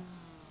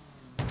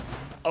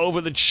 Over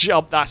the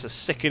jump, that's a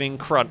sickening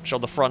crunch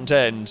on the front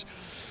end.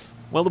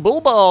 Well, the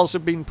bull bars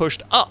have been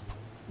pushed up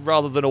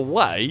rather than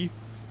away.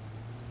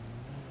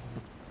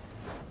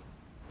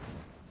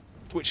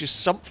 Which is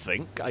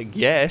something, I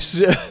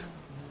guess.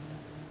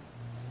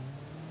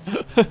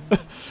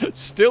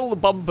 Still, the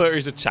bumper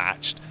is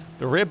attached.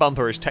 The rear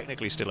bumper is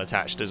technically still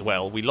attached as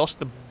well. We lost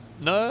the...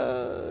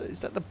 No,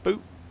 is that the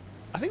boot?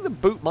 I think the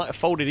boot might have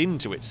folded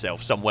into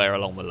itself somewhere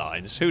along the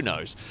lines. Who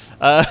knows?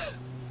 But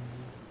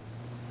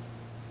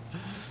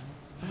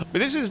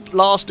this has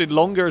lasted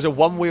longer as a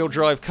one-wheel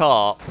drive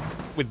car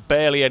with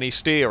barely any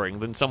steering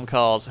than some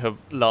cars have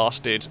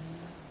lasted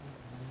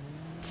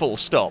full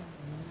stop,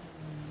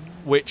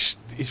 which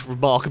is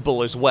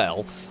remarkable as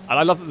well. And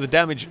I love that the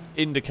damage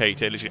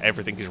indicator, literally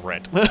everything is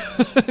red.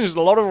 There's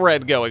a lot of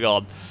red going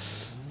on,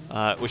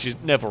 which is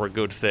never a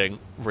good thing,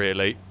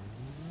 really.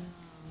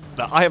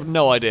 Now, I have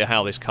no idea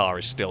how this car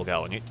is still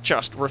going. It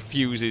just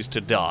refuses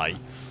to die.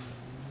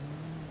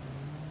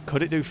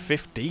 Could it do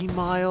 15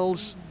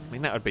 miles? I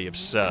mean, that would be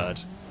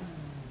absurd.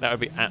 That would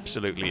be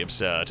absolutely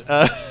absurd.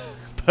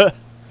 But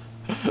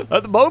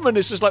at the moment,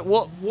 it's just like,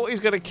 what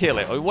is going to kill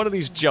it? I mean, one of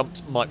these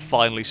jumps might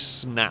finally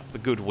snap the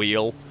good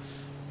wheel.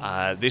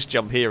 This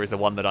jump here is the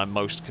one that I'm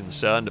most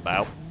concerned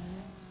about.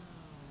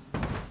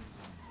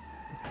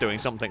 Doing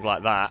something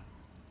like that.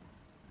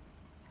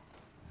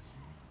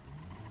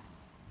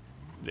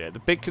 Yeah, the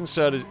big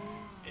concern is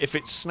if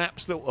it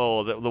snaps the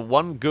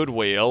one good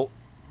wheel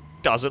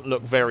doesn't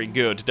look very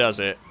good, does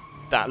it?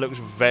 That looks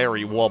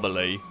very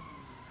wobbly.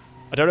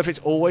 I don't know if it's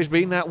always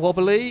been that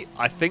wobbly.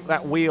 I think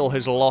that wheel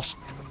has lost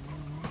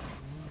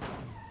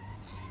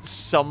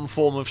some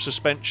form of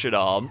suspension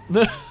arm.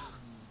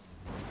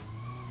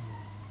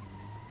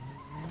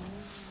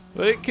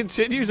 But it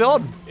continues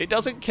on. It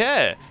doesn't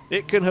care.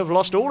 It can have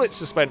lost all its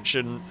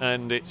suspension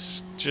and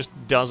it just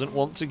doesn't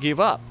want to give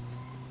up.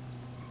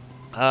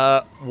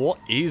 What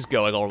is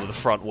going on with the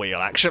front wheel,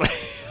 actually?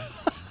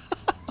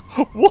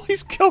 What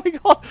is going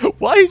on?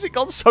 Why has it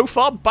gone so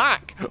far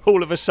back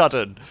all of a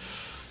sudden?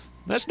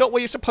 That's not where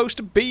you're supposed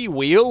to be,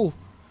 wheel.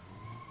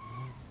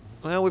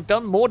 Well, we've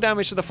done more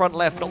damage to the front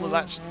left, not that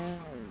that's...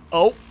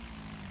 Oh.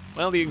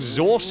 Well, the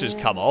exhaust has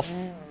come off.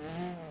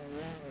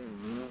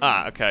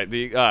 Ah, okay.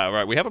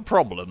 Right, we have a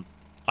problem.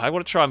 I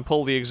want to try and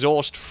pull the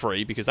exhaust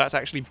free because that's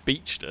actually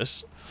beached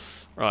us.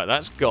 Right,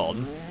 that's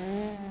gone.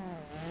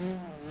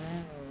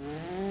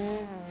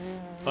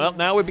 Well,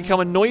 now we've become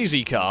a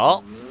noisy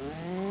car.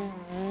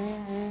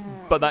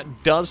 But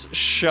that does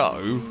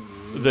show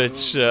that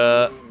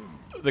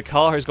the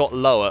car has got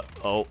lower.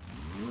 Oh.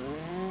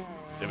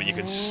 I mean, you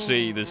can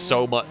see there's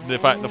so much... In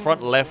fact, the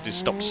front left is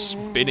stopped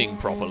spinning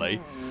properly.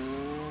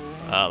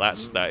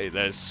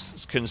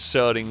 There's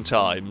concerning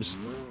times.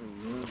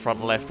 The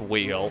front left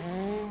wheel.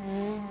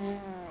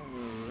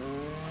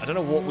 I don't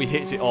know what we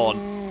hit it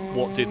on.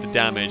 What did the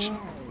damage?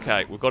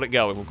 Okay, we've got it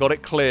going. We've got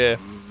it clear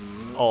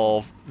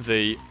of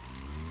the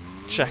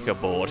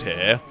checkerboard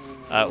here.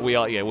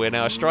 We're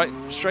now a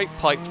straight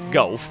piped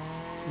Golf,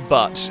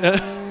 but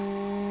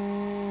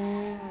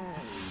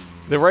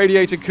the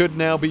radiator could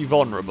now be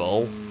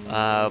vulnerable.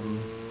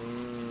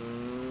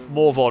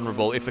 More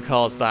vulnerable if the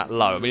car's that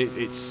low. I mean,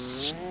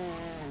 it's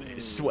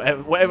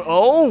whatever.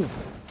 Oh,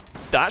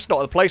 that's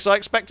not the place I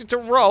expected to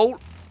roll.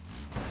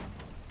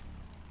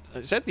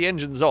 It said the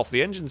engine's off.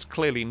 The engine's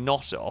clearly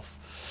not off.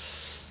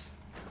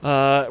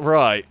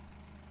 Right.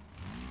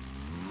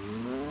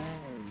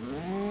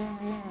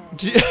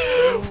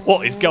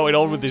 What is going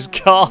on with this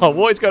car?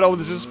 What is going on with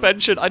the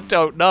suspension? I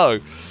don't know.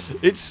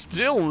 It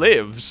still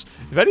lives.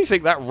 If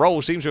anything, that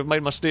roll seems to have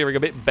made my steering a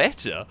bit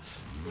better,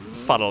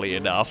 funnily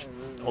enough.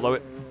 Although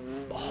it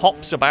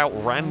hops about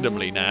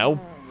randomly now.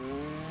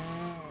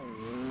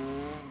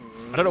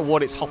 I don't know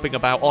what it's hopping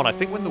about on. I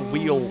think when the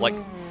wheel, like,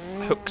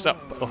 hooks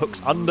up or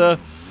hooks under,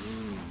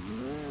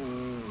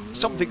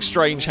 something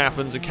strange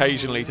happens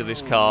occasionally to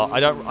this car. I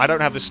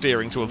don't have the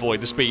steering to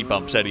avoid the speed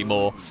bumps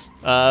anymore.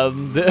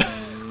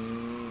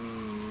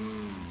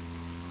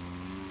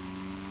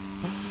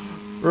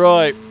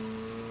 Right.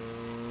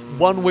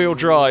 One-wheel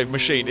drive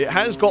machine. It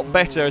has got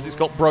better as it's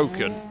got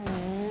broken.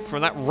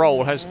 From that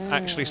roll has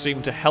actually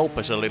seemed to help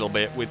us a little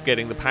bit with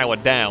getting the power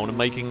down and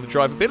making the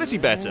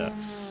drivability better.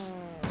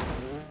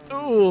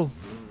 Ooh.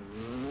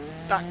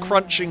 That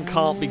crunching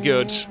can't be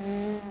good.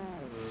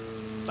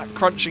 That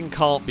crunching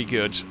can't be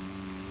good.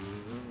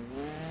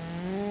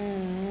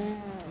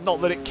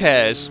 Not that it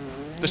cares.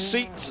 The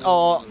seats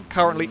are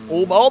currently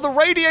oh, the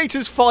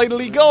radiator's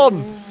finally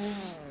gone!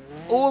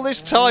 All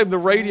this time, the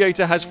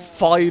radiator has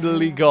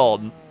finally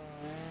gone.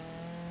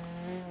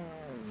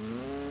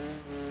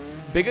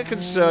 Bigger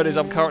concern is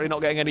I'm currently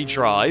not getting any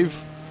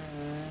drive.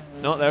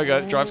 No, there we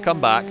go. Drive's come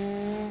back.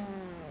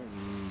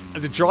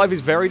 The drive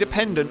is very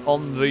dependent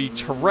on the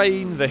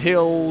terrain, the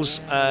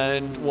hills,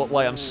 and what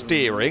way I'm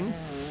steering.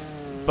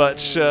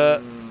 But,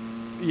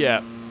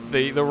 yeah,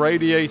 the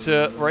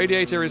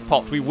radiator is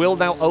popped. We will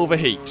now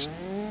overheat.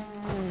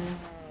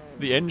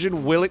 The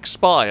engine will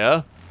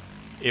expire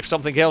if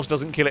something else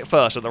doesn't kill it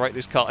first at the rate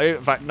this car...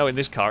 In fact, no, in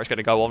this car, it's going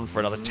to go on for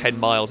another 10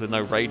 miles with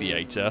no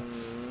radiator.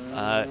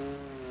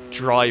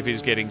 Drive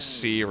is getting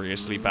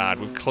seriously bad.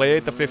 We've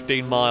cleared the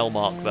 15-mile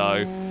mark,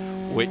 though,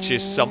 which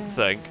is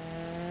something.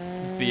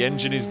 The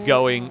engine is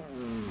going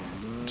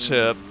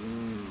to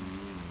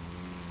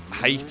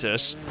hate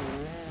us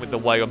with the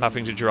way I'm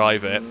having to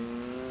drive it.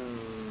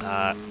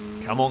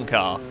 Come on,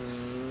 car.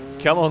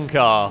 Come on,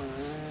 car.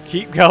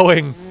 Keep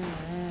going.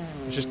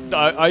 Just,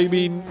 I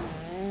mean,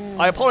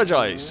 I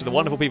apologise to the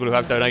wonderful people who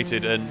have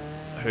donated and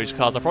whose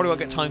cars I probably won't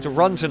get time to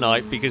run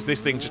tonight because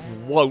this thing just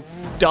won't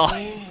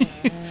die.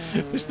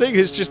 This thing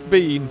has just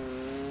been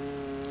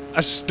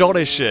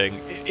astonishing.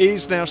 It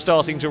is now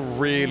starting to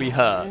really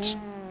hurt.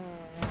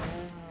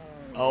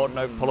 Oh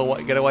no, pull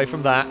away, get away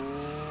from that.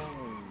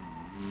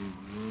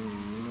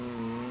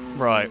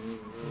 Right.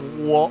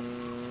 What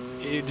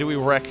do we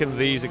reckon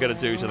these are going to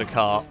do to the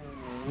car?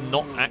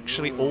 Not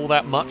actually all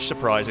that much,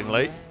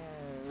 surprisingly.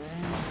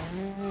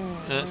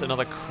 That's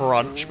another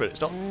crunch, but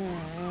it's not...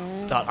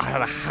 I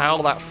don't know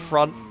how that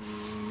front...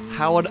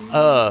 How on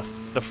earth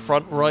the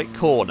front right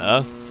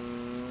corner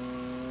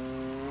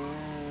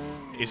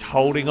is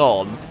holding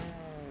on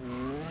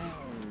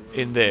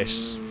in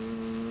this.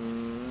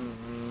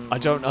 I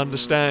don't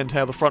understand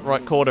how the front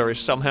right corner is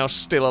somehow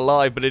still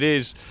alive, but it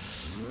is.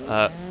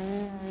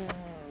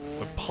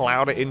 We've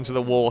ploughed it into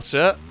the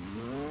water.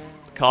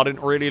 The car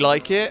didn't really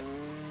like it,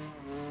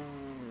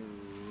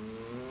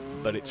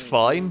 but it's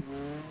fine.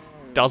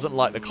 Doesn't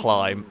like the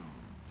climb.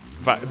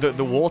 In fact,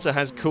 the water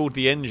has cooled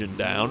the engine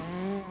down.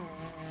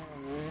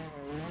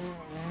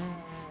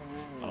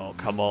 Oh,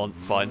 come on.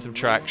 Find some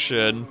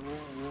traction.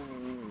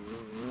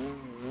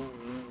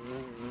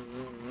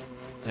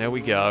 There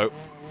we go.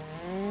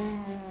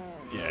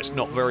 Yeah, it's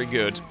not very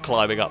good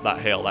climbing up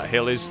that hill. That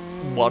hill is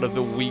one of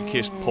the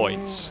weakest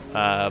points.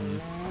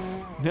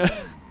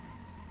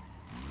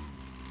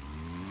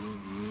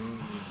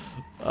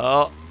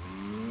 Oh.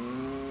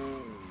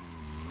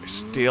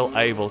 Still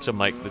able to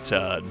make the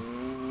turn.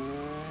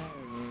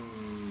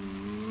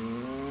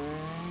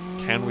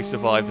 Can we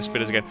survive the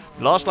spinners again?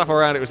 Last lap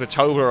around, it was the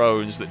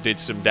Toblerones that did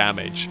some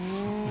damage.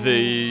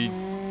 The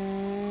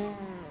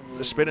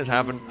spinners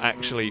haven't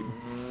actually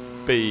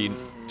been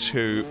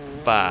too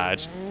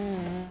bad.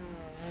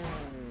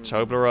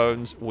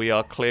 Toblerones we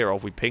are clear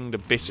of. We pinged a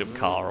bit of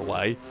car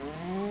away.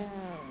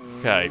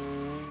 Okay.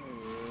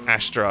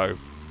 Astro.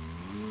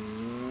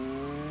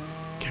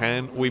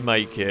 Can we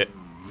make it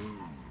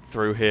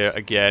through here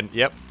again?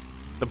 Yep.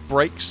 The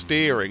brake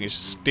steering is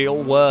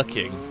still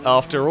working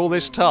after all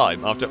this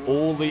time, after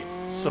all the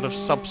sort of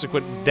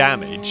subsequent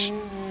damage.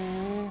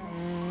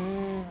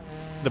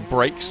 The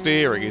brake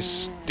steering is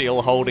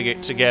still holding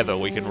it together.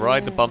 We can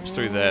ride the bumps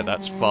through there,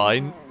 that's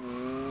fine.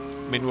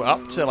 mean, we're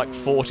up to like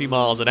 40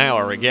 miles an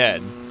hour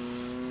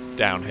again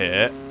down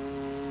here.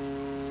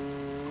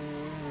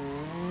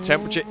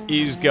 Temperature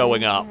is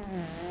going up.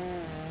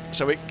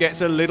 So it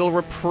gets a little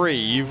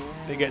reprieve.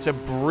 It gets a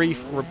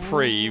brief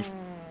reprieve.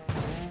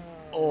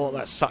 Oh,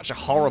 that's such a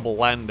horrible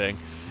landing.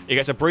 It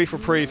gets a brief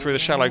reprieve through the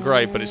shallow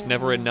grade, but it's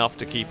never enough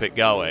to keep it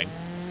going.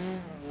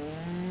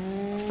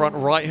 Front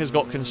right has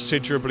got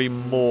considerably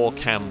more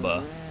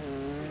camber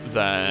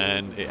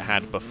than it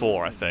had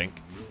before, I think.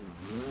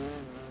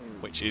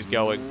 Which is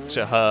going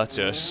to hurt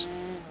us.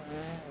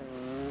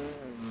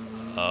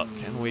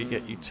 Can we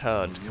get you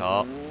turned,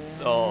 car?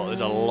 Oh,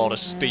 there's a lot of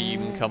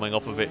steam coming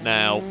off of it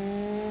now.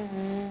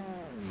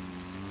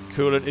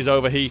 Coolant is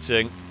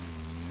overheating.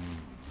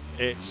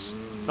 It's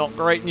not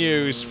great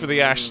news for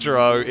the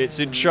Astro. It's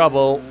in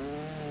trouble.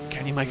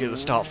 Can you make it to the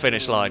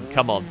start-finish line?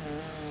 Come on.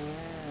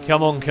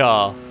 Come on,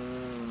 car.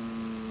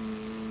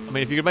 I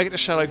mean, if you can make it to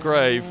shallow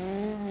grave,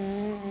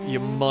 you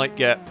might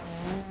get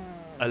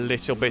a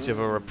little bit of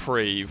a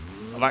reprieve.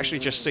 I've actually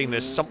just seen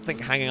there's something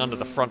hanging under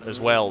the front as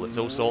well that's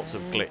all sorts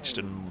of glitched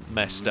and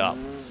messed up.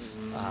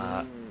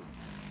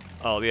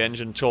 Oh, the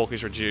engine torque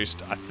is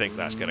reduced. I think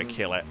that's going to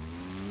kill it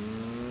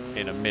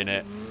in a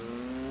minute.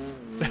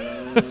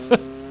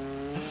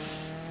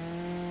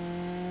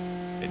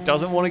 It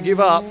doesn't want to give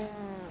up.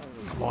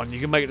 Come on,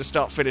 you can make it to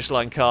start-finish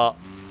line, car.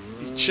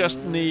 You just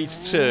need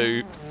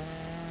to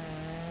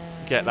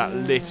get that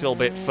little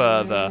bit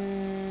further.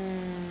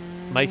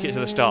 Make it to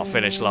the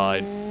start-finish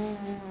line.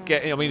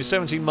 I mean,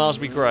 17 miles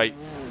would be great.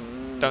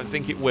 Don't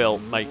think it will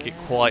make it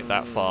quite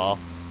that far.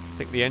 I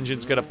think the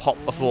engine's going to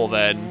pop before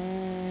then.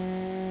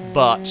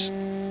 But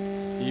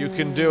you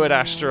can do it,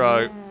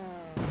 Astro.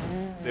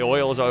 The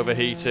oil's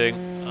overheating.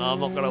 I'm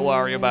not going to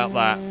worry about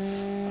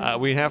that.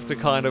 We have to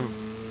kind of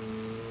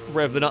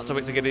rev the nuts of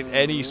it to get it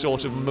any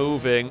sort of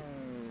moving.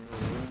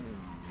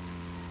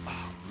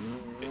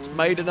 It's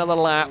made another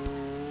lap.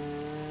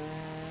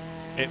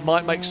 It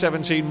might make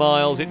 17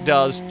 miles. It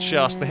does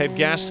just. The head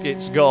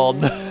gasket's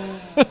gone.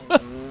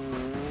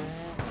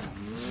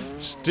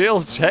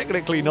 Still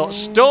technically not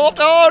stopped.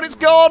 Oh, and it's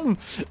gone!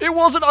 It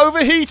wasn't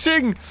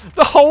overheating!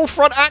 The whole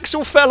front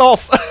axle fell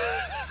off!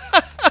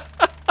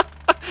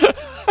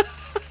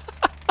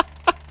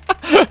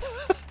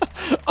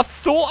 I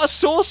thought I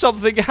saw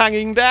something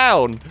hanging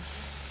down.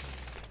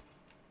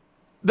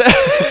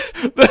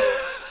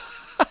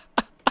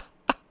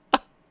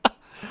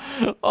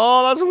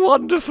 Oh, that's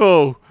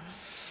wonderful.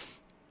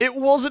 It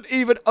wasn't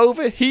even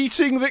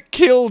overheating that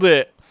killed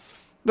it.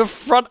 The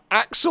front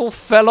axle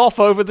fell off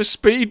over the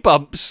speed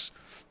bumps.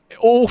 It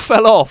all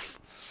fell off.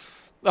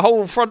 The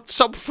whole front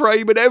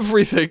subframe and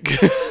everything.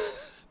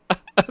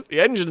 The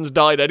engine's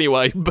died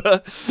anyway,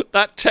 but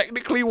that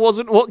technically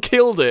wasn't what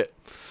killed it.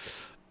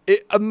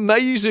 It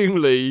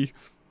amazingly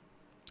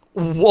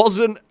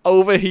wasn't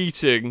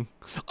overheating.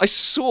 I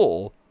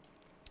saw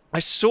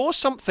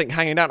something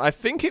hanging down. I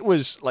think it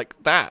was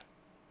like that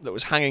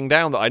was hanging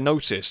down that I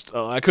noticed.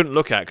 I couldn't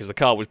look at because the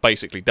car was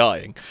basically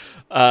dying.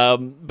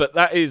 But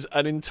that is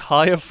an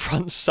entire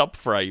front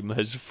subframe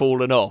has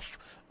fallen off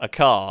a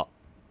car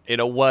in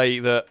a way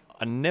that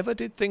I never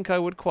did think I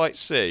would quite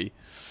see.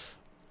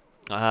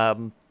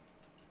 The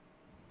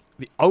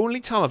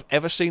only time I've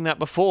ever seen that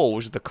before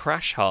was the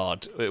Crash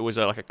Hard. It was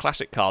like a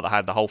classic car that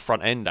had the whole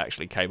front end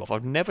actually came off.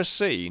 I've never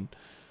seen...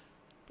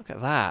 Look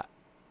at that.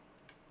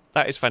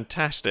 That is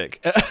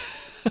fantastic.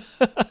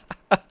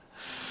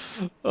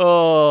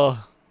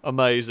 Oh,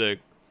 amazing.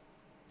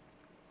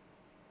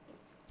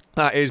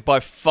 That is by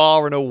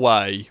far and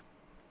away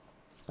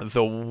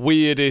the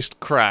weirdest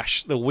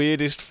crash, the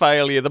weirdest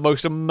failure, the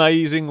most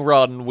amazing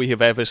run we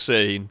have ever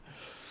seen.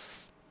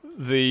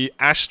 The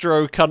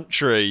Astro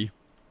Country.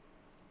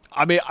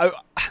 I mean, I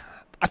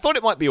thought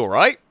it might be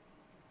alright.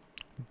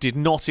 Did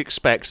not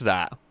expect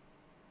that.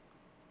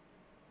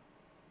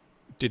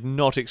 Did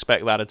not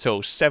expect that at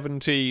all.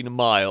 17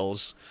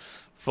 miles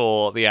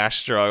for the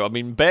Astro. I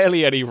mean,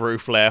 barely any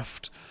roof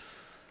left.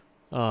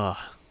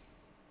 Ah.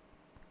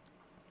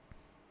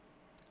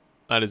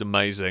 That is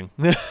amazing.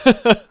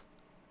 That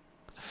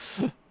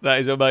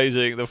is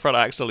amazing. The front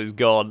axle is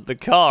gone. The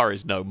car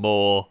is no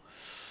more.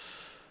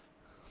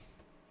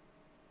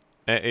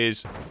 It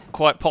is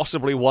quite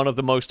possibly one of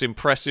the most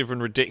impressive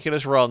and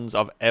ridiculous runs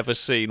I've ever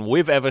seen,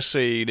 we've ever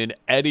seen in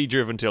any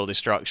Driven Till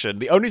Destruction.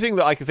 The only thing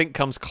that I can think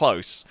comes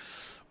close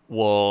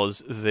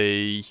was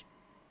the...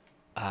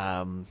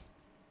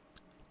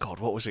 God,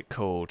 what was it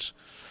called?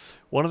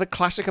 One of the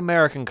classic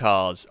American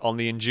cars on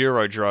the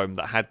Endurodrome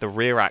that had the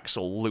rear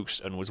axle loose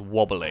and was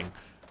wobbling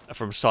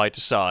from side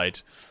to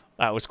side.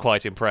 That was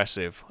quite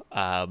impressive.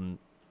 But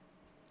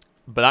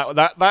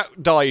that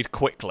died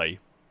quickly.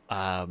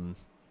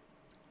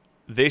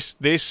 This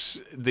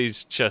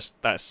is just,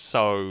 that's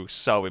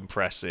so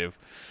impressive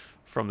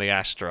from the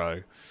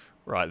Astro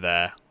right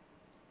there.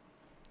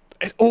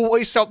 It's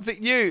always something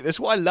new. That's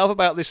what I love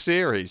about this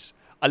series.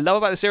 I love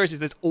about the series is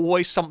there's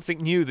always something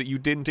new that you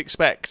didn't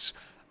expect.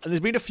 And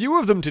there's been a few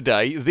of them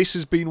today. This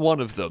has been one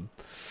of them.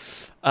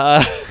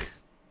 That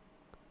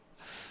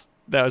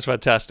That was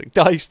fantastic.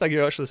 Dice, thank you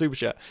very much for the super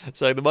chat.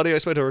 So the money I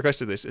spent on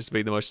requesting this has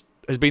been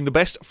the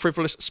best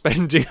frivolous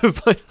spending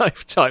of my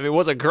lifetime. It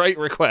was a great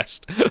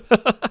request.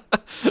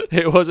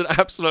 It was an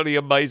absolutely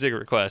amazing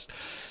request.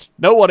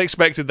 No one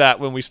expected that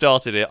when we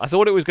started it. I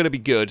thought it was going to be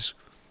good.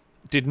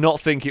 Did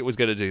not think it was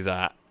going to do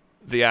that.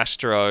 The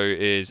Astro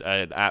is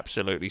an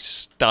absolutely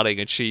stunning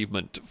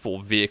achievement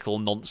for vehicle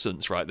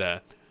nonsense right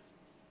there.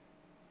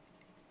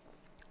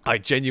 I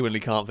genuinely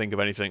can't think of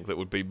anything that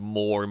would be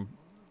more...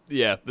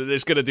 Yeah,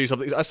 that's going to do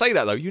something. I say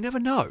that, though. You never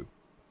know.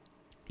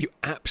 You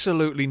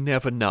absolutely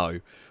never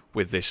know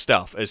with this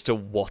stuff as to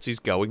what is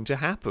going to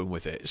happen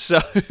with it.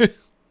 So,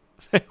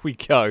 there we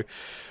go.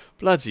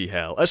 Bloody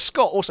hell.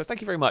 Scott, also,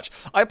 thank you very much.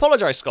 I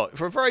apologise, Scott,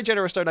 for a very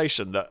generous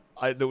donation that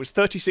was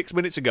 36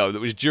 minutes ago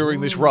that was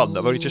during this run that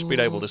I've only just been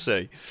able to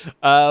see.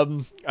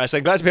 I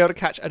say, glad to be able to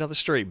catch another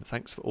stream.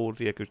 Thanks for all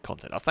the good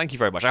content. Thank you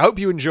very much. I hope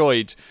you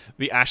enjoyed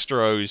the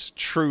Astros'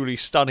 truly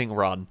stunning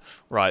run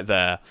right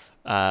there.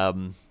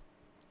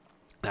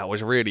 That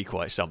was really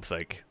quite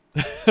something.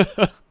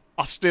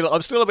 I'm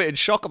still a bit in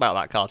shock about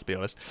that car, to be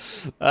honest.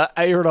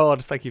 Aaron,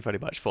 thank you very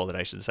much for the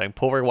donation, saying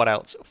pouring one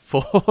out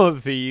for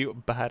the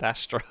bad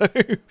Astro.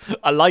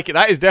 I like it.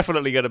 That is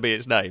definitely going to be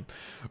its name.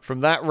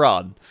 From that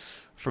run,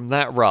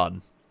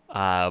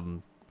 I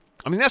mean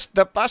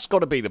that's got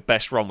to be the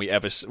best run we've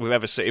ever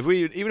seen.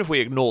 Even if we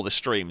ignore the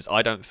streams,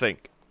 I don't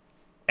think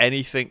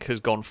anything has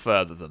gone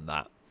further than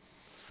that.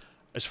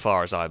 As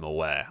far as I'm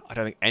aware, I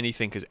don't think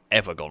anything has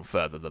ever gone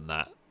further than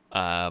that.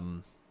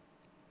 On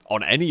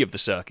any of the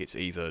circuits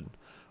even,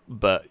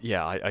 but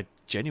yeah, I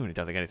genuinely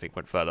don't think anything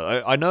went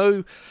further. I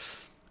know,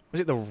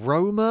 was it the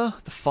Roma?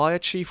 The Fire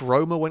Chief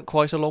Roma went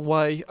quite a long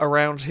way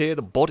around here.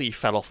 The body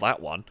fell off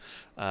that one.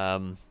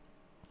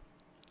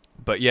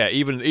 But yeah,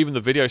 even the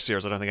video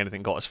series, I don't think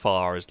anything got as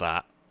far as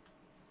that.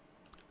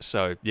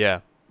 So yeah,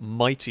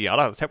 mighty. I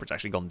know the temperature's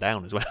actually gone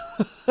down as well.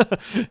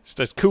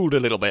 It's cooled a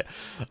little bit.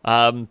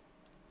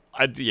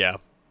 Yeah,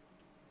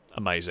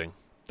 amazing.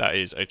 That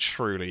is a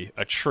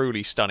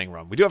truly stunning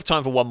run. We do have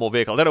time for one more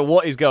vehicle. I don't know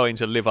what is going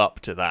to live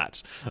up to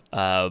that.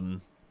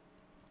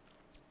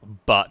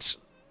 But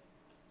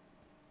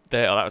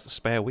there, that was the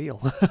spare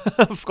wheel. I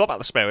forgot about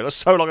the spare wheel. It was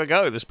so long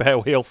ago the spare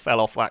wheel fell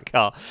off that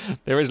car.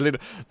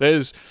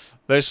 There's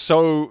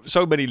so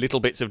many little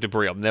bits of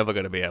debris. I'm never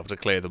going to be able to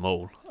clear them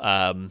all.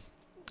 Roma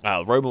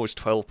was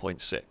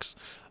 12.6.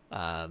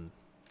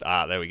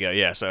 There we go.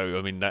 Yeah, so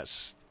I mean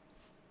that's...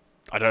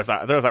 I don't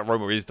know if that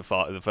Roma is the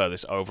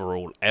furthest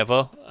overall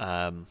ever.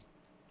 I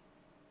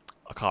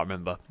can't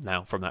remember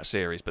now from that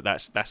series, but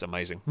that's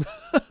amazing.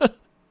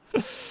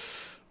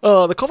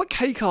 The Comet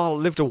K car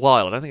lived a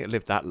while. I don't think it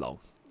lived that long.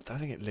 I don't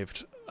think it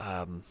lived.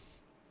 Okay,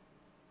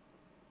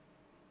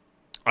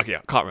 I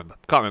can't remember.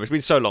 It's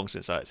been so long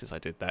since I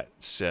did that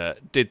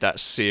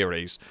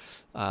series.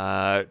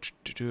 So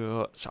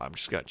I'm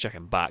just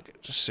checking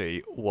back to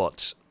see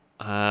what.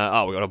 We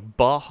got a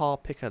Baja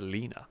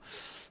Piccolina.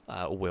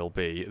 Will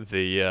be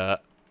the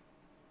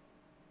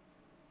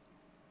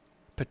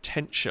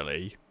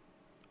potentially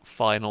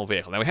final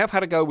vehicle. Now, we have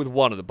had a go with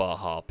one of the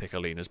Baja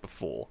Piccolinas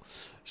before,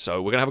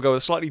 so we're going to have a go with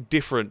a slightly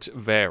different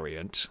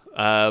variant.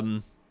 I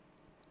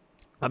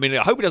mean,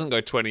 I hope it doesn't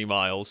go 20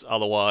 miles,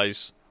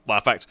 otherwise... Well,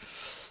 in fact,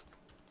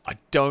 I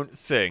don't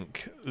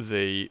think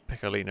the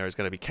Piccolina is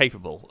going to be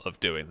capable of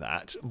doing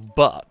that,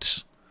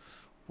 but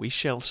we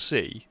shall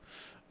see.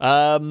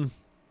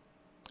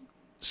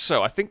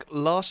 So, I think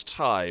last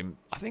time...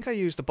 I think I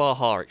used the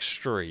Baja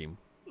Extreme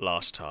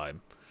last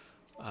time.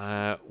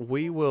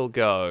 We will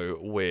go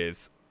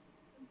with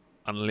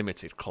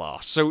Unlimited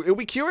class. So, it'll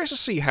be curious to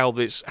see how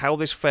this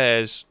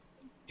fares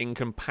in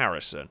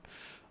comparison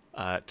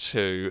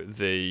to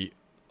the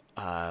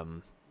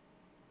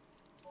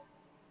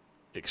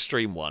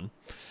Extreme one.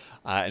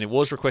 And it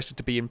was requested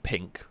to be in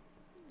pink.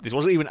 This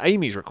wasn't even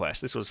Amy's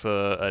request. This was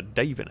for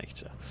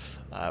Davinator.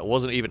 It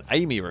wasn't even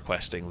Amy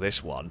requesting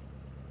this one.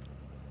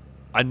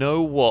 I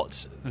know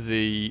what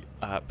the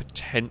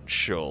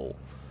potential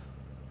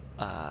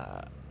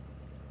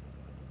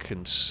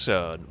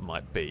concern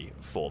might be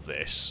for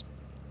this,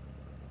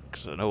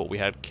 because I know what we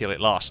had kill it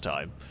last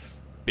time,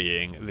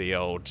 being the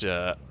old...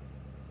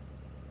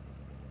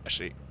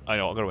 Actually, I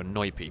know I've got to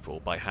annoy people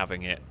by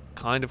having it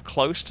kind of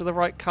close to the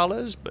right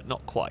colours, but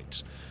not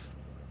quite.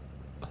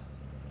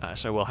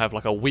 So we'll have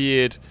like a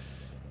weird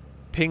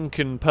pink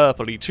and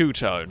purpley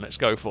two-tone. Let's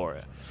go for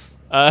it.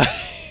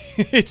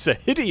 It's a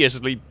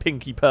hideously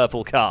pinky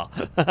purple car.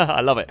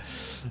 I love it.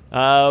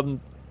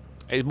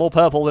 It's more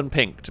purple than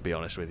pink, to be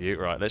honest with you.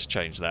 Right, let's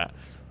change that.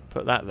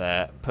 Put that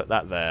there. Put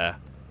that there.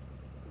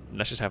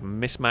 Let's just have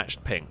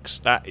mismatched pinks.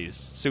 That is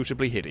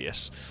suitably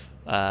hideous.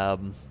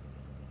 Wonderful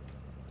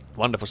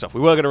stuff.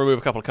 We were going to remove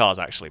a couple of cars,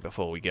 actually,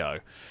 before we go.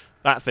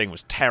 That thing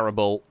was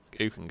terrible.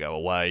 You can go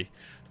away.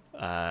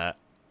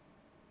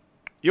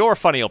 You're a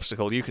funny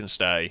obstacle. You can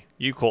stay.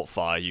 You caught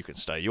fire. You can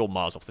stay. You're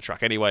miles off the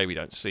track anyway. We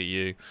don't see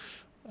you.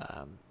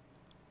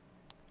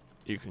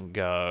 You can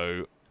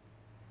go...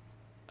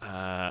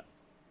 wait,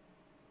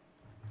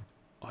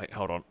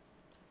 hold on.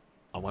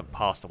 I went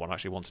past the one I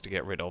actually wanted to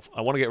get rid of.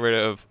 I want to get rid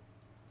of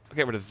I'll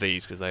get rid of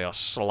these because they are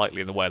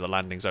slightly in the way of the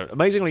landing zone.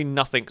 Amazingly,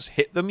 nothing's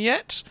hit them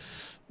yet,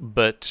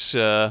 but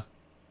has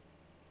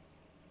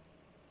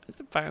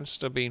the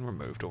Vanster been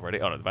removed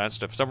already? Oh no, the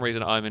Vanster, for some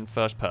reason I'm in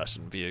first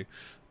person view.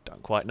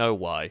 Don't quite know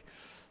why.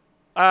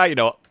 You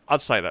know what,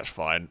 I'd say that's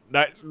fine.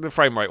 The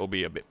frame rate will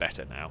be a bit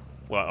better now.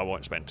 Well, I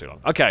won't spend too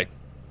long. Okay.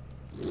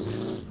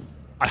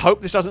 I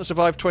hope this doesn't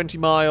survive 20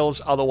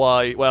 miles,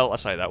 otherwise, well, I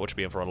say that, which would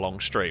be in for a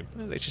long stream,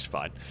 which is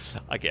fine,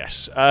 I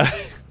guess.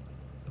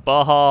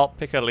 Baja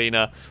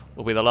Piccolina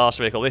will be the last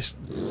vehicle. This,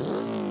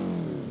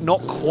 not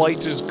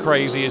quite as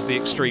crazy as the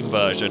extreme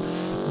version.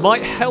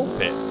 Might help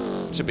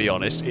it, to be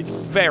honest. It's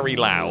very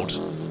loud.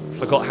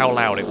 Forgot how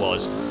loud it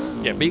was.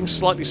 Yeah, being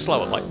slightly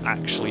slower might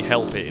actually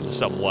help it in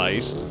some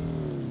ways.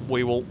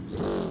 We will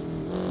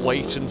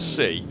wait and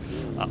see.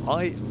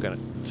 I am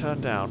going to turn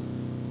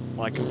down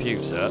my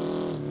computer.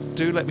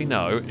 Do let me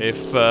know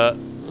if the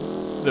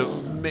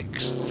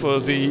mix for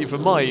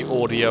my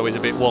audio is a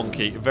bit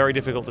wonky. Very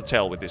difficult to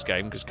tell with this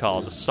game because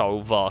cars are so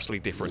vastly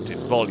different in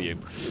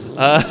volume.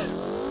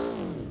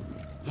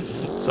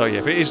 So yeah,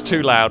 if it is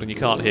too loud and you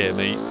can't hear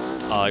me,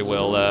 I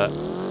will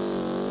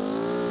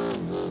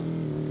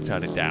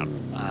turn it down.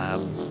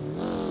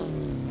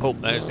 Oh,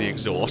 there's the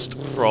exhaust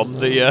from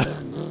the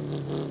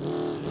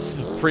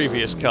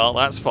previous car.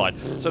 That's fine.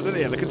 So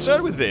yeah, the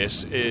concern with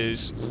this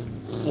is,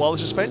 while the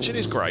suspension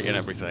is great and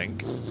everything,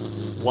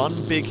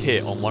 one big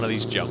hit on one of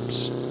these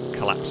jumps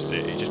collapses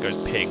it. It just goes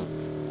ping.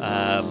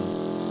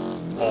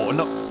 Or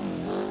not.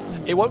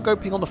 It won't go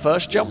ping on the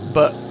first jump,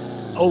 but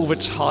over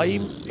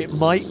time it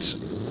might.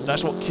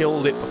 That's what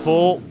killed it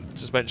before.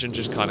 Suspension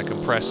just kind of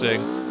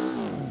compressing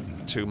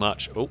too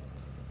much. Oh.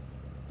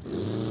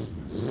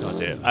 God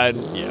dear. And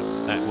yeah,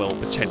 that will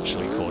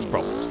potentially cause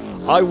problems.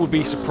 I would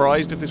be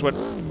surprised if this went...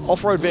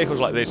 Off-road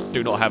vehicles like this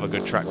do not have a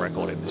good track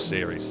record in this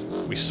series.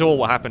 We saw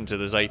what happened to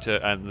the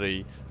Zeta and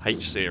the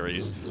H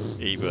series,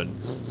 even.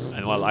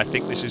 And well, I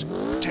think this is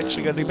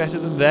potentially going to be better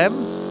than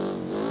them.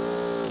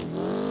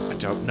 I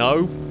don't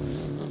know.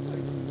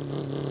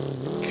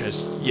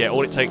 Because, yeah,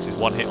 all it takes is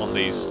one hit on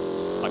these.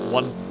 Like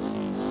one...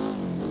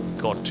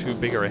 God, too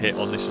bigger a hit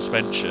on this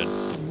suspension.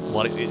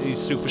 While it is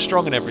super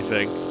strong and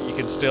everything, you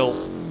can still...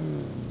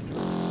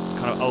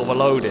 kind of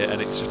overload it,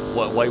 and it's just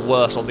way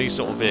worse on these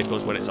sort of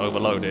vehicles when it's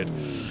overloaded.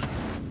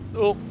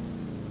 Oh,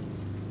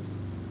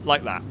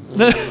 like that.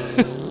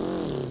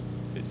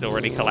 It's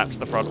already collapsed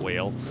the front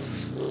wheel.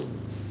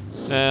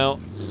 Now,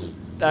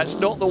 that's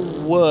not the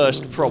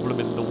worst problem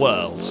in the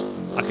world.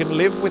 I can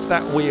live with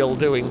that wheel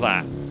doing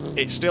that.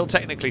 It still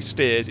technically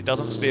steers. It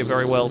doesn't steer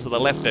very well to the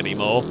left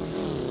anymore.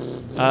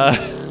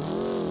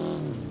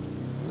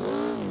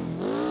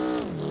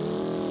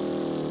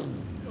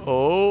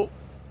 Oh.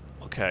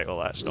 Okay, well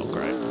that's not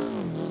great.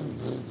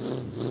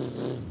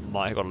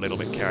 Might have got a little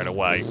bit carried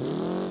away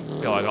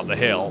going up the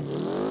hill.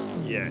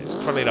 Yeah, it's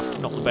funnily enough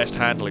not the best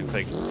handling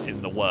thing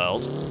in the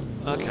world.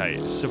 Okay,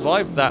 it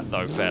survived that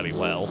though fairly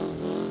well.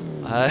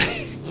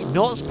 You're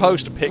not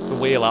supposed to pick the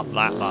wheel up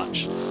that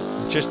much.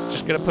 I'm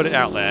just gonna put it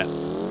out there.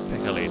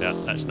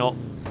 Piccolina, that's not...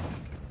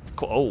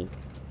 Oh.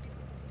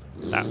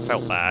 That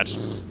felt bad.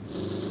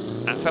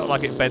 That felt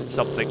like it bent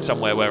something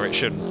somewhere where it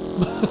shouldn't.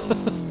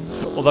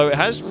 Although it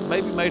has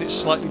maybe made it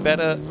slightly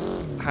better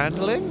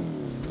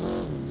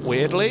handling?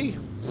 Weirdly?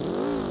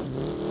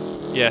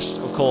 Yes,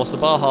 of course, the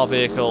Baja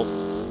vehicle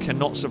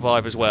cannot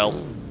survive as well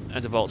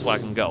as a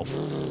Volkswagen Golf.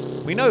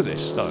 We know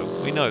this, though.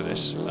 We know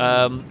this.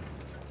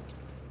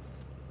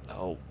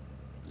 Oh.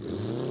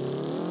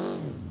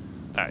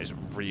 That is a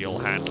real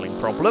handling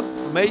problem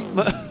for me.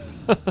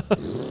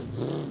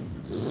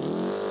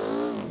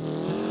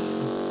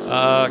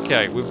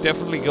 Okay, we've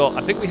definitely got...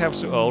 I think we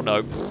have... Oh,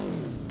 no.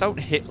 Don't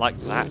hit like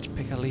that,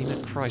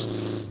 Piccolina, Christ.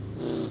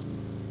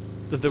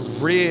 The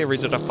rear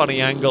is at a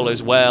funny angle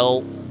as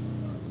well.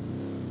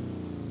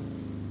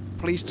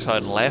 Please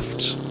turn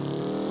left.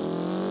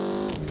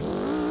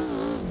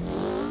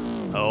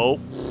 Oh.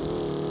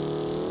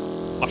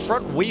 My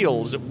front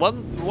wheels,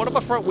 one of my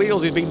front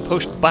wheels is being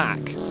pushed back.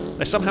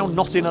 They're somehow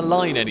not in a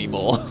line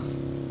anymore.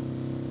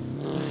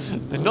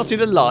 They're not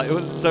in a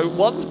line. So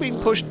one's been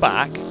pushed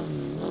back.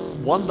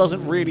 One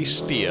doesn't really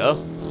steer.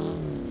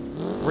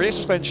 Rear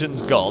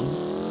suspension's gone.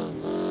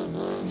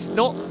 It's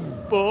not...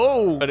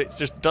 Oh! But it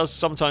just does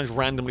sometimes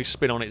randomly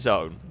spin on its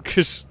own.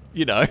 Because,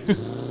 you know...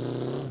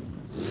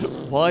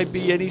 why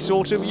be any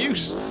sort of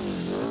use?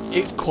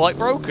 It's quite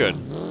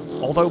broken.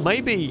 Although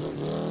maybe...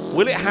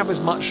 Will it have as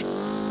much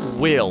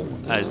will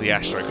as the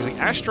Astro? Because the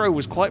Astro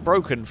was quite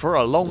broken for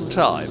a long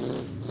time.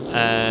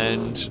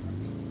 And...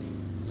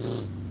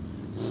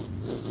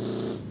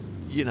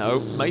 you know,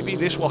 maybe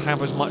this will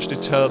have as much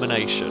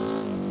determination.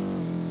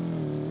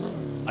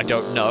 I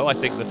don't know. I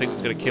think the thing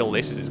that's going to kill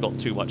this is it's got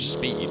too much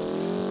speed.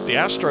 The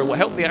Astro, what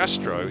helped the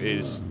Astro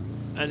is,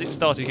 as it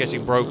started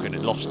getting broken,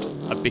 it lost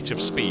a bit of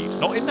speed.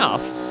 Not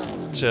enough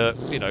to,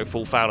 you know,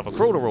 fall foul of a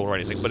crawler rule or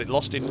anything, but it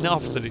lost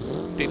enough that it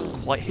didn't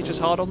quite hit as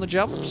hard on the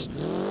jumps.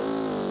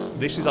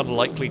 This is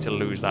unlikely to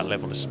lose that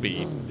level of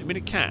speed. I mean,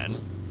 it can.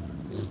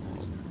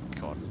 Oh,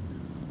 God.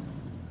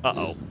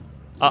 Uh-oh.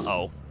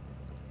 Uh-oh.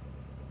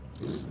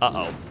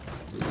 Uh-oh.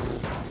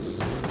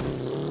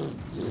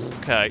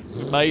 Okay,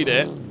 we made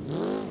it.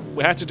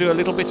 We had to do a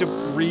little bit of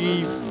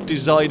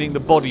redesigning the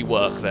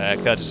bodywork there,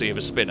 courtesy of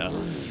a spinner.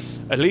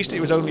 At least it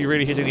was only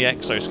really hitting the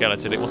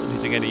exoskeleton, it wasn't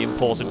hitting any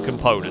important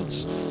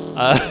components.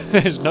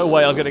 There's no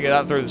way I was going to get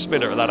that through the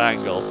spinner at that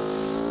angle.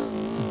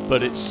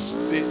 But it's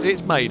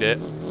made it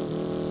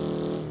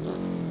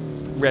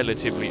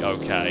relatively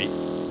okay.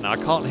 Now I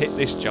can't hit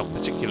this jump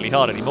particularly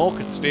hard anymore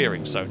because the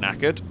steering's so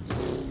knackered.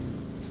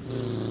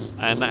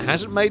 And that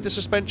hasn't made the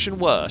suspension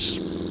worse.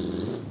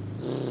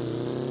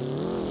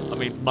 I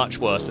mean, much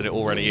worse than it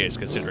already is,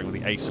 considering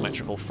the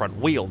asymmetrical front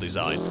wheel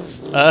design.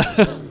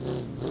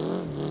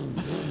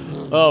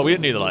 Oh, we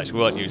didn't need the lights, we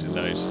weren't using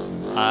those.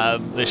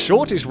 The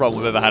shortest run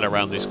we've ever had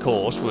around this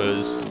course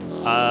was...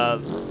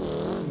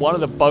 one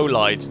of the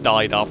bolides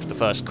died after the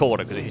first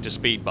corner because it hit a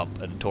speed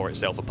bump and tore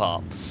itself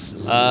apart.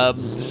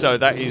 So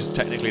that is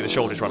technically the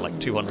shortest run, like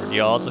 200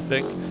 yards, I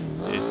think.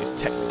 Is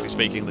technically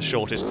speaking the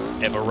shortest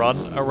ever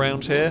run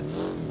around here.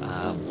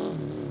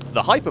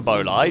 The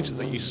hyperbolide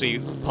that you see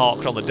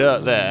parked on the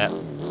dirt there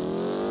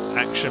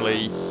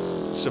actually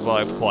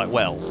survived quite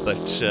well,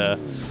 but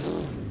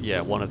yeah,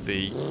 one of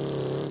the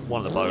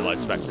bolide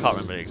specs, can't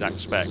remember the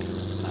exact spec,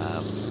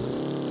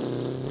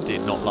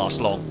 did not last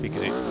long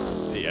because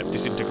it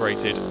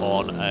disintegrated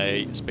on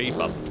a speed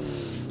bump.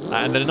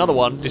 And then another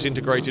one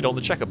disintegrated on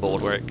the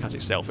checkerboard where it cut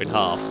itself in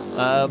half.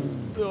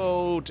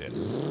 Oh dear.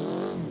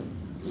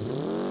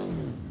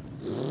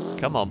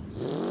 Come on.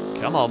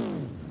 Come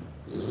on.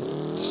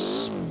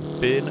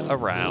 Spin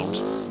around.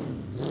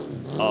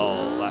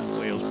 Oh, that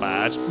wheel's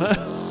bad.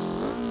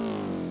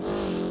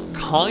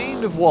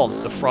 Kind of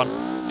want the front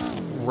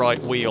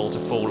right wheel to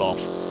fall off.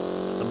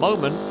 At the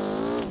moment,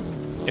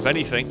 if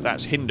anything,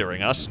 that's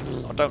hindering us.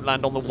 I don't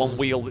land on the one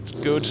wheel that's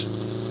good.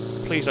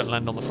 Please don't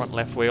land on the front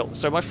left wheel.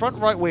 So my front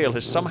right wheel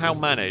has somehow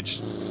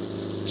managed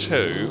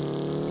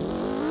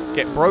to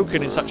get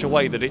broken in such a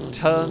way that it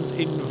turns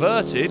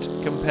inverted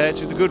compared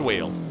to the good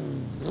wheel.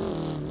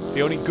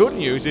 The only good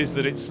news is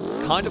that it's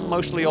kind of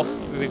mostly off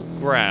the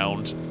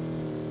ground.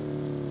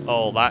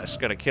 Oh, that's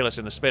going to kill us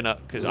in the spinner,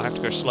 because I have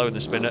to go slow in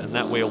the spinner, and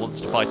that wheel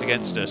wants to fight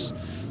against us.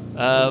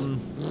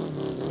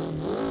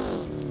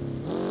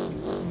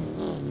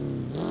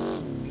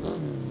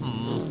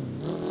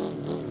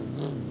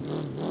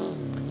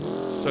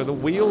 So the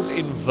wheel's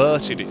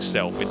inverted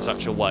itself in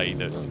such a way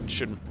that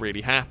shouldn't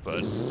really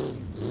happen,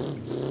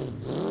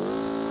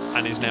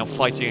 and is now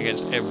fighting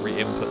against every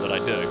input that I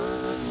do.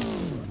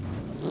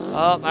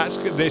 That's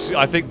good.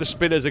 I think the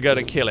spinners are going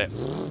to kill it.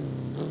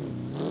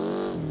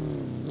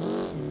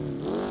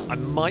 I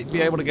might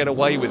be able to get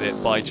away with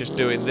it by just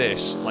doing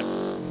this, like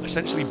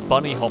essentially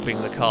bunny hopping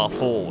the car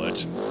forward.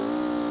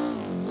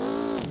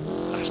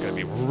 That's going to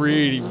be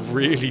really,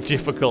 really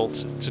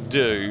difficult to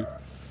do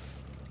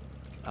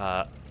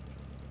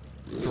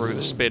through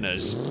the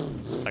spinners.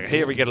 Like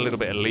here we get a little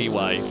bit of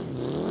leeway.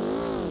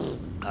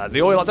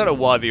 The oil, I don't know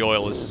why the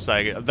oil is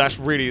saying it. That's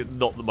really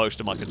not the most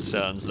of my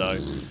concerns though.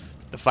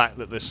 The fact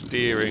that the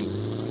steering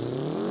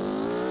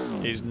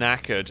is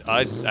knackered.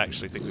 I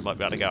actually think we might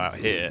be able to go out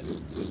here.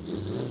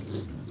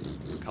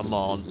 Come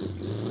on.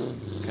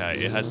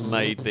 Okay, it has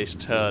made this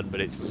turn, but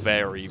it's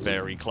very,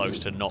 very close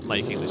to not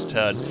making this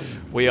turn.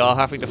 We are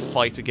having to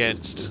fight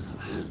against...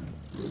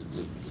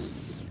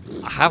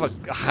 I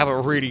have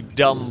a really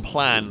dumb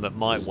plan that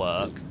might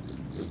work.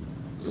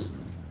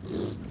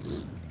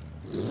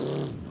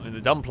 I mean, the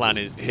dumb plan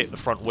is hit the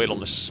front wheel on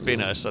the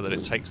spinner so that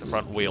it takes the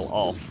front wheel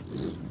off.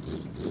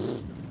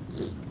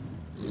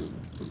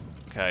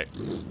 Okay.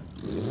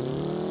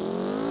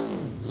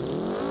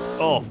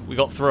 Oh, we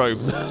got through.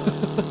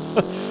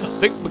 I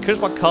think because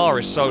my car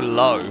is so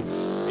low,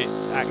 it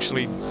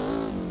actually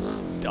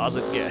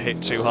doesn't get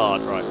hit too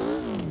hard. Right.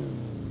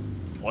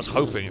 I was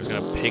hoping it was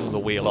going to ping the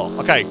wheel off.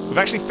 Okay, we've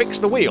actually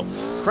fixed the wheel.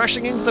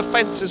 Crashing into the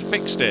fence has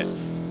fixed it.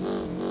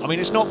 I mean,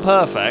 it's not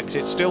perfect.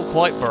 It's still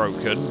quite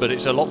broken, but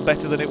it's a lot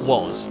better than it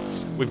was.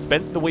 We've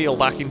bent the wheel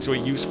back into a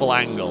useful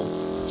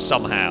angle,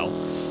 somehow.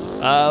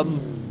 I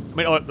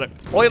mean, look,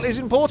 oil is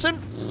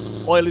important.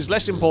 Oil is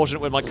less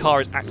important when my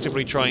car is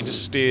actively trying to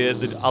steer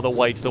the other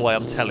way to the way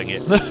I'm telling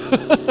it.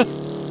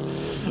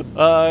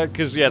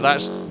 Because, yeah,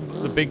 that's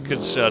the big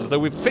concern. Though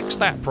we've fixed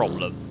that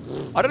problem.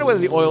 I don't know whether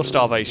the oil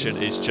starvation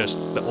is just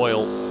the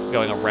oil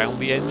going around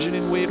the engine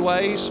in weird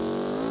ways.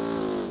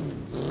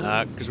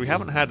 Because we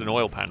haven't had an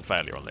oil pan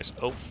failure on this.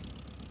 Oh,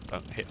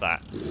 don't hit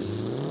that.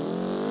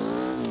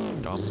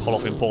 Don't pull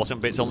off important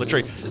bits on the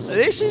tree.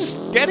 This is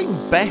getting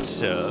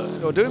better,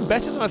 or doing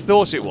better than I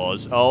thought it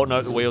was. Oh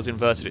no, the wheel's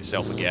inverted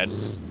itself again.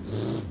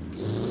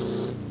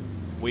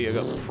 We have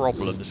got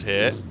problems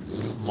here.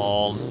 Come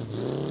on.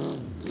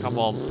 Come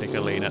on,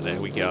 Piccolina. There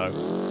we go.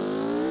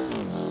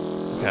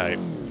 Okay.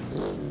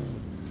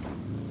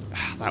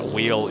 That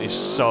wheel is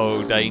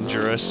so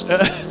dangerous.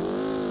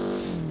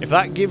 If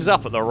that gives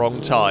up at the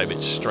wrong time,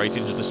 it's straight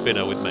into the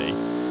spinner with me.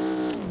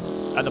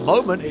 At the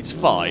moment, it's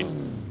fine.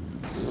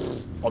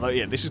 Although,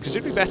 yeah, this is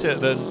considerably better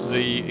than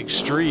the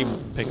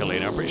extreme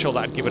Piccolina. I'm pretty sure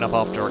that had given up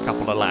after a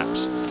couple of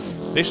laps.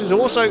 This is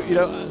also, you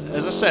know,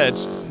 as I said,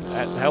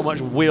 how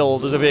much will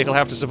does the vehicle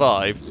have to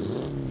survive?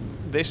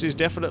 This is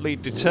definitely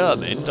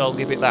determined, I'll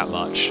give it that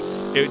much.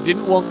 It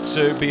didn't want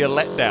to be a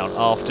letdown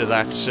after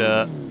that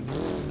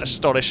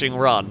astonishing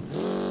run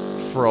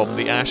from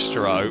the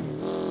Astro,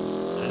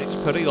 and it's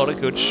putting on a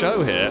good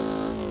show here.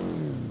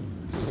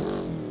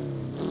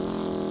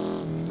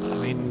 I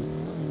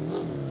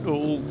mean,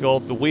 oh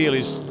god, the wheel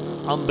is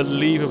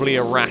unbelievably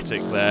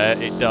erratic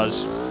there. It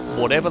does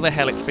whatever the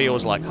hell it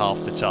feels like half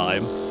the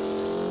time,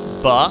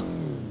 but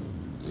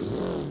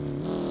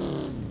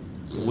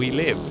we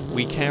live,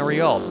 we carry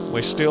on,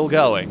 we're still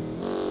going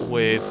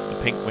with the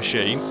pink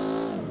machine.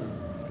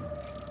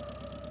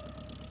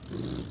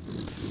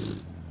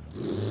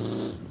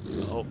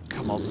 Oh,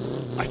 come on.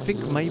 I think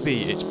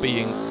maybe it's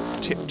being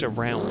tipped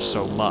around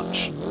so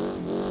much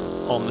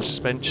on the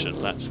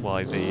suspension, that's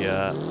why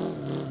the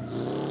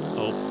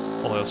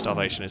oil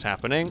starvation is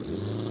happening.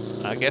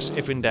 I guess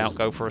if in doubt,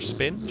 go for a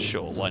spin.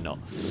 Sure, why not?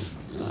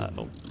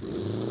 Oh.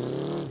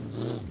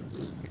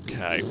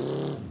 Okay.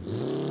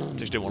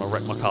 Just didn't want to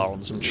wreck my car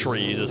on some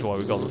trees, that's why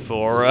we've gone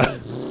for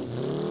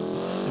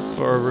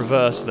a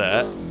reverse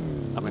there.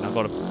 I mean, I've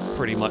got to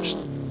pretty much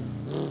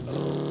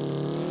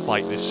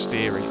fight this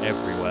steering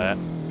everywhere.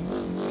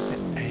 Is there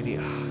any...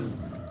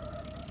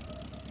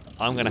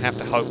 I'm going to have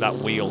to hope that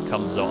wheel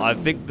comes on. I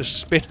think the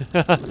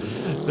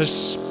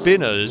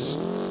spinners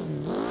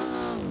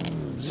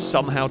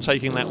somehow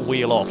taking that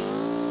wheel off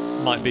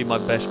might be my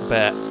best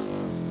bet. I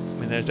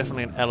mean, there's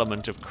definitely an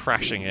element of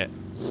crashing it.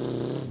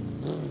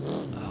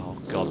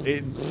 God,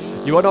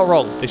 you are not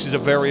wrong. This is a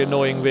very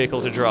annoying vehicle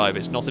to drive.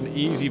 It's not an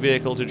easy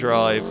vehicle to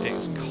drive.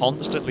 It's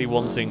constantly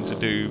wanting to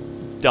do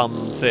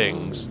dumb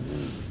things.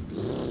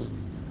 Oh,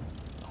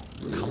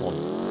 come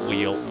on,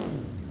 wheel.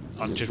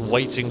 I'm just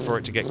waiting for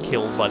it to get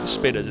killed by the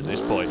spinners at this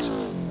point.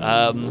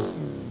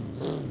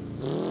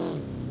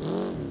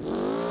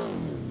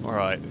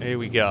 Alright, here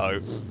we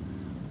go.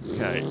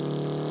 Okay.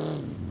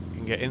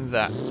 Can get in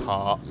that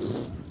part.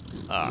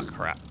 Ah,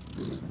 crap.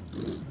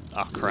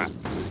 Ah, crap.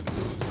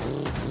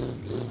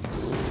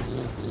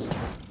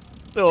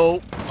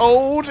 Oh,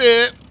 oh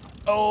dear,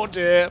 oh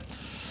dear,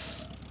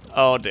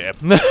 oh dear.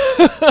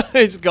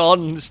 It's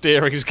gone, the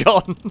steering's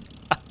gone.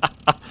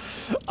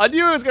 I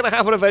knew it was going to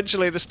happen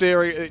eventually, the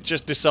steering, it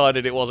just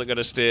decided it wasn't going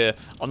to steer.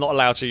 I'm not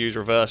allowed to use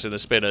reverse in the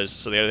spinners,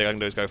 so the only thing I can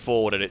do is go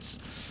forward, and it's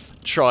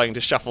trying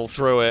to shuffle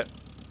through it.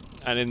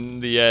 And in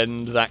the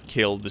end, that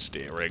killed the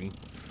steering.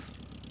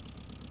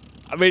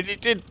 I mean, it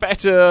did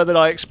better than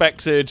I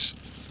expected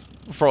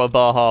from a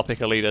Baja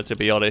Piccolina, to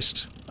be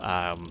honest.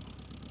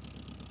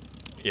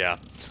 Yeah,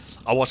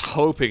 I was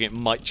hoping it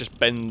might just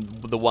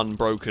bend the one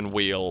broken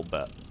wheel,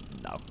 but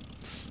no.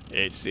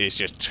 It's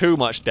just too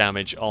much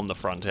damage on the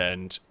front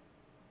end.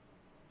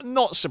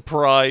 Not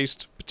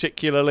surprised,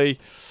 particularly,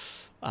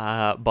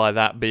 by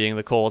that being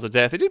the cause of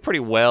death. It did pretty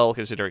well,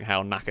 considering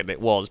how knackered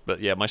it was, but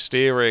yeah, my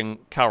steering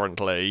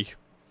currently...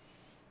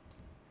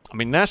 I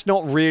mean, that's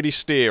not really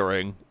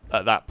steering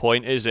at that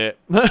point, is it?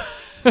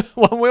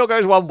 One wheel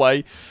goes one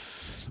way.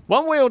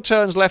 One wheel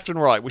turns left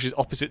and right, which is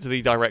opposite to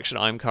the direction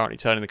I'm currently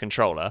turning the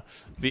controller.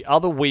 The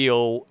other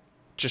wheel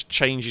just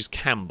changes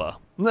camber.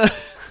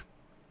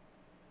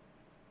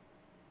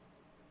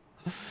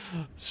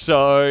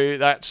 So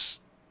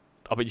that's...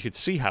 I mean, you could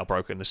see how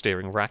broken the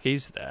steering rack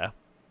is there.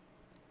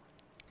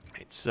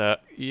 It's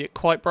yeah,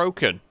 quite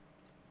broken.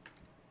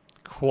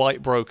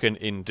 Quite broken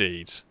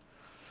indeed.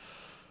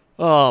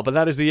 Oh, but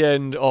that is the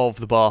end of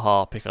the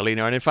Baja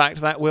Piccolina, and in fact,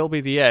 that will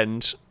be the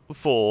end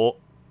for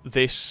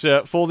this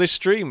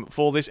stream,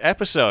 for this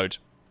episode.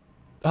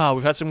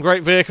 We've had some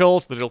great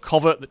vehicles. The little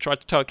Covet that tried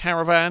to tow a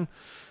caravan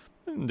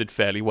did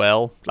fairly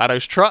well.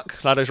 Lado's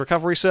truck, Lado's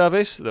recovery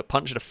service that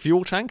punctured a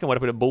fuel tank and went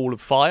up in a ball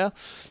of fire.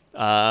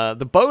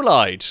 The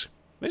Bolide,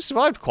 it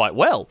survived quite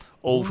well,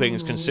 all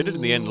things considered.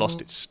 In the end,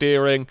 lost its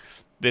steering.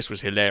 This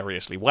was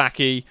hilariously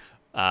wacky.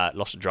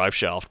 Lost a drive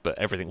shaft, but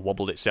everything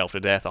wobbled itself to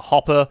death. A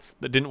Hopper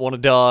that didn't want to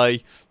die.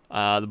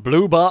 The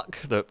Blue Buck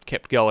that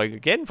kept going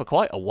again for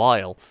quite a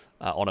while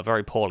on a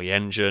very poorly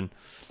engine.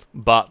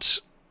 But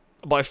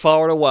by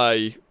far and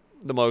away,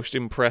 the most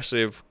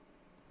impressive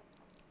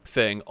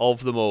thing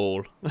of them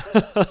all.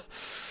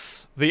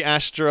 The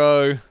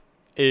Astro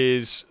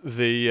is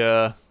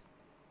the...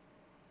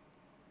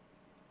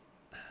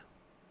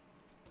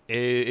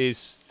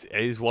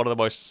 is one of the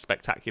most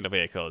spectacular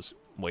vehicles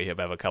we have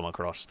ever come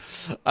across.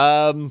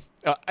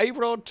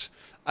 A-Rod,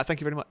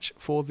 thank you very much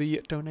for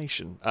the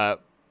donation.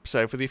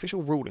 So for the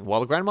official ruling, while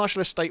the Grand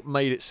Marshal estate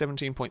made it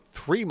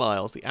 17.3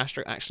 miles, the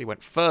Astro actually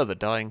went further,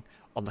 dying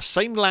on the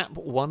same lap,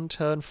 one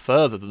turn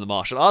further than the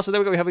Marshal. So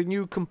there we go, we have a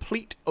new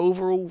complete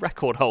overall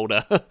record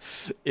holder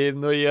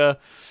in the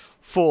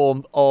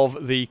form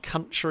of the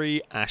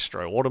Country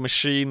Astro. What a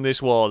machine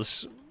this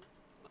was.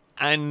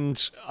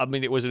 And, I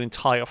mean, it was an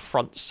entire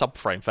front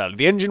subframe failure.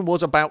 The engine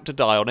was about to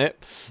die on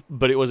it,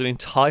 but it was an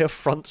entire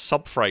front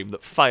subframe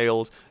that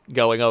failed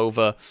going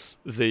over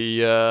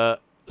the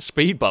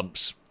speed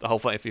bumps. The whole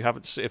thing, if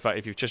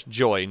you've just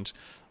joined,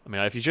 I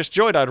mean, if you just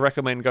joined, I'd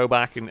recommend go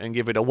back and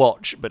give it a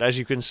watch. But as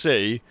you can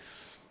see,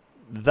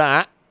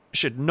 that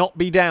should not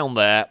be down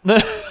there.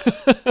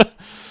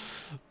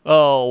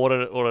 Oh, what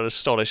an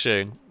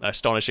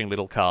astonishing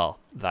little car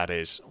that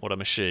is. What a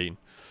machine.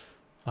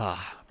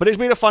 But it's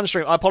been a fun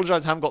stream. I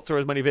apologise I haven't got through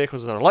as many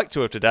vehicles as I'd like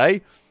to have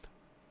today.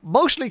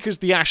 Mostly because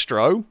the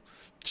Astro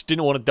just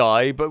didn't want to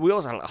die, but we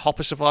also had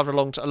Hopper survived a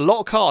long time. A lot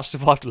of cars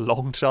survived a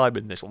long time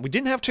in this one. We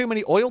didn't have too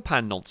many oil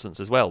pan nonsense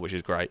as well, which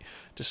is great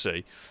to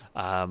see.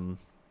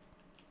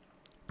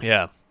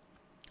 Yeah,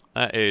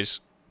 that is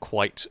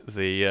quite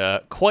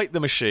the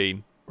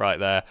machine right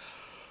there.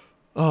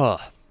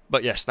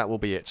 But yes, that will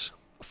be it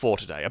for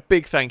today. A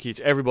big thank you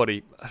to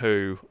everybody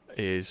who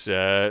is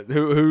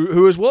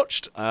who has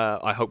watched.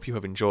 I hope you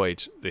have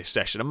enjoyed this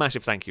session. A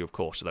massive thank you, of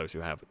course, to those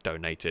who have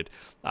donated.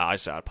 I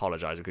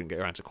apologise I couldn't get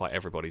around to quite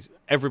everybody's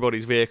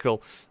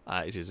vehicle.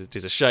 It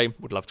is a shame.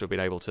 Would love to have been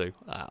able to.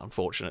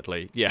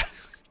 Unfortunately, yeah,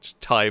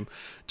 time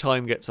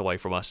gets away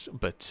from us.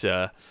 But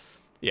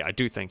yeah, I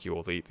do thank you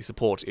all. The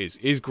support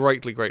is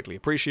greatly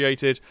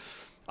appreciated.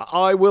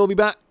 I will be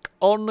back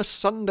on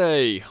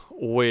Sunday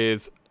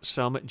with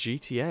some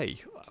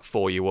GTA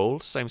for you all.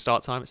 Same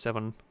start time at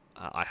 7.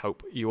 I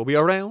hope you will be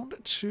around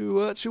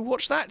to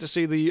watch that, to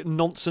see the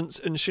nonsense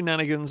and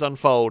shenanigans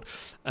unfold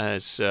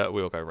as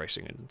we all go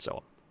racing and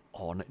so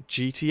on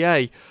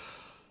GTA.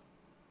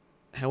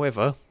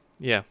 However,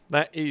 yeah,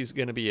 that is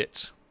going to be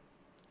it.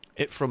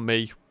 It from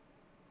me.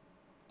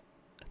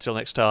 Until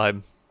next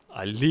time,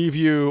 I leave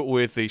you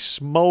with the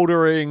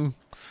smouldering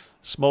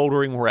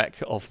wreck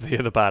of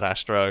the Bad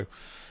Astro.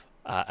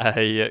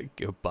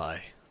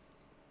 Goodbye.